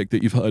project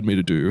that you've hired me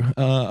to do,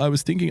 I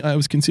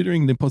was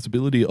considering the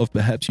possibility of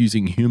perhaps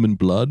using human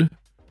blood.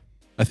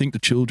 I think the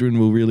children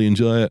will really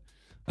enjoy it.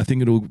 I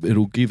think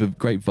it'll give a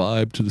great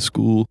vibe to the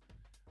school,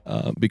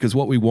 because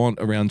what we want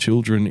around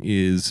children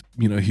is,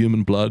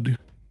 human blood,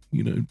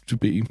 to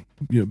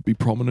be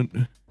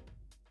prominent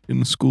in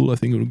the school. I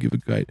think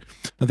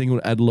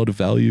it'll add a lot of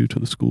value to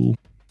the school.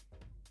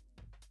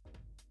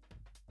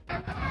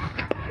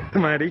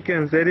 Marica,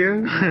 ¿en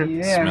serio?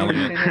 Yeah, Smelling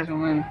it. ¿qué es eso,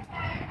 man?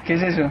 ¿Qué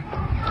es eso?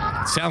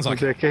 Sounds like...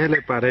 ¿Qué se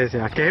le parece?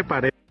 ¿A qué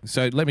parece?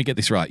 So let me get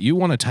this right. You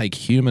want to take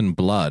human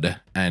blood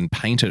and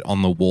paint it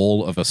on the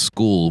wall of a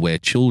school where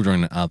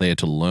children are there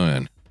to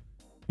learn.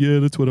 Yeah,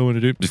 that's what I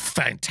want to do.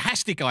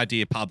 Fantastic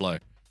idea, Pablo.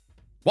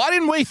 Why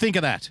didn't we think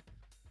of that?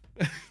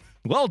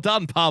 Well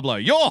done, Pablo.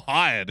 You're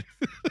hired.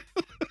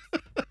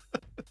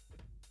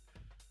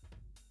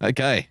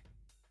 Okay.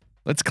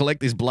 Let's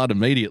collect this blood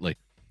immediately.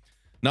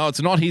 No,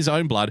 it's not his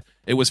own blood.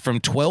 It was from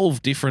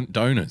 12 different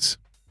donors.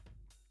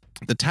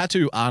 The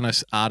tattoo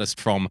artist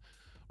from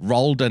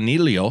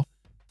Roldanillo,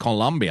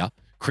 Colombia,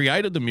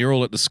 created the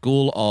mural at the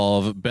school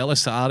of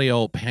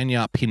Belisario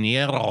Peña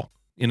Pinheiro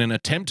in an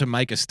attempt to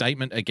make a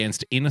statement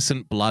against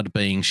innocent blood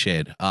being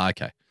shed.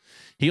 Okay.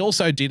 He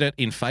also did it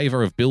in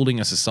favor of building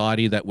a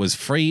society that was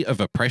free of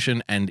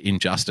oppression and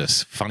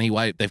injustice. Funny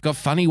way. They've got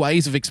funny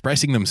ways of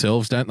expressing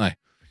themselves, don't they?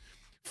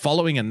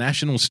 Following a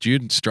national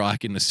student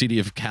strike in the city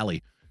of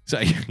Cali. So,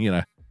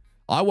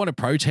 I want to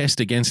protest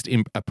against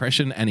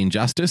oppression and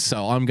injustice,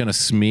 so I'm going to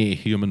smear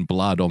human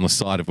blood on the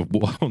side of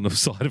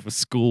a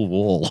school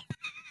wall.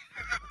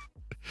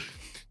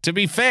 To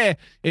be fair,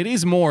 it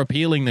is more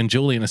appealing than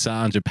Julian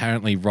Assange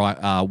apparently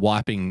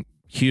wiping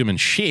human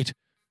shit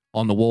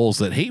on the walls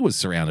that he was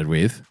surrounded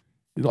with.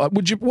 What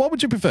would you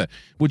prefer?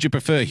 Would you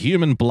prefer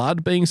human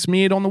blood being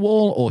smeared on the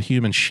wall or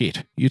human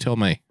shit? You tell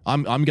me.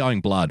 I'm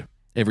going blood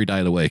every day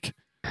of the week.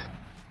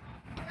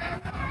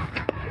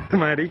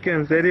 Marica,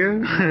 ¿en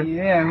serio?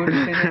 Yeah,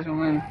 ¿qué es eso,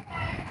 man?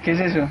 ¿Qué es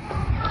eso?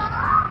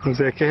 No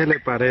sé, ¿qué se le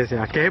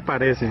parece? ¿A qué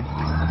parece?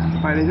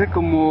 Parece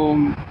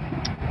como...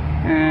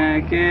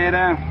 ¿qué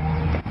era?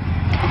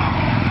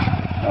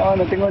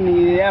 No tengo ni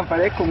idea,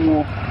 parece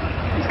como...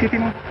 Es que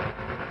tiene...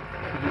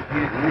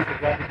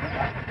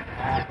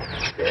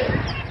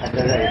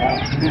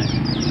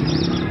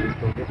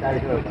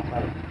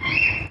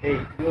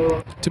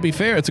 To be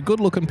fair, it's a good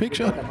looking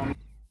picture.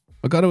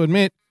 I got to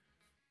admit.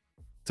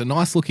 It's a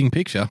nice looking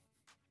picture,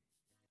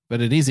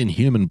 but it is in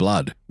human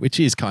blood, which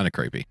is kind of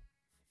creepy.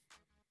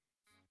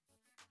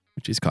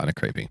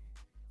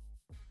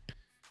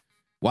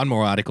 One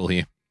more article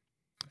here,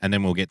 and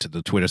then we'll get to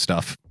the Twitter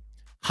stuff.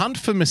 Hunt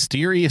for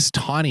mysterious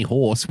tiny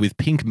horse with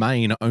pink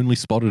mane only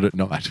spotted at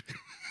night.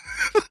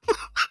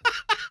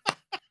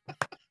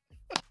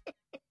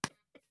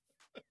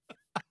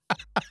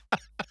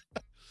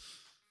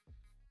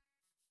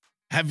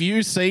 Have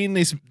you seen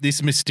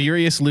this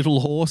mysterious little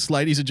horse,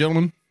 ladies and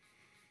gentlemen?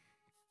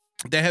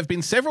 There have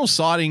been several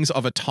sightings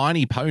of a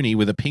tiny pony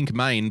with a pink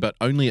mane, but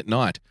only at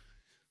night.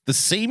 The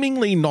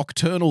seemingly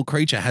nocturnal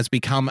creature has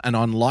become an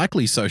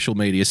unlikely social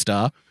media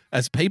star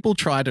as people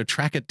try to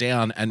track it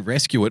down and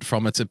rescue it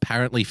from its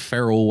apparently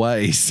feral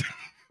ways.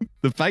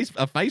 A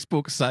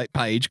Facebook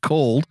page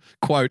called,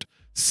 quote,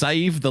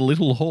 Save the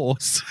Little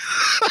Horse.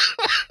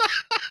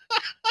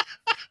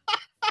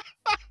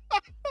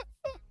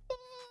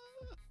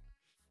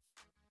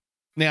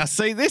 Now,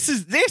 see, this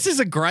is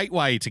a great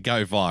way to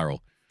go viral.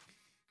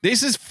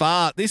 This is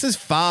far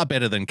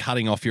better than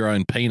cutting off your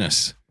own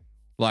penis,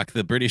 like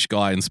the British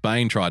guy in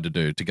Spain tried to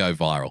do to go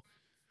viral.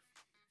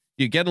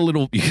 You get a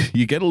little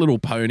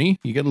pony,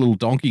 you get a little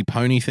donkey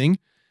pony thing.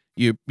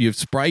 You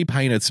spray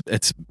paint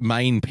its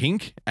mane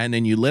pink, and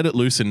then you let it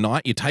loose at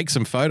night. You take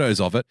some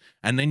photos of it,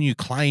 and then you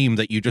claim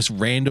that you just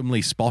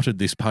randomly spotted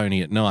this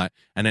pony at night,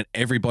 and then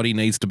everybody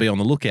needs to be on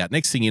the lookout.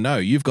 Next thing you know,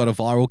 you've got a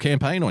viral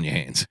campaign on your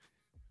hands.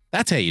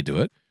 That's how you do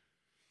it.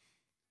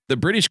 The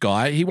British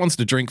guy, he wants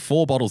to drink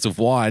 4 bottles of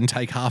wine,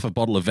 take half a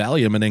bottle of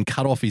Valium, and then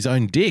cut off his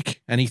own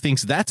dick, and he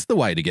thinks that's the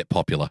way to get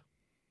popular.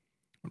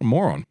 What a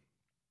moron.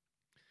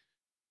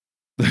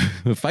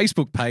 The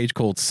Facebook page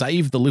called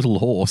Save the Little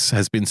Horse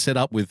has been set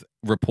up with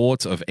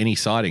reports of any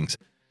sightings.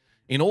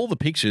 In all the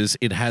pictures,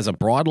 it has a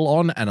bridle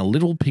on and a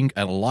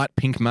light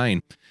pink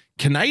mane.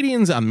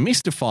 Canadians are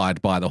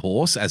mystified by the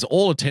horse, as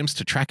all attempts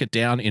to track it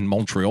down in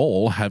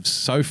Montreal have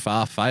so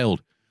far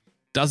failed.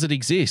 Does it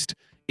exist?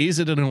 Is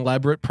it an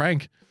elaborate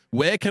prank?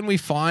 Where can we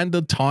find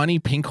the tiny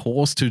pink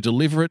horse to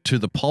deliver it to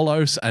the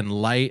polos and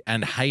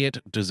hay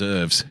it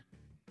deserves?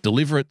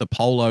 Deliver it the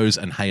polos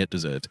and hay it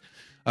deserves.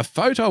 A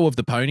photo of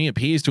the pony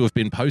appears to have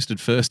been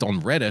posted first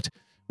on Reddit,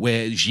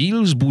 where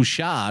Gilles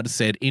Bouchard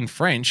said in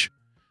French,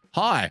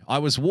 Hi, I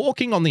was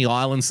walking on the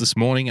islands this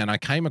morning and I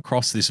came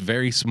across this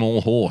very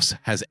small horse.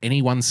 Has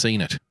anyone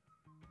seen it?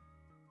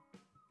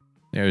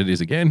 There it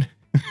is again.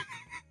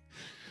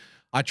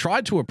 I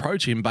tried to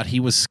approach him, but he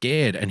was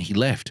scared and he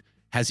left.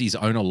 Has his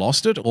owner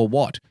lost it or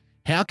what?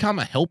 How come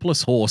a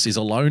helpless horse is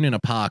alone in a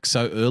park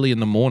so early in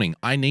the morning?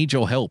 I need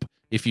your help.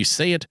 If you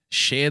see it,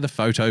 share the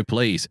photo,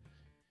 please.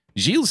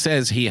 Gilles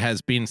says he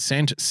has been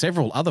sent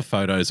several other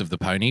photos of the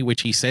pony,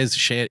 which he says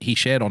he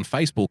shared on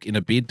Facebook in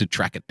a bid to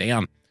track it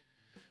down.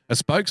 A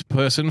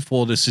spokesperson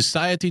for the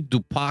Société du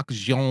Parc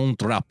Jean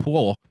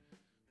Drapeau,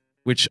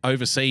 which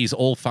oversees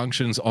all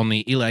functions on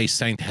the Île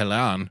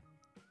Sainte-Hélène,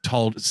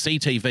 told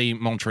CTV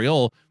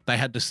Montreal they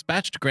had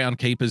dispatched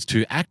groundkeepers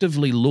to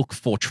actively look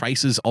for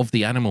traces of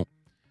the animal.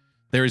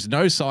 There is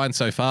no sign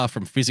so far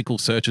from physical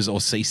searches or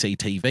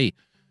CCTV.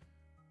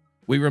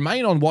 We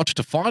remain on watch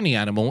to find the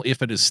animal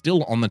if it is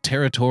still on the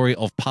territory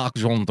of Parc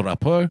Jean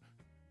Drapeau,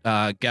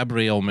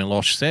 Gabriel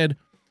Meloche said.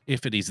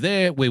 If it is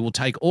there, we will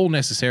take all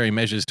necessary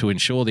measures to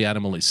ensure the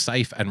animal is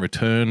safe and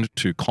returned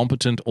to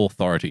competent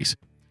authorities.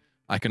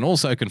 I can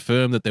also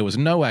confirm that there was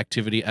no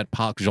activity at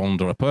Parc Jean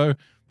Drapeau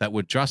that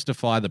would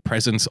justify the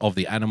presence of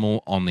the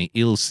animal on the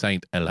Île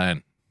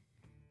Sainte-Hélène.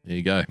 There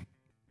you go.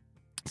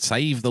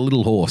 Save the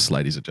little horse,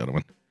 ladies and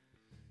gentlemen.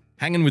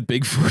 Hanging with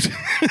Bigfoot.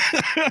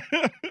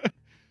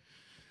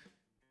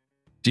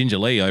 Ginger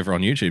Lee over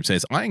on YouTube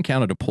says, I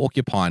encountered a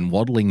porcupine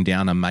waddling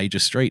down a major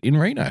street in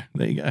Reno.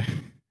 There you go.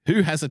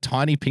 Who has a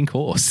tiny pink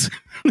horse?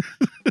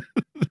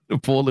 A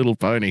poor little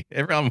pony.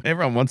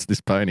 Everyone wants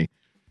this pony.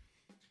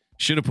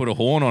 Should have put a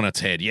horn on its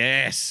head.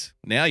 Yes.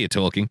 Now you're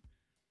talking.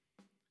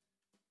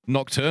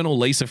 Nocturnal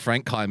Lisa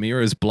Frank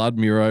Chimeras, Blood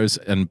Muros,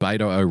 and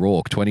Beto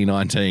O'Rourke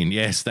 2019.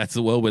 Yes, that's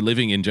the world we're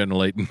living in,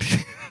 General Eaton.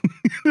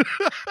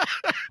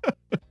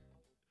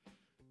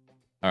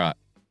 All right.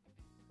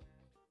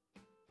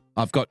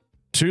 I've got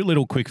 2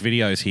 little quick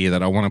videos here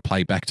that I want to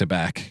play back to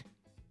back.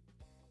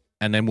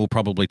 And then we'll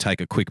probably take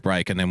a quick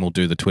break and then we'll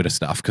do the Twitter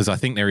stuff because I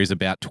think there is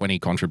about 20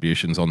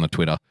 contributions on the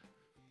Twitter.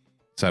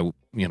 So,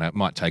 it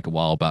might take a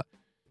while, but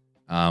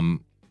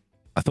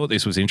I thought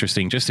this was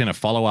interesting. Just in a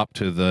follow-up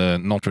to the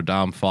Notre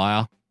Dame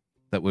fire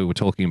that we were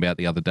talking about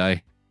the other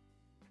day.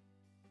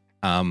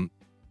 The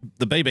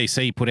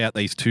BBC put out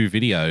these 2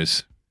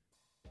 videos.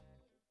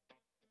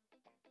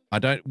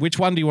 Which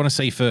one do you want to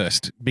see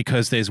first?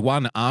 Because there's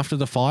one after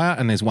the fire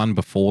and there's one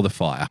before the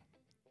fire.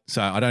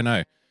 So I don't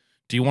know.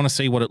 Do you want to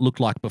see what it looked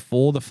like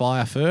before the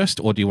fire first,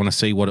 or do you want to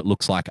see what it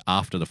looks like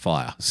after the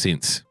fire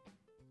since?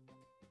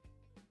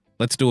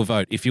 Let's do a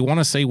vote. If you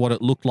want to see what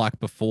it looked like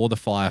before the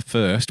fire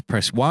first,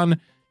 press 1.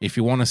 If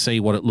you want to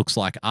see what it looks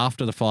like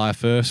after the fire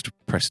first,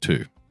 press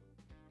 2.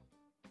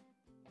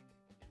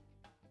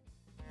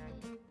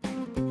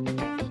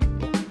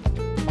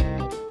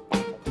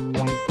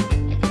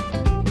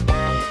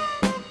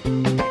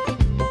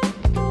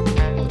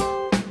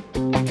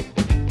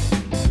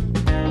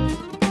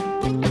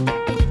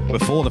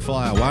 Before the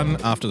fire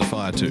 1, after the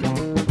fire 2.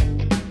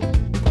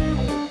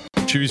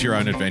 Choose your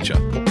own adventure.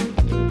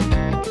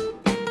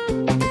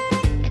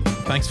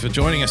 Thanks for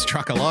joining us,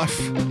 Trucker Life.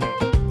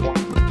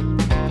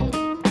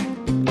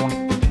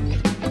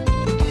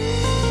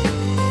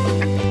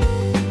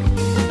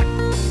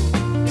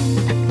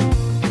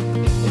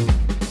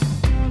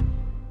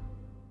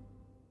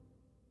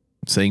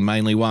 Seeing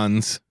mainly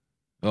ones.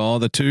 Oh,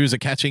 the twos are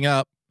catching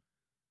up.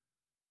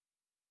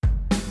 Oh,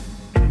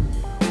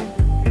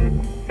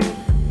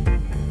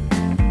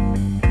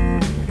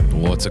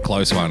 it's a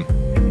close one.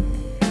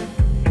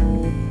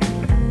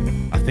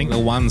 I think the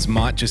ones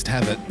might just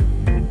have it.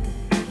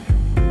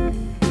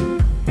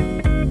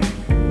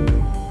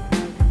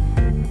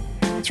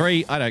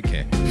 Three, I don't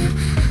care.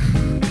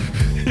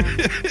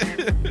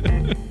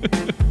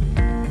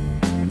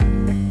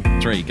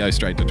 Three, go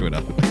straight to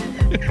Twitter.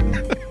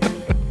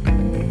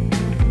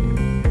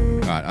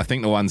 All right, I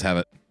think the ones have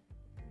it.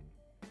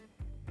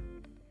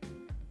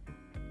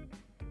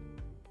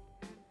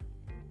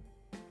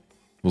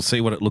 We'll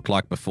see what it looked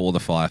like before the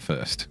fire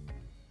first.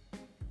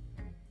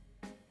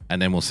 And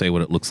then we'll see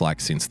what it looks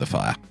like since the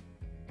fire.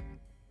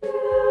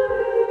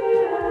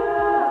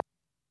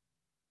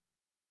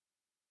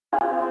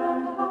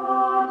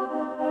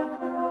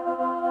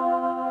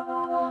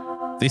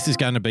 This is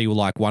going to be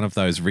like one of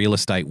those real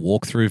estate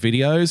walkthrough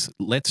videos.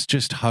 Let's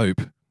just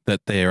hope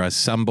that there is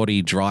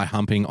somebody dry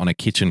humping on a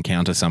kitchen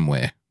counter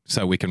somewhere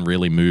so we can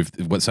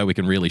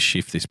really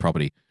shift this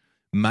property.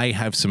 May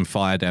have some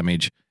fire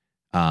damage.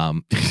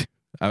 A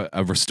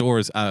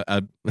restorer's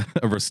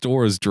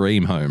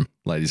dream home,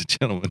 ladies and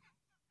gentlemen.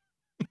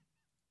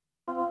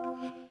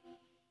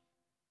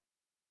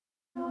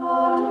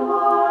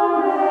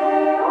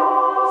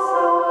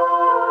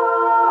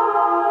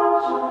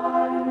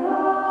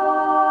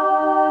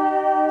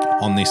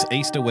 On this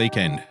Easter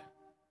weekend.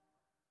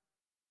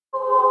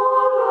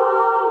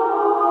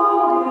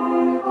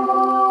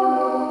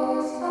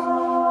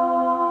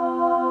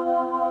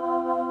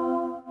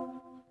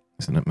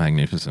 Isn't it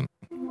magnificent?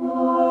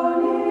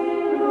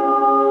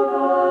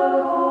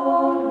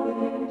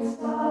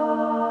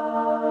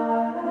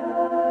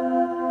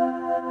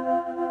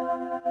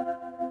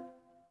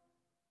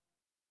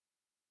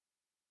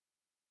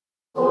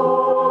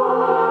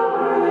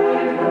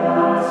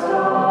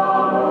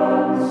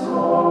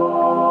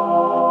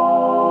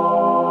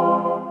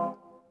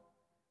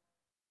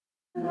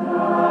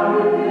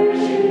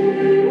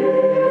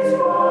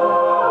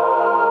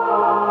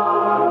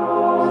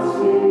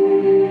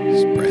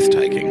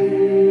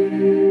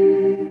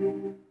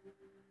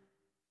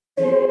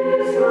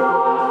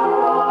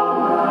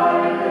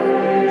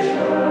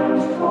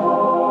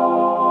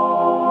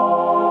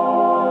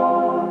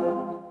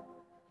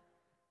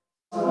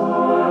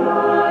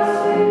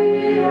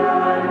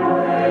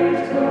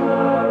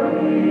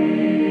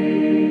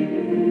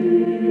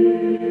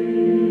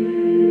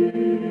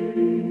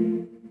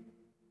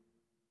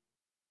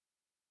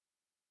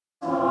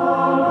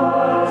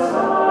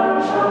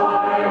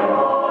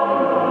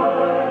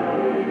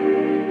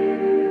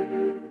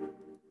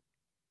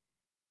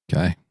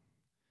 Okay.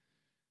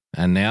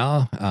 And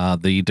now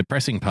the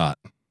depressing part.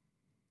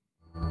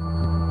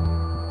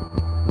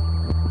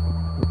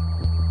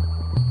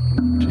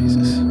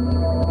 Jesus.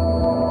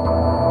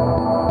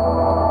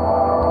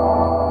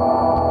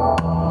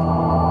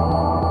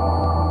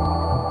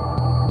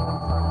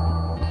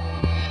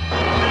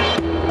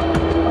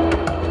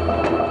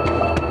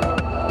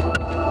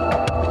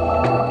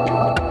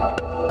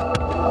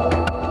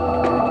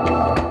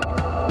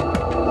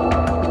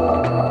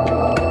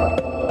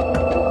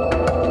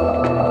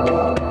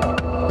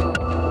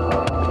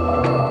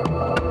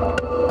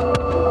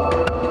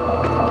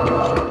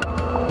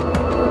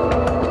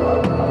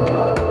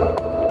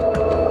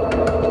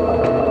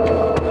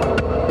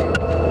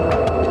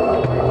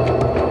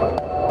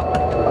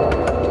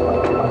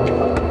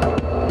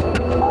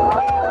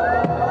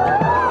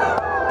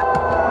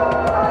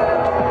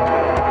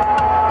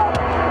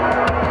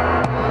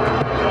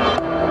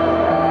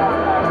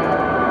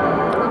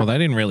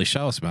 Didn't really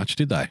show us much,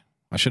 did they?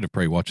 I should have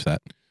pre-watched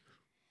that.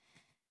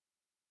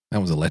 That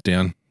was a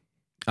letdown.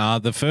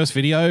 The first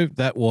video,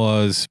 that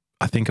was,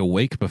 I think, a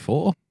week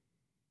before.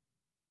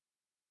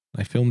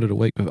 They filmed it a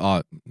week before.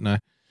 Oh, no.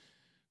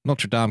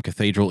 Notre Dame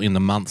Cathedral in the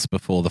months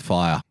before the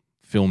fire.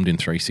 Filmed in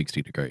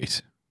 360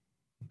 degrees.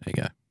 There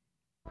you go.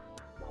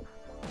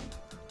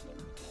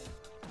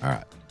 All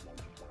right.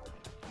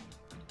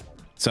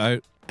 So,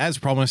 as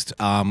promised,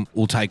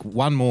 we'll take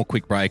one more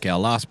quick break, our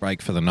last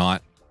break for the night.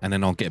 And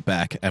then I'll get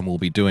back and we'll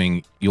be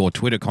doing your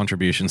Twitter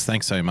contributions.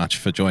 Thanks so much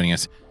for joining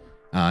us.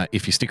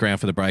 If you stick around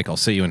for the break, I'll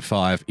see you in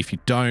 5. If you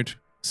don't,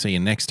 see you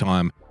next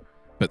time.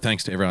 But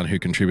thanks to everyone who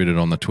contributed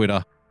on the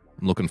Twitter.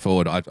 I'm looking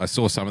forward. I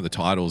saw some of the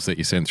titles that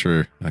you sent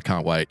through. I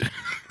can't wait.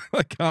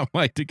 I can't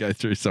wait to go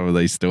through some of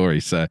these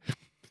stories. So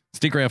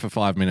stick around for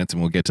 5 minutes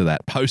and we'll get to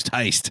that post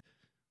haste.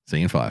 See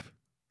you in 5.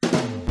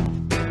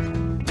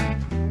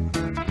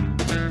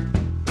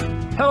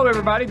 Hello,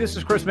 everybody. This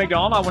is Chris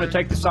McDonald. I want to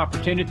take this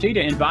opportunity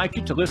to invite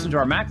you to listen to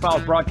our Mac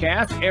Files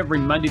broadcast every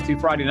Monday through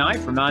Friday night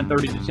from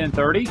 9:30 to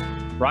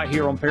 10:30, right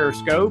here on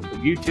Periscope,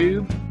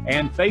 YouTube,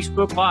 and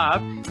Facebook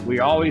Live.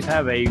 We always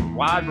have a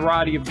wide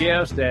variety of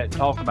guests that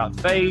talk about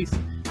faith,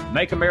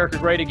 Make America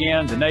Great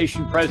Again, the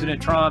nation,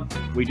 President Trump.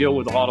 We deal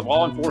with a lot of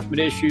law enforcement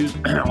issues,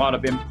 a lot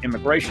of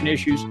immigration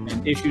issues,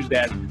 and issues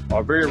that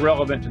are very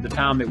relevant to the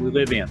time that we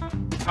live in.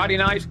 Friday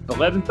nights,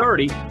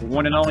 11:30, the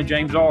one and only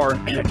James R.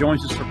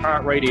 joins us for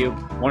Pirate Radio,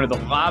 one of the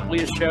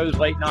liveliest shows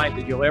late night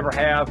that you'll ever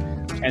have.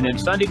 And then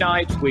Sunday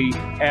nights, we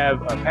have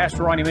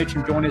Pastor Ronnie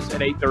Mitchum join us at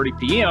 8:30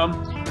 p.m.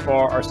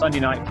 for our Sunday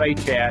night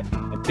Faith Chat.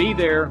 And be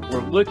there.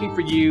 We're looking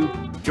for you.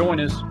 Join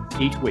us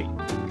each week.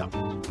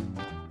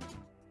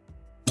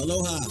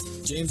 Aloha,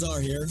 James R.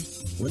 here.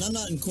 When I'm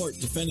not in court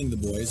defending the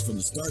boys from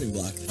the starting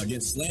block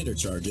against slander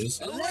charges...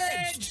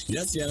 Alleged!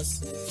 Yes,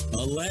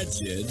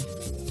 alleged.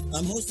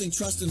 I'm hosting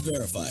Trust and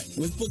Verify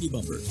with Boogie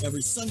Bumper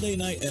every Sunday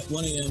night at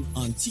 1 a.m.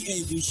 on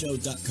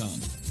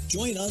TAVshow.com.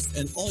 Join us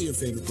and all your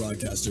favorite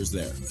broadcasters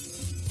there.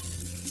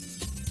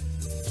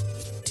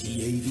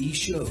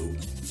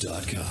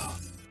 TAVshow.com.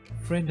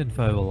 Friend and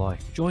foe alike,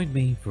 join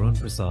me, Varun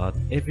Prasad,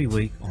 every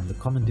week on the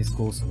Common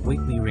Discourse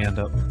Weekly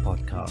Roundup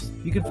podcast.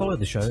 You can follow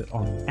the show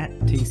on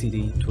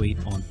 @TCD Tweet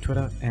on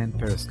Twitter and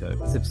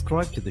Periscope.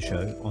 Subscribe to the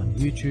show on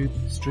YouTube,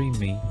 Stream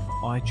Me,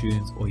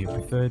 iTunes, or your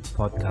preferred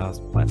podcast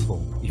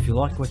platform. If you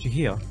like what you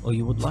hear, or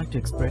you would like to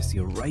express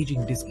your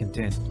raging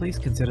discontent, please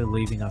consider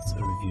leaving us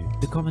a review.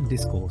 The Common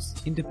Discourse,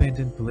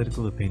 independent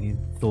political opinion,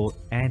 thought,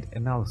 and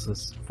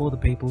analysis for the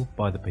people,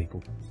 by the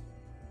people.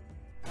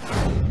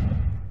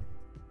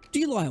 Do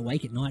you lie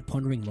awake at night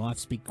pondering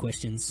life's big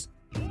questions?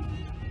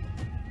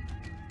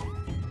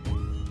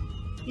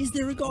 Is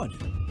there a God?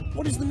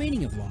 What is the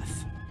meaning of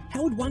life?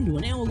 How would one do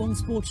an hour-long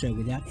sports show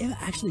without ever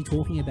actually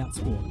talking about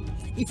sport?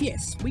 If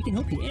yes, we can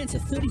help you answer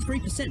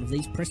 33% of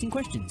these pressing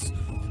questions.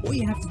 All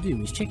you have to do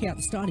is check out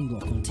the starting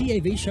block on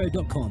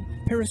TAVshow.com,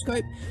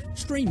 Periscope,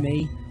 Stream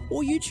Me,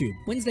 or YouTube,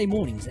 Wednesday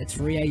mornings at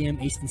 3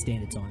 a.m. Eastern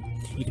Standard Time.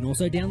 You can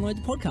also download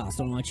the podcast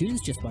on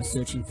iTunes just by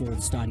searching for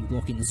The Starting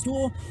Block in the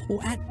store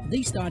or at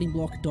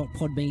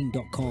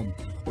thestartingblock.podbean.com.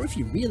 Or if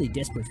you're really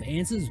desperate for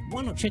answers,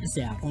 why not check us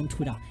out on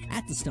Twitter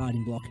at The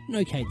Starting Block.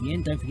 No K at the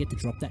end, don't forget to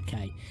drop that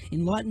K.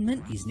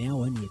 Enlightenment is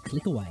now only a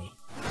click away.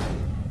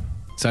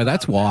 So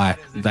that's why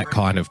that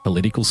kind of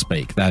political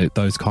speak,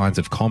 those kinds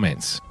of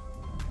comments,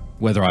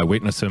 whether I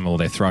witness them or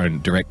they're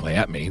thrown directly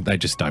at me, they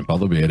just don't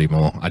bother me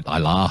anymore. I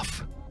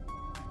laugh.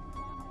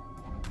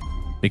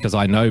 Because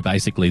I know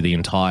basically the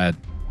entire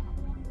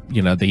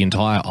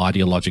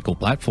ideological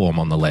platform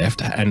on the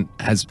left and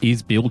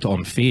is built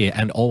on fear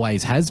and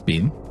always has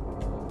been.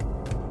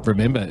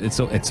 Remember,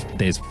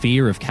 there's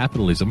fear of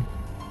capitalism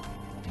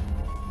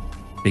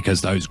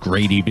because those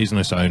greedy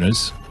business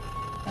owners,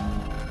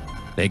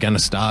 they're going to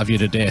starve you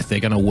to death. They're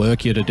going to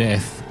work you to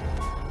death.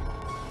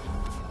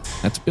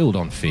 That's built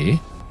on fear.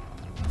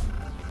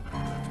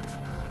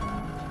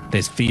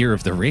 There's fear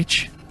of the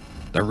rich.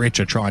 The rich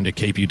are trying to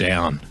keep you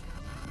down.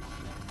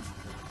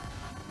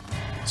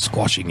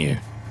 Squashing you,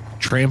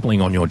 trampling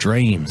on your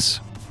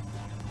dreams.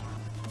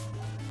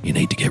 You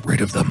need to get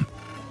rid of them.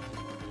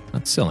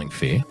 That's selling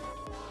fear.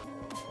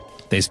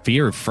 There's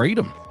fear of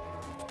freedom.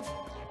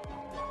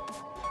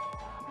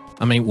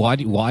 I mean, why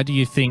do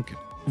you think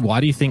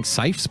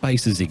safe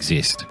spaces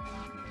exist?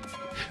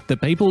 The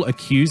people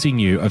accusing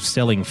you of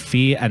selling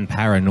fear and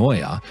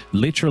paranoia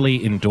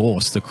literally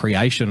endorse the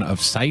creation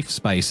of safe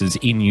spaces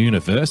in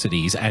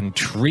universities and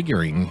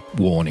trigger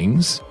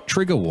warnings,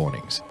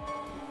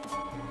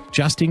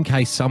 just in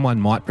case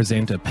someone might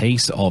present a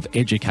piece of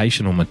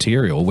educational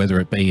material, whether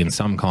it be in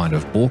some kind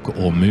of book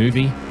or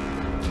movie,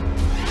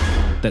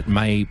 that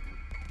may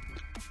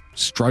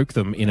stroke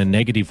them in a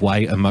negative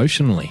way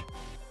emotionally.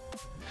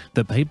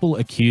 The people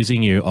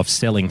accusing you of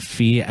selling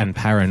fear and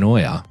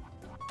paranoia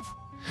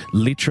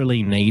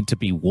literally need to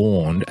be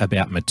warned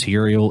about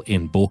material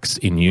in books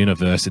in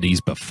universities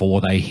before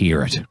they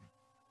hear it.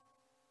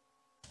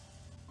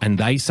 And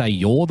they say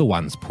you're the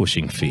ones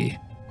pushing fear.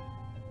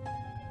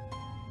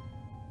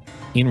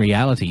 In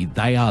reality,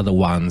 they are the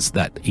ones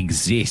that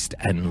exist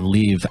and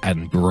live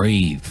and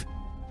breathe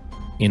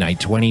in a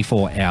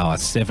 24-hour,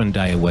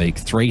 7-day-a-week,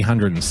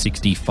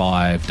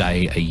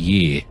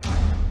 365-day-a-year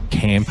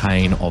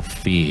campaign of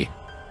fear.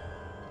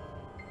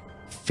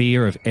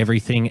 Fear of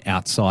everything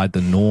outside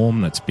the norm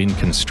that's been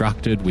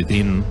constructed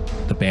within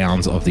the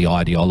bounds of the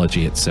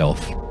ideology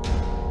itself.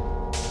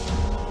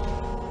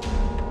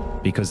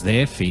 Because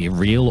their fear,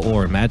 real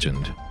or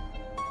imagined,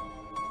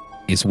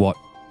 is what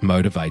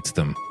motivates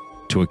them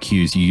to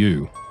accuse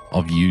you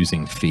of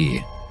using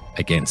fear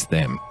against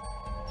them.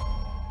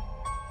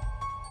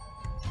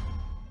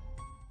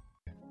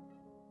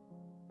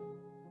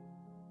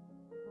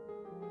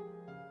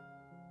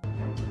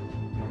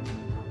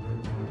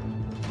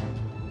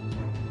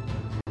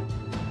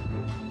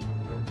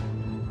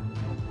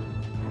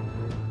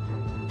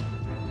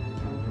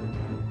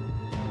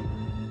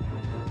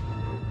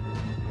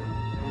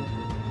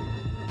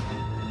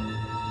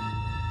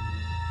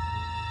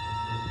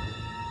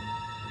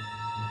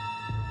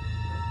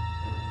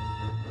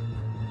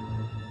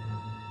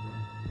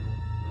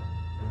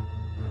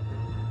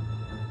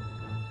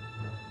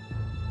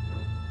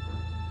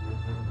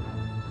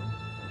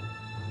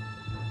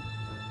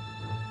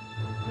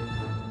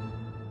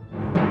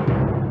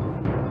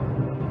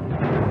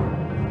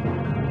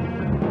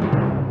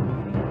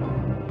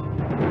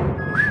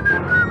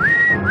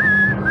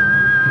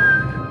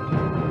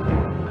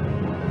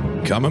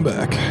 coming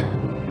back.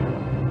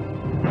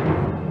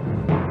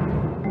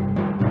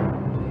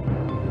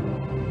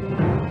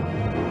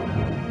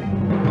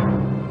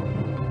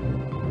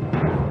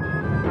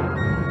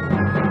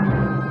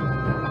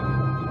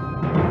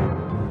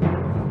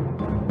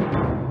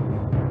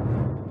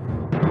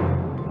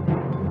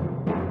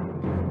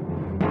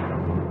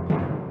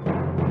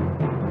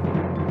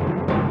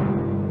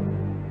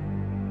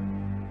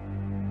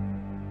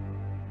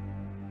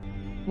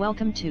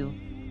 Welcome to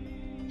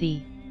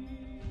the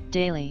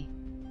Daily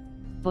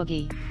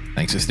Boogie.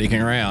 Thanks for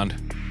sticking around.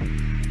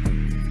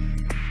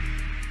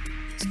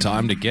 It's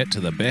time to get to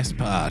the best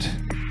part.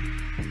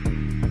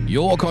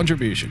 Your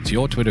contributions,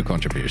 your Twitter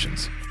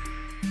contributions.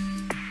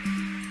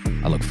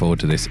 I look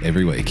forward to this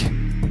every week.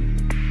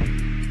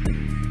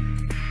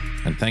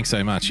 And thanks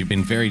so much. You've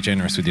been very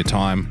generous with your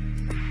time.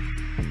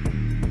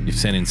 You've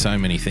sent in so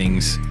many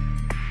things.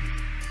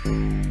 We're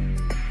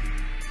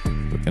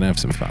going to have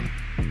some fun.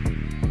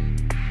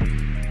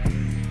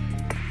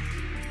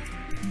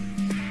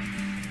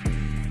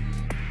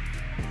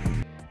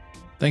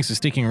 Thanks for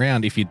sticking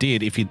around if you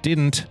did. If you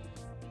didn't,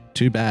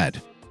 too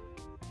bad.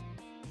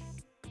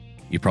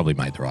 You probably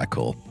made the right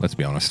call, let's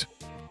be honest.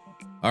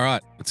 All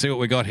right, let's see what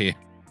we got here.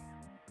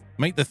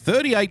 Meet the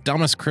 38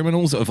 dumbest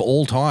criminals of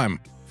all time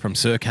from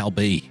Sir Cal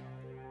B.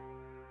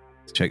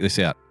 Let's check this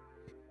out.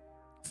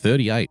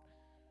 38.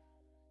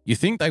 You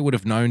think they would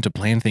have known to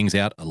plan things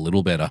out a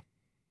little better.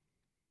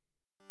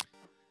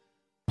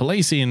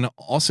 Police in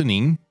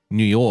Ossining,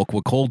 New York,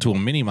 were called to a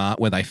mini-mart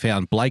where they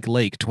found Blake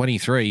Leake,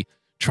 23,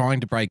 trying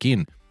to break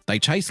in. They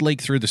chased Leake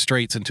through the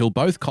streets until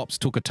both cops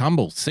took a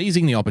tumble.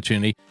 Seizing the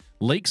opportunity,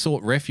 Leake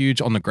sought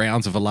refuge on the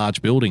grounds of a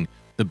large building.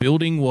 The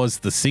building was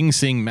the Sing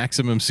Sing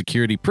maximum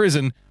security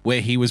prison, where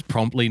he was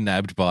promptly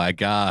nabbed by a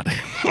guard.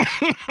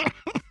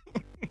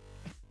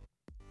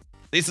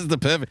 This is the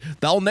perfect...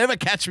 They'll never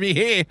catch me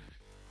here.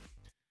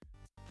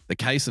 The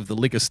case of the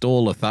liquor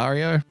store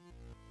Lothario.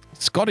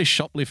 Scottish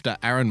shoplifter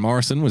Aaron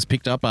Morrison was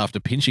picked up after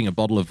pinching a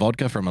bottle of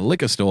vodka from a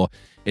liquor store.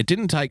 It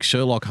didn't take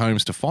Sherlock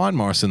Holmes to find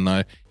Morrison,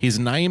 though. His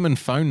name and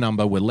phone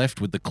number were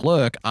left with the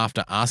clerk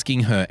after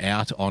asking her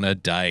out on a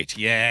date.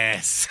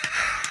 Yes!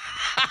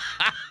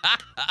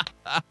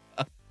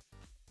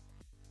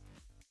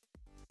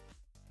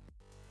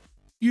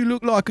 You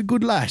look like a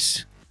good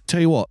lass.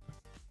 Tell you what,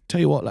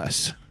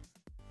 lass.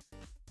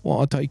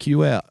 Want to take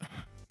you out?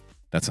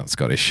 That's not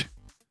Scottish.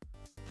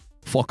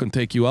 Fucking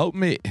take you out,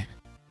 mate.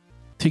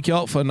 Take you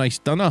out for a nice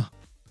dinner.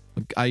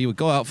 You would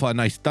go out for a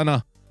nice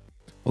dinner.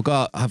 We'll go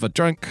out, have a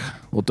drink.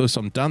 We'll do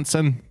some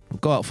dancing. We'll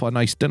go out for a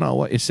nice dinner.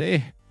 What you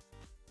say?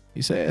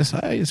 He says,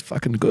 hey, it's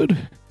fucking good.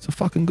 It's a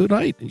fucking good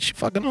night. It's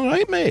fucking all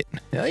right, mate.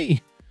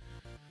 Hey.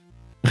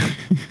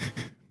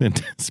 Then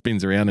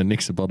spins around and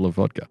nicks a bottle of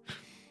vodka.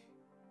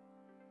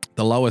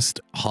 The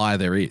lowest high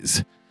there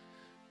is.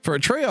 For a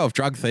trio of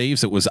drug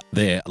thieves, it was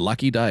their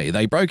lucky day.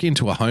 They broke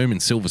into a home in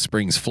Silver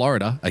Springs,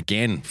 Florida.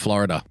 Again,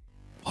 Florida.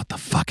 What the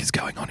fuck is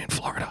going on in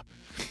Florida?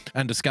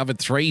 And discovered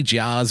 3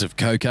 jars of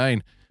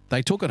cocaine.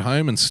 They took it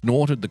home and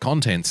snorted the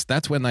contents.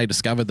 That's when they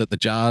discovered that the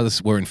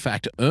jars were in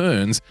fact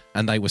urns,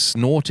 and they were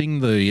snorting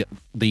the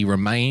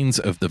remains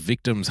of the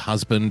victim's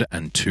husband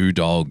and 2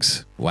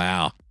 dogs.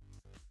 Wow.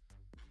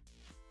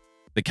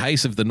 The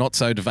case of the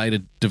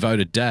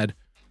not-so-devoted dad.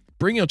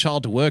 Bring Your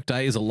Child to Work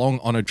Day is a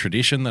long-honoured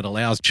tradition that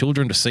allows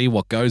children to see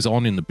what goes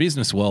on in the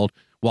business world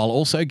while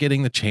also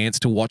getting the chance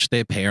to watch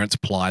their parents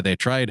ply their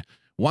trade.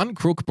 One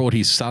crook brought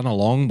his son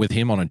along with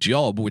him on a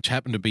job, which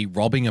happened to be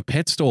robbing a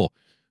pet store.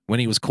 When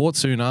he was caught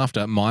soon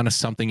after, minus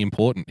something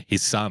important,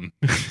 his son.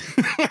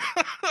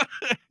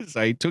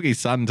 So he took his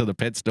son to the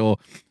pet store,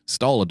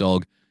 stole a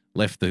dog,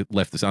 left the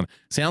son.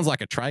 Sounds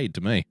like a trade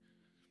to me.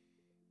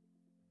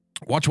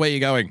 Watch where you're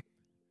going.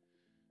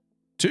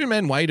 2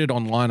 men waited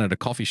online at a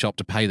coffee shop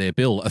to pay their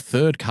bill. A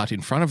third cut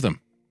in front of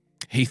them.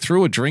 He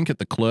threw a drink at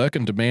the clerk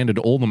and demanded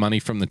all the money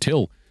from the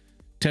till.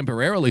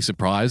 Temporarily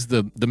surprised,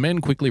 the men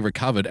quickly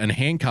recovered and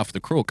handcuffed the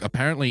crook.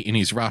 Apparently, in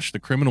his rush, the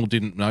criminal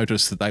didn't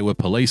notice that they were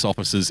police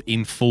officers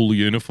in full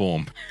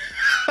uniform.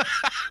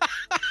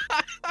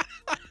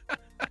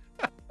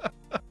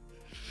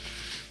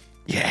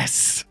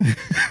 Yes.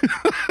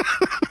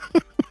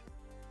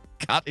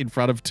 Cut in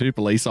front of 2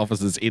 police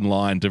officers in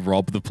line to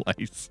rob the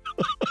place.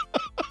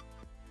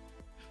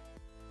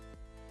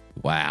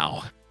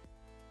 Wow.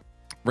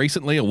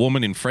 Recently, a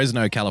woman in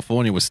Fresno,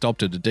 California was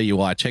stopped at a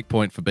DUI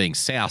checkpoint for being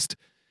soused.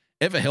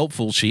 Ever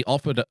helpful, she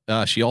offered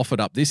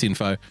up this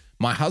info.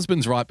 My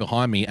husband's right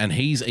behind me, and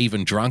he's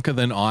even drunker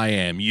than I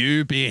am.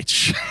 You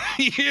bitch.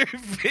 You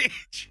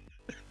bitch.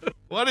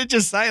 What did you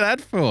say that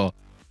for?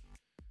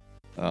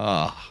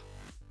 Oh.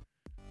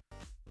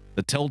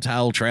 The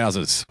telltale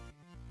trousers.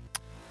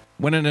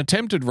 When an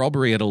attempted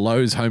robbery at a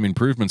Lowe's home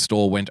improvement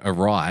store went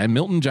awry,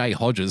 Milton J.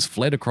 Hodges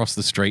fled across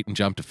the street and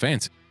jumped a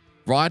fence,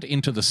 right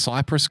into the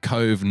Cypress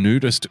Cove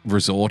nudist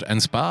resort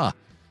and spa.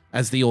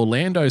 As the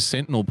Orlando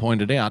Sentinel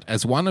pointed out,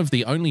 as one of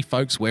the only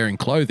folks wearing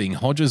clothing,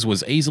 Hodges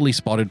was easily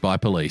spotted by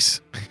police.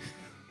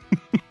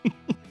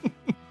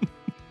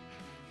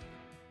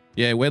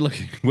 Yeah,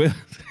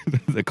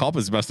 the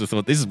coppers must have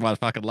thought, this is my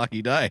fucking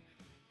lucky day.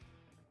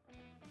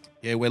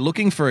 Yeah, we're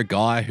looking for a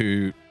guy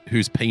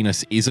whose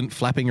penis isn't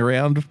flapping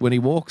around when he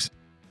walks.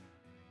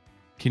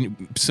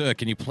 Sir,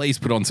 can you please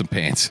put on some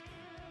pants?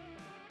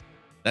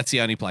 That's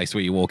the only place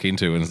where you walk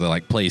into and they're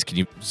like, please, can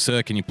you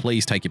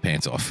please take your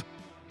pants off?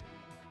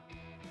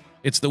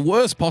 It's the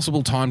worst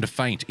possible time to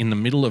faint in the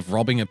middle of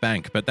robbing a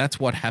bank, but that's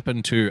what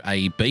happened to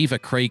a Beaver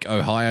Creek,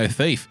 Ohio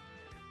thief.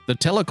 The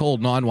teller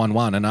called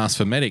 911 and asked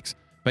for medics,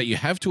 but you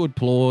have to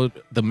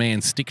applaud the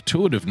man's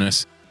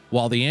stick-to-itiveness.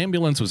 While the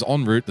ambulance was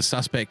en route, the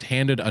suspect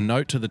handed a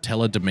note to the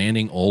teller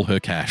demanding all her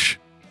cash.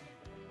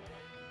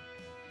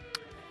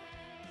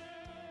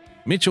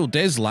 Mitchell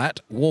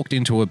Deslat walked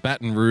into a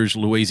Baton Rouge,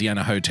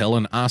 Louisiana hotel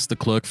and asked the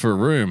clerk for a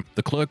room.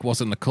 The clerk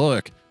wasn't the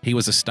clerk. He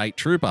was a state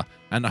trooper,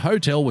 and the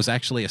hotel was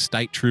actually a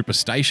state trooper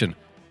station.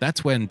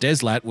 That's when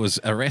Deslat was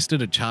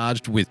arrested and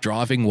charged with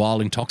driving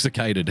while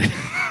intoxicated.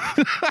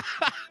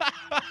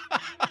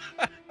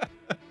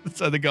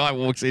 So the guy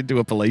walks into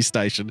a police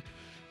station,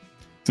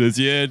 says,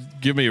 yeah,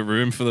 give me a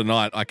room for the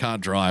night. I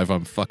can't drive.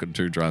 I'm fucking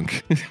too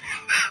drunk.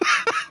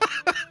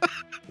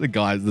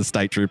 The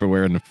state trooper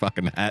wearing a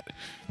fucking hat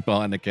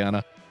behind the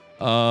counter.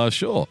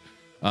 Sure.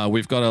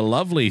 We've got a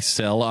lovely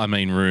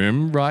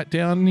room right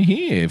down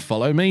here.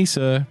 Follow me,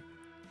 sir.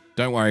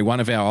 Don't worry. One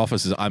of our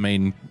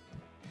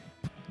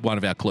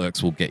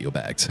clerks will get your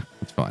bags.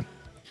 It's fine.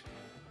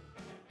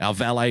 Our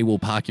valet will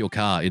park your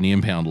car in the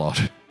impound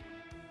lot.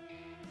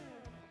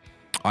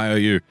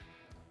 IOU.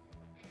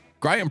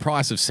 Graham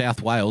Price of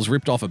South Wales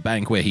ripped off a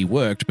bank where he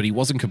worked, but he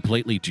wasn't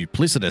completely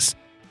duplicitous.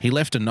 He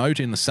left a note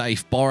in the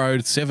safe,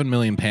 borrowed £7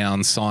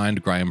 million,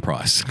 signed Graham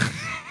Price.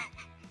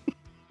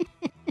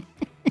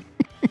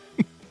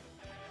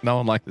 No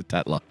one liked the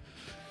tattler.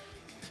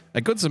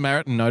 A good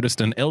Samaritan noticed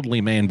an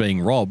elderly man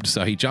being robbed,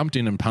 so he jumped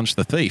in and punched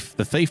the thief.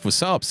 The thief was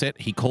so upset,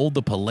 he called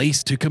the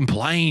police to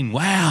complain.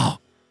 Wow.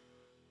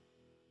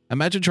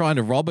 Imagine trying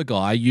to rob a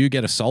guy, you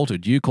get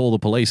assaulted, you call the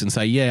police and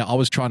say, yeah, I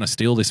was trying to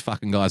steal this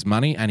fucking guy's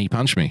money and he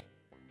punched me.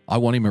 I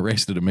want him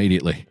arrested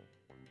immediately.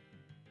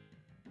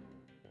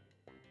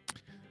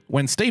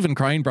 When Stephen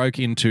Crane broke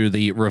into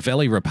the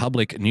Ravelli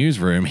Republic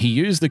newsroom, he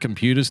used the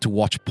computers to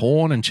watch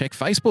porn and check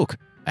Facebook,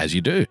 as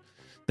you do.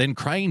 Then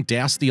Crane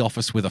doused the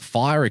office with a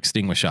fire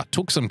extinguisher,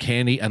 took some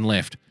candy and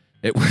left.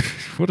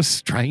 What a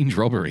strange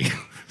robbery.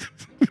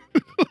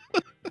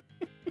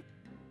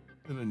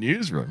 In a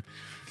newsroom.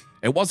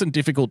 It wasn't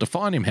difficult to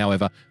find him,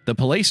 however. The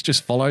police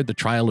just followed the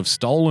trail of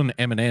stolen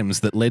M&Ms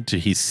that led to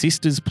his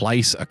sister's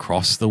place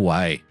across the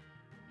way.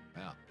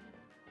 Wow.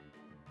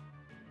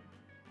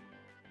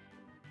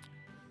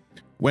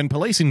 When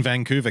police in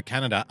Vancouver,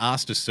 Canada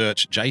asked to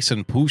search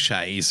Jason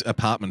Pouchet's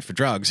apartment for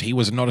drugs, he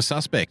was not a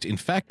suspect. In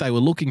fact, they were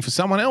looking for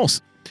someone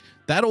else.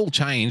 That all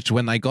changed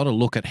when they got a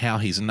look at how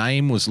his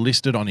name was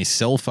listed on his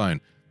cell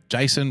phone.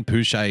 Jason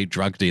Pouchet,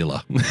 drug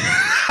dealer.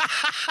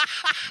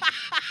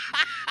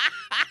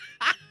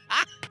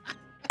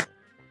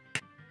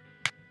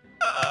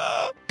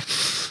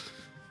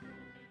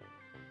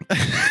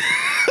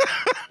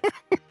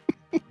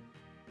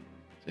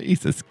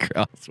 Jesus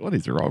Christ, what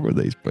is wrong with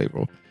these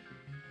people?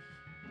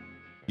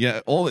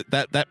 Yeah, all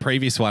that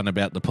previous one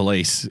about the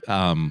police,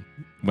 when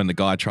the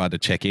guy tried to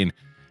check in.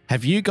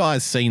 Have you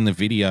guys seen the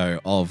video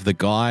of the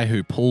guy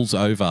who pulls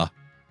over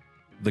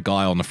the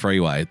guy on the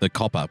freeway? The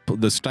copper,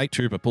 the state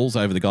trooper pulls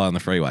over the guy on the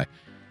freeway.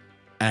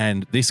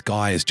 And this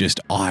guy is just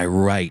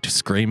irate,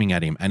 screaming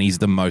at him. And he's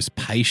the most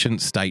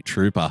patient state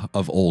trooper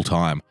of all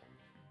time.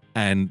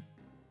 And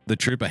the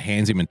trooper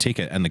hands him a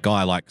ticket and the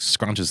guy like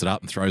scrunches it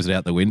up and throws it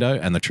out the window.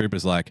 And the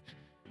trooper's like,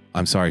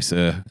 I'm sorry,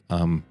 sir.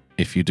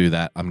 If you do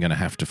that, I'm going to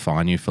have to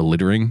fine you for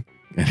littering.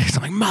 And he's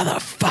like,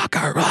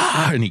 motherfucker.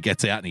 Ah! And he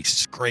gets out and he's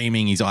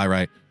screaming. He's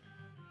irate.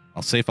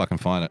 I'll see if I can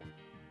find it.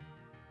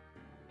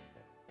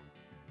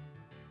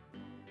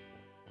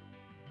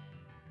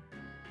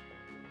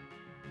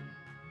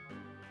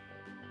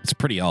 It's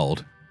pretty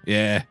old.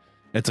 Yeah,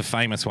 it's a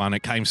famous one.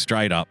 It came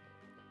straight up.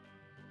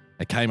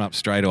 It came up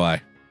straight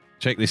away.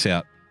 Check this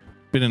out.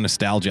 Bit of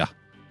nostalgia.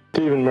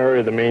 Stephen Murray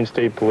of the Maine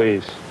State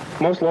Police.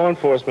 Most law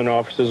enforcement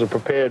officers are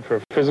prepared for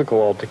a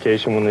physical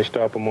altercation when they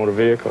stop a motor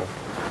vehicle.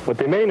 What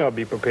they may not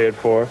be prepared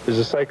for is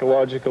the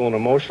psychological and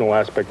emotional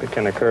aspect that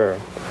can occur.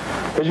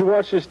 As you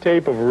watch this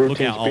tape of a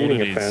routine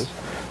speeding offense,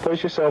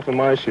 place yourself in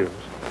my shoes.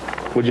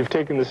 Would you have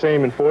taken the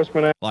same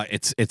enforcement like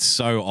it's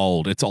so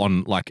old. It's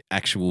on like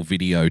actual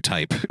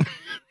videotape.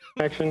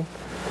 action,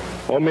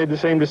 or made the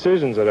same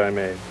decisions that I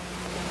made?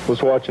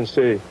 Let's watch and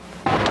see.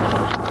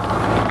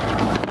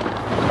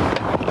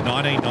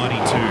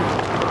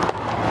 1992.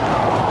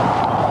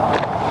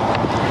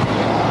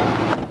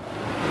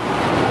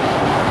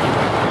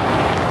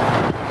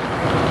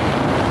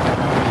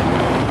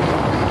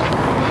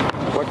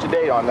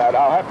 On that.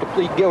 I'll have to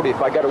plead guilty if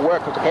I got to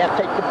work because I can't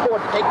take the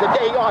court to take the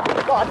day off, you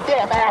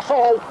goddamn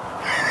asshole.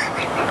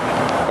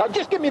 Now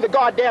just give me the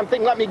goddamn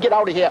thing, let me get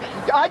out of here.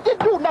 I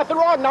didn't do nothing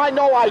wrong and I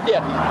know I did.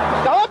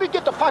 Now let me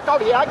get the fuck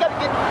out of here.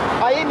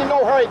 I ain't in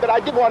no hurry, but I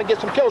did want to get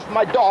some pills for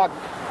my dog.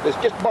 It's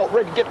just about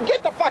ready to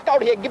get the fuck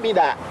out of here, give me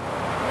that.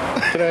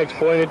 Can I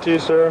explain it to you,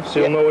 sir, so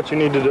you'll know what you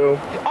need to do?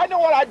 I know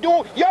what I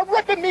do. You're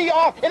ripping me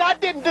off, and I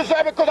didn't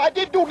deserve it because I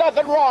didn't do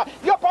nothing wrong.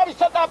 You're probably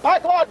sitting on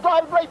parking lot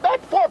driving right back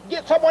and forth to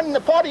get someone in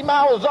the 40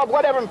 miles of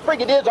whatever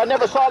frig it is. I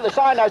never saw the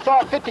sign. I saw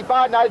it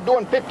 55, and I was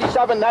doing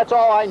 57. That's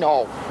all I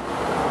know.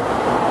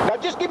 Now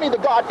just give me the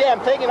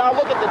goddamn thing, and I'll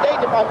look at the date.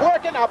 And if I'm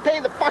working, I'll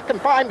pay the fucking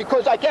fine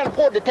because I can't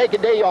afford to take a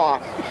day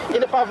off.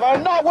 And if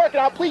I'm not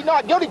working, I'll plead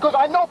not guilty because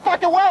I know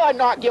fucking well I'm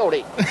not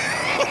guilty.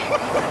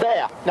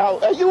 There. Now,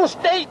 are you a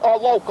state or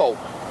local?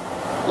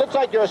 Looks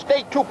like you're a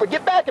state trooper.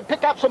 Get back and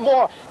pick up some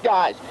more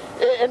guys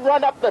and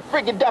run up the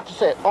friggin'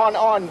 deficit on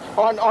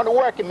the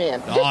working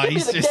man. Just give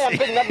me the damn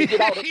thing. Let me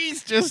get out of it.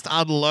 He's just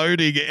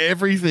unloading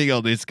everything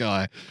on this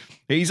guy.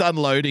 He's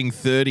unloading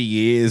 30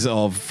 years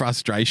of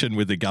frustration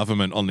with the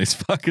government on this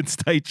fucking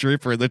state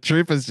trooper, and the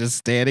trooper's just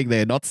standing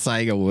there, not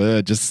saying a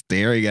word, just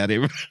staring at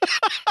him.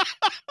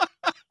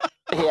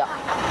 Here.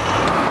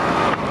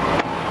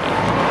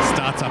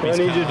 Starts up What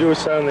I need you to do is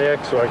sound the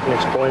X so I can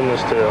explain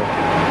this to you.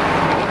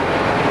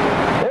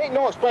 There ain't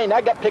no explaining.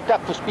 I got picked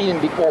up for speeding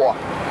before.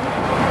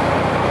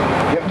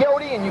 You're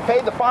guilty and you pay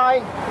the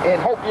fine and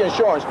hope your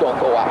insurance don't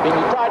go up. And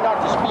you try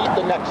not to speed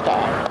the next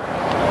time.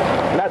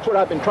 And that's what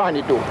I've been trying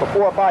to do for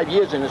 4 or 5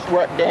 years, and it's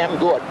worked damn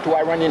good till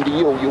I run into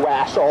you, you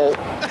asshole.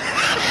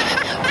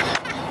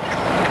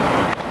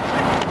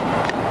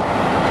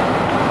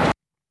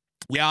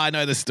 Yeah, I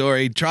know the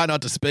story. Try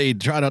not to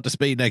speed. Try not to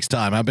speed next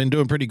time. I've been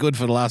doing pretty good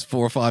for the last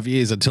 4 or 5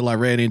 years until I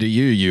ran into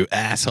you, you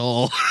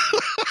asshole.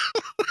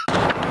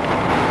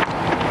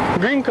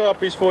 Green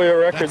copy's for your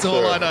record, That's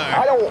all sir. I know.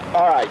 I don't,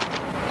 all right.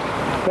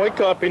 White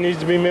copy needs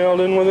to be mailed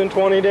in within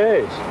 20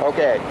 days.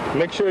 Okay.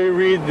 Make sure you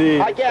read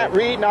the... I can't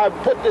read, and I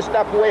put this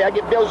stuff away. I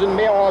get bills in the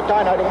mail all the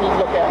time. I don't even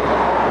look at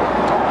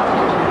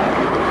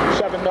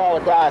them.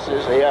 $7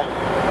 glasses here.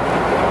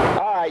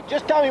 All right,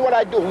 just tell me what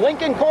I do.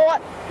 Lincoln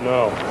Court?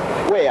 No.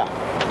 Where?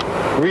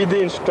 Read the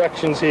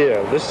instructions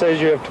here. This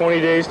says you have 20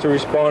 days to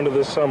respond to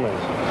this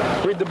summons.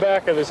 Read the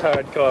back of this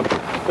hard copy.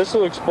 This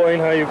will explain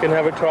how you can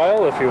have a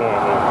trial if you want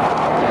one.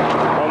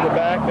 On the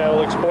back,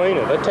 that'll explain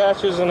it.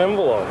 Attaches an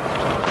envelope.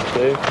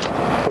 See?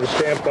 Put a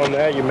stamp on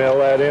that, you mail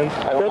that in.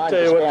 They'll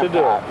tell you what to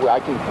do. I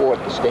can afford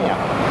the stamp.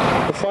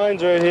 The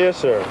fine's right here,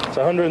 sir. It's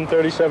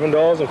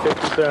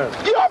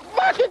 $137.50. You're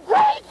fucking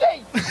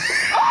crazy! I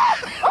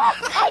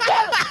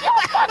get it!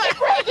 You're fucking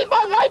crazy!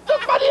 My wife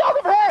took money out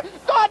of her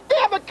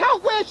goddamn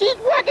account where she's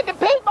working to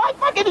pay my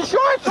fucking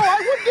insurance so I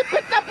wouldn't get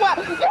picked up.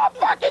 You're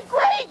fucking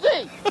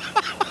crazy!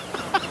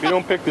 If you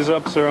don't pick this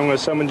up, sir, I'm going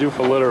to summon you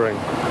for littering.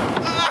 Are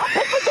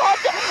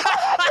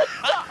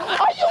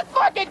you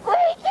fucking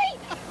crazy?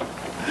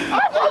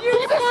 Are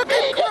you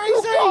fucking crazy?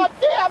 You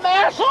goddamn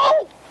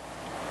asshole!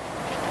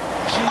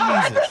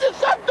 $100 and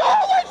some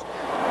dollars?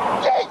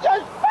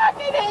 Jesus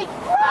fucking H.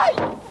 Christ!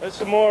 There's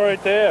some more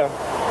right there.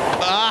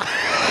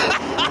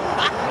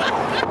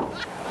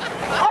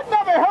 I've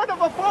never heard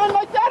of a fine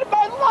like that in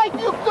my life,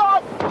 you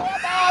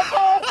goddamn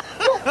asshole!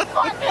 You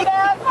fucking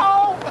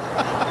asshole!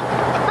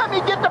 Let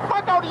me get the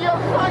fuck out of your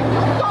sight,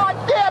 you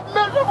goddamn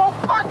miserable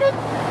fucking...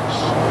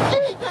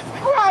 Jesus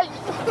Christ!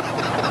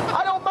 I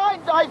don't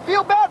mind. I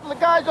feel bad for the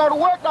guys out of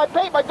work. I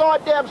pay my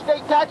goddamn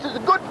state taxes. A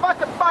good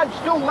fucking bunch,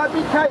 too, let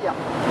me tell you.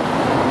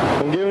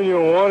 I'm giving you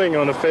a warning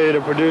on the failure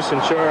to produce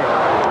insurance.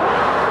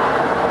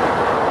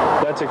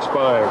 That's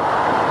expired.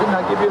 Didn't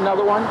I give you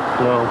another one?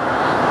 No.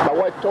 My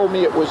wife told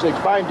me it was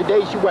expiring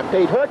today. She went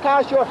paid her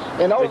car share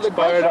and over the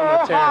Expired grace of on her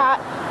the 10th. heart.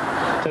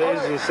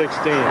 Today's the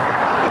 16th.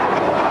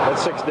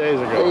 That's 6 days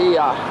ago.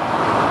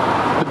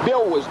 The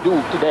bill was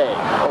due today,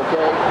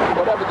 okay?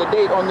 Whatever the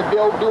date on the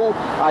bill due,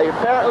 I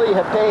apparently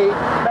have paid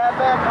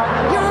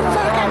You're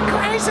fucking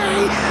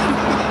crazy!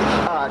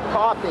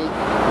 Copy.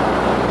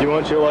 Do you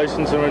want your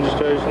license and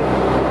registration?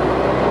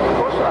 Of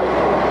course I do.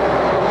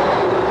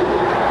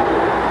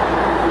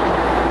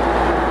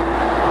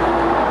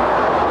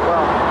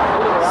 Well,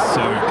 anyway, I'm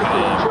so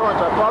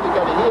insurance. I probably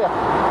got it here.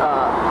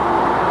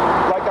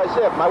 Like I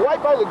said, my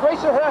wife, out of the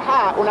grace of her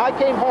heart, when I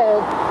came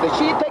home, that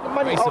she had taken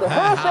money out of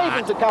her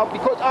savings account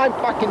because I'm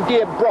fucking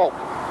dead broke.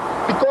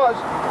 Because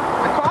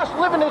the cost of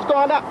living has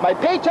gone up. My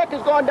paycheck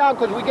has gone down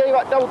because we gave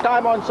up double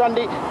time on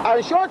Sunday. Our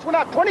insurance went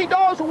up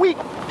 $20 a week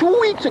 2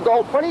 weeks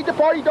ago, $20 to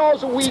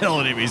 $40 a week.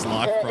 Telling him his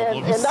life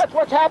problems. And that's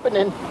what's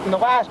happening in the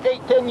last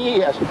 8-10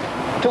 years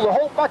to the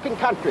whole fucking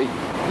country.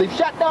 They've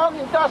shut down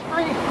the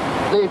industry.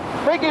 They've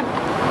friggin'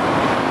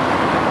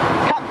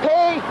 cut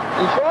pay.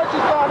 Insurance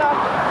has gone up.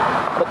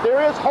 But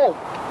there is hope.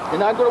 And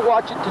I'm going to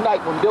watch it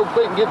tonight when Bill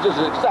Clinton gives us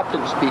an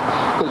acceptance speech.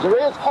 Because there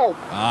is hope.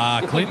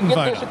 If Clinton we can get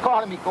voter. this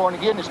economy going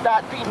again and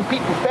start treating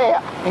people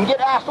fair and get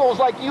assholes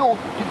like you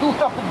to do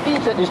something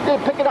decent instead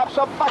of picking up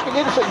some fucking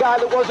innocent guy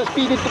that wasn't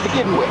speeding to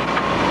begin with.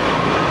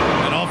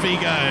 And off he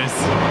goes.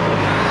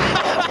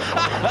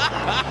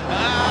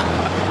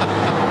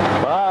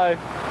 Bye.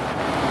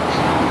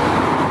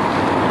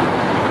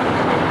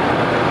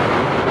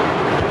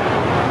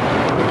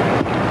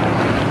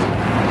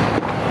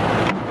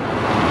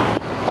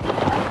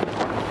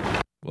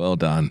 Well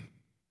done.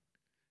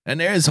 And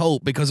there's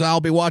hope because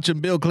I'll be watching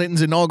Bill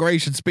Clinton's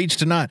inauguration speech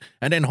tonight.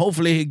 And then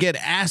hopefully he'll get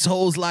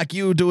assholes like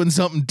you doing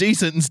something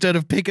decent instead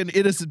of picking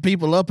innocent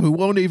people up who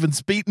won't even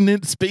speeding in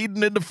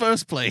the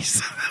first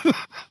place.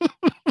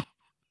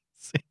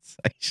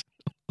 Sensational.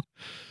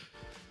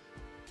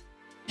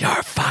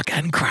 You're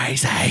fucking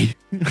crazy.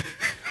 It's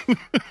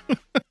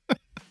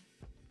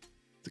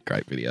a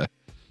great video.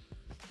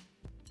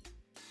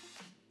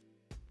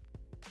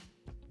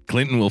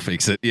 Clinton will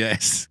fix it,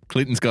 yes.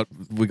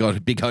 We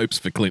got big hopes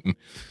for Clinton.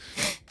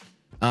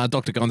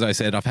 Dr. Gonzo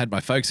said, I've had my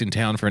folks in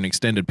town for an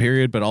extended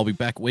period, but I'll be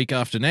back week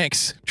after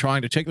next,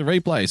 trying to check the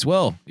replays.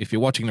 Well, if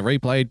you're watching the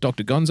replay,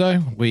 Dr.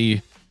 Gonzo,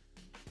 we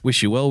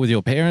wish you well with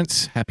your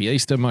parents. Happy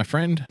Easter, my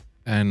friend,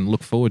 and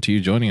look forward to you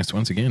joining us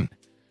once again.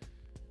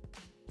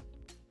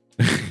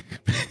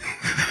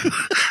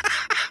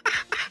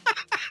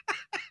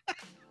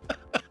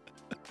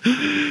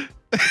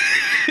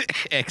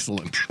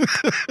 Excellent.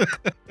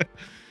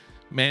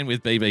 Man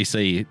with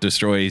BBC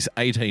destroys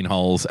 18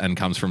 holes and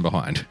comes from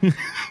behind.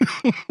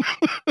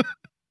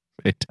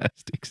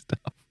 Fantastic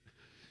stuff.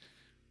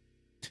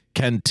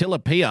 Can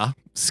tilapia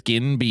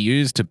skin be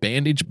used to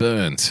bandage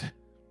burns?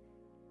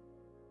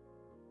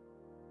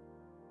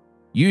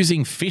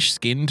 Using fish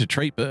skin to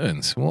treat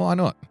burns. Well, why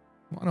not?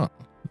 Why not?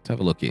 Let's have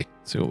a look here.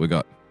 See what we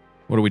got.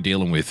 What are we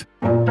dealing with?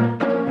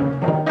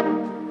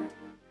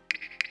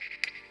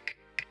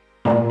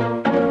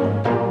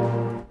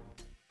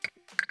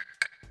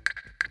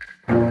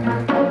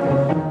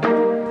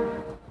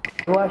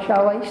 Eu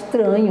achava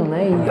estranho,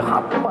 né? E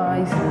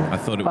rapaz, I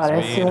thought it was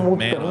parece weird. um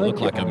Man, I look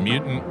mutante. like a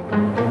mutant.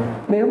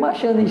 Mesmo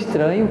achando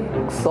estranho,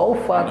 só o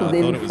fato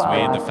dele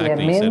falar que é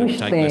menos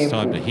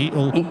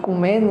tempo e com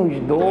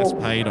menos dor,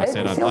 Paid, I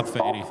said I'd eu love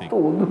for anything.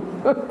 tudo.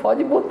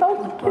 Pode botar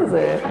o que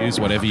quiser. Use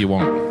whatever you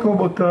want. Tô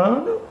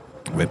botando.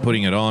 We're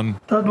putting it on.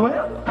 Tá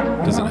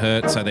doendo? Does it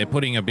hurt? So they're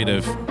putting a bit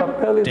of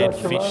dead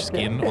fish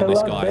skin on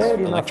this guy's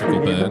electrical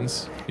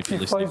burns. If you're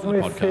listening to the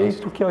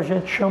podcast, que a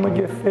gente chama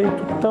de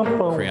efeito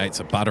tampão. creates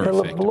a butter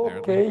Ela effect.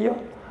 bloqueia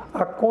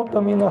a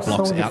contaminação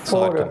Blocks de outside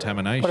fora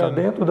contamination. para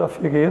dentro da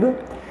ferida.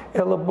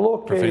 Ela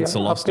bloqueia Prevents the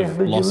a loss perda of,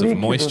 de loss of líquidos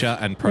moisture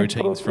and e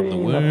proteins from the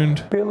proteína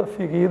wound. pela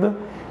ferida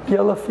e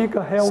ela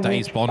fica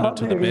Stays realmente bonded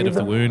to the bed of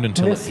the aderida wound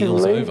until it nesse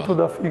heals leito over.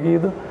 da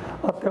ferida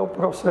até o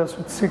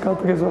processo de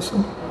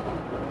cicatrização.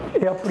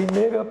 É a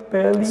primeira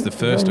pele It's the de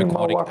first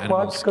animal aquatic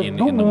animal aquática skin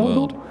do in the mundo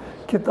world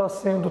que está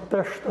sendo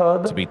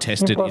testada to be em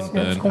tested in pacientes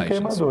burn com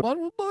patients.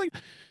 queimadura.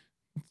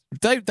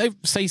 They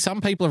see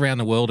some people around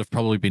the world have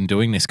probably been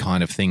doing this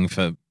kind of thing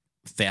for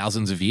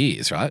thousands of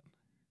years, right?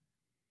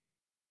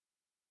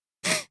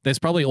 There's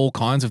probably all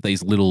kinds of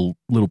these little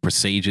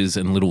procedures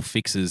and little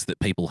fixes that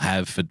people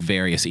have for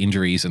various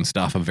injuries and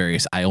stuff, and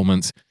various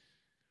ailments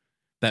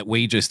that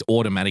we just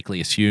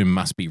automatically assume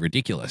must be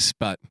ridiculous.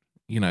 But,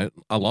 you know,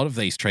 a lot of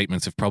these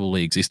treatments have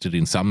probably existed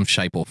in some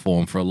shape or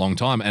form for a long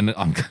time. And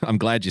I'm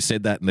glad you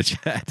said that in the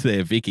chat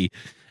there, Vicky.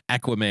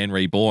 Aquaman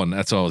Reborn.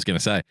 That's what I was going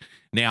to say.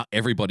 Now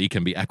everybody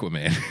can be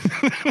Aquaman.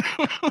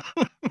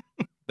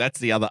 That's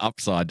the other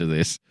upside to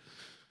this.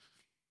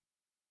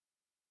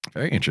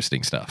 Very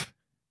interesting stuff.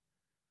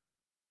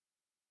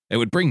 It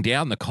would bring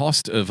down the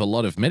cost of a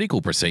lot of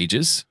medical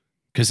procedures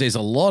because there's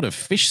a lot of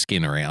fish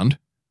skin around.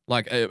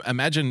 Like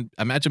imagine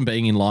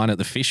being in line at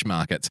the fish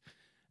markets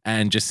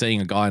and just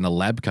seeing a guy in a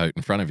lab coat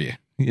in front of you.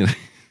 You know?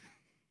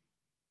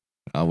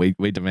 Oh, we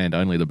demand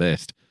only the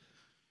best.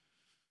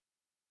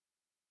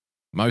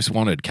 Most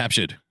wanted,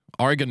 captured.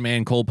 Oregon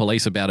man called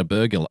police about a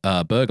burglar.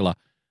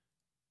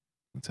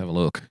 Let's have a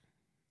look.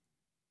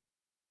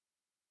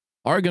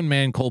 Oregon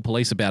man called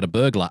police about a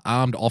burglar.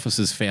 Armed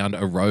officers found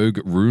a rogue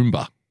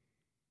Roomba.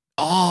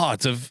 Oh,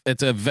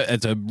 it's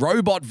a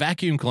robot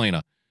vacuum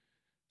cleaner.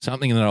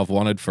 Something that I've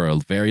wanted for a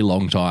very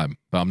long time,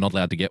 but I'm not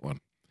allowed to get one.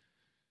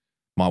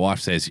 My wife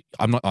says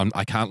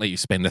I can't let you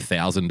spend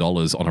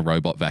 $1,000 on a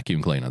robot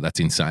vacuum cleaner. That's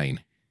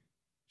insane.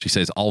 She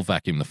says I'll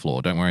vacuum the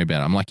floor. Don't worry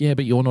about it. I'm like, yeah,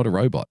 but you're not a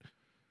robot.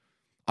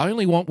 I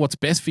only want what's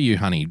best for you,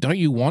 honey. Don't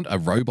you want a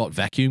robot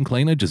vacuum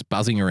cleaner just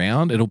buzzing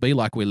around? It'll be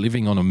like we're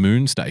living on a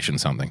moon station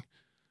something.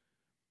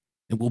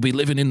 It will be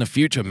living in the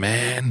future,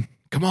 man.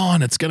 Come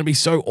on, it's going to be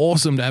so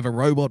awesome to have a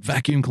robot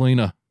vacuum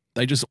cleaner.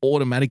 They just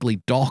automatically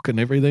dock and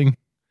everything.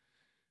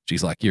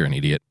 She's like, you're an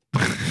idiot.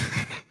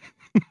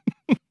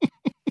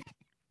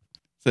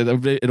 So it'll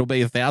be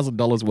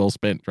 $1,000 well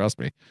spent, trust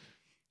me.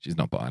 She's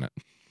not buying it.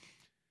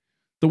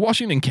 The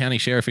Washington County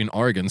Sheriff in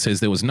Oregon says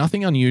there was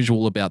nothing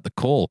unusual about the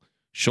call.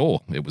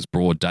 Sure, it was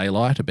broad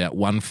daylight, about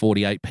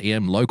 1:48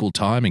 p.m. local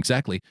time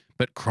exactly,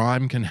 but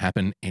crime can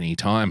happen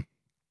anytime.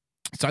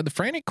 So the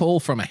frantic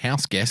call from a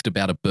house guest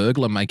about a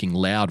burglar making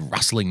loud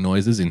rustling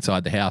noises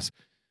inside the house,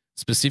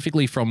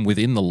 specifically from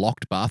within the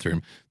locked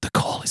bathroom, the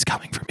call is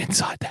coming from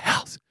inside the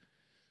house,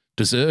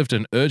 deserved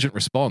an urgent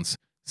response.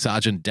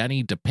 Sergeant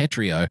Danny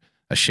DiPetrio,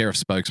 a sheriff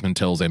spokesman,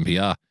 tells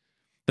NPR.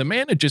 The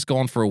man had just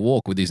gone for a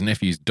walk with his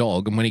nephew's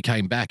dog, and when he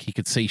came back, he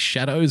could see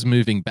shadows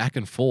moving back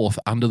and forth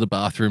under the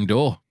bathroom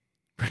door.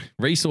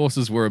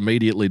 Resources were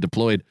immediately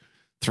deployed.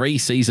 3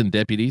 seasoned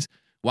deputies,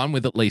 one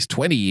with at least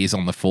 20 years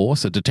on the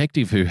force, a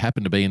detective who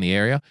happened to be in the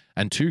area,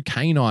 and 2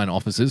 canine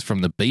officers from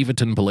the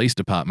Beaverton Police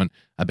Department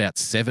about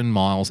 7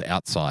 miles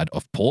outside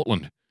of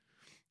Portland.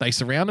 They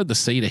surrounded the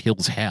Cedar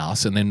Hills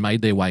house and then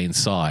made their way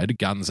inside,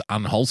 guns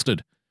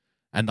unholstered.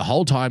 And the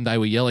whole time they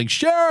were yelling,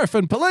 "Sheriff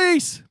and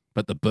police!"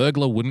 But the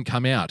burglar wouldn't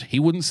come out. He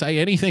wouldn't say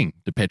anything,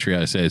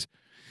 DiPetrio says.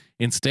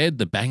 Instead,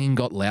 the banging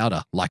got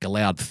louder, like a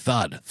loud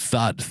thud,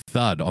 thud,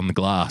 thud on the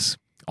glass.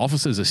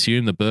 Officers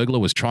assumed the burglar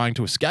was trying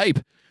to escape,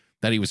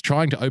 that he was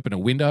trying to open a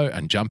window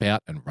and jump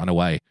out and run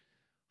away.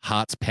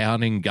 Hearts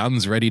pounding,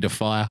 guns ready to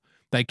fire.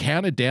 They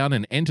counted down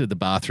and entered the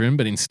bathroom,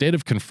 but instead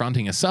of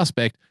confronting a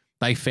suspect,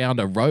 they found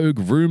a rogue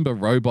Roomba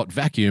robot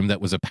vacuum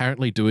that was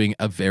apparently doing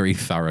a very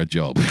thorough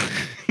job.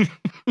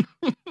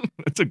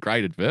 It's a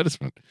great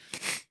advertisement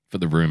for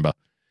the Roomba.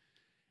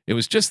 It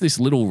was just this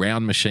little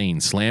round machine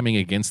slamming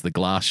against the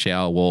glass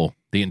shower wall.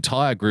 The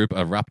entire group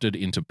erupted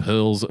into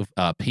peals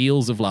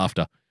of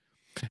laughter.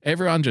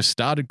 Everyone just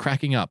started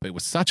cracking up. It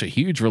was such a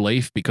huge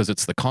relief because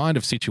it's the kind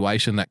of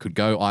situation that could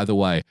go either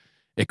way.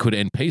 It could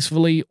end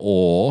peacefully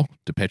or,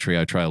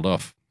 DiPetrio trailed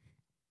off,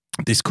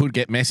 this could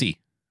get messy.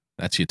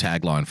 That's your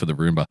tagline for the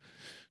Roomba.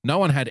 No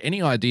one had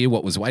any idea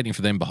what was waiting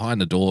for them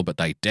behind the door, but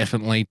they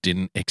definitely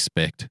didn't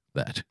expect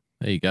that.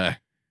 There you go.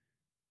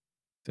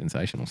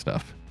 Sensational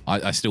stuff.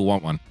 I still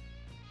want one.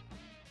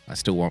 I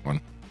still want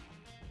one.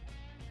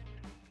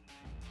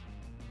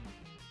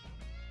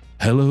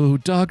 Hello,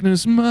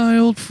 darkness, my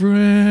old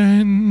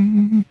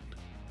friend.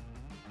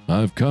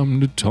 I've come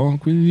to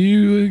talk with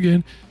you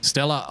again.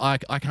 Stella,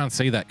 I can't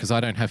see that because I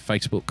don't have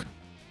Facebook.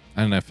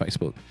 I don't have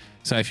Facebook.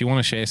 So if you want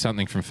to share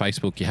something from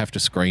Facebook, you have to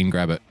screen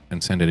grab it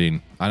and send it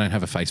in. I don't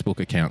have a Facebook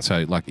account,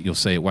 so like you'll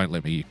see, it won't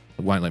let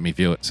me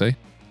view it. See,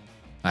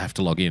 I have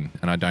to log in,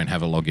 and I don't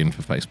have a login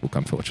for Facebook,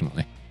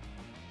 unfortunately.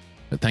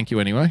 But thank you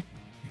anyway.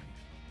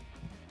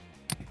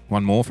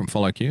 One more from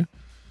Follow Q.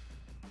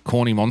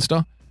 Corny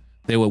monster.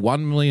 There were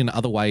 1 million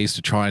other ways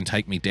to try and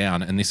take me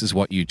down, and this is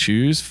what you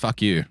choose.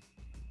 Fuck you.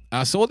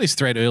 I saw this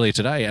thread earlier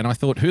today, and I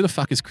thought, who the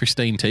fuck is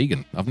Christine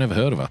Teigen? I've never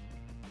heard of her.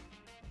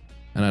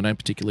 And I don't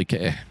particularly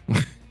care.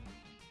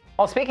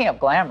 Well, speaking of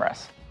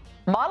glamorous,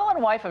 model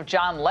and wife of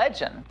John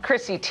Legend,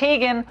 Chrissy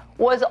Teigen,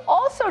 was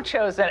also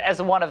chosen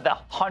as one of the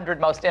 100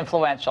 most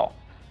influential.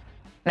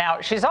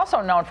 Now, she's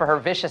also known for her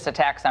vicious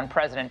attacks on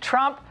President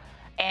Trump,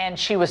 and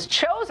she was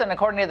chosen,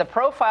 according to the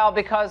profile,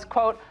 because,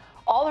 quote,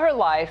 all her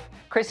life,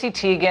 Chrissy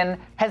Teigen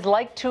has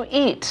liked to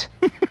eat.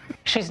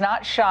 She's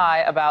not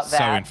shy about that.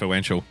 So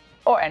influential.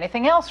 Or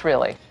anything else,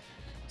 really.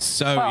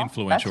 So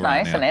influential that's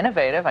right nice now. and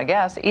innovative, I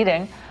guess,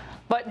 eating.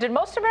 But did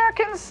most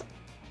Americans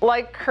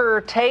like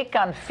her take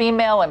on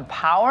female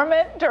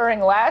empowerment during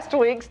last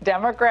week's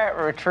Democrat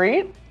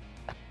retreat?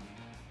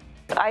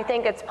 I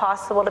think it's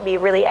possible to be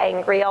really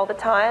angry all the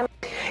time.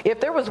 If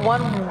there was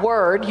one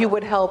word you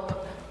would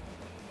help,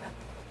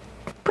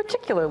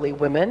 particularly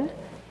women,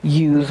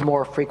 use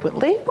more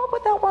frequently, what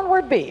would that one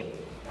word be?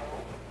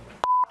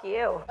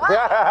 You.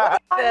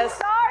 I'm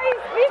sorry,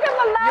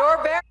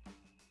 You're very...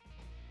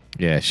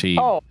 Yeah,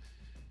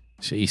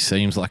 she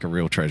seems like a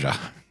real treasure.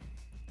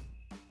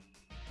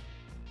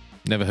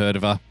 Never heard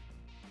of her.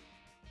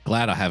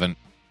 Glad I haven't,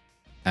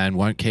 and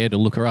won't care to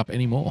look her up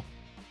anymore.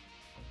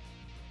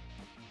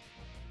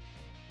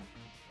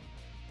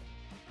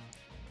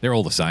 They're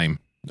all the same.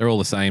 They're all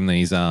the same.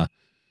 These are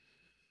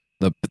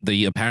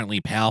the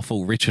apparently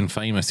powerful, rich, and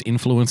famous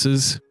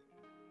influencers.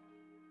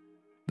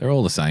 They're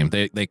all the same.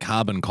 They're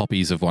carbon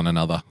copies of one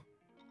another.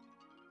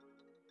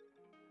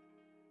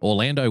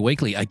 Orlando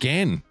Weekly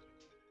again.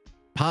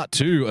 Part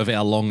 2 of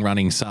our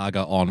long-running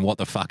saga on what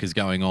the fuck is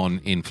going on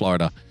in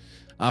Florida.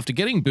 After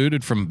getting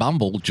booted from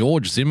Bumble,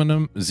 George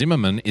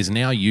Zimmerman is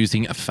now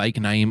using a fake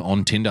name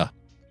on Tinder.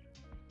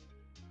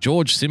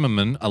 George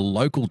Zimmerman, a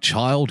local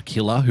child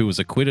killer who was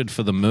acquitted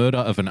for the murder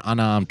of an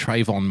unarmed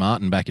Trayvon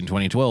Martin back in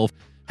 2012,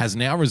 has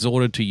now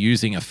resorted to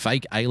using a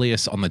fake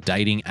alias on the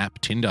dating app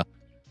Tinder.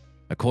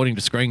 According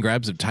to screen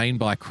grabs obtained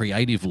by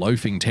Creative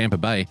Loafing Tampa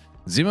Bay,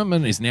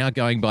 Zimmerman is now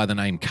going by the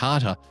name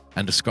Carter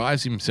and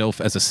describes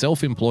himself as a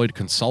self-employed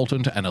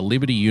consultant and a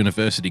Liberty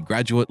University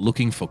graduate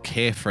looking for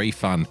carefree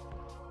fun.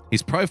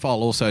 His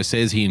profile also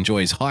says he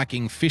enjoys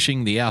hiking,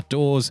 fishing, the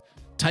outdoors,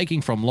 taking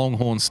from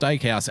Longhorn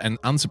Steakhouse,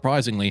 and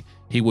unsurprisingly,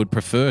 he would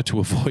prefer to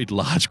avoid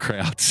large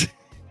crowds.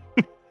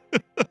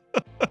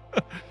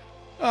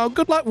 Oh,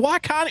 good luck. Why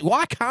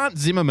can't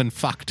Zimmerman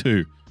fuck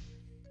too?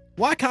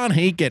 Why can't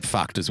he get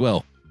fucked as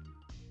well?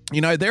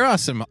 You know, there are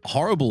some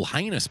horrible,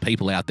 heinous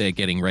people out there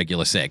getting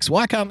regular sex.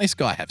 Why can't this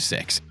guy have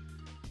sex?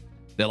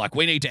 They're like,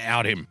 we need to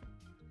out him.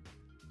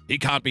 He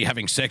can't be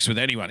having sex with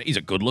anyone. He's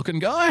a good-looking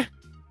guy.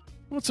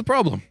 What's the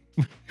problem?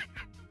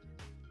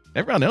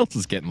 Everyone else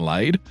is getting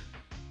laid.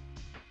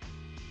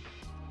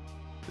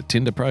 The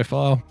Tinder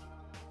profile.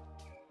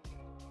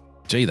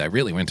 Gee, they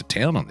really went to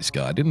town on this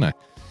guy, didn't they?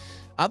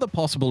 Other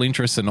possible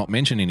interests are not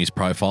mentioned in his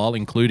profile,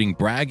 including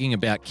bragging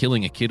about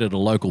killing a kid at a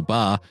local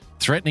bar,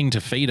 threatening to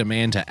feed a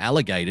man to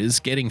alligators,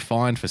 getting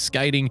fined for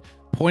skating,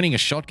 pointing a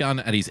shotgun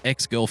at his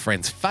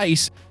ex-girlfriend's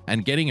face,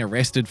 and getting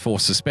arrested for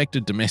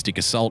suspected domestic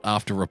assault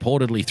after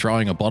reportedly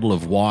throwing a bottle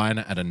of wine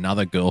at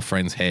another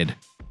girlfriend's head.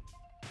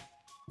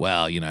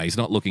 Well, you know, he's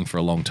not looking for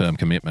a long-term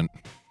commitment.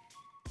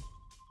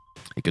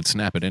 He could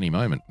snap at any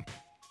moment.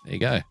 There you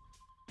go.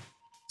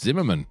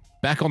 Zimmerman,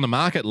 back on the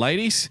market,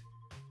 ladies.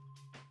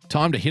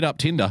 Time to hit up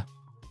Tinder.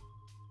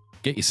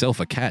 Get yourself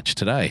a catch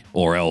today,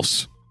 or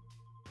else.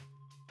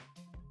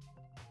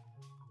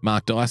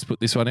 Mark Dice put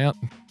this one out.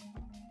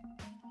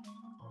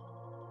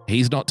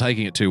 He's not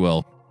taking it too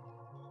well.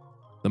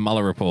 The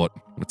Mueller report.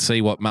 Let's see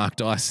what Mark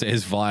Dice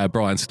says via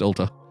Brian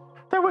Stelter.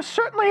 There was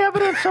certainly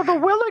evidence of a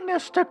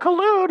willingness to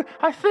collude.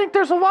 I think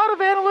there's a lot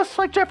of analysts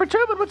like Jeffrey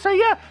Toobin would say,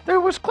 yeah,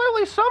 there was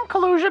clearly some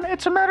collusion.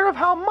 It's a matter of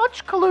how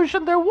much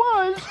collusion there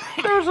was.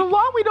 There's a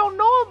lot we don't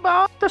know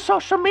about the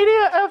social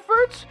media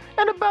efforts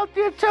and about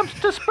the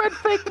attempts to spread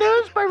fake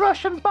news by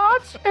Russian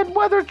bots and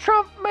whether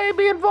Trump may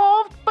be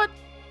involved. But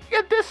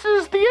yeah, this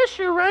is the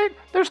issue, right?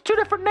 There's two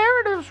different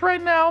narratives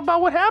right now about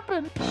what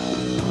happened.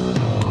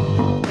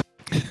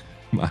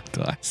 Mark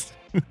Dice.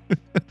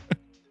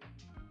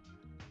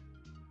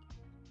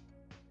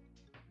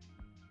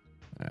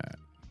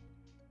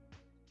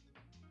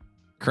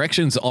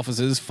 Corrections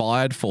officers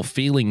fired for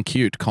feeling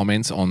cute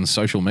comments on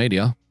social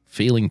media.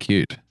 Feeling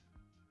cute.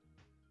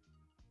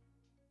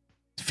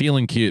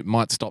 Feeling cute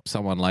might stop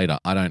someone later.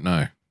 I don't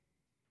know.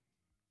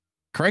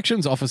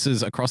 Corrections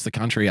officers across the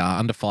country are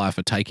under fire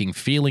for taking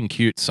feeling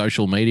cute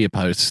social media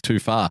posts too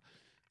far,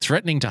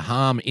 threatening to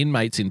harm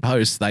inmates in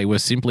posts they were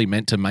simply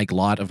meant to make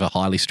light of a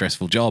highly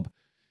stressful job.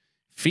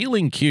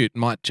 Feeling cute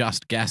might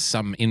just gas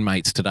some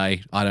inmates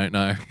today. I don't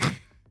know.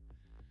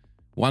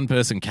 One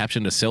person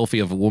captioned a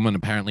selfie of a woman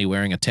apparently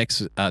wearing a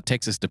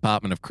Texas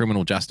Department of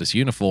Criminal Justice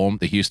uniform,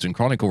 the Houston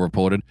Chronicle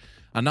reported.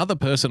 Another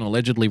person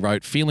allegedly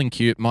wrote, feeling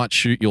cute might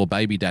shoot your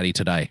baby daddy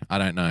today. I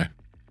don't know.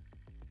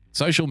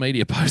 Social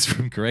media posts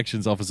from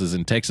corrections officers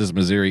in Texas,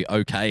 Missouri,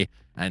 OK,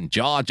 and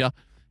Georgia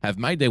have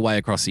made their way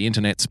across the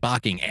internet,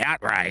 sparking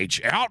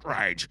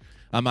outrage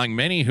among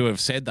many who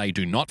have said they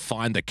do not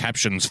find the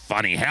captions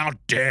funny. How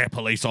dare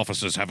police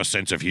officers have a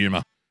sense of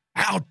humor?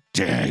 How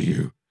dare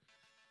you?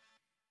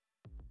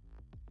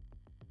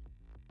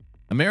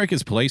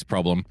 America's Police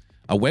Problem,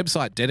 a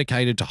website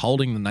dedicated to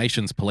holding the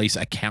nation's police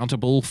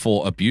accountable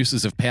for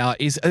abuses of power,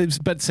 is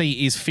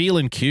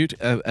feeling cute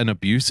an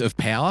abuse of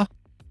power?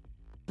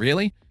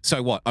 Really?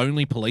 So what,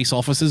 only police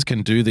officers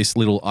can do this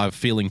little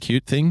feeling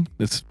cute thing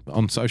that's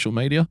on social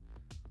media?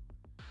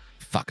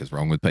 Fuck is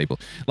wrong with people?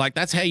 Like,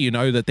 that's how you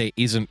know that there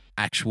isn't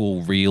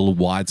actual, real,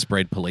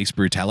 widespread police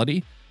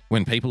brutality,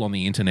 when people on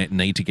the internet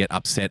need to get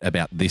upset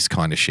about this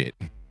kind of shit.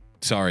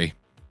 Sorry.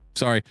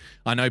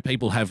 I know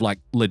people have like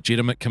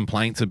legitimate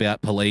complaints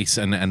about police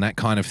and that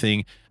kind of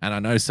thing. And I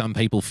know some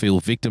people feel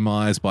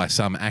victimized by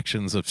some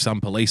actions of some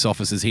police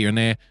officers here and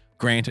there.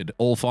 Granted,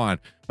 all fine.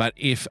 But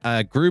if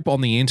a group on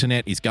the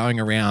internet is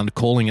going around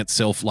calling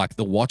itself like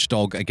the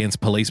watchdog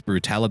against police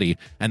brutality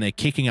and they're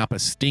kicking up a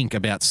stink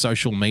about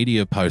social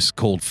media posts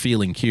called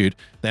feeling cute,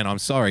 then I'm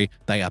sorry,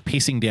 they are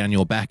pissing down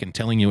your back and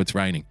telling you it's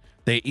raining.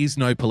 There is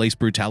no police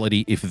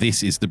brutality if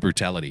this is the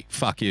brutality.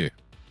 Fuck you.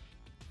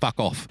 Fuck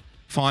off.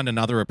 Find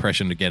another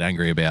oppression to get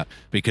angry about,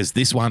 because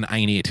this one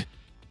ain't it.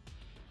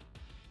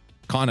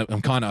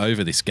 I'm kind of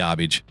over this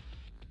garbage.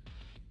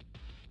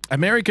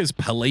 America's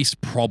Police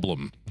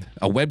Problem,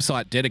 a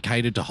website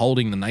dedicated to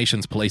holding the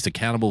nation's police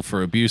accountable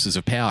for abuses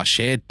of power,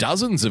 shared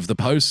dozens of the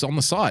posts on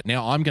the site.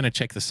 Now, I'm going to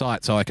check the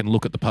site so I can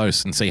look at the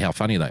posts and see how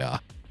funny they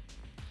are.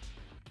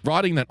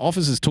 Writing that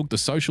officers took the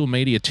social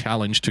media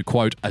challenge to,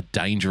 quote, a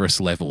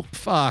dangerous level.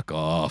 Fuck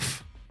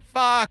off.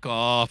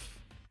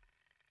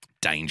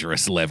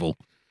 Dangerous level.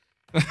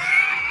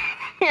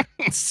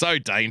 So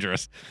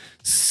dangerous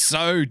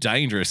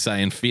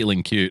saying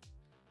feeling cute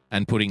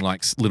and putting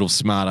like little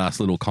smart ass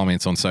little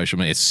comments on social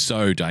media. It's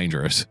so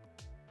dangerous.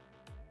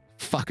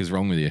 Fuck is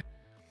wrong with you?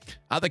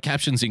 Other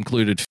captions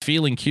included,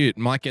 feeling cute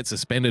might get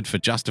suspended for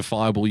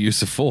justifiable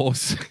use of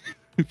force.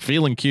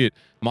 Feeling cute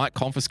might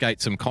confiscate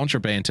some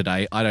contraband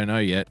today. I don't know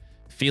yet.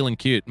 Feeling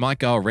cute might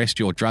go arrest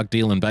your drug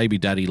dealing baby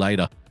daddy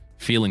later.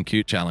 Feeling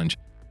cute challenge.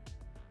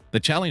 The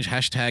challenge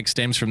hashtag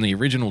stems from the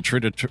original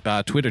Twitter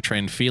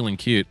trend feeling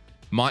cute,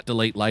 might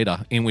delete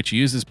later, in which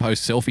users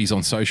post selfies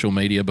on social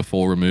media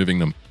before removing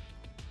them.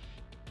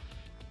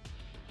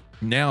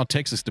 Now,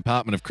 Texas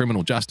Department of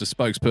Criminal Justice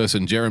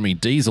spokesperson Jeremy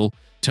Diesel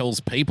tells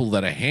people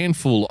that a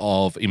handful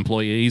of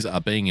employees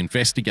are being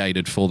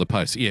investigated for the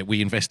post. Yeah,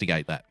 we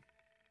investigate that.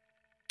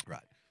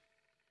 Right.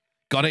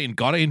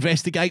 Gotta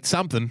investigate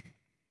something.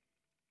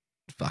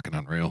 Fucking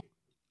unreal.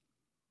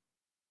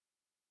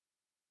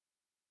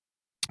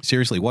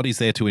 Seriously, what is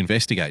there to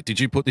investigate? Did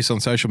you put this on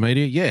social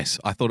media? Yes,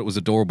 I thought it was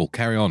adorable.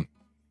 Carry on.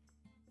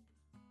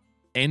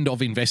 End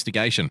of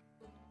investigation.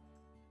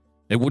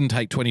 It wouldn't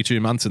take 22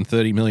 months and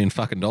 $30 million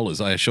fucking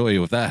dollars, I assure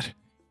you of that.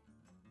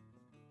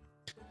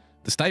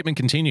 The statement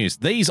continues,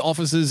 these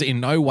officers in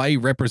no way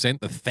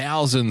represent the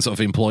thousands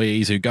of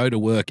employees who go to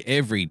work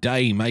every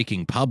day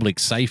making public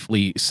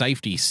safety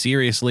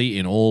seriously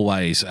in all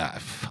ways.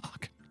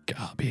 Fuck.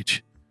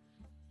 Garbage.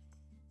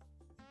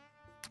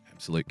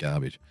 Absolute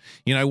garbage.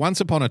 You know,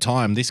 once upon a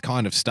time, this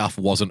kind of stuff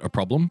wasn't a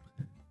problem.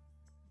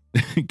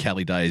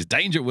 Callie Days.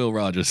 Danger, Will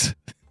Rogers.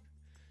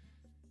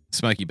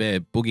 Smokey Bear.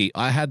 Boogie.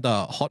 I had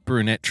the hot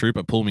brunette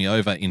trooper pull me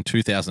over in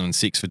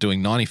 2006 for doing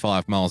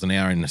 95 miles an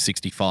hour in the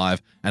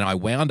 65, and I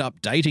wound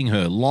up dating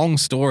her. Long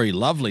story.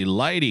 Lovely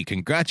lady.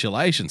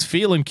 Congratulations.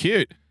 Feeling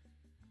cute.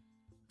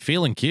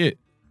 Feeling cute.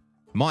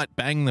 Might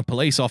bang the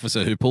police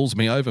officer who pulls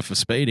me over for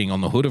speeding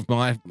on the hood of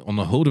my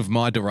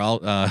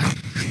Duraldo.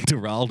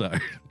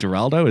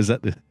 Duraldo? Is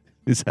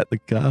that the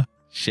car?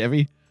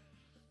 Chevy?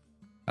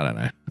 I don't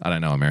know. I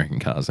don't know American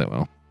cars that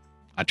well.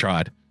 I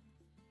tried.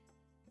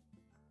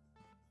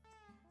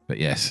 But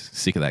yes,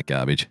 sick of that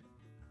garbage.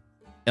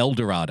 El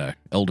Dorado.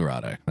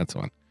 That's the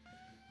one.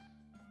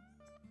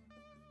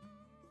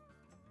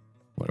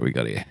 What do we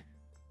got here?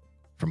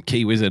 From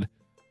Key Wizard.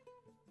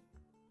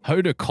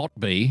 Hoda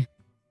Kotb,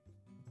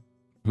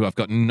 who I've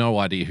got no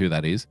idea who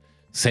that is,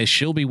 says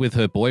she'll be with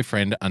her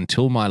boyfriend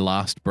until my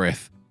last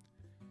breath.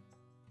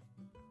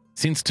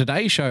 Since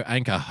Today Show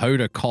anchor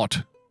Hoda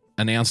Kotb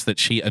announced that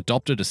she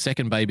adopted a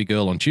second baby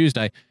girl on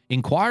Tuesday,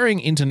 inquiring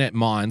internet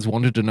minds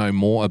wanted to know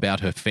more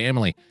about her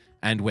family.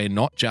 And we're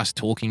not just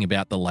talking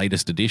about the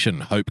latest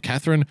addition, Hope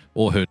Catherine,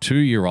 or her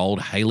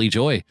 2-year-old Haley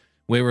Joy.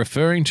 We're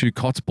referring to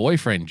Kott's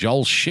boyfriend,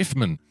 Joel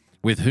Schiffman,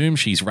 with whom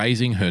she's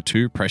raising her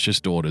 2 precious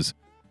daughters.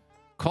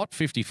 Kott,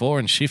 54,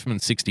 and Schiffman,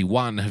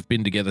 61, have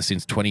been together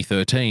since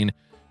 2013.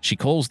 She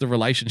calls the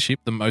relationship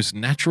the most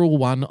natural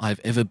one I've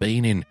ever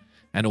been in.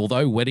 And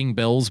although wedding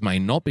bells may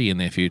not be in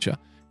their future,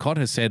 Kott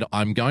has said,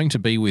 I'm going to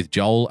be with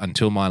Joel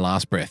until my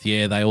last breath.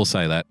 Yeah, they all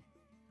say that.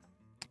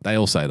 They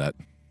all say that.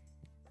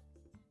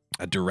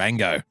 A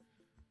Durango.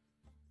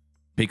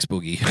 Pix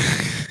Boogie.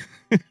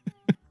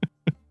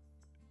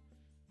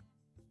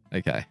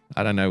 Okay.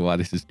 I don't know why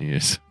this is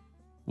news.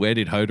 Where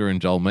did Hoda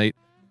and Joel meet?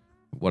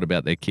 What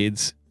about their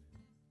kids?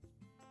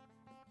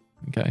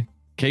 Okay.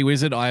 Key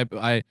Wizard,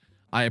 I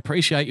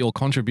appreciate your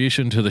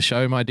contribution to the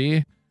show, my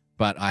dear,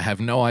 but I have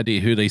no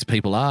idea who these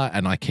people are,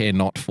 and I care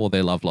not for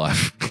their love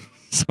life.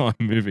 So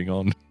I'm moving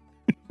on.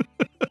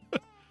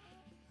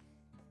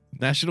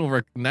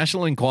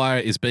 National Enquirer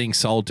is being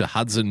sold to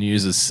Hudson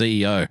News'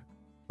 CEO.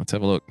 Let's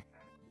have a look.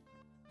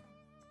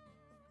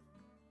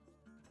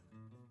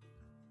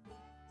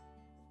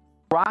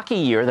 Rocky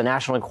year, the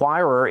National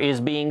Enquirer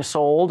is being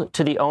sold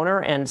to the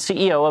owner and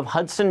CEO of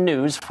Hudson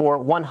News for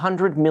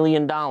 $100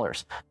 million.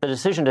 The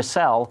decision to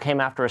sell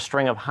came after a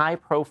string of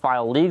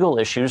high-profile legal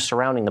issues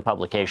surrounding the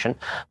publication.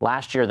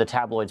 Last year, the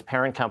tabloid's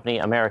parent company,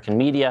 American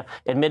Media,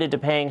 admitted to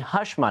paying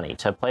hush money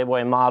to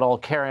Playboy model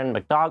Karen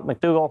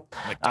McDougal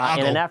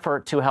in an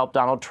effort to help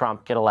Donald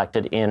Trump get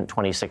elected in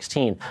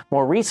 2016.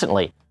 More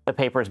recently, the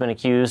paper has been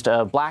accused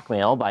of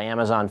blackmail by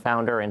Amazon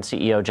founder and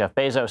CEO Jeff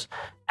Bezos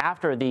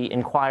after the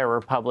Enquirer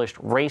published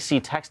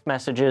racy text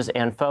messages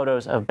and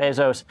photos of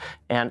Bezos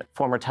and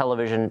former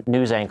television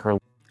news anchor.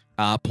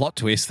 Plot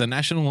twist, the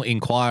National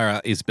Enquirer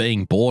is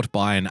being bought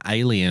by an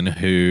alien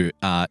who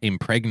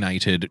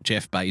impregnated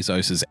Jeff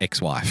Bezos'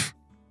 ex-wife.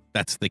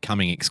 That's the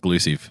coming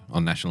exclusive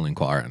on National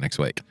Enquirer next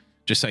week.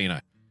 Just so you know.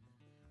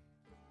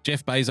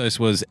 Jeff Bezos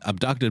was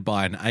abducted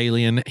by an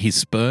alien. His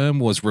sperm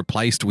was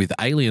replaced with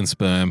alien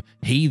sperm.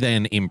 He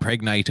then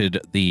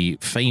impregnated the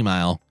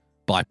female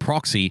by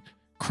proxy,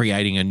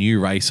 creating a new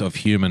race of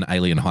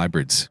human-alien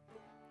hybrids.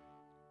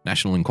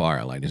 National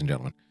Enquirer, ladies and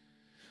gentlemen.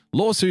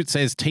 Lawsuit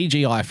says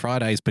TGI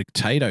Fridays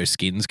potato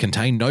skins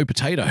contain no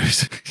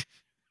potatoes.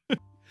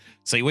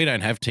 See, we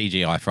don't have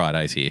TGI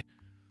Fridays here.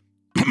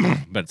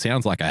 But it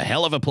sounds like a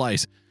hell of a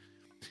place.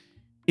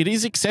 It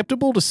is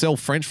acceptable to sell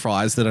French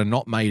fries that are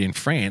not made in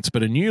France,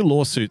 but a new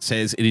lawsuit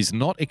says it is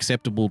not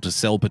acceptable to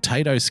sell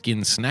potato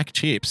skin snack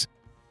chips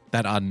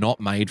that are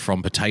not made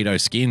from potato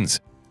skins.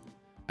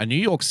 A New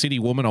York City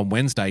woman on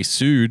Wednesday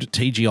sued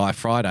TGI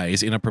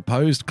Fridays in a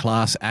proposed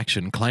class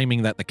action,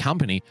 claiming that the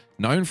company,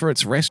 known for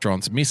its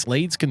restaurants,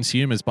 misleads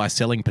consumers by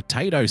selling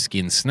potato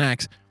skin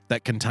snacks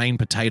that contain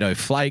potato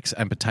flakes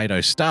and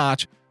potato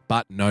starch,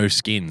 but no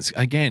skins.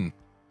 Again,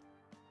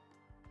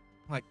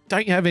 like,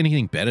 don't you have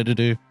anything better to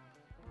do?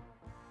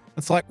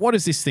 It's like, what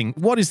is this thing?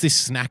 What is this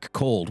snack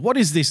called? What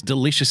is this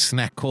delicious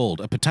snack called?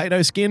 A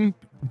potato skin?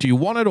 Do you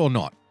want it or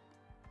not?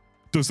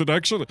 Does it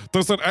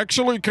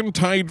actually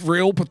contain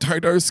real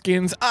potato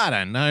skins? I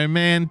don't know,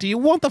 man. Do you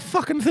want the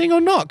fucking thing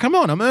or not? Come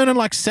on, I'm earning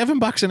like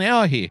 $7 an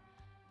hour here.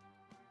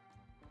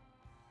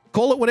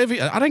 Call it whatever.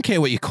 I don't care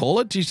what you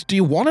call it. Do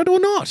you want it or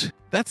not?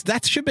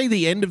 That should be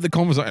the end of the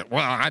conversation.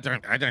 Well, I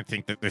don't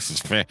think that this is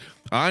fair.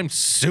 I'm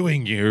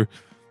suing you.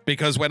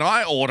 Because when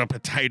I order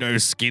potato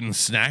skin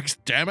snacks,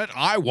 damn it,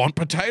 I want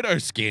potato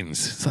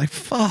skins. It's like,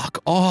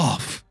 fuck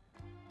off.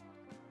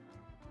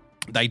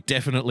 They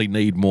definitely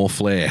need more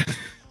flair.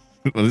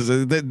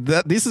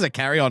 This is a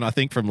carry-on, I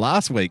think, from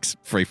last week's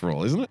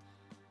free-for-all, isn't it?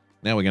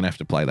 Now we're going to have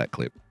to play that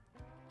clip.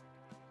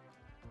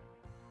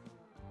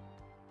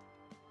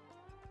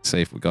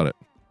 See if we got it.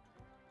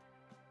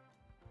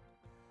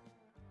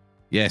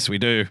 Yes, we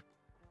do.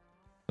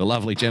 The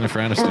lovely Jennifer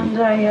Aniston.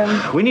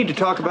 And we need to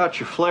talk about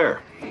your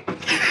flare.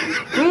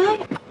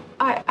 Really?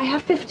 I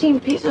have 15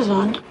 pieces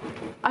on.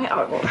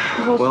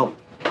 Well,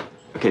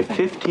 okay,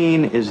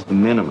 15 is the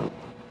minimum.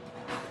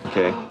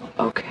 Okay?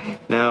 Okay.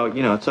 Now,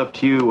 it's up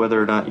to you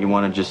whether or not you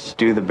want to just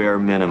do the bare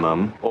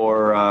minimum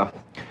or,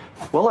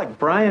 well, like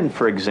Brian,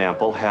 for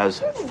example, has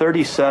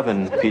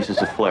 37 pieces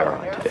of flare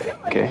on today,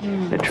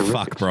 okay?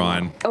 Fuck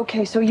Brian.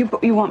 Okay, so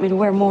you want me to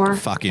wear more?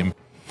 Fuck him.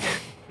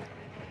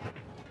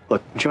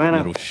 Look, Joanna,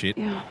 Little shit.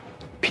 Yeah.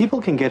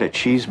 people can get a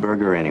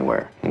cheeseburger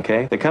anywhere,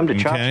 okay? They come to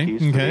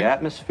Chopsky's for the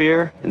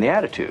atmosphere and the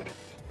attitude.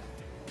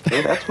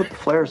 Okay, that's what the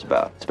flare's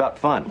about. It's about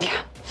fun.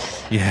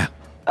 Yeah.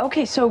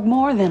 Okay, so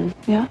more than,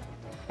 yeah?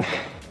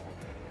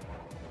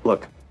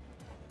 Look,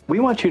 we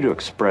want you to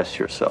express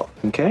yourself,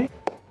 okay?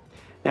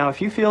 Now,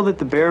 if you feel that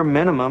the bare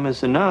minimum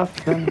is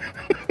enough, then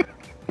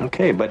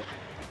okay, but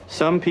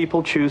some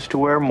people choose to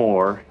wear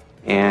more,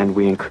 and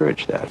we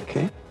encourage that,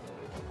 okay?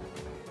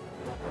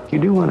 You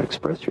do want to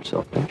express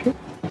yourself, don't you?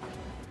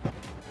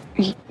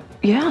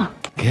 Yeah.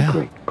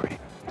 Yeah. Great.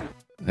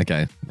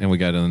 Okay, then we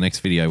go to the next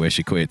video where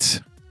she quits.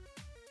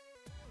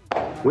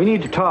 We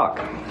need to talk.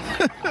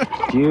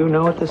 Do you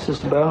know what this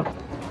is about?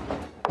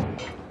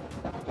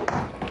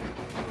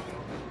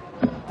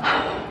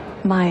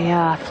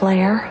 My,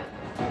 flare?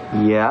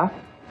 Yeah.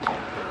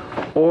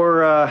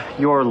 Or,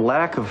 your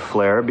lack of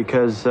flair,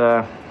 because,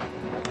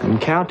 I'm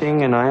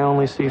counting and I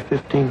only see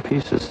 15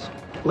 pieces.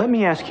 Let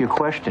me ask you a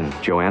question,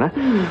 Joanna.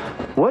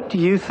 What do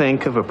you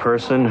think of a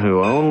person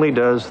who only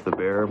does the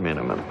bare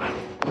minimum?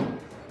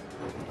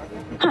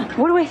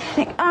 What do I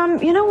think?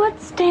 You know what,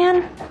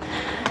 Stan?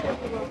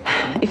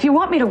 If you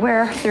want me to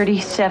wear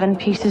 37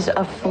 pieces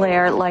of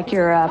flair like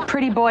your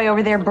pretty boy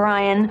over there,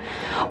 Brian,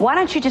 why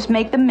don't you just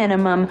make the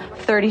minimum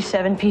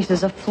 37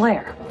 pieces of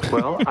flair?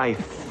 Well, I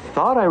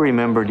thought I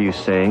remembered you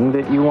saying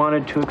that you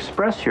wanted to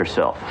express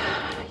yourself.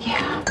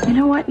 Yeah, you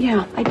know what?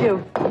 Yeah, I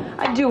do.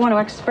 I do want to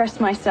express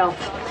myself.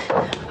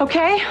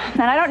 Okay?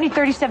 And I don't need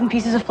 37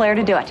 pieces of flair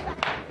to do it.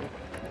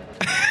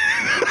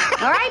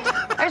 All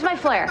right? There's my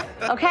flair,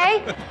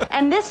 okay?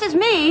 And this is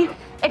me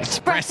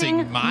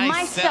expressing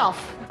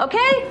myself.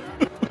 Okay?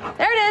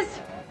 There it is.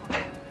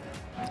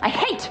 I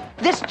hate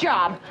this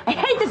job. I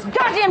hate this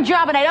goddamn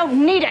job, and I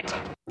don't need it.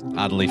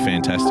 Utterly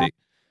fantastic.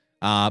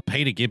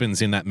 Peter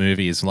Gibbons in that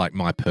movie is like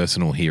my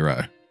personal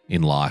hero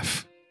in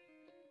life.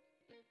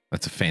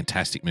 That's a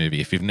fantastic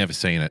movie. If you've never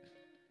seen it,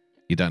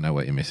 you don't know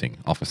what you're missing.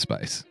 Office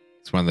Space.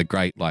 It's one of the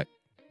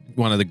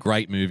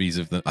great movies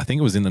of the, I think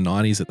it was in the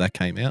 90s that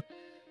came out.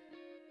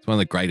 It's one of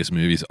the greatest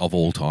movies of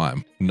all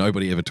time.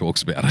 Nobody ever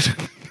talks about it.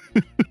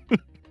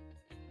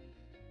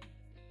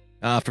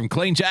 From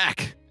Clean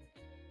Jack.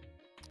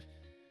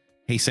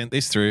 He sent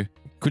this through.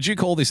 Could you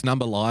call this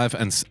number live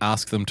and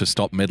ask them to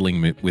stop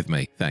meddling with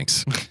me?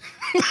 Thanks.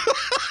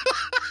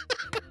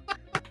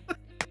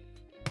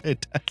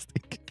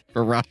 Fantastic.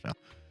 For Russia.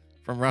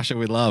 From Russia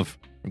with love.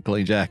 From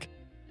Clean Jack.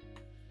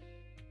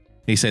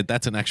 He said,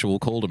 that's an actual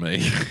call to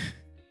me.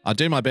 I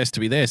do my best to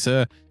be there,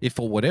 sir. If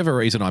for whatever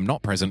reason I'm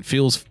not present,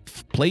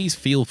 please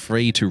feel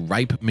free to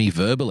rape me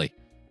verbally.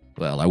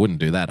 Well, I wouldn't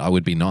do that. I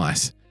would be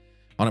nice.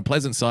 On a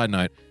pleasant side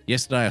note,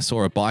 yesterday I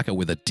saw a biker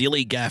with a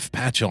dilly gaff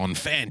patch on.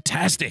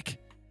 Fantastic.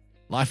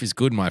 Life is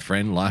good, my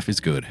friend. Life is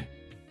good.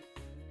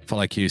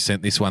 Follow Q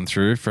sent this one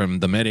through from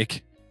the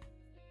medic.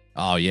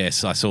 Oh,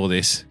 yes, I saw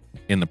this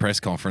in the press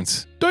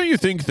conference. Don't you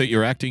think that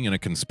you're acting in a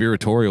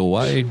conspiratorial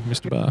way,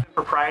 Mr. Barr?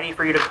 Propriety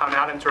for you to come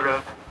out and sort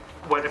of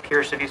what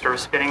appears to be sort of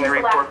spinning the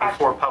report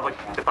before the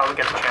public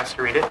gets a chance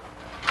to read it?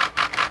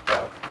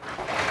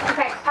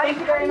 Okay, thank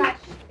you very much.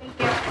 Thank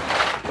you.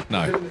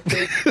 No.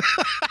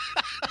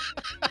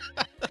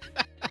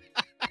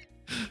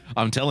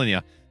 I'm telling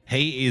you,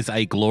 he is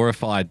a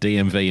glorified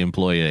DMV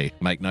employee.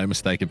 Make no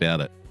mistake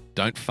about it.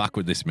 Don't fuck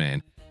with this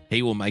man.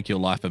 He will make your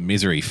life a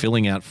misery,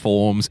 filling out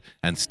forms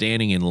and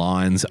standing in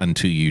lines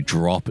until you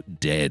drop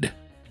dead.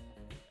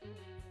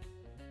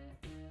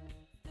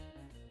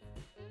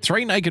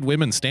 3 naked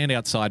women stand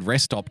outside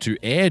rest stop to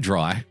air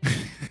dry.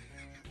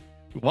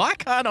 Why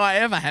can't I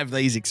ever have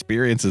these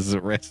experiences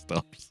at rest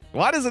stops?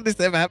 Why doesn't this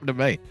ever happen to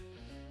me?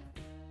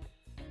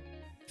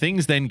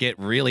 Things then get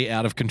really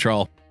out of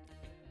control.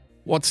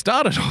 What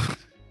started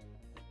off?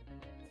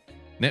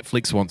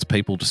 Netflix wants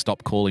people to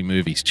stop calling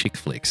movies chick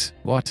flicks.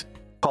 What?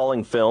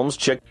 Calling films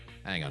chick...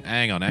 Hang on.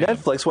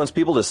 Netflix wants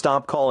people to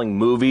stop calling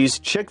movies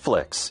chick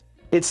flicks.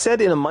 It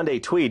said in a Monday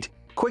tweet,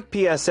 quick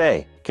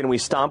PSA, can we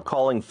stop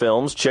calling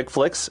films chick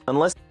flicks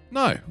unless...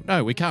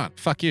 No, we can't.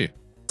 Fuck you.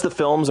 The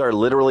films are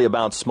literally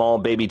about small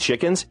baby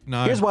chickens?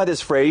 No. Here's why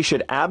this phrase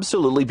should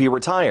absolutely be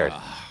retired.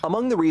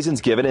 Among the reasons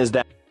given is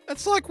that...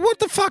 It's like, what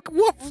the fuck?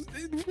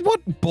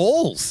 What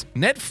balls?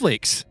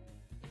 Netflix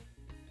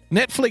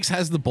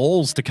has the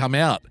balls to come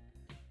out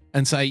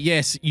and say,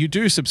 yes, you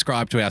do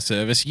subscribe to our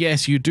service.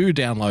 Yes, you do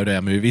download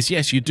our movies.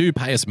 Yes, you do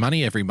pay us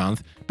money every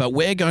month, but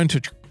we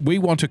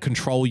want to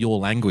control your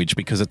language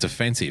because it's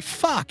offensive.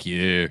 Fuck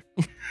you.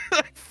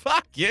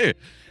 Fuck you.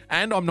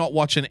 And I'm not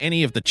watching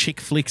any of the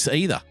chick flicks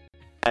either.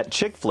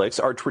 Chick flicks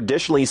are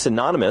traditionally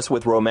synonymous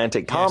with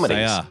romantic comedies.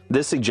 Yes, they are.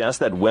 This suggests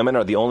that women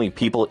are the only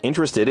people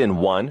interested in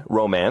 1,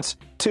 romance,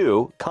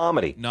 2,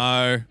 comedy.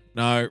 No,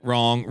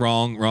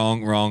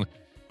 wrong.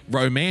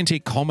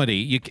 Romantic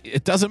comedy,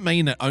 it doesn't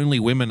mean that only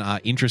women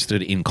are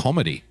interested in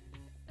comedy.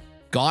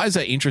 Guys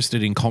are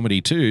interested in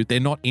comedy too. They're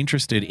not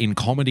interested in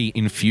comedy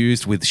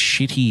infused with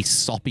shitty,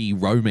 soppy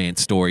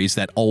romance stories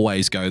that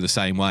always go the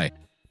same way.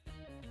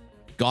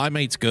 Guy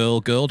meets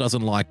girl, girl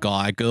doesn't like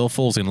guy, girl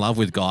falls in love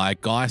with guy,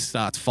 guy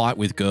starts fight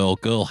with girl,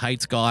 girl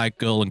hates guy,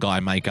 girl and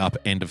guy make up,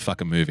 end of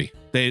fucking movie.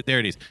 There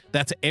it is.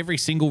 That's every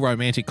single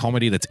romantic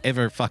comedy that's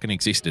ever fucking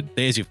existed.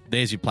 There's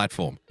your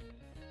platform.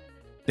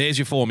 There's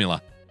your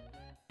formula.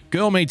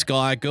 Girl meets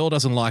guy, girl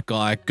doesn't like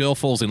guy, girl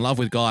falls in love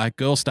with guy,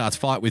 girl starts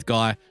fight with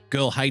guy,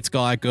 girl hates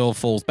guy, girl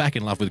falls back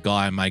in love with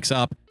guy and makes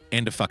up,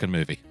 end of fucking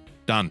movie.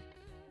 Done.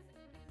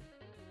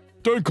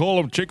 Don't call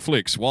them chick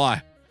flicks.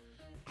 Why?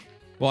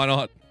 Why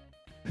not?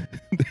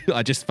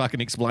 I just fucking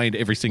explained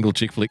every single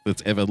chick flick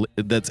that's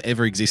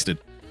ever existed.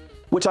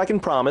 Which I can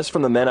promise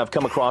from the men I've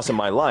come across in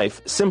my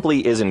life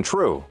simply isn't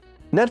true.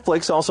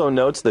 Netflix also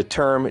notes the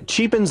term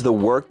cheapens the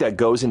work that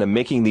goes into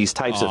making these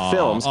types of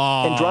films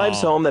and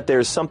drives home that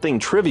there's something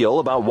trivial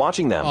about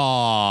watching them.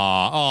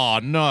 Oh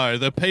no,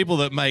 the people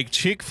that make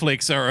chick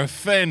flicks are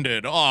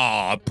offended.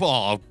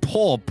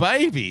 Poor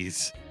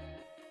babies.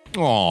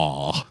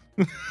 Oh,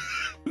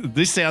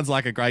 this sounds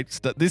like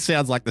this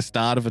sounds like the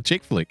start of a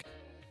chick flick.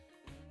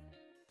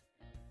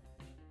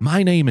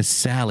 My name is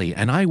Sally,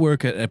 and I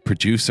work at a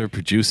producer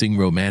producing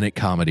romantic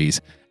comedies,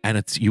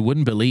 and you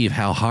wouldn't believe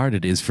how hard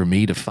it is for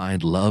me to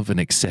find love and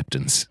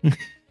acceptance.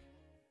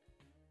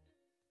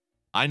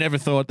 I never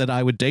thought that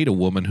I would date a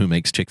woman who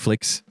makes chick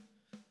flicks.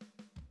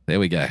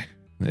 There we go.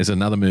 There's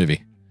another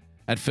movie.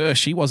 At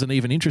first, she wasn't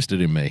even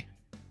interested in me.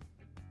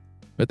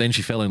 But then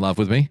she fell in love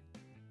with me.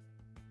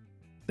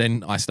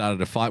 Then I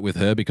started a fight with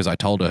her because I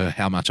told her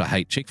how much I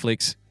hate chick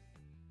flicks.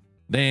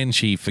 Then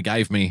she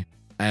forgave me,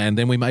 and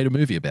then we made a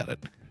movie about it.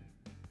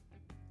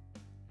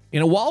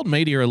 In a wild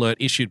media alert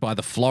issued by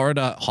the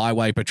Florida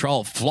Highway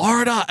Patrol,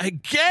 Florida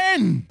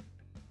again!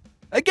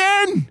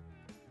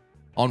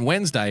 On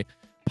Wednesday,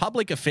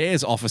 Public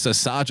Affairs Officer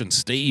Sergeant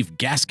Steve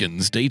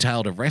Gaskins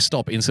detailed a rest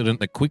stop incident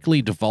that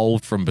quickly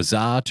devolved from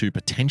bizarre to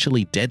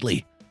potentially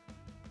deadly.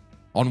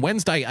 On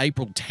Wednesday,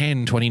 April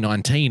 10,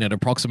 2019, at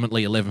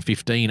approximately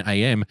 11:15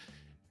 a.m.,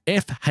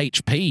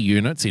 FHP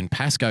units in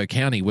Pasco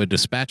County were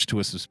dispatched to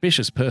a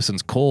suspicious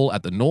person's call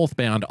at the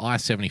northbound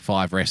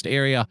I-75 rest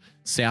area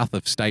south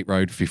of State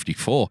Road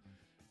 54.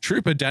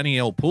 Trooper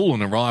Danielle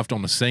Poulin arrived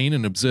on the scene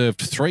and observed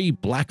 3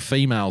 black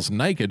females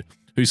naked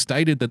who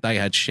stated that they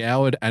had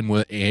showered and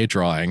were air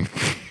drying.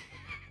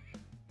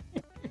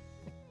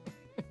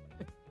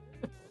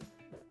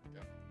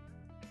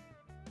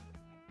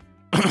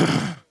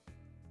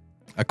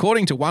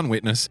 According to one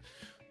witness,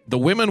 the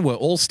women were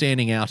all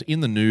standing out in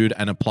the nude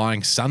and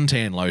applying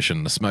suntan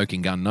lotion, the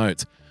smoking gun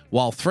notes.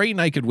 While 3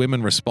 naked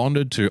women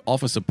responded to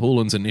Officer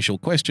Poulin's initial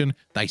question,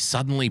 they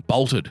suddenly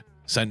bolted.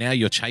 So now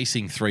you're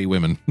chasing 3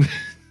 women.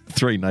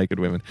 3 naked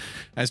women.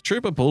 As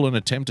Trooper Poulin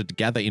attempted to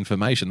gather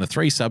information, the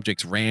 3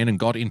 subjects ran and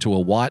got into a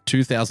white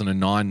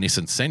 2009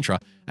 Nissan Sentra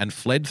and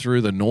fled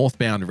through the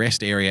northbound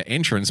rest area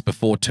entrance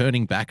before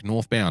turning back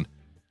northbound.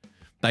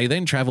 They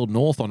then travelled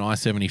north on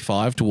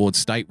I-75 towards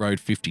State Road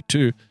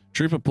 52.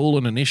 Trooper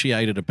Poulin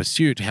initiated a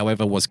pursuit,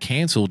 however, was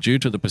cancelled due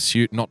to the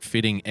pursuit not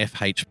fitting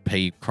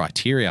FHP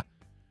criteria.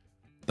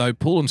 Though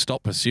Poulin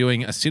stopped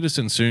pursuing, a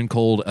citizen soon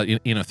called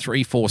in a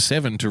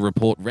 347 to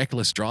report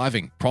reckless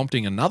driving,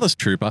 prompting another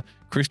trooper,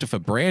 Christopher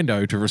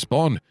Brando, to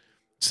respond.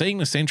 Seeing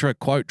the Sentra,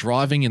 quote,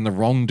 driving in the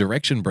wrong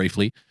direction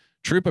briefly,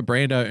 Trooper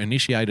Brando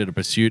initiated a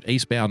pursuit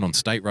eastbound on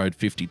State Road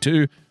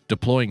 52,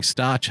 deploying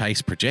Star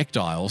Chase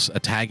projectiles,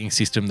 a tagging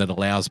system that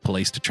allows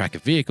police to track a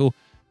vehicle.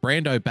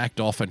 Brando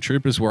backed off and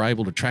troopers were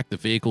able to track the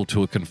vehicle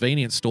to a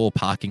convenience store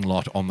parking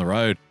lot on the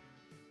road.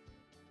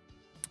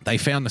 They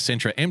found the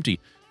Sentra empty,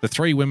 the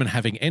 3 women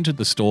having entered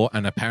the store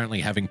and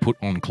apparently having put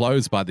on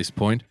clothes by this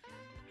point.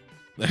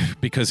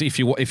 Because if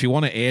you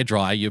want to air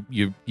dry,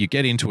 you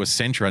get into a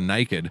Sentra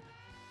naked,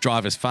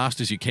 drive as fast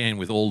as you can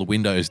with all the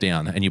windows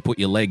down, and you put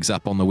your legs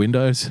up on the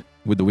windows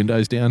with the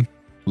windows down,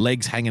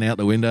 legs hanging out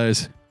the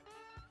windows.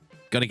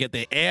 Got to get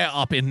the air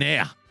up in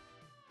there.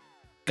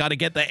 Got to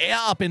get the air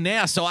up in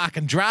there so I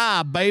can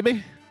drive,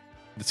 baby.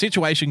 The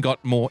situation got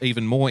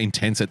even more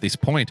intense at this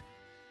point.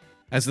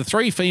 As the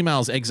 3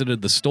 females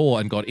exited the store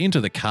and got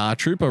into the car,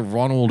 Trooper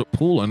Ronald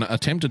Poulin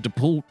attempted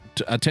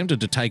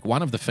to take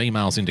one of the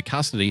females into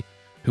custody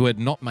who had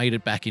not made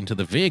it back into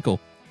the vehicle.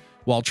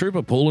 While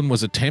Trooper Poulin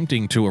was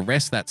attempting to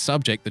arrest that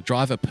subject, the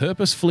driver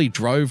purposefully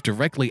drove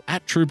directly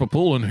at Trooper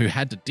Poulin, who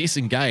had to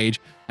disengage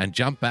and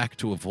jump back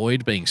to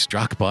avoid being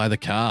struck by the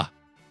car.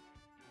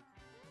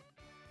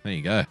 There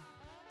you go.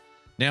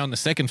 Now, in the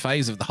second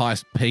phase of the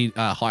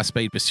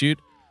high-speed pursuit,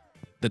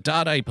 the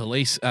Dade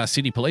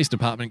City Police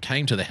Department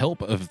came to the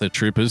help of the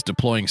troopers,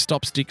 deploying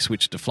stop sticks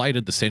which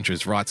deflated the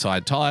Sentra's right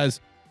side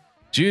tyres.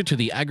 Due to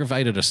the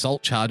aggravated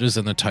assault charges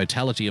and the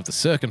totality of the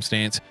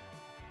circumstance,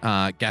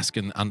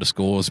 Gaskin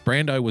underscores,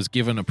 Brando was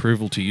given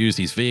approval to use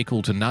his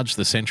vehicle to nudge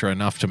the Sentra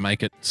enough to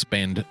make it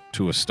spend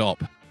to a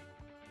stop.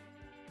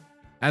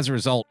 As a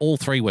result, all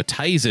three were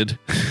tasered,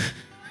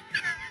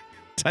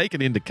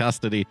 taken into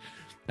custody,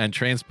 and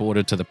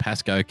transported to the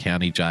Pasco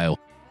County Jail.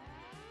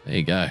 There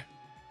you go.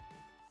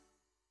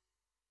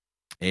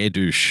 Air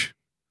douche.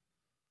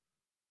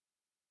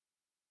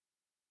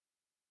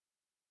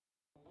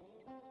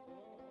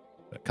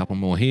 A couple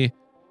more here.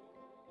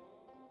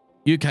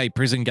 UK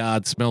prison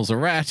guard smells a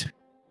rat. I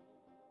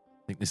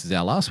think this is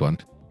our last one.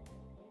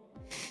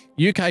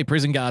 UK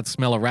prison guards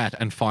smell a rat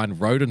and find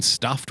rodent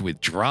stuffed with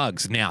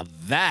drugs. Now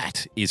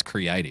that is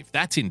creative.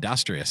 That's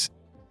industrious.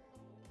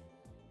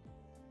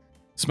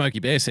 Smokey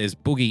Bear says,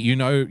 Boogie,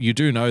 you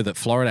do know that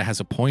Florida has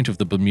a point of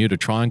the Bermuda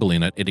Triangle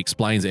in it. It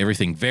explains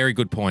everything. Very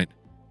good point.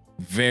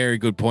 Very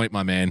good point,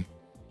 my man.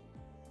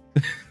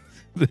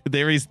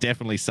 There is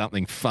definitely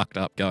something fucked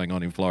up going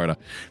on in Florida.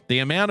 The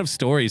amount of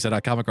stories that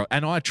I come across,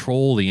 and I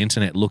trawl the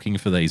internet looking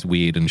for these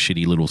weird and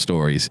shitty little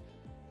stories,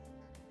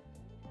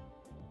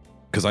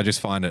 because I just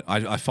find it,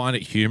 I find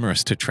it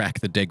humorous to track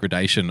the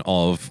degradation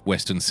of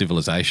Western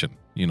civilization,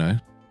 you know,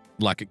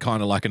 like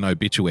kind of like an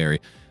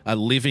obituary, a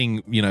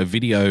living, you know,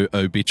 video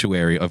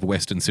obituary of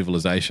Western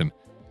civilization.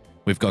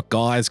 We've got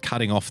guys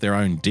cutting off their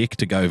own dick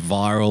to go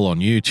viral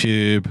on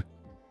YouTube.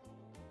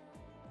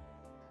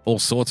 All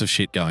sorts of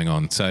shit going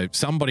on. So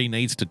somebody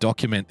needs to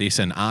document this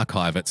and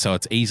archive it so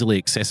it's easily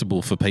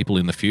accessible for people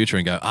in the future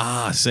and go,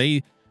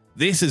 see,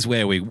 this is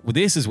where we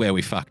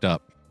fucked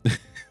up.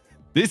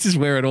 This is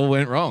where it all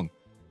went wrong.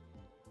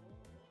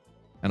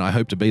 And I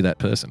hope to be that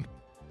person.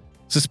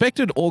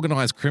 Suspected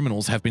organized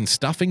criminals have been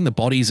stuffing the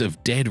bodies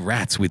of dead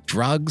rats with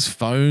drugs,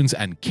 phones,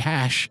 and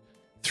cash,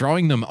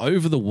 throwing them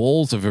over the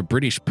walls of a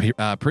British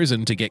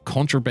prison to get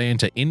contraband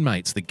to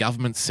inmates, the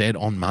government said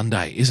on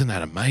Monday. Isn't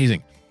that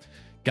amazing?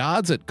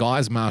 Guards at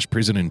Guy's Marsh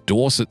Prison in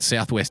Dorset,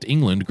 southwest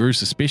England, grew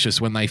suspicious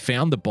when they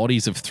found the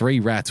bodies of 3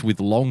 rats with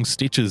long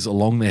stitches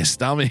along their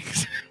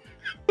stomachs.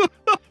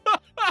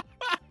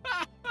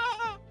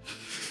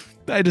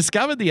 They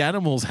discovered the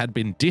animals had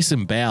been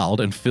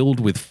disemboweled and filled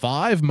with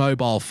 5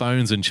 mobile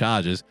phones and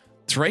chargers,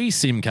 3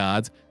 SIM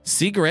cards,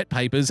 cigarette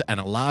papers, and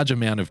a large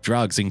amount of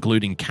drugs,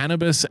 including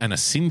cannabis and a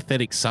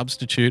synthetic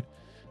substitute,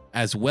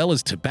 as well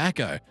as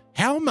tobacco.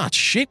 How much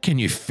shit can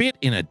you fit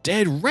in a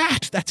dead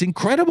rat? That's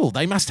incredible.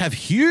 They must have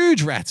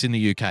huge rats in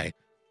the UK.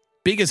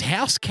 Big as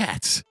house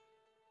cats.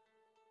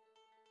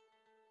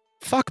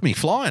 Fuck me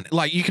flying.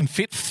 Like, you can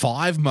fit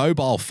 5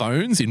 mobile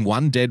phones in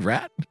one dead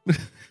rat?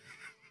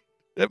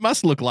 It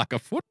must look like a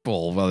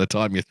football by the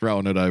time you're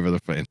throwing it over the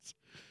fence.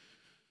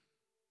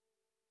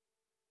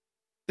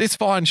 This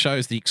find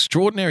shows the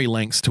extraordinary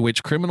lengths to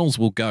which criminals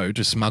will go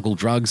to smuggle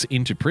drugs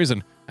into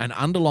prison and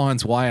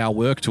underlines why our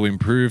work to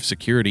improve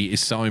security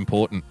is so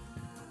important.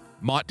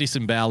 Might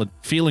disembowel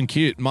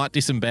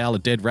a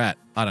dead rat.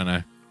 I don't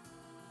know.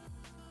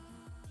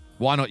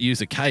 Why not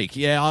use a cake?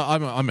 Yeah,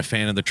 I'm a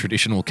fan of the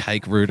traditional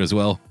cake route as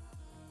well.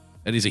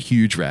 It is a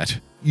huge rat.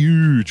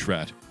 Huge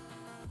rat.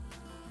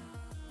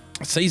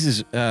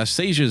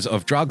 Seizures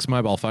of drugs,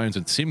 mobile phones,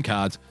 and SIM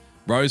cards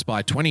rose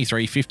by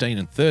 23%, 15%,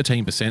 and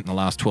 13% in the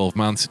last 12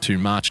 months to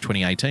March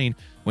 2018,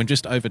 when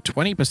just over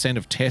 20%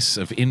 of tests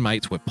of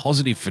inmates were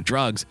positive for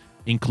drugs,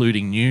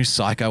 including new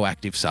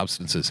psychoactive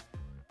substances.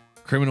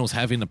 Criminals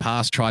have in the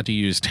past tried to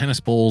use tennis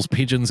balls,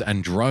 pigeons,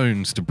 and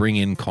drones to bring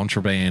in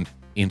contraband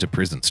into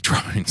prisons.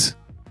 Drones.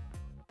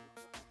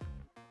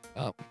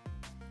 Oh.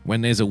 When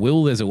there's a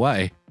will, there's a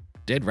way.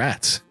 Dead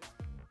rats.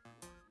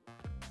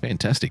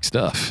 Fantastic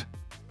stuff.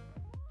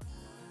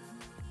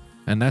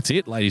 And that's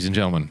it, ladies and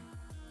gentlemen.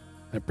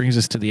 That brings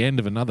us to the end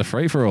of another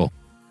free-for-all.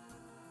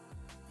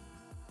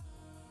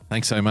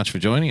 Thanks so much for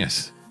joining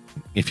us.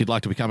 If you'd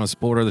like to become a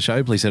supporter of the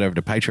show, please head over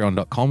to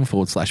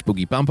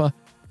patreon.com/boogiebumper.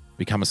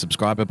 Become a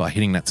subscriber by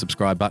hitting that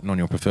subscribe button on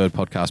your preferred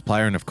podcast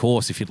player. And of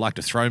course, if you'd like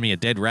to throw me a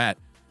dead rat,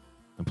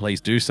 then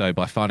please do so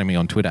by finding me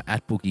on Twitter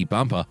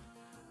 @boogiebumper.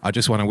 I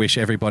just want to wish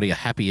everybody a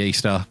happy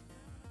Easter.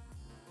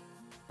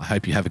 I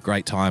hope you have a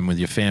great time with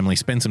your family.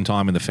 Spend some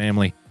time with the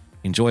family.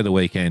 Enjoy the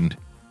weekend.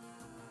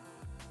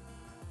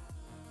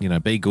 You know,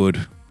 be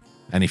good.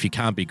 And if you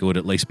can't be good,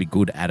 at least be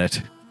good at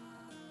it.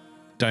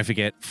 Don't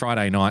forget,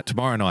 Friday night,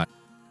 tomorrow night,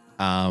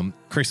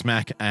 Chris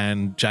Mack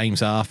and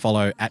James R.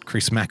 follow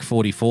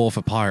 @ChrisMack44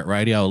 for Pirate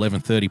Radio,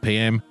 11:30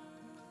 p.m.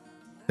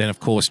 Then, of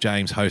course,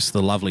 James hosts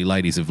the lovely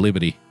Ladies of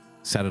Liberty,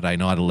 Saturday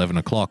night, 11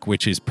 o'clock,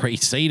 which is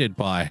preceded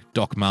by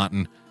Doc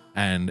Martin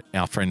and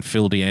our friend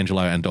Phil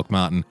D'Angelo and Doc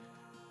Martin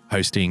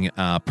hosting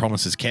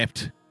Promises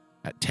Kept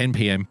at 10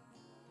 p.m.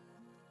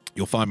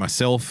 You'll find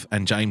myself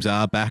and James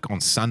R. back on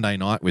Sunday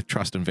night with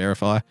Trust and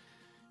Verify.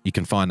 You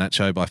can find that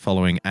show by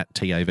following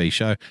 @TAV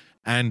Show.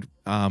 And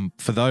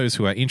for those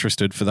who are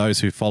interested, for those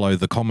who follow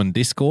The Common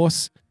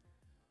Discourse,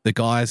 the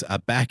guys are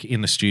back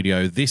in the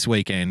studio this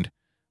weekend.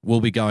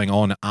 We'll be going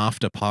on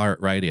after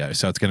Pirate Radio.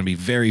 So it's going to be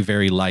very,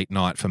 very late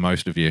night for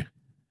most of you.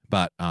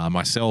 But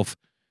myself,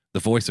 the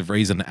voice of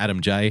reason, Adam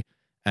J.,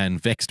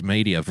 and Vexed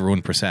Media,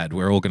 Varun Prasad.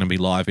 We're all going to be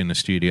live in the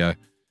studio,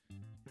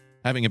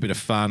 having a bit of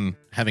fun,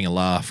 having a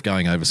laugh,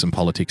 going over some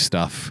politics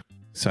stuff.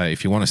 So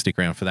if you want to stick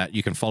around for that,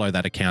 you can follow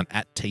that account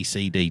at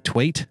TCD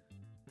Tweet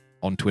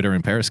on Twitter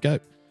and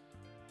Periscope.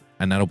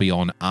 And that'll be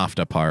on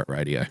after Pirate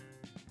Radio.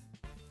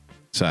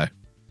 So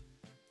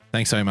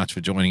thanks so much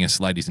for joining us,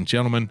 ladies and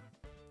gentlemen.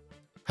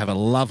 Have a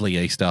lovely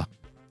Easter.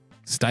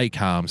 Stay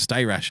calm,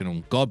 stay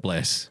rational. God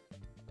bless.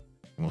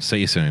 And we'll see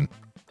you soon.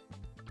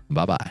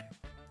 Bye-bye.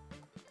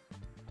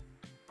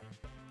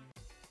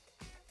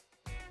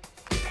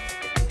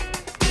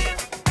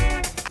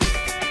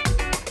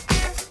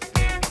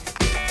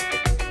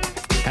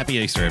 Happy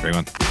Easter,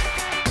 everyone.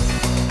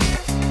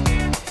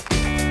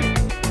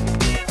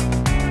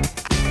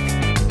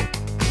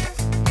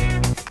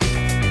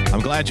 I'm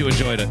glad you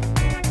enjoyed it.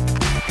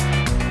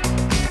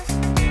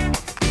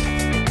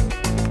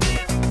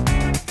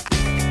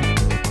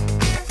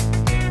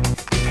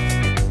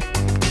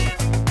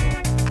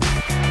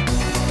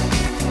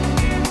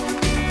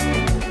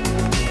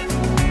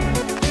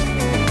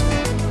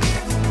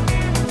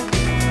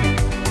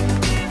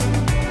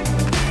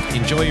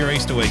 Enjoy your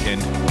Easter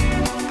weekend.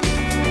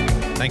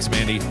 Thanks,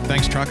 Mandy.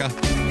 Thanks, Trucker.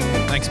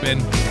 Thanks, Ben.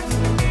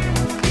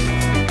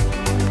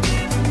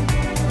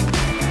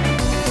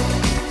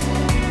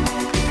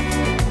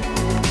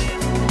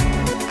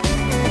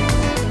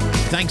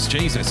 Thanks,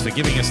 Jesus, for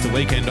giving us the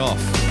weekend off.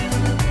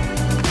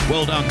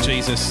 Well done,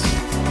 Jesus.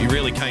 You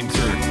really came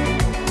through.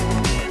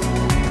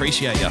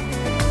 Appreciate ya.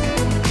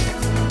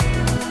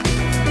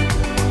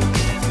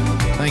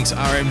 Thanks,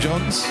 RM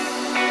Johns.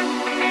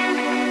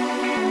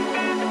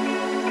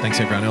 Thanks,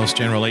 everyone else.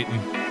 General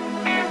Eaton.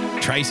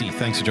 Tracy,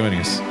 thanks for joining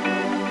us.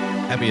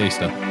 Happy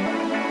Easter.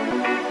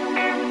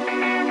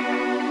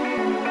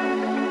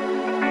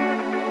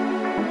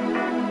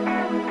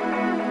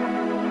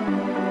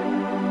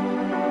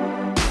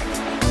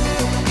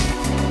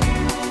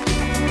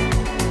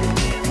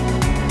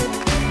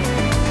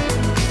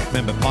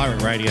 Remember,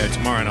 Pirate Radio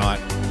tomorrow night,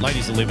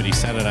 Ladies of Liberty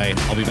Saturday.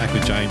 I'll be back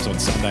with James on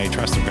Sunday,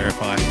 Trust and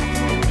Verify.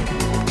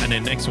 And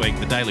then next week,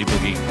 the Daily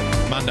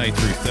Boogie, Monday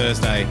through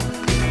Thursday.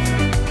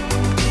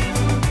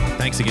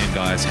 Thanks again,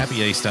 guys. Happy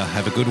Easter.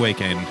 Have a good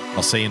weekend.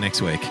 I'll see you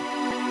next week.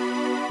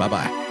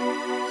 Bye-bye.